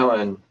schedule now,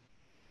 and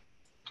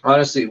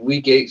honestly,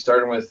 week 8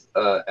 starting with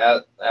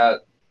at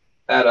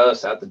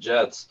us at the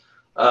Jets,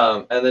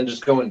 and then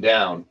just going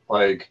down.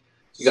 Like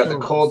you got So the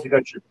rough. Colts, you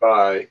got your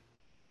bye,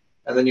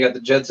 and then you got the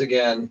Jets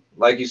again.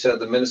 Like you said,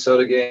 the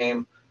Minnesota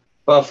game,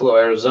 Buffalo,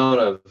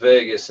 Arizona,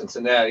 Vegas,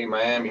 Cincinnati,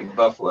 Miami,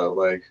 Buffalo.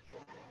 Like,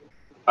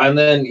 and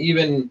then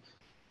even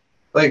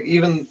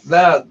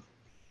that,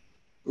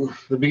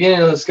 the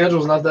beginning of the schedule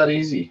is not that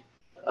easy.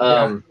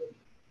 Yeah.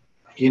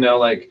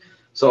 Like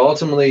so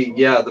ultimately,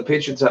 yeah, the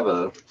Patriots have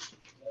a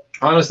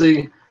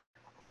honestly.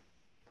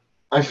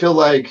 I feel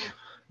like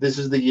this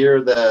is the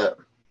year that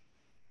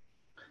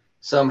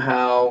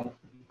somehow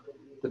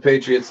the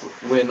Patriots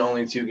win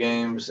only 2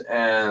 games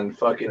and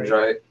fucking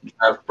Right.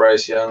 draft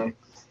Bryce Young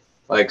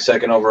like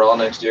second overall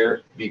next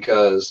year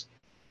because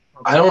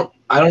I Okay.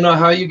 don't know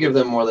how you give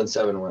them more than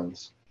 7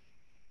 wins.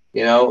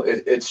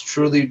 It's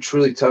truly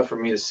truly tough for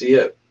me to see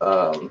it.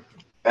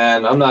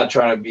 And I'm not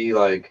trying to be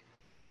like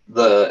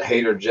the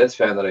hater Jets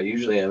fan that I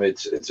usually am.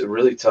 It's a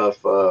really tough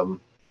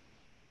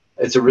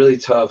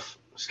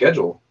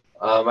schedule.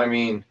 I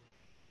mean,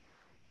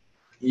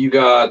 you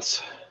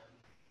got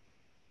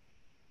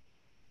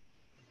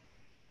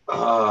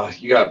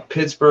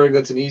Pittsburgh.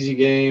 That's an easy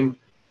game.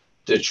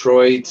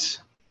 Detroit,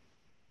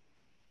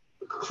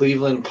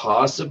 Cleveland,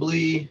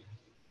 possibly.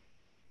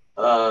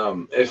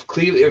 If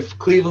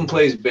Cleveland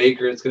plays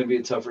Baker, it's going to be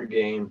a tougher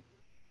game.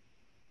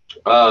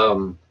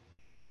 Um,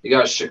 you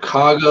got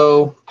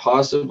Chicago,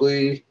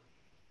 possibly,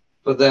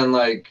 but then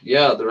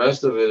the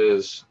rest of it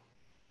is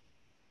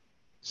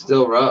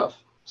still rough.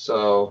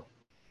 So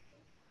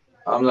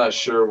I'm not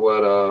sure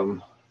what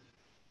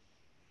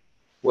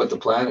the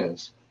plan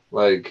is.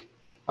 Like,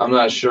 I'm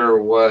not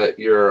sure what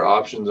your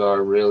options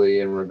are really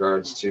in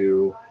regards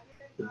to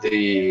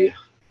the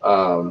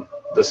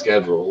the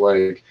schedule.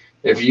 Like,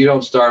 if you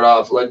don't start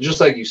off just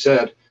like you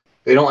said,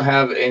 they don't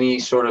have any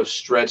sort of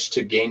stretch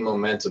to gain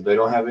momentum. They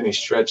don't have any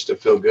stretch to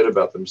feel good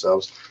about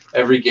themselves.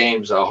 Every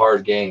game's a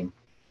hard game,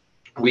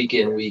 week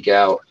in, week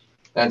out.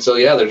 And so,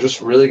 yeah, they're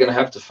just really going to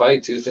have to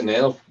fight tooth and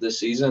nail this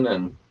season.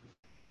 And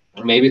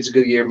maybe it's a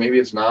good year, maybe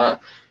it's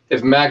not.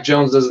 If Mac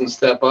Jones doesn't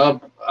step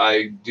up,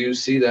 I do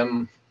see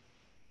them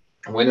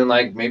winning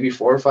like maybe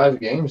 4 or 5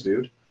 games,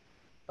 dude.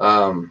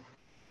 Um,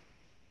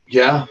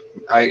 yeah,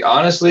 I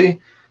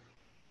honestly,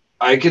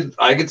 I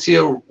could see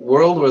a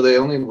world where they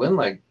only win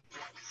like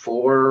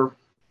 3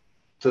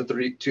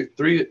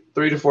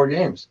 to 4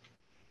 games.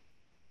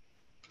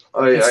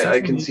 It's I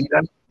can definitely, see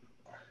that.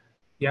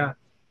 yeah.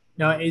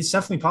 No, it's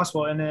definitely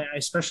possible, and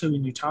especially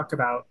when you talk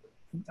about,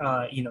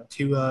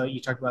 Tua, you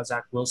talk about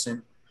Zach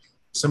Wilson,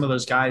 some of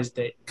those guys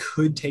that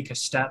could take a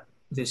step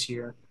this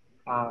year,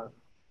 uh,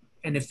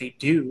 and if they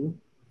do,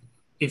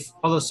 if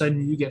all of a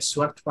sudden you get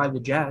swept by the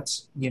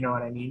Jets, you know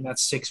what I mean?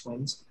 That's 6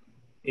 wins.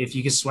 If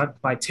you get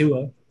swept by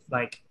Tua,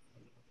 like,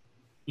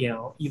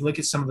 you look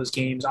at some of those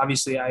games.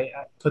 Obviously, I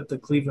put the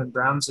Cleveland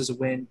Browns as a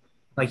win.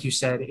 Like you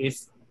said, if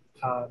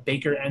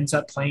Baker ends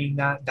up playing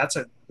that, that's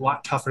a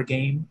lot tougher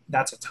game.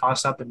 That's a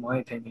toss up, in my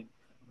opinion.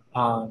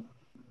 Um,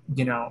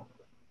 you know,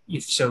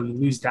 if so, you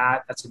lose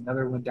that. That's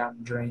another one down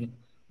the drain.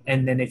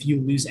 And then if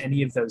you lose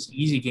any of those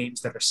easy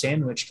games that are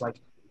sandwiched, like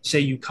say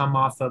you come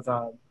off of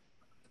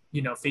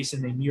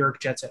facing the New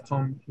York Jets at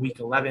home week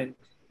 11,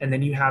 and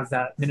then you have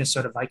that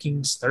Minnesota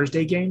Vikings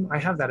Thursday game. I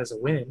have that as a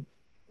win,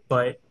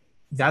 but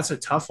that's a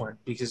tough one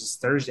because it's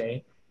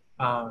Thursday.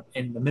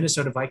 And the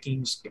Minnesota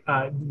Vikings,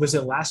 was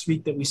it last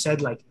week that we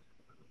said like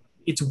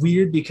it's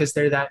weird because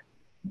they're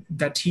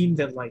that team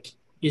that like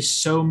is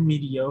so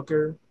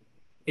mediocre.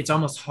 It's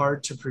almost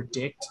hard to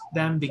predict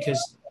them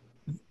because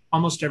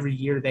almost every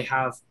year they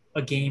have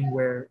a game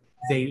where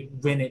they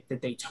win it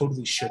that they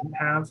totally shouldn't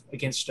have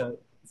against a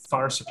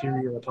far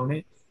superior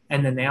opponent.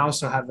 And then they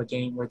also have a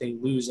game where they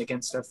lose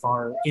against a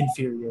far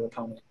inferior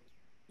opponent.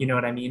 You know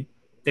what I mean?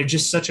 They're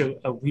just such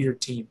a weird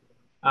team.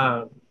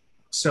 Um,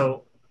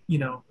 so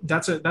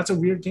that's a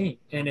weird game,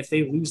 and if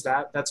they lose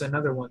that, that's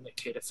another one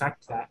that could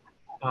affect that.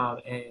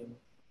 And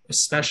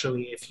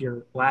especially if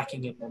you're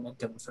lacking in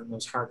momentum from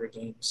those harder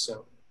games.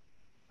 So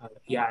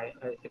yeah,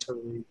 I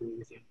totally agree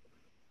with you.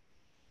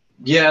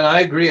 Yeah, and I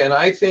agree. And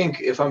I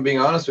think, if I'm being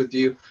honest with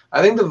you,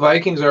 I think the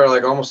Vikings are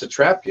like almost a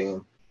trap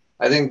game.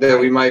 I think that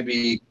we Right. might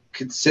be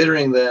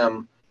considering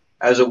them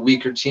as a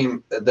weaker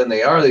team than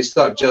they are. They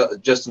still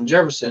have Justin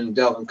Jefferson,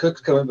 Dalvin Cook's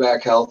coming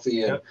back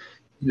healthy, and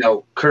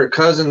Yep. Kirk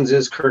Cousins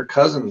is Kirk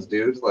Cousins,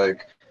 dude.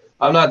 Like,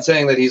 I'm not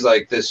saying that he's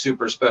like this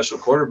super special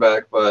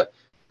quarterback, but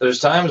there's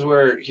times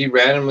where he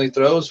randomly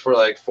throws for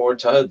like 4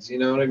 tuds. You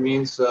know what I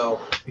mean? So,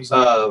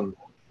 Exactly. um,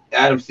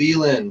 Adam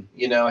Thielen,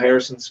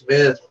 Harrison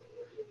Smith,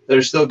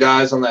 there's still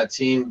guys on that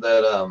team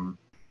that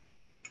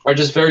are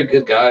just very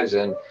good guys,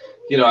 and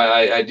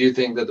I do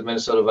think that the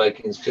Minnesota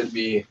Vikings could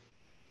be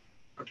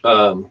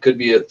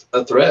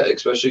a threat,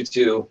 especially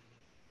to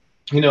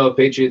a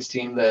Patriots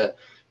team that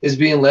is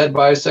being led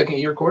by a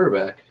second-year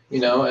quarterback.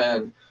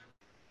 And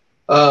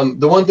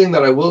the one thing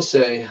that I will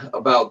say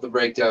about the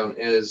breakdown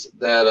is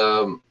that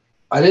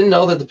I didn't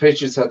know that the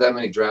Patriots had that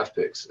many draft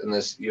picks in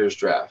this year's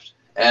draft,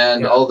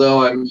 and Yeah.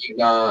 although I may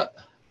not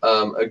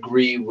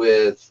agree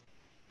with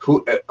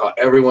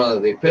everyone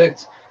that they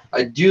picked.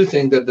 I do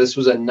think that this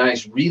was a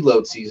nice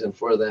reload season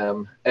for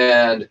them.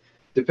 And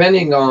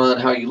depending on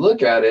how you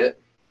look at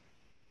it,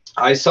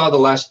 I saw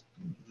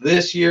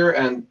this year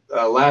and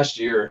last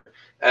year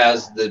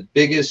as the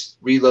biggest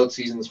reload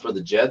seasons for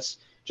the Jets,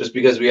 just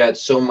because we had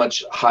so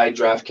much high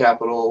draft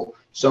capital,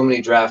 so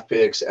many draft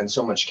picks, and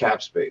so much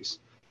cap space.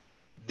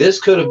 This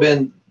could have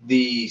been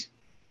the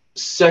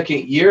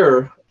second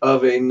year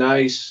of a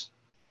nice.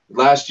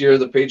 Last year,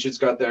 the Patriots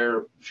got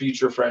their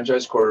future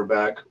franchise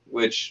quarterback,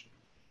 which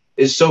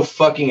is so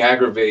fucking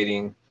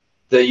aggravating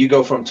that you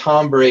go from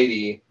Tom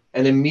Brady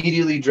and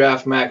immediately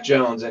draft Mac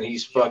Jones, and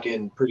he's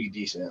fucking pretty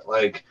decent.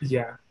 Like,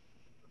 Yeah.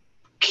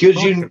 could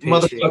Fuck you the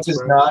Patriots, motherfuckers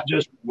bro. not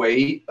just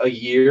wait a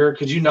year?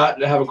 Could you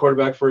not have a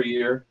quarterback for a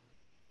year?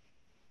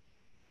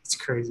 It's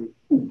crazy.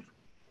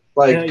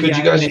 Like, could you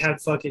and guys? they had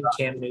fucking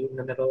Cam Newton in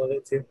the middle of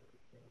it too.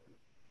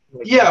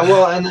 Like, Yeah,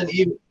 well, and then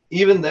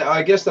even that,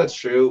 I guess that's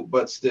true,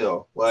 but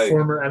still, like,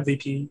 former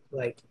MVP,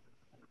 like,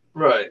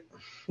 right.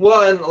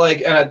 Well,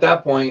 and at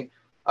that point,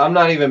 I'm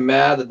not even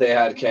mad that they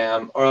had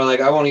Cam, or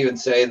like I won't even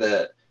say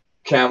that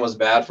Cam was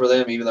bad for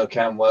them, even though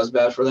Cam was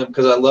bad for them,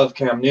 because I love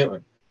Cam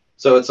Newton.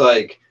 So it's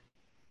like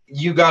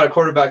you got a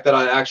quarterback that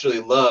I actually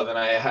love, and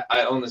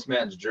I own this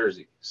man's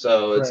jersey.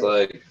 So it's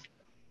Right. like,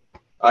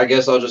 I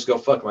guess I'll just go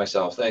fuck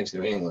myself. Thanks,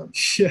 New England.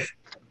 yeah,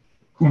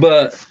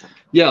 But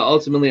yeah,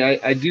 ultimately,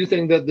 I do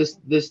think that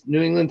this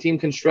New England team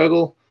can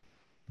struggle.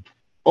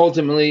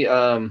 Ultimately,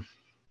 I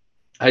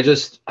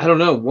don't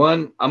know.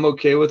 One, I'm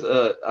okay with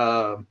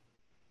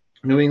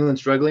New England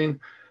struggling,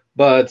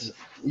 but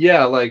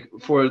yeah, like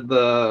for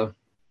the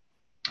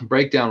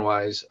breakdown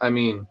wise, I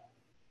mean,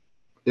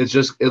 it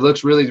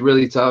looks really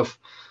really tough.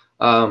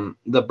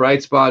 The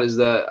bright spot is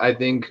that I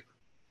think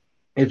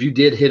if you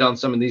did hit on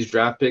some of these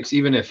draft picks,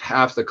 even if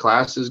half the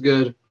class is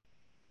good,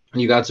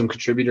 you got some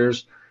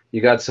contributors, you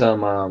got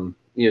some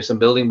some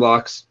building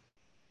blocks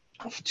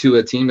to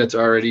a team that's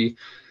already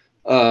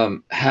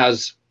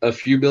has a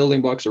few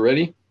building blocks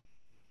already.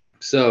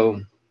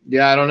 So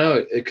yeah, I don't know.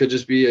 It could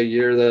just be a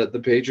year that the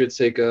Patriots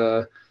take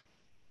a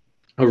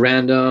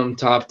random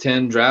top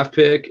 10 draft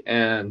pick,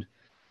 and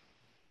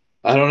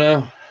I don't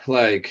know,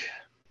 like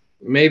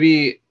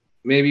maybe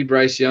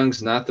Bryce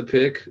Young's not the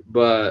pick,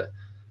 but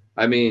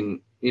I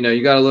mean,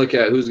 you got to look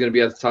at who's going to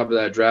be at the top of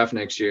that draft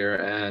next year,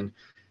 and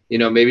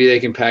maybe they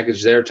can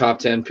package their top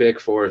 10 pick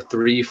for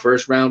 3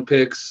 first-round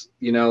picks,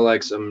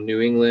 like some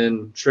New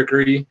England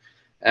trickery,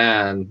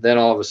 and then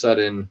all of a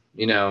sudden,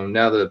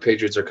 now the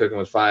Patriots are cooking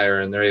with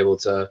fire and they're able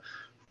to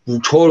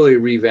totally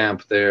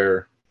revamp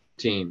their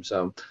team.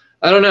 So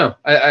I don't know.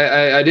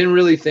 I didn't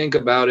really think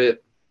about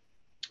it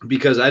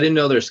because I didn't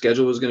know their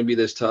schedule was going to be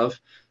this tough,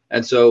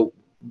 and so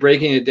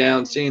breaking it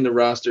down, seeing the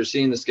roster,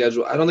 seeing the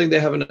schedule, I don't think they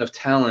have enough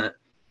talent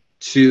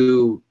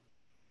to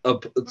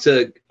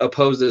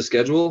oppose the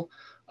schedule.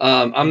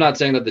 I'm not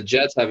saying that the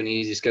Jets have an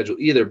easy schedule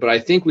either, but I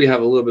think we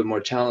have a little bit more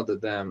talent than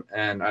them,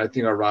 and I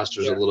think our roster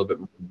is a little bit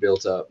more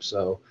built up.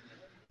 So,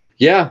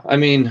 yeah, I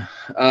mean,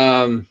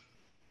 I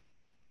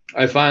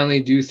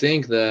finally do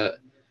think that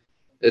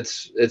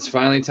it's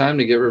finally time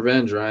to get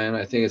revenge, Ryan.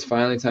 I think it's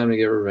finally time to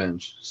get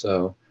revenge.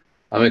 So,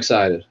 I'm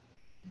excited.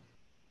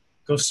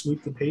 go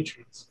sweep the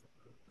Patriots.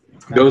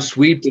 Go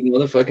sweep the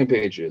motherfucking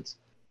Patriots.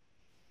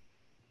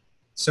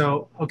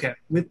 So, okay,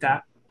 with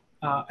that,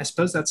 I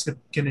suppose that's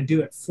going to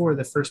do it for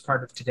the first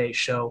part of today's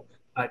show.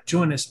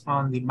 Join us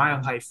on the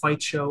Mile High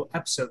Fight Show,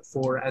 episode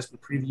 4, as we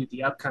preview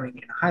the upcoming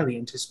and highly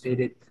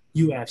anticipated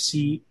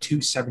UFC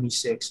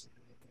 276.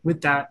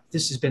 With that,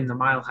 this has been the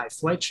Mile High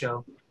Flight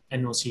Show,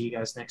 and we'll see you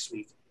guys next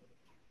week.